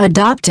the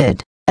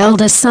adopted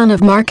eldest son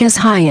of Marcus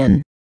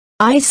Hyan.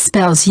 Ice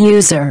spells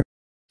user.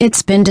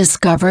 It's been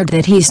discovered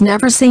that he's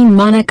never seen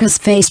Monica's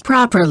face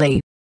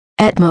properly.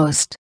 At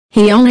most,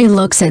 he only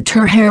looks at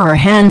her hair or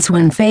hands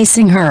when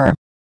facing her.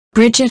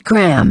 Bridget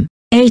Graham,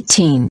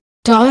 18,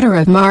 daughter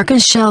of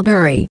Marcus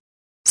Shelbury.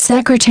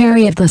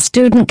 Secretary of the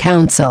Student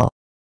Council.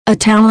 A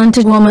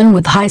talented woman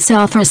with high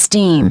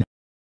self-esteem.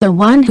 The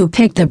one who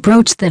picked the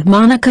brooch that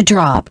Monica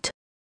dropped.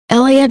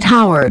 Elliot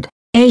Howard,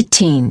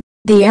 18,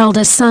 the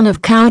eldest son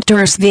of Count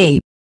Durst V.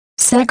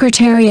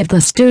 Secretary of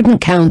the Student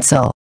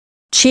Council.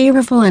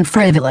 Cheerful and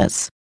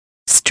frivolous.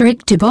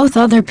 Strict to both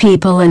other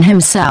people and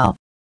himself.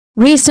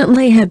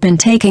 Recently have been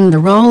taking the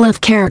role of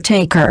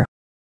caretaker.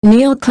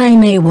 Neil Clay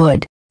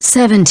Maywood,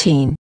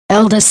 17,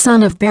 eldest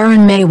son of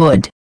Baron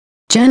Maywood.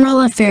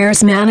 General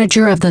Affairs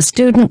Manager of the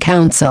Student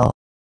Council.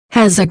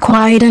 Has a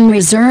quiet and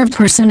reserved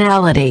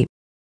personality.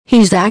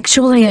 He's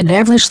actually a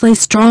devilishly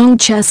strong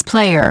chess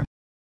player.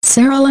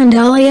 Cyril and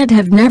Elliot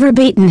have never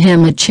beaten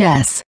him at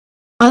chess.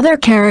 Other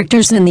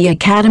characters in the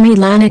Academy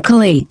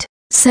Lanakalite,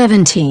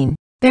 17,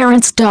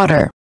 Barrett's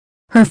daughter.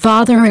 Her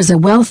father is a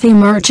wealthy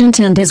merchant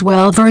and is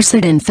well versed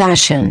in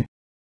fashion.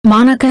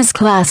 Monica's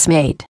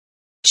classmate.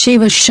 She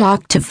was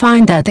shocked to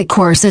find that the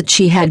corset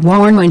she had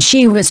worn when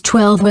she was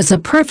 12 was a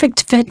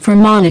perfect fit for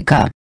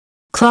Monica.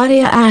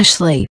 Claudia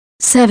Ashley,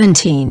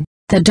 17,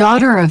 the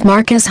daughter of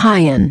Marcus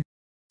Hyan.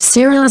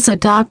 Cyril's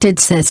adopted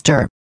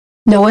sister.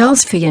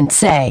 Noelle's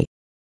fiancé.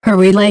 Her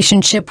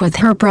relationship with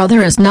her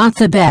brother is not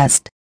the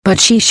best, but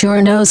she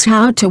sure knows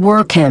how to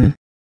work him.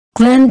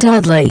 Glenn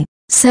Dudley,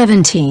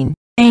 17,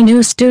 a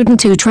new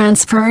student who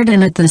transferred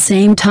in at the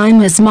same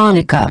time as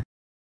Monica.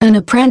 An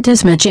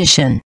apprentice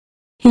magician.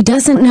 He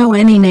doesn't know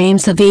any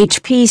names of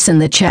each piece in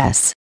the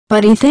chess,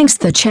 but he thinks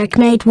the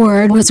checkmate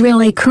word was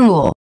really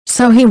cool,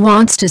 so he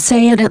wants to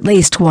say it at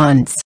least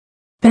once.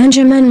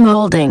 Benjamin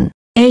Moulding,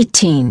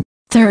 18,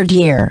 third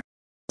year.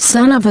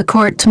 Son of a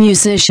court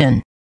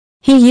musician.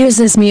 He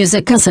uses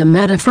music as a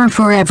metaphor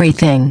for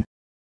everything.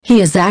 He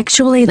is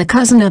actually the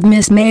cousin of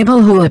Miss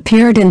Mabel who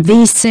appeared in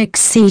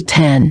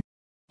V06C10.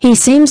 He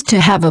seems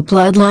to have a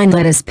bloodline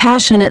that is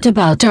passionate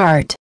about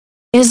art.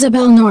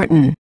 Isabel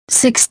Norton,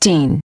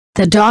 16,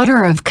 the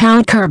daughter of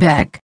Count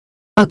Kerbeck.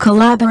 A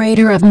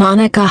collaborator of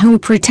Monica who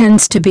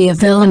pretends to be a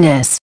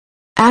villainess.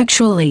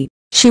 Actually,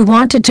 she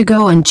wanted to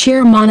go and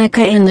cheer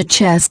Monica in the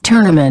chess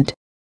tournament.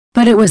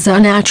 But it was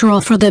unnatural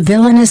for the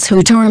villainess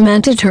who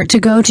tormented her to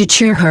go to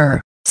cheer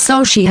her,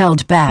 so she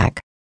held back.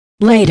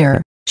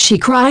 Later, she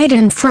cried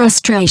in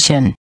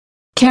frustration.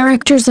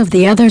 Characters of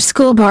the other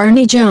school.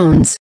 Barney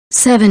Jones,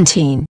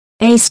 17,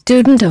 a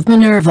student of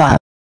Minerva.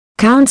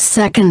 Count's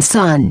second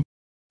son.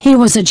 He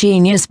was a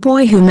genius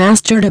boy who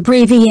mastered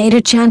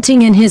abbreviated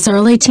chanting in his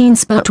early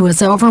teens but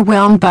was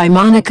overwhelmed by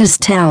Monica's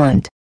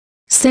talent.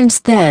 Since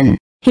then,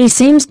 he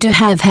seems to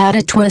have had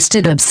a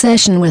twisted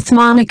obsession with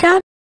Monica.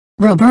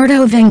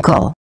 Roberto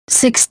Vincle,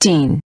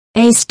 16,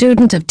 a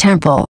student of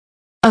Temple.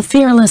 A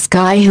fearless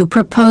guy who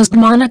proposed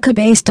Monica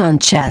based on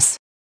chess.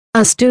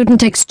 A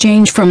student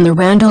exchange from the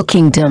Randall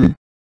Kingdom.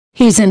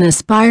 He's an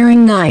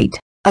aspiring knight,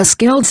 a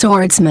skilled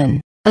swordsman,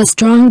 a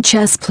strong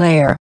chess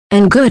player,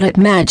 and good at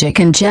magic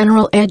and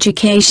general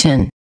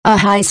education. A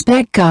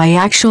high-spec guy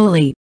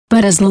actually,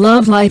 but his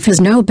love life is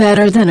no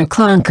better than a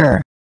clunker.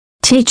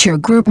 Teacher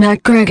Group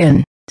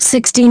MacGregor,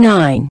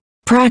 69,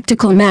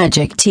 practical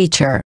magic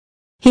teacher.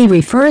 He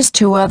refers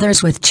to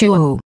others with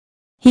Chu.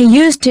 He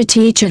used to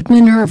teach at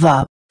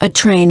Minerva, a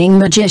training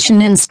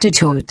magician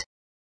institute.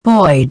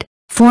 Boyd,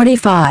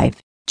 45,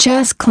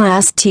 chess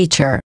class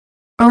teacher.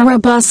 A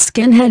robust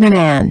skinhead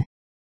man.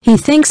 He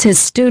thinks his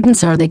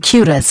students are the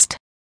cutest.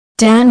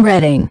 Dan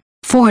Redding,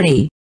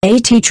 40, a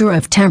teacher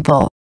of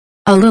Temple.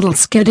 A little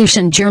skittish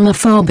and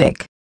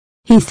germophobic.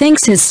 He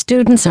thinks his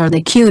students are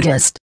the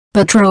cutest,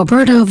 but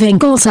Roberto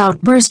Winkle's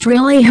outburst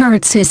really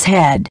hurts his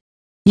head.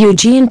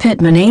 Eugene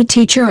Pittman, a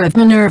teacher of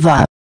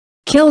Minerva.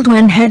 Killed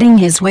when heading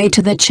his way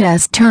to the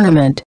chess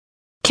tournament.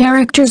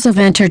 Characters of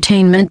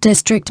Entertainment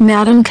District.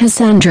 Madame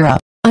Cassandra,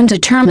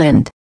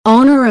 undetermined,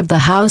 owner of the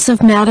House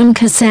of Madame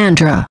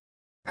Cassandra.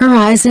 Her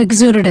eyes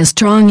exuded a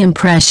strong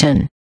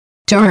impression.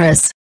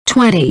 Doris,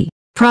 20,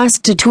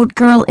 prostitute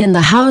girl in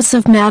the House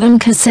of Madame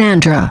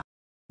Cassandra.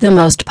 The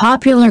most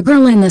popular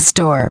girl in the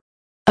store.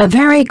 A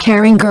very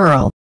caring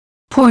girl.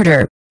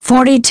 Porter,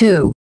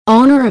 42,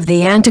 owner of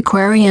the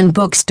antiquarian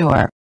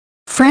bookstore.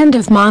 Friend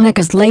of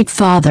Monica's late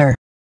father.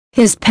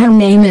 His pen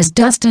name is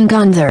Dustin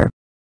Gunther.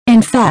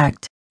 In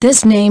fact,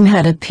 this name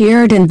had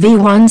appeared in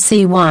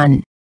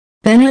V08Ch.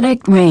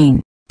 Benedict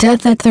Rain,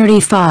 death at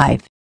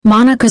 35,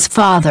 Monica's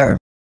father.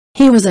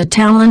 He was a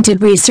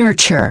talented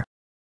researcher.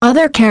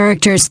 Other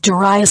characters.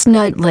 Darius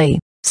Knightley,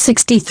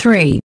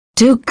 63,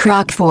 Duke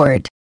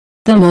Crockford.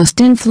 The most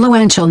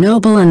influential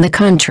noble in the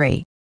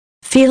country.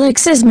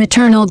 Felix's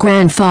maternal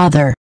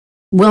grandfather.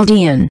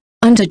 Wildian,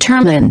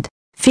 undetermined,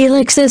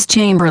 Felix's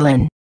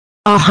chamberlain.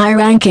 A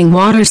high-ranking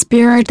water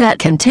spirit that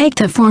can take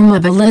the form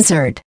of a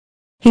lizard.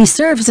 He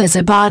serves as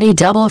a body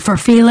double for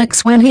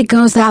Felix when he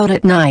goes out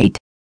at night.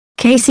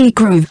 Casey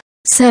Groove,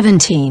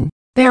 17,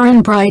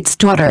 Baron Bright's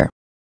daughter.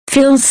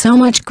 Feels so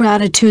much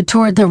gratitude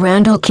toward the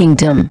Randall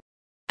Kingdom.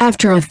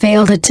 After a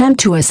failed attempt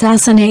to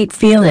assassinate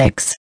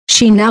Felix,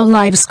 she now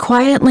lives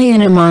quietly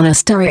in a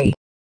monastery.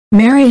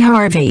 Mary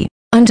Harvey,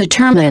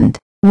 undetermined,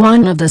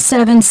 one of the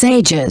 7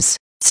 sages,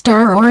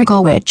 Star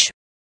Oracle Witch.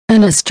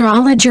 An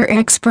astrologer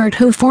expert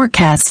who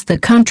forecasts the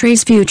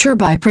country's future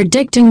by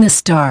predicting the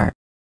star.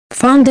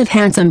 Fond of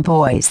handsome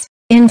boys.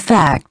 In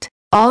fact,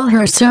 all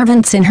her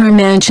servants in her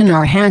mansion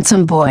are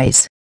handsome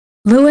boys.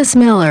 Lewis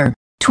Miller,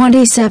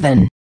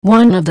 27,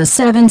 one of the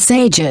 7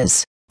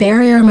 sages,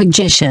 barrier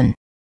magician.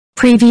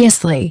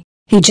 Previously,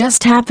 he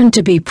just happened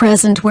to be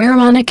present where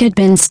Monica had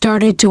been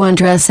started to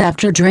undress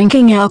after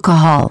drinking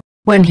alcohol,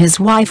 when his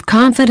wife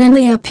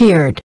confidently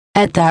appeared.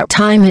 At that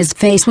time his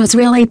face was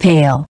really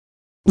pale.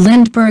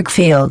 Lindbergh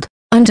Field,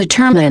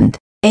 undetermined,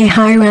 a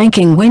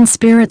high-ranking wind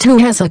spirit who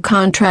has a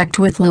contract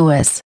with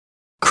Lewis.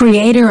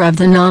 Creator of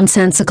the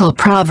nonsensical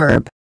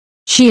proverb.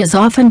 She is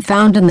often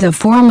found in the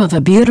form of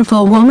a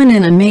beautiful woman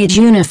in a maid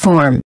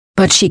uniform,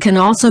 but she can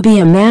also be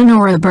a man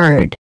or a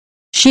bird.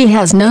 She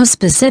has no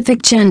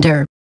specific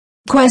gender.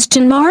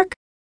 Question mark?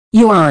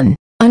 Yuan,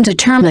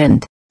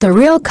 undetermined, the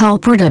real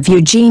culprit of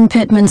Eugene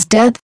Pittman's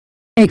death.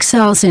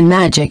 Excels in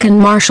magic and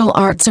martial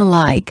arts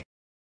alike.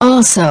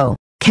 Also,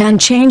 can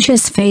change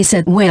his face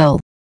at will.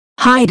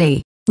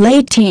 Heidi,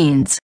 late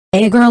teens,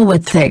 a girl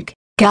with thick,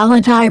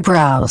 gallant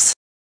eyebrows.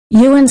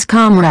 Yuan's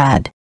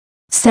comrade.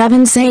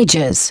 7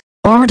 sages,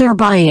 order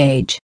by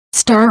age,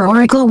 Star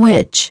Oracle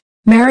Witch,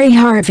 Mary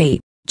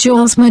Harvey,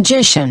 Jules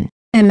Magician,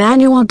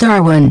 Emmanuel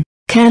Darwin,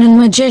 Canon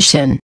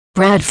Magician,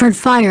 Bradford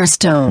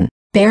Firestone,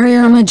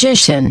 Barrier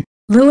Magician,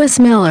 Lewis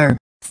Miller,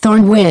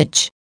 Thorn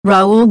Witch,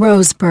 Raoul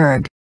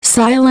Roseberg,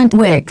 Silent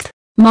Wicth,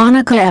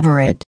 Monica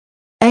Everett.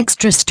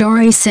 Extra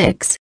Story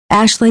 6,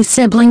 Ashley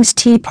Siblings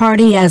Tea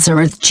Party.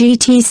 Azareth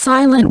GT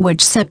Silent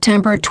Witch.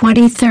 September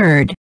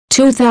 23,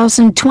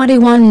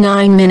 2021.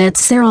 9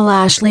 minutes. Cyril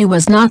Ashley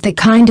was not the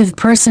kind of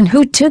person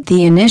who took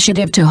the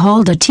initiative to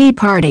hold a tea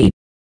party.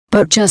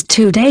 But just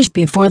 2 days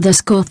before the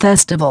school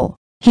festival,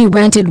 he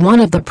rented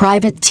one of the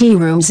private tea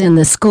rooms in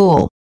the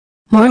school.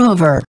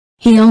 Moreover,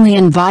 he only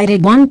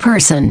invited one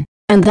person,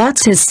 and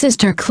that's his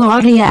sister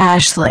Claudia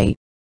Ashley.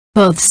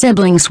 Both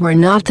siblings were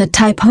not the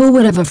type who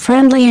would have a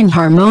friendly and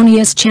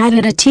harmonious chat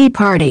at a tea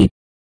party.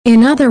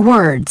 In other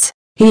words,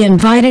 he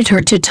invited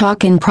her to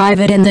talk in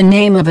private in the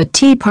name of a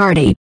tea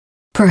party.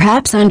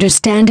 Perhaps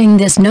understanding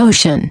this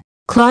notion,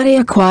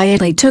 Claudia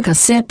quietly took a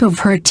sip of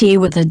her tea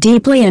with a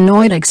deeply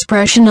annoyed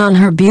expression on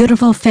her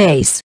beautiful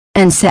face,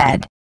 and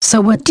said, "So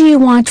what do you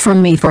want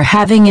from me for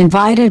having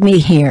invited me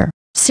here?"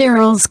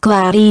 Cyril's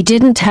glad he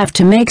didn't have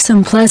to make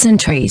some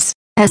pleasantries,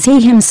 as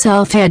he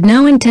himself had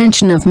no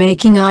intention of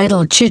making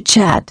idle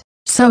chit-chat,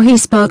 so he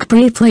spoke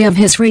briefly of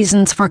his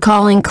reasons for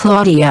calling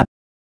Claudia.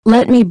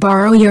 "Let me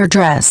borrow your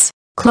dress."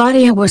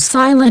 Claudia was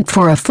silent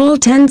for a full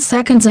 10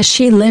 seconds as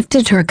she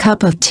lifted her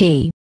cup of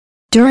tea.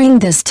 During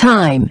this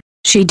time,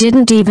 she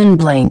didn't even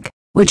blink,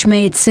 which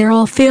made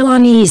Cyril feel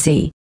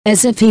uneasy,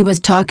 as if he was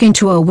talking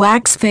to a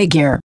wax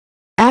figure.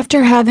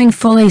 After having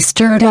fully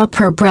stirred up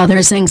her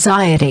brother's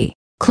anxiety,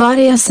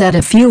 Claudia said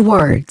a few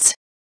words.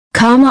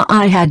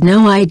 I had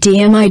no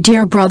idea my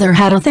dear brother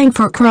had a thing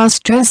for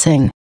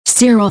cross-dressing."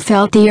 Cyril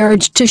felt the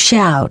urge to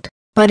shout,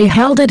 but he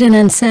held it in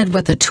and said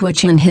with a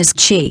twitch in his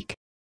cheek,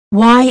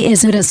 "Why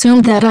is it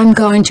assumed that I'm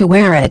going to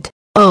wear it?"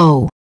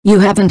 "Oh, you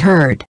haven't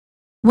heard.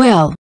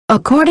 Well,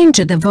 According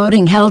to the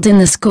voting held in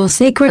the school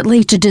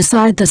secretly to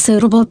decide the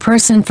suitable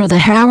person for the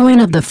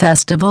heroine of the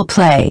festival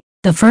play,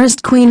 the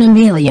first Queen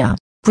Amelia,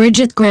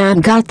 Bridget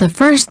Grant got the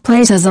first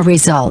place as a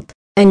result,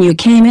 and you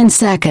came in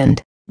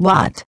second.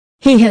 What?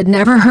 He had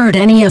never heard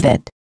any of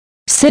it.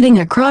 Sitting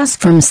across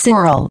from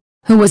Cyril,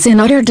 who was in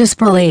utter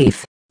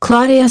disbelief,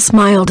 Claudia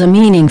smiled a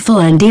meaningful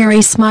and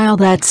eerie smile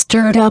that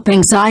stirred up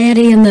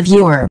anxiety in the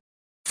viewer.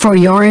 For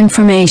your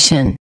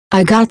information,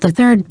 I got the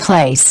third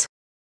place.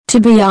 To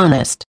be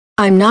honest,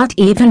 I'm not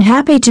even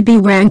happy to be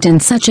ranked in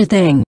such a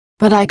thing,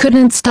 but I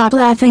couldn't stop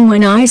laughing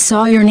when I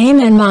saw your name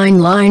and mine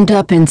lined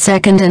up in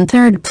second and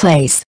third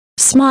place,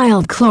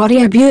 smiled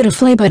Claudia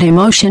beautifully but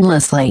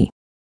emotionlessly.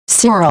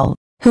 Cyril,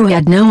 who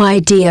had no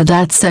idea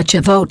that such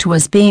a vote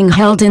was being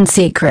held in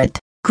secret,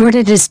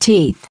 gritted his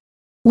teeth.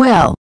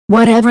 Well,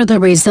 whatever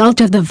the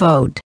result of the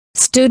vote,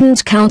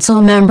 student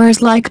council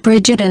members like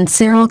Bridget and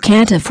Cyril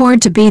can't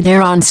afford to be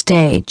there on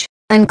stage,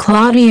 and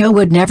Claudia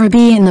would never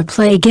be in the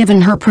play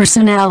given her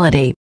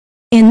personality.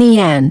 In the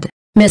end,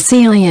 Miss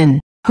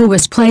Elian, who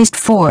was placed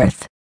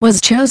fourth,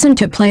 was chosen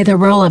to play the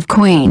role of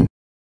Queen.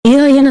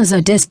 Elian is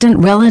a distant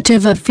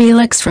relative of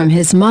Felix from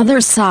his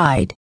mother's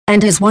side,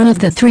 and is one of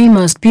the three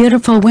most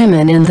beautiful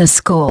women in the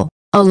school,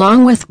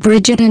 along with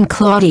Bridget and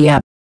Claudia.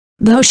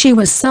 Though she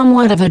was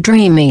somewhat of a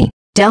dreamy,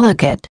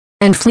 delicate,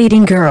 and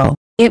fleeting girl,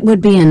 it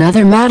would be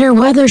another matter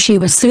whether she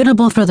was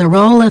suitable for the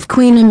role of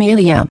Queen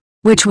Amelia,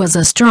 which was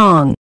a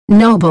strong,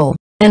 noble,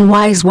 and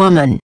wise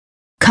woman.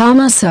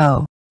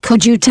 So,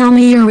 could you tell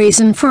me your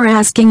reason for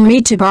asking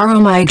me to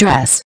borrow my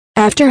dress?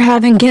 After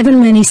having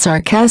given many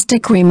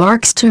sarcastic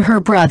remarks to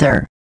her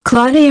brother,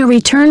 Claudia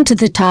returned to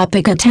the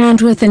topic at hand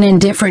with an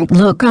indifferent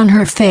look on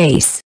her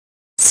face.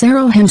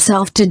 Cyril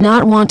himself did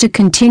not want to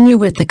continue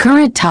with the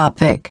current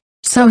topic,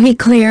 so he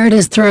cleared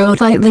his throat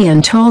lightly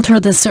and told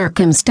her the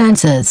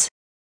circumstances.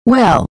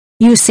 Well,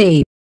 you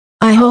see,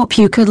 I hope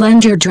you could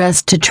lend your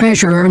dress to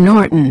Treasurer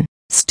Norton.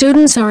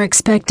 Students are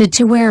expected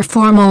to wear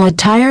formal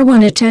attire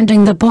when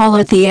attending the ball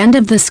at the end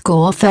of the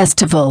school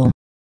festival,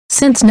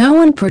 since no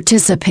one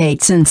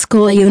participates in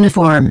school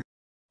uniform.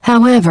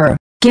 However,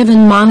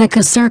 given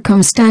Monica's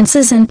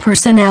circumstances and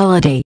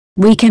personality,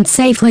 we can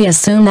safely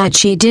assume that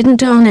she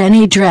didn't own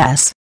any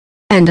dress.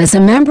 And as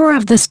a member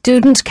of the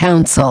student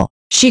council,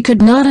 she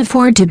could not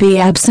afford to be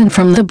absent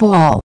from the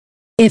ball.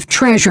 If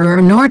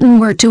Treasurer Norton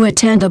were to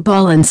attend a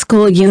ball in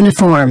school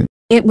uniform,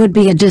 it would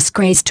be a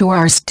disgrace to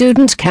our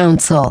student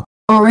council,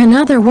 or in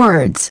other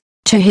words,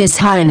 to His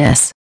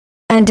Highness.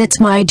 And it's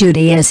my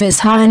duty as His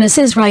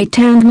Highness's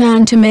right-hand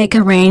man to make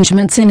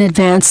arrangements in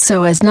advance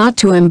so as not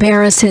to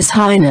embarrass His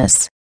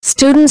Highness.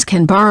 Students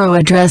can borrow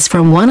a dress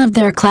from one of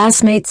their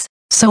classmates,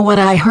 so what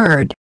I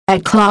heard,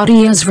 at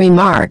Claudia's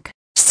remark,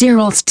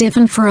 Cyril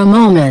stiffened for a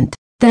moment,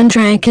 then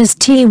drank his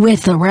tea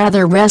with a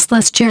rather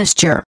restless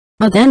gesture,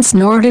 but then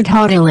snorted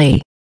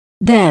haughtily.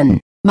 Then,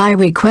 my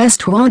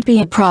request won't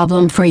be a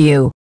problem for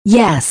you.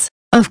 Yes,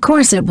 of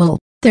course it will.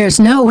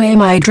 There's no way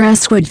my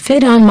dress would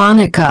fit on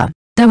Monica,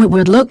 though it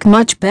would look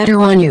much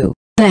better on you.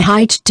 The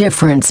height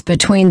difference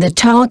between the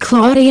tall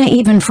Claudia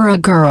even for a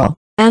girl,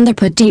 and the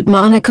petite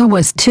Monica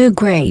was too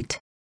great.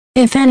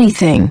 If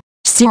anything,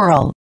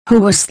 Cyril, who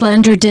was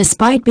slender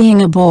despite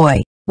being a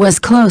boy, was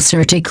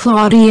closer to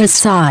Claudia's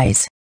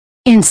size.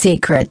 In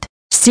secret,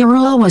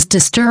 Cyril was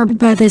disturbed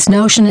by this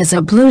notion as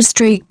a blue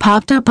streak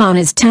popped up on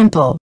his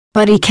temple,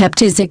 but he kept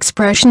his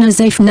expression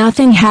as if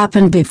nothing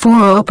happened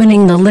before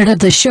opening the lid of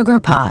the sugar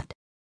pot.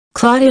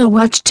 Claudia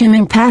watched him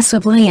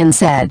impassively and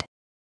said,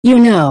 "You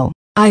know,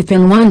 I've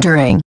been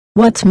wondering,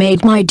 what's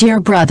made my dear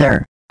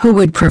brother, who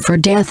would prefer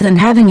death than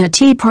having a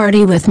tea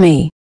party with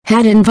me,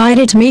 had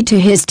invited me to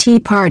his tea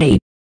party.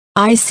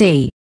 I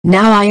see,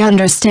 now I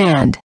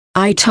understand.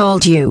 I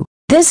told you,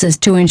 this is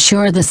to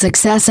ensure the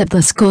success of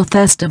the school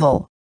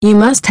festival. You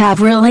must have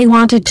really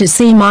wanted to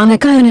see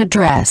Monica in a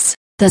dress."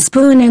 The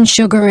spoon and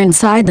sugar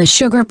inside the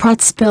sugar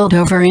pot spilled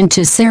over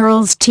into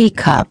Cyril's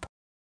teacup.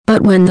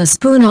 But when the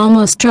spoon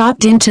almost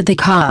dropped into the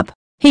cup,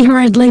 he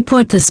hurriedly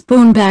put the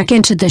spoon back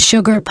into the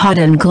sugar pot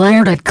and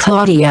glared at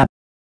Claudia.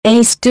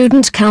 A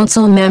student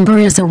council member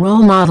is a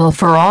role model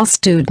for all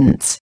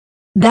students.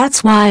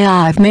 That's why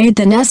I've made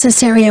the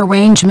necessary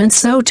arrangements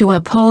so to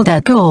uphold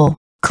that goal.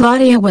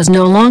 Claudia was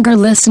no longer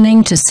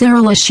listening to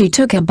Cyril as she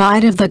took a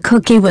bite of the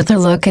cookie with a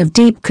look of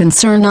deep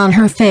concern on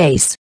her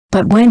face,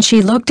 but when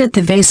she looked at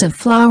the vase of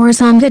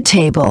flowers on the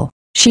table,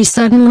 she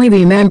suddenly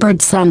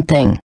remembered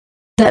something.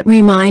 That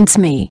reminds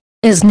me,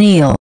 is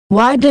Neil,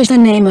 why does the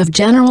name of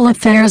General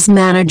Affairs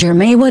Manager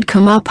Maywood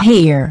come up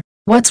here?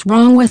 What's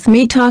wrong with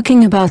me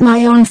talking about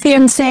my own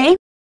fiancé?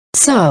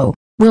 So,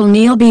 will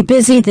Neil be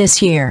busy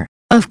this year?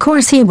 Of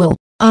course he will.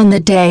 On the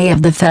day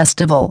of the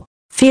festival,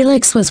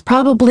 Felix was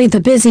probably the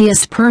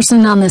busiest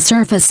person on the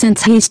surface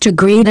since he's to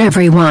greet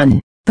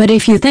everyone. But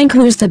if you think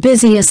who's the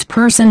busiest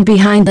person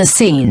behind the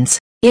scenes,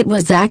 it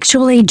was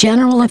actually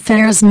General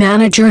Affairs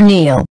Manager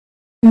Neil.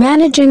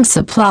 Managing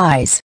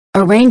supplies,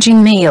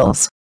 arranging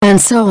meals,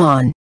 and so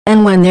on,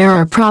 and when there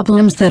are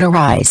problems that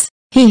arise,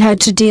 he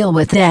had to deal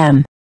with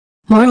them.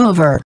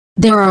 Moreover,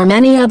 there are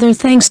many other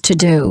things to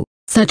do,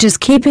 such as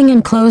keeping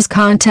in close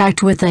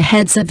contact with the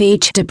heads of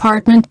each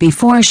department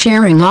before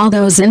sharing all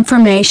those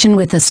information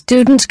with the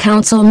student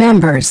council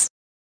members.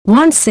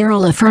 Once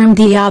Cyril affirmed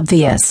the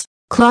obvious,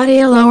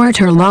 Claudia lowered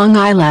her long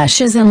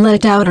eyelashes and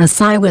let out a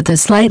sigh with a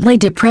slightly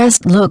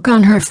depressed look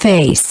on her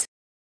face.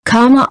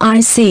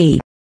 I see.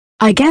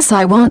 I guess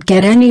I won't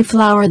get any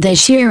flower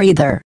this year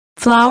either.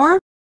 Flower?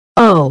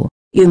 Oh,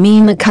 you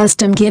mean the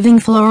custom giving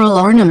floral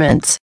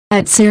ornaments.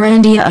 At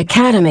Serendia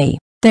Academy,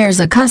 there's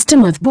a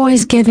custom of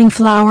boys giving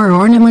flower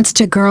ornaments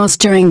to girls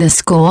during the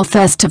school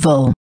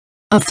festival.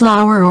 A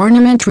flower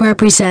ornament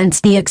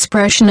represents the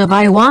expression of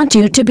 "I want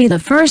you to be the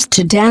first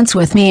to dance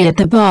with me at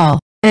the ball,"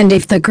 and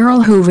if the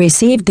girl who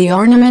received the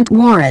ornament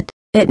wore it,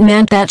 it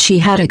meant that she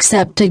had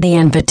accepted the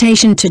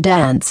invitation to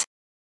dance.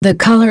 The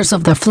colors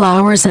of the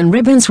flowers and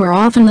ribbons were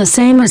often the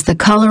same as the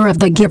color of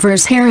the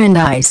giver's hair and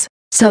eyes,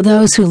 so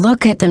those who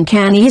look at them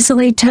can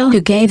easily tell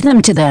who gave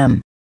them to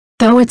them.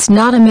 Though it's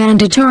not a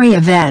mandatory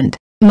event,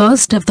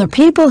 most of the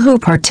people who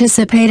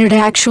participated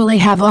actually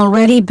have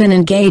already been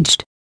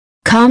engaged.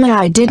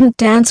 I didn't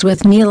dance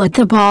with Neil at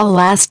the ball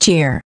last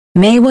year.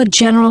 Maywood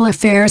General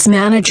Affairs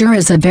Manager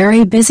is a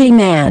very busy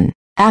man,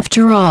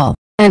 after all,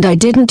 and I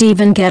didn't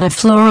even get a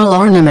floral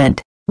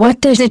ornament.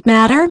 What does it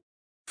matter?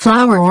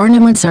 Flower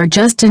ornaments are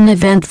just an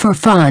event for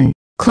fun.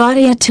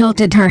 Claudia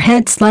tilted her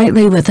head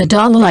slightly with a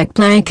doll-like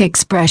blank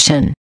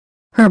expression.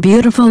 Her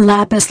beautiful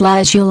lapis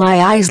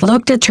lazuli eyes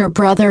looked at her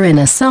brother in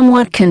a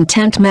somewhat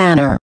content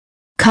manner.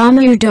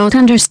 You don't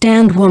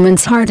understand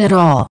woman's heart at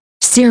all.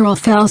 Cyril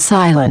fell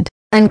silent,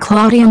 and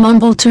Claudia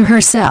mumbled to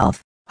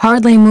herself,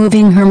 hardly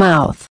moving her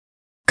mouth.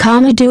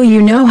 Do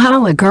you know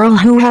how a girl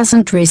who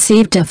hasn't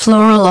received a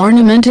floral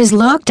ornament is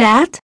looked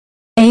at?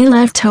 A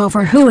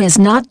leftover who is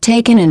not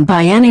taken in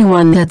by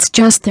anyone. That's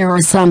just their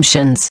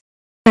assumptions.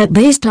 At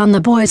least on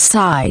the boys'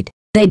 side,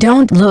 they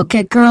don't look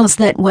at girls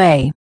that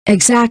way.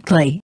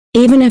 Exactly.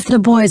 Even if the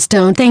boys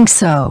don't think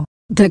so,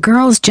 the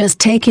girls just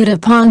take it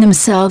upon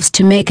themselves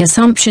to make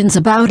assumptions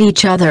about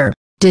each other.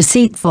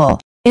 Deceitful,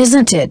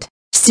 isn't it?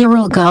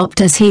 Cyril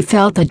gulped as he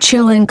felt the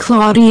chill in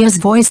Claudia's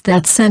voice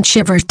that sent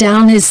shivers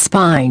down his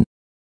spine.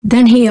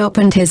 Then he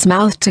opened his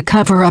mouth to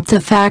cover up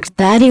the fact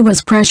that he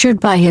was pressured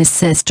by his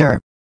sister.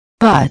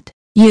 But,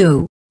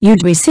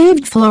 you'd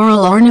received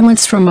floral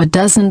ornaments from a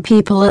dozen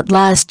people at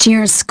last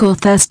year's school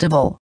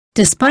festival.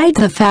 Despite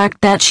the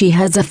fact that she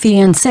has a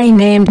fiancé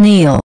named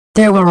Neil,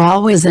 there were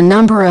always a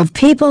number of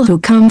people who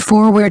come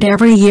forward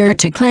every year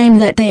to claim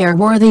that they are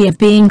worthy of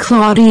being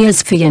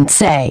Claudia's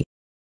fiancé.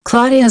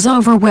 Claudia's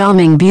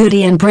overwhelming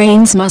beauty and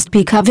brains must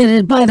be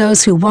coveted by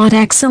those who want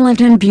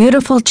excellent and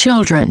beautiful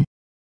children.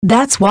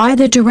 That's why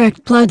the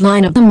direct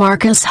bloodline of the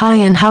Marcus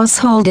Hyan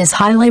household is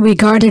highly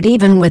regarded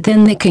even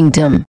within the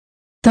kingdom.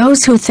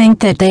 Those who think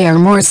that they are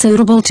more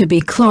suitable to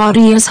be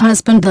Claudia's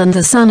husband than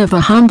the son of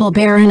a humble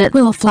baronet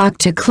will flock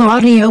to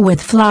Claudia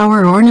with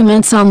flower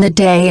ornaments on the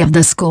day of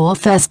the school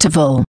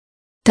festival.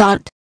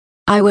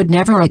 I would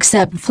never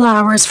accept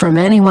flowers from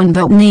anyone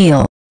but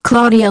Neil.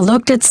 Claudia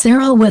looked at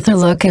Cyril with a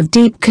look of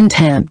deep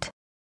contempt.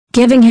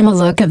 Giving him a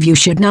look of "you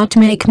should not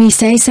make me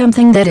say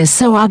something that is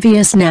so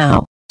obvious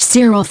now."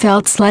 Cyril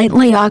felt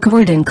slightly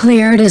awkward and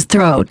cleared his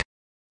throat.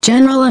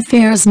 General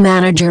Affairs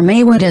Manager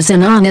Maywood is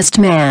an honest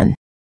man.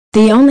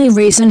 The only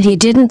reason he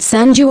didn't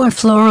send you a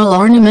floral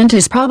ornament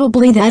is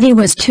probably that he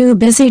was too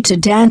busy to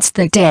dance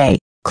that day.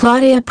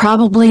 Claudia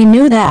probably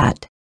knew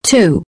that,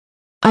 too.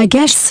 I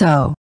guess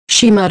so,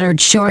 she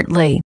muttered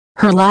shortly,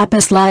 her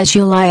lapis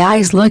lazuli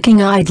eyes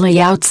looking idly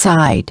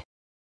outside.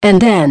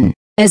 And then,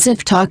 as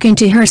if talking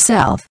to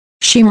herself,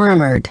 she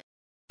murmured,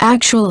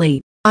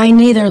 "Actually, I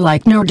neither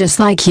like nor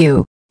dislike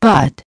you,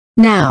 but,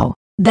 now,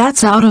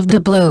 that's out of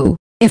the blue.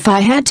 If I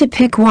had to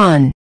pick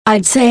one,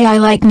 I'd say I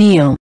like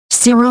Neil."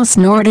 Cyril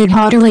snorted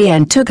haughtily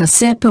and took a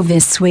sip of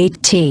his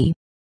sweet tea.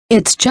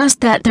 "It's just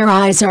that their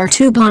eyes are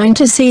too blind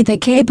to see the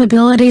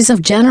capabilities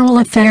of General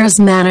Affairs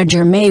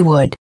Manager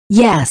Maywood."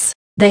 "Yes,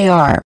 they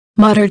are,"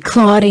 muttered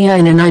Claudia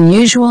in an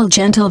unusual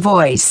gentle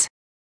voice.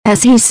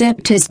 As he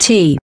sipped his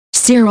tea,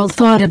 Cyril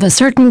thought of a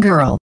certain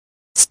girl.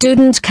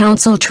 Student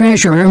Council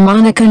Treasurer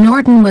Monica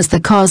Norton was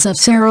the cause of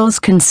Cyril's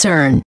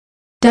concern.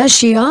 Does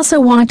she also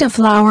want a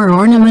flower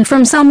ornament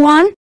from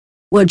someone?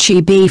 Would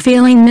she be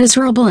feeling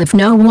miserable if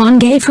no one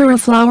gave her a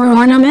flower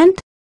ornament?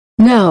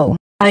 No,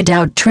 I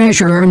doubt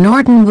Treasurer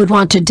Norton would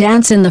want to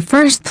dance in the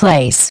first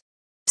place.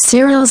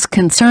 Cyril's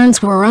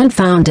concerns were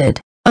unfounded,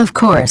 of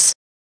course.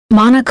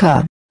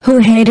 Monica, who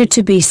hated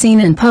to be seen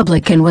in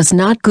public and was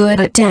not good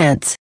at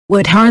dance,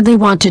 would hardly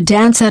want to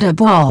dance at a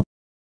ball.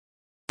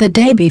 The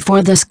day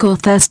before the school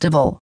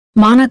festival,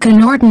 Monica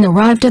Norton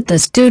arrived at the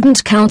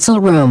student council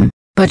room,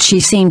 but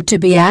she seemed to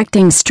be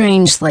acting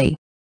strangely.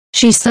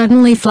 She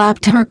suddenly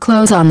flapped her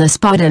clothes on the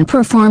spot and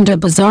performed a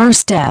bizarre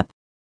step.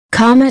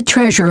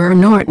 Treasurer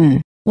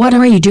Norton, what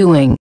are you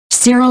doing?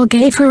 Cyril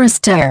gave her a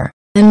stare,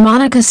 and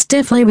Monica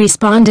stiffly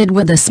responded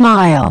with a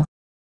smile.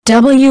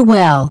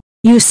 Well,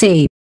 you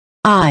see.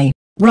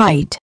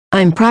 Right,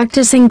 I'm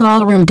practicing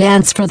ballroom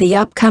dance for the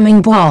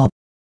upcoming ball.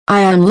 I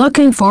am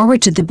looking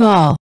forward to the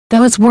ball,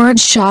 Those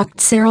words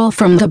shocked Cyril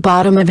from the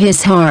bottom of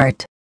his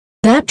heart.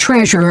 That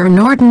Treasurer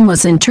Norton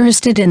was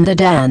interested in the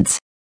dance.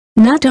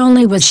 Not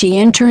only was she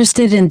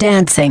interested in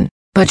dancing,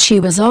 but she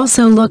was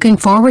also looking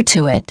forward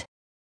to it.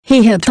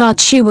 He had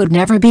thought she would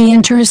never be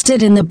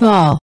interested in the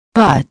ball,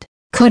 but,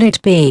 could it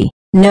be?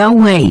 No,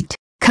 wait,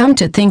 come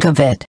to think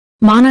of it,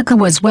 Monica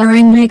was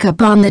wearing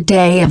makeup on the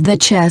day of the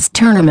chess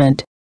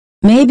tournament.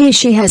 Maybe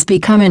she has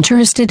become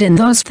interested in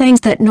those things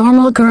that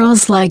normal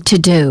girls like to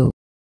do.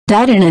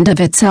 That in and of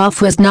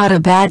itself was not a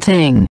bad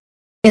thing.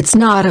 It's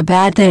not a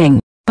bad thing,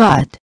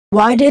 but,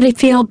 why did he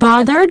feel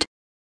bothered?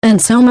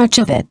 And so much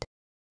of it.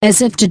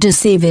 As if to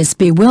deceive his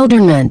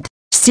bewilderment,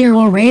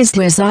 Cyril raised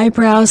his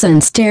eyebrows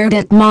and stared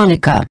at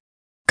Monica.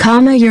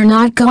 You're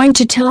not going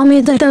to tell me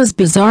that those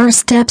bizarre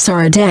steps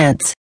are a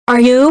dance, are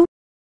you?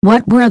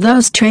 What were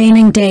those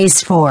training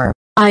days for?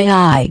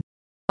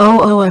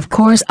 Oh, of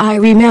course I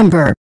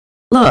remember.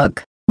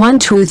 Look, 1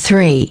 2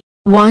 3,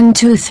 1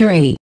 2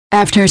 3.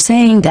 After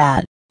saying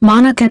that,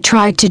 Monica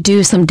tried to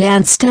do some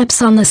dance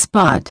steps on the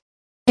spot.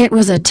 It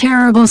was a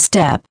terrible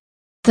step.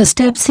 The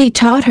steps he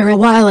taught her a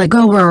while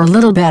ago were a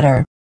little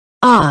better.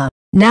 Ah,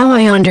 now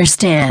I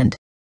understand.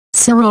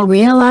 Cyril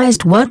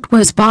realized what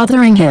was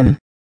bothering him.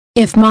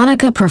 If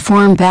Monica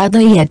performed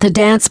badly at the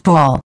dance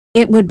ball,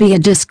 it would be a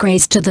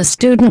disgrace to the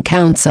student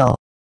council.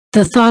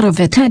 The thought of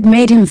it had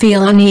made him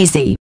feel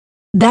uneasy.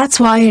 That's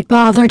why it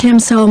bothered him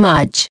so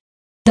much.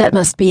 That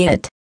must be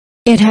it.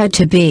 It had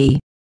to be.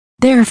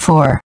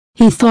 Therefore,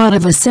 he thought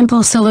of a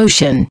simple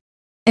solution.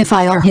 If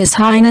I or His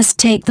Highness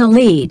take the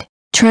lead,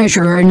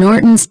 Treasurer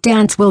Norton's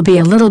dance will be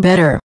a little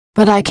better,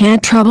 but I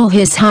can't trouble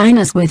His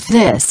Highness with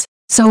this,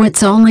 so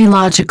it's only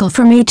logical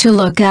for me to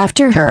look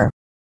after her.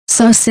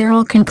 So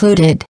Cyril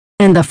concluded,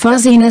 and the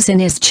fuzziness in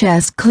his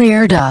chest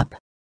cleared up.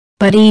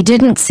 But he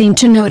didn't seem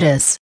to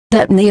notice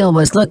that Neil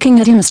was looking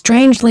at him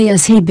strangely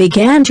as he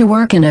began to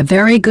work in a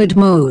very good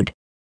mood.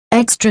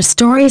 Extra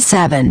Story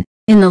 7,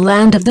 In the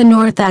Land of the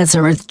North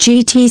Azarath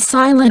GT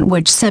Silent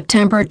Witch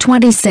September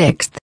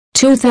 26,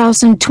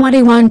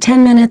 2021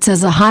 10 minutes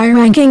as a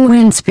high-ranking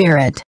wind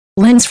spirit.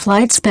 Lynn's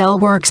flight spell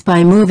works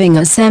by moving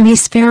a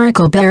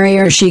semi-spherical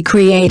barrier she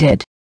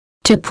created.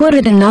 To put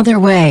it another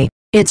way,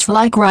 it's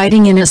like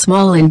riding in a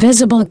small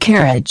invisible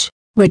carriage,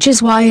 which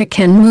is why it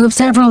can move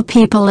several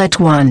people at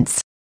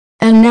once.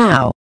 And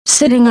now,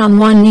 sitting on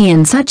one knee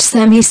in such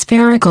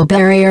semi-spherical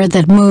barrier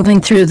that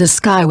moving through the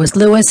sky was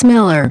Lewis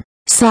Miller,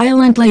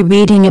 silently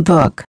reading a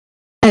book.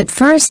 At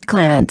first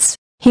glance,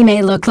 he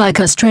may look like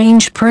a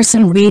strange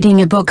person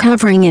reading a book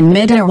hovering in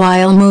midair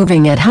while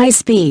moving at high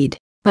speed,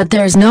 but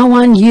there's no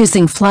one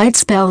using flight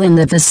spell in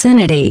the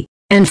vicinity,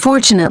 and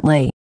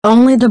fortunately,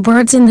 only the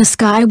birds in the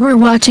sky were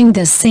watching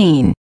this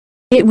scene.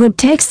 It would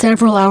take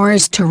several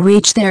hours to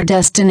reach their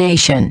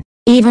destination,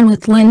 even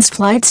with Lynn's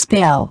flight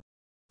spell.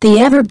 The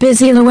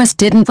ever-busy Lewis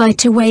didn't like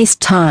to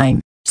waste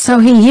time, so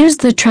he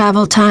used the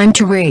travel time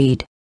to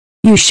read.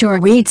 You sure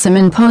read some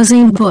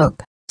imposing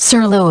book,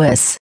 Sir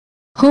Lewis.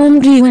 Whom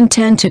do you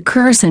intend to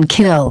curse and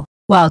kill?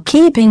 While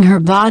keeping her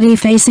body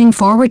facing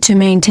forward to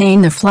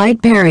maintain the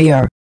flight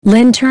barrier,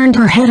 Lynn turned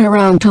her head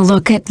around to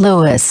look at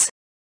Lewis.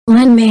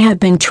 Lynn may have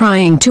been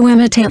trying to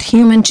imitate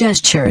human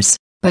gestures,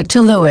 but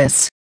to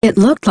Lewis, it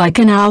looked like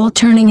an owl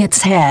turning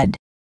its head.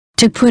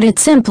 To put it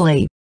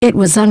simply, it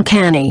was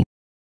uncanny.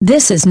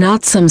 This is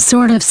not some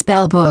sort of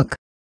spell book.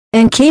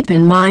 And keep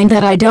in mind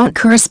that I don't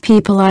curse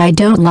people I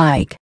don't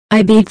like,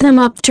 I beat them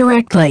up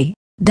directly.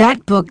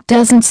 That book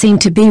doesn't seem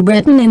to be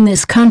written in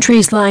this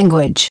country's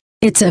language,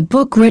 it's a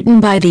book written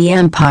by the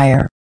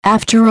Empire.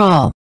 After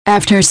all,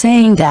 after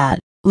saying that,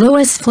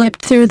 Lewis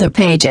flipped through the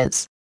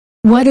pages.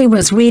 What he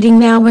was reading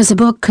now was a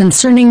book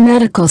concerning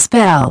medical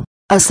spell,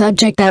 a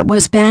subject that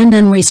was banned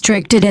and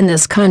restricted in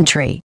this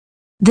country.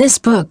 This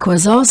book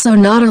was also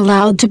not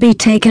allowed to be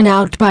taken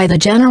out by the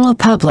general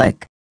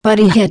public, but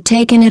he had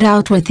taken it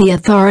out with the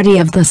authority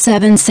of the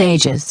 7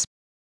 sages.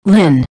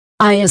 Lynn,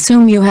 I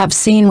assume you have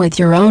seen with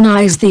your own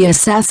eyes the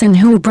assassin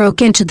who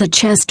broke into the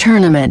chess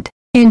tournament.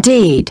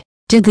 Indeed,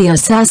 did the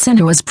assassin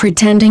who was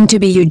pretending to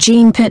be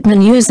Eugene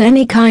Pittman use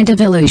any kind of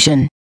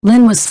illusion?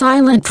 Lynn was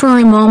silent for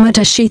a moment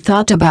as she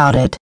thought about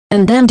it,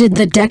 and then did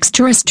the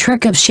dexterous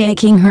trick of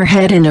shaking her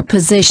head in a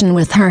position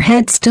with her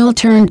head still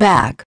turned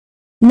back.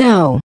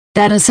 No,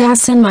 that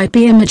assassin might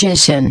be a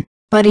magician,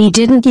 but he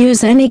didn't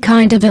use any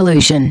kind of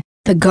illusion.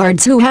 The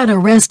guards who had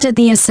arrested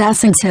the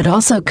assassins had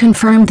also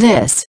confirmed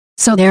this,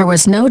 so there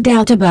was no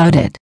doubt about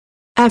it.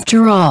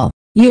 After all,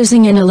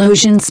 using an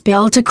illusion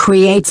spell to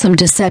create some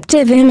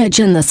deceptive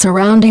image in the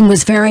surrounding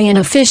was very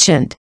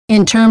inefficient,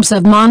 in terms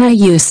of mana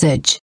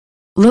usage.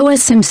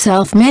 Lewis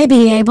himself may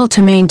be able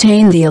to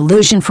maintain the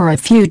illusion for a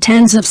few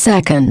tens of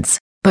seconds,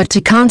 but to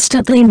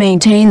constantly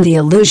maintain the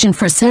illusion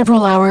for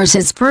several hours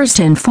is first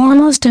and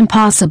foremost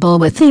impossible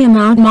with the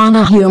amount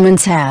mana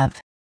humans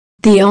have.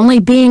 The only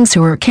beings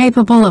who are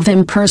capable of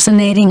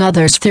impersonating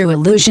others through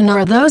illusion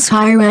are those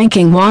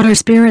high-ranking water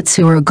spirits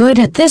who are good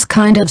at this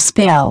kind of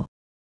spell.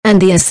 And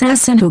the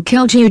assassin who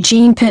killed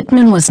Eugene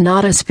Pittman was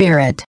not a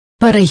spirit,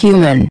 but a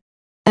human.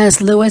 As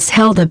Lewis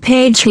held the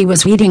page he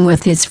was reading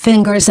with his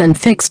fingers and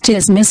fixed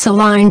his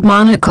misaligned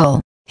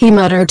monocle, he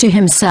muttered to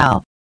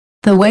himself.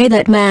 The way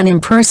that man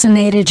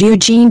impersonated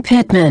Eugene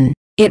Pittman,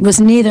 it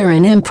was neither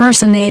an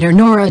impersonator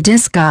nor a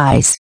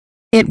disguise.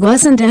 It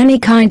wasn't any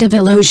kind of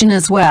illusion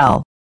as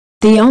well.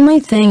 The only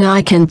thing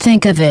I can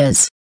think of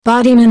is,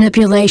 body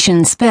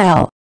manipulation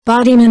spell.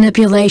 Body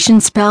manipulation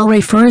spell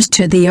refers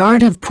to the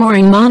art of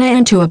pouring mana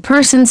into a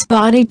person's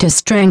body to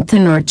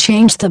strengthen or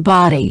change the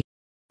body.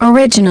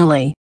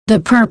 Originally, the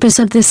purpose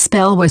of this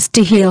spell was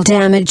to heal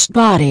damaged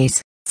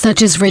bodies,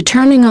 such as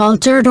returning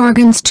altered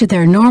organs to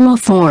their normal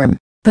form,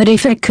 but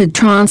if it could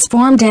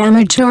transform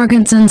damaged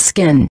organs and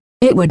skin,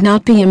 it would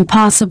not be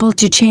impossible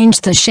to change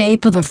the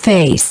shape of a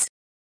face.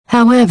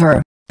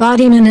 However,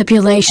 body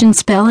manipulation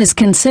spell is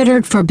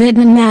considered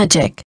forbidden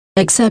magic,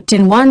 except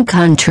in one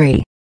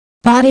country.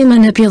 Body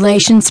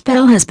manipulation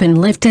spell has been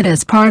lifted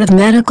as part of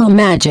medical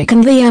magic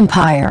in the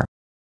Empire.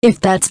 If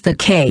that's the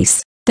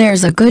case,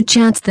 there's a good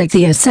chance that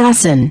the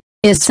assassin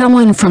is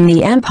someone from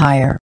the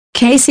Empire.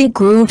 Casey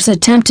Groove's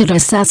attempted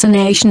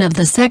assassination of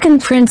the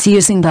second prince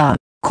using the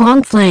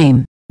Quang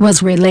Flame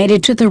was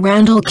related to the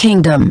Randall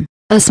Kingdom,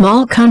 a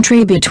small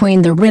country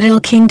between the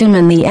Riddle Kingdom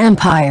and the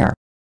Empire.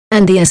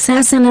 And the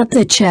assassin at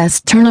the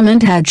chess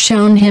tournament had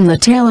shown him the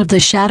tale of the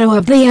shadow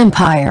of the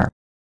Empire.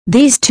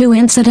 These two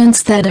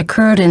incidents that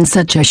occurred in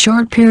such a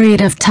short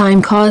period of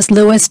time caused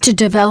Lewis to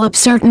develop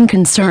certain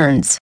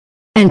concerns.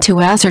 And to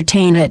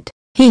ascertain it,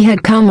 he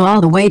had come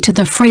all the way to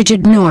the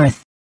frigid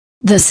north.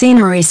 The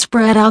scenery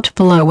spread out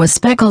below was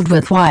speckled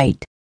with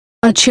white.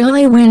 A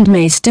chilly wind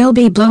may still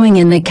be blowing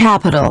in the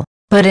capital,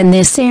 but in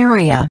this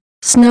area,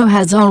 snow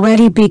has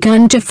already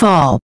begun to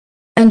fall.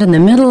 And in the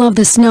middle of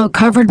the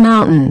snow-covered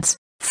mountains,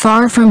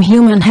 far from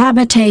human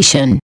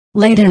habitation,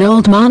 laid an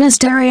old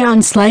monastery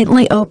on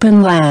slightly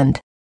open land.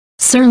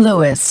 Sir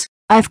Lewis,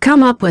 I've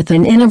come up with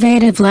an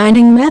innovative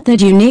landing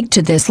method unique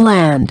to this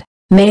land.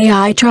 May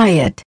I try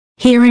it?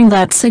 Hearing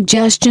that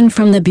suggestion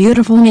from the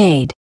beautiful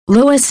maid,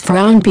 Lewis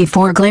frowned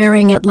before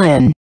glaring at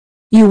Lynn.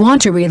 You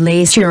want to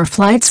release your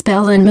flight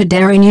spell in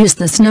midair and use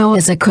the snow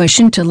as a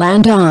cushion to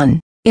land on.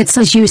 It's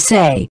as you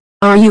say.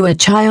 Are you a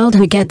child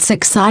who gets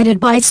excited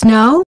by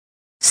snow?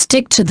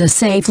 Stick to the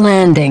safe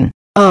landing.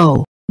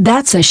 Oh,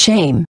 that's a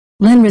shame,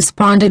 Lynn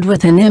responded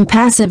with an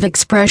impassive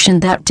expression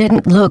that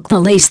didn't look the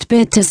least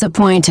bit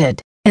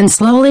disappointed, and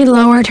slowly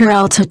lowered her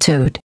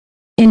altitude.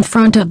 In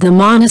front of the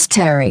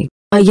monastery,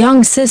 a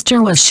young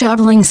sister was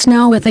shoveling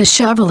snow with a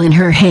shovel in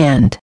her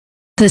hand.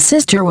 The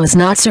sister was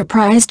not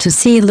surprised to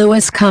see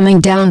Lewis coming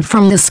down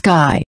from the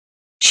sky.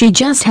 She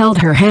just held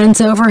her hands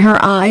over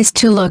her eyes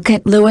to look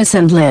at Lewis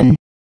and Lynn.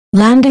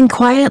 Landing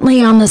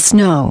quietly on the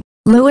snow,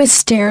 Lewis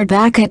stared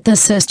back at the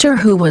sister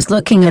who was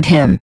looking at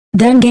him,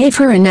 then gave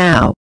her a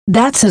 "now,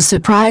 that's a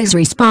surprise"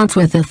 response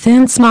with a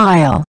thin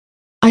smile.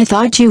 I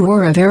thought you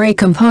were a very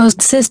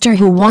composed sister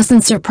who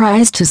wasn't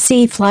surprised to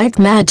see flight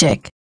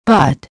magic,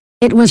 but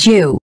it was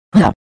you,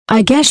 huh?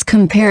 I guess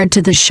compared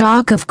to the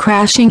shock of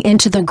crashing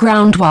into the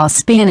ground while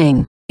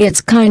spinning, it's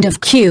kind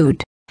of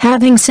cute.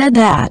 Having said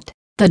that,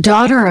 the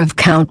daughter of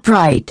Count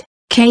Bright,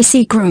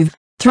 Casey Groove,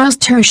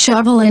 thrust her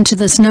shovel into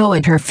the snow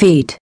at her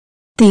feet.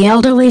 The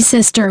elderly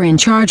sister in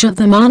charge of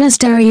the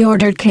monastery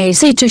ordered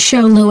Casey to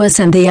show Lewis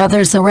and the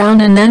others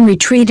around and then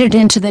retreated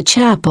into the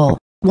chapel,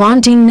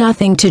 wanting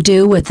nothing to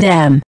do with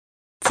them.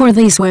 For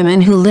these women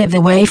who live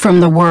away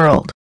from the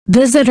world,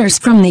 visitors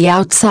from the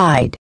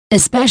outside,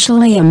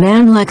 especially a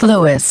man like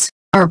Lewis,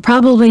 are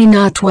probably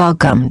not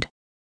welcomed.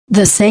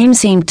 The same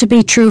seemed to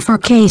be true for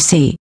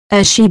Casey,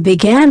 as she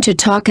began to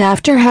talk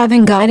after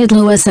having guided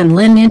Lewis and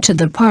Lynn into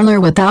the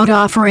parlor without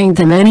offering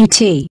them any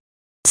tea.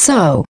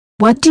 So,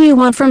 what do you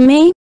want from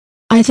me?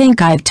 I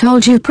think I've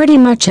told you pretty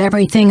much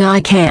everything I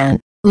can,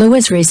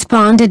 Lewis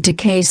responded to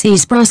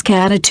Casey's brusque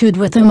attitude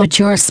with a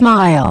mature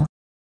smile.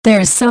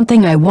 There's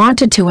something I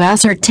wanted to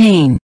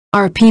ascertain.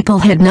 Our people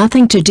had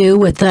nothing to do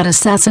with that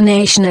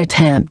assassination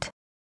attempt.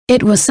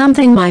 It was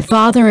something my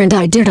father and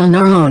I did on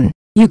our own.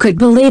 You could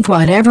believe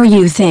whatever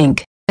you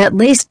think, at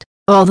least,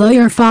 although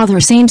your father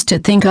seems to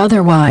think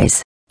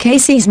otherwise.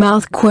 Casey's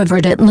mouth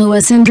quivered at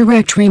Lewis'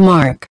 indirect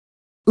remark.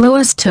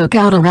 Lewis took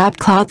out a wrap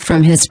cloth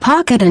from his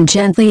pocket and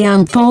gently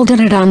unfolded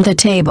it on the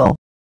table.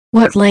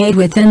 What laid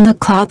within the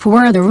cloth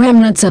were the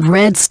remnants of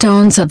red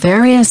stones of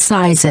various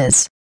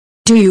sizes.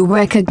 Do you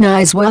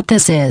recognize what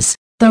this is?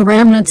 The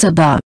remnants of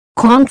the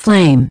Quang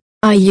Flame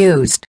I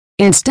used.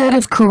 Instead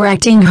of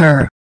correcting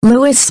her,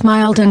 Lewis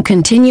smiled and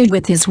continued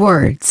with his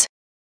words.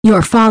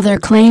 Your father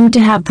claimed to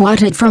have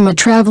bought it from a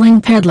traveling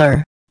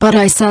peddler, but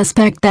I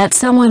suspect that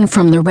someone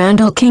from the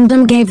Randall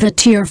Kingdom gave it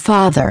to your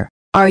father.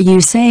 Are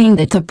you saying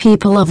that the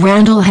people of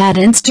Randall had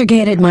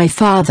instigated my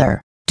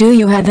father? Do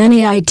you have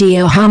any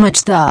idea how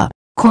much the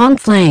Quang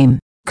Flame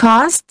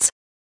costs?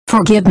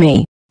 Forgive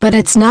me, but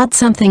it's not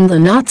something the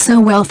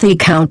not-so-wealthy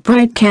Count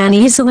Bright can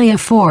easily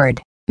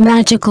afford.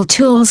 Magical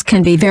tools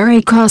can be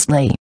very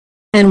costly.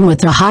 And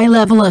with a high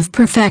level of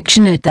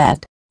perfection at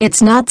that,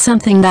 it's not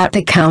something that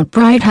the Count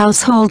Bright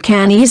household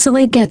can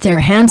easily get their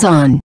hands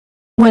on.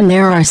 When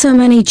there are so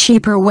many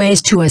cheaper ways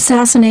to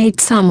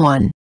assassinate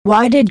someone,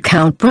 Why did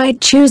Count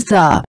Bright choose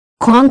the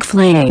conch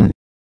flame?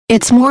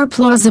 It's more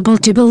plausible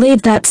to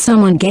believe that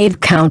someone gave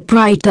Count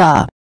Bright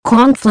the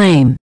conch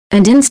flame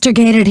and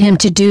instigated him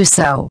to do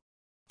so.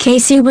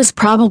 Casey was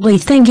probably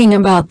thinking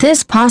about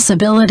this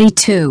possibility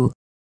too,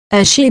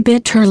 as she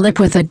bit her lip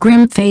with a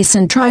grim face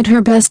and tried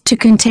her best to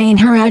contain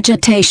her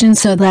agitation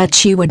so that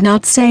she would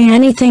not say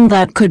anything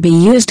that could be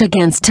used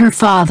against her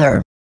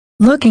father.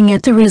 Looking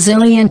at the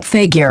resilient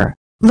figure,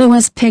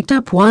 Louis picked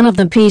up one of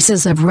the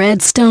pieces of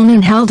red stone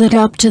and held it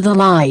up to the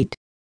light.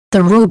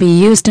 The ruby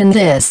used in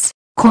this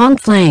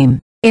conch flame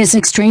is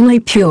extremely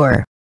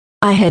pure.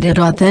 I had it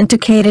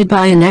authenticated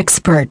by an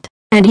expert,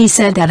 and he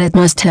said that it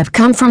must have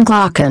come from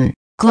Glocken.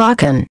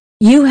 Glocken,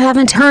 you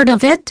haven't heard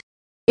of it?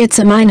 It's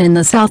a mine in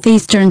the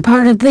southeastern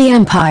part of the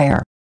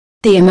empire.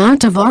 The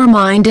amount of ore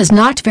mined is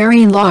not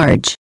very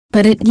large,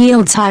 but it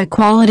yields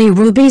high-quality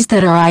rubies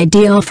that are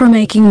ideal for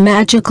making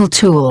magical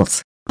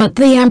tools. But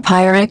the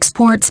empire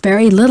exports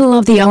very little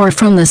of the ore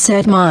from the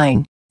said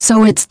mine,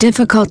 so it's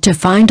difficult to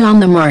find on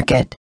the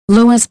market.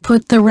 Louis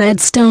put the red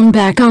stone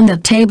back on the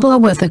table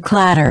with a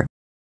clatter.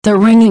 The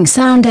ringing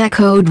sound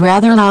echoed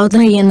rather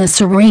loudly in the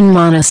serene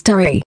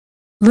monastery.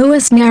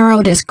 Louis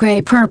narrowed his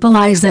gray-purple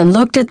eyes and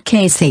looked at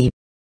Casey.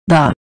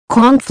 The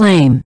conch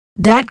flame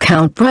that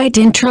Count Bright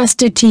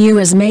entrusted to you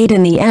is made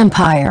in the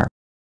Empire.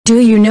 Do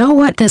you know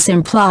what this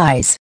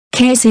implies?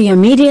 Casey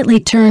immediately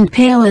turned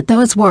pale at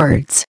those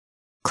words.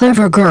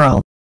 Clever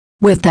girl.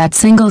 With that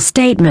single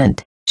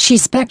statement, she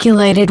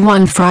speculated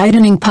one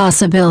frightening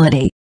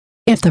possibility.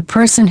 If the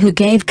person who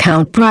gave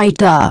Count Bright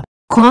the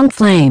conch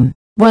flame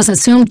was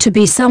assumed to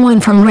be someone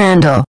from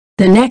Randall,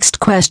 the next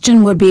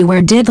question would be,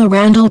 where did the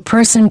Randall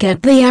person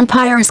get the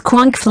Empire's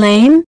conch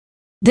flame?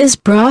 This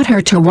brought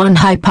her to one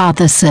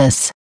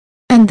hypothesis.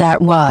 And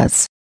that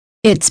was,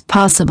 it's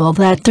possible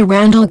that the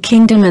Randall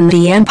Kingdom and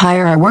the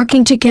Empire are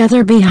working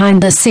together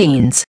behind the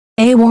scenes.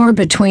 A war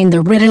between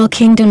the Riddle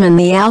Kingdom and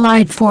the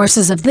allied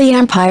forces of the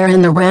Empire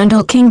and the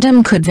Randall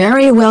Kingdom could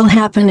very well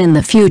happen in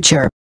the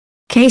future.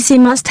 Casey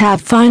must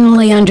have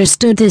finally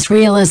understood this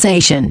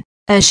realization,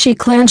 as she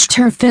clenched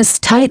her fists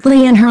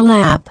tightly in her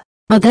lap,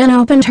 but then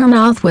opened her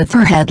mouth with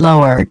her head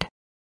lowered.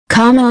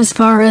 As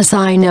far as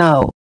I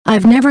know,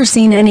 I've never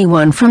seen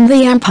anyone from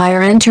the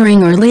Empire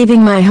entering or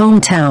leaving my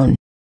hometown.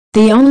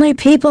 The only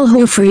people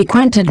who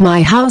frequented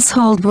my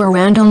household were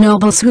Randall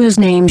nobles whose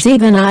names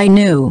even I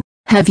knew.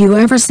 Have you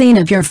ever seen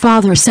of your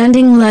father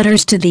sending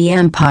letters to the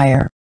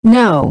Empire?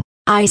 No,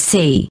 I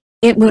see.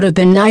 It would have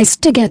been nice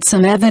to get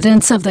some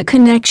evidence of the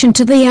connection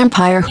to the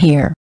Empire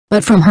here,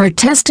 but from her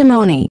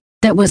testimony,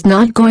 that was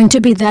not going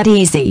to be that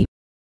easy.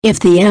 If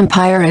the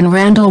Empire and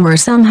Randall were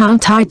somehow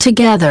tied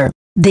together,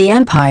 the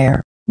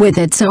Empire, with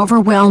its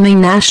overwhelming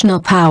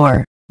national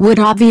power, would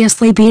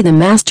obviously be the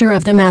master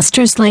of the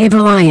Master-Slave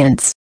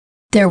Alliance.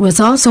 There was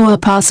also a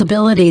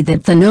possibility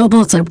that the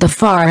nobles of the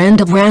far end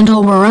of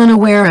Randall were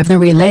unaware of the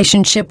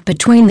relationship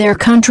between their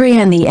country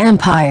and the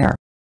Empire.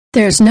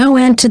 There's no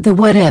end to the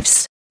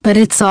what-ifs, but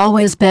it's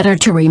always better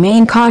to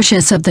remain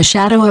cautious of the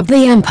shadow of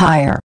the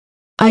Empire.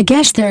 I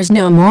guess there's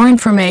no more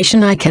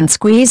information I can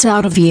squeeze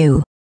out of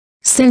you.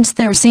 Since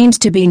there seems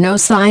to be no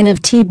sign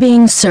of tea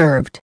being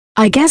served,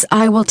 I guess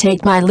I will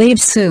take my leave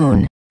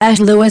soon. As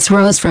Louis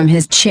rose from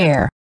his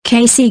chair,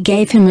 Casey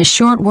gave him a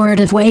short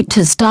word of wait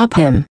to stop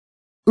him.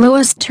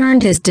 Louis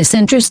turned his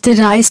disinterested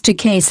eyes to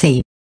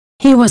Casey.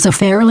 He was a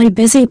fairly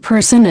busy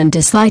person and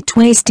disliked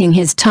wasting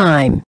his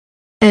time.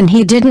 And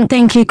he didn't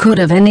think he could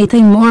have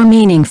anything more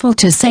meaningful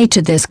to say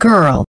to this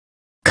girl.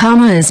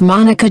 Is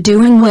Monica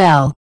doing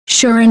well?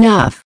 Sure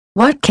enough,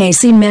 what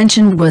Casey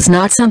mentioned was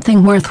not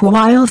something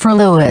worthwhile for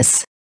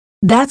Louis.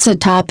 That's a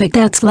topic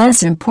that's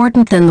less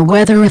important than the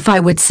weather, if I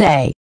would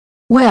say.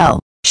 Well,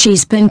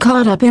 she's been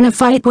caught up in a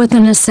fight with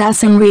an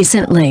assassin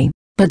recently,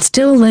 but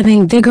still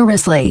living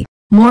vigorously,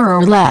 more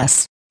or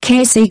less.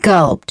 Casey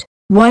gulped,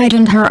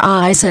 widened her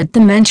eyes at the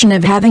mention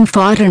of having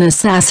fought an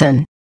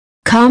assassin.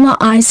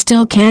 I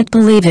still can't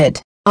believe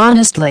it,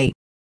 honestly.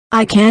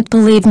 I can't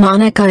believe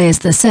Monica is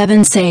the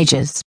Seven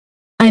Sages.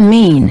 I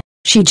mean,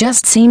 she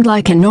just seemed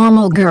like a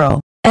normal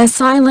girl. A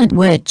silent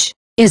witch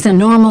is a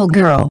normal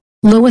girl.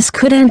 Louis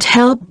couldn't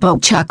help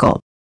but chuckle.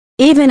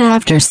 Even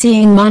after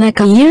seeing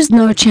Monica use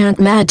no-chant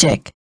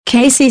magic,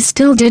 Casey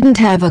still didn't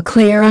have a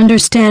clear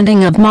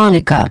understanding of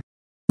Monica.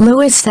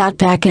 Louis sat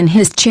back in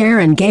his chair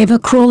and gave a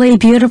cruelly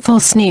beautiful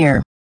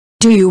sneer.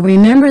 Do you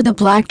remember the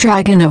Black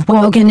Dragon of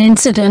Wogan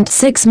incident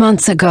 6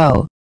 months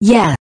ago?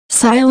 Yeah,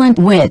 silent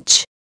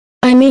witch.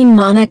 I mean,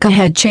 Monica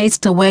had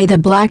chased away the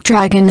Black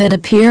Dragon that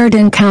appeared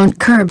in Count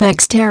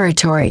Kerbeck's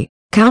territory.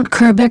 Count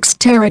Kerbeck's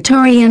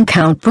territory and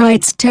Count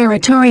Bright's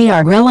territory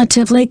are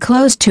relatively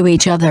close to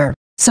each other,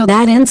 so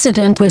that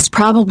incident was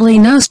probably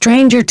no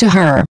stranger to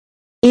her.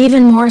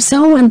 Even more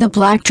so when the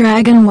Black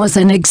Dragon was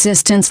in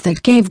existence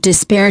that gave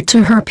despair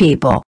to her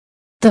people.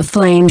 The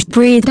flames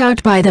breathed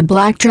out by the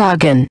Black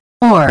Dragon,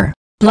 or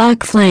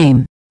Black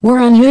Flame, were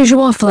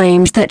unusual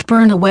flames that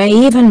burn away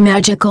even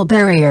magical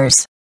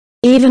barriers.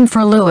 Even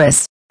for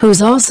Louis,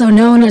 who's also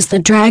known as the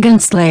Dragon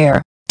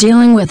Slayer,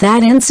 dealing with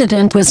that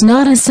incident was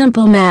not a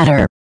simple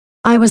matter.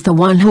 I was the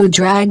one who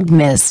dragged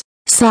Miss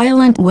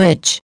Silent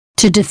Witch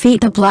to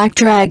defeat the Black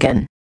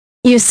Dragon.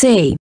 You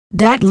see,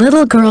 that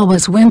little girl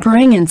was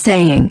whimpering and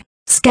saying,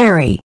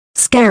 "Scary,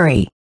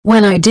 scary,"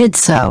 when I did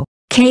so.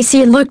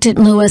 Casey looked at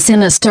Lewis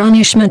in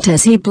astonishment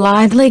as he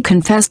blithely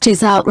confessed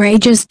his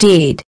outrageous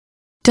deed.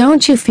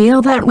 Don't you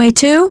feel that way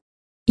too?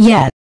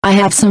 Yet, I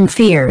have some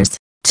fears,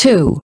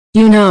 too,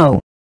 you know.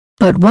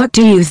 But what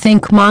do you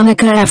think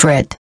Monica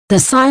Everett, the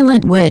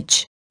Silent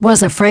Witch,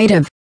 was afraid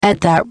of,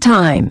 at that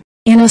time?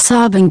 In a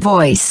sobbing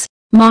voice,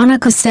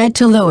 Monica said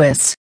to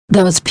Lewis,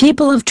 "Those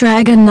people of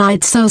Dragon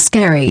Knight so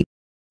scary.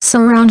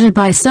 Surrounded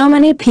by so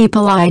many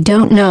people I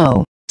don't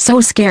know,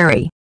 so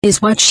scary,"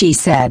 is what she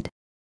said.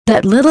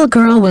 That little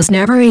girl was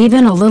never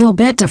even a little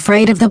bit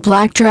afraid of the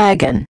Black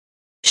Dragon.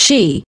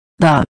 She,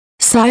 the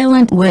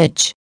Silent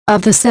Witch,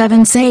 of the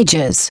Seven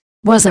Sages,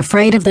 was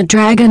afraid of the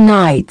Dragon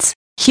Knights,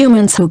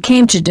 humans who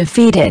came to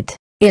defeat it.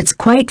 It's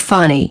quite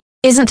funny,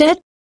 isn't it?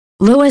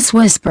 Lewis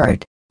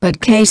whispered,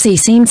 but Casey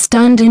seemed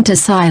stunned into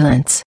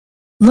silence.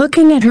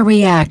 Looking at her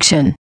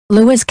reaction,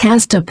 Lewis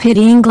cast a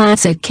pitying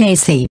glance at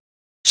Casey.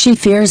 She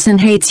fears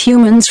and hates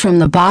humans from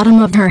the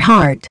bottom of her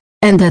heart,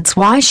 and that's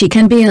why she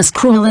can be as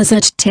cruel as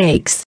it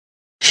takes.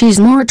 She's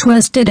more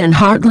twisted and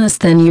heartless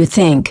than you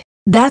think.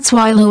 That's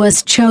why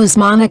Lewis chose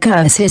Monica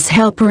as his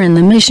helper in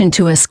the mission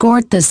to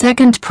escort the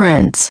second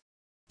prince.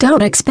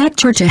 Don't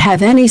expect her to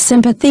have any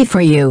sympathy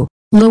for you,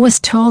 Lewis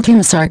told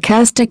him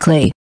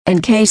sarcastically,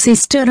 and Casey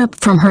stood up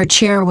from her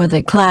chair with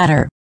a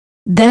clatter.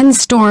 Then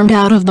stormed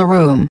out of the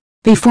room,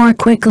 before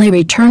quickly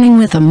returning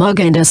with a mug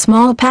and a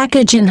small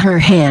package in her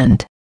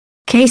hand.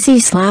 Casey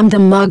slammed the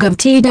mug of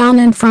tea down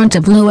in front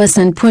of Lewis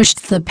and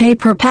pushed the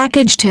paper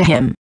package to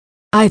him.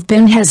 I've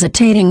been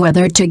hesitating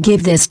whether to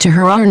give this to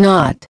her or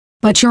not,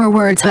 but your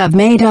words have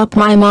made up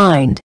my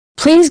mind.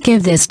 Please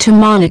give this to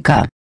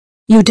Monica.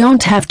 You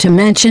don't have to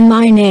mention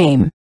my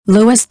name.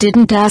 Lewis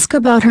didn't ask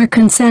about her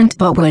consent,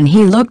 but when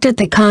he looked at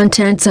the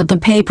contents of the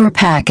paper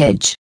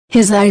package,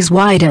 his eyes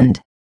widened.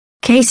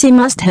 Casey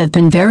must have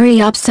been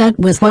very upset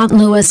with what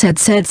Lewis had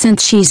said,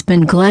 since she's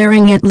been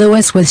glaring at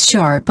Lewis with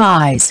sharp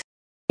eyes.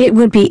 It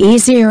would be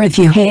easier if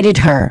you hated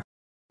her.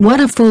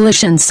 What a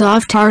foolish and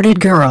soft-hearted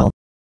girl.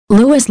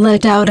 Lewis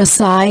let out a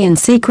sigh in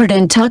secret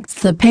and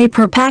tucked the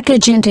paper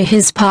package into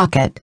his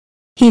pocket.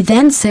 He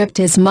then sipped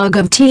his mug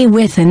of tea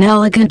with an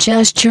elegant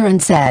gesture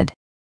and said,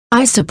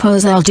 "I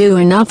suppose I'll do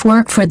enough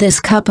work for this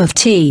cup of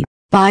tea.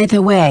 By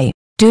the way,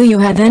 do you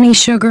have any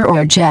sugar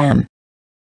or jam?"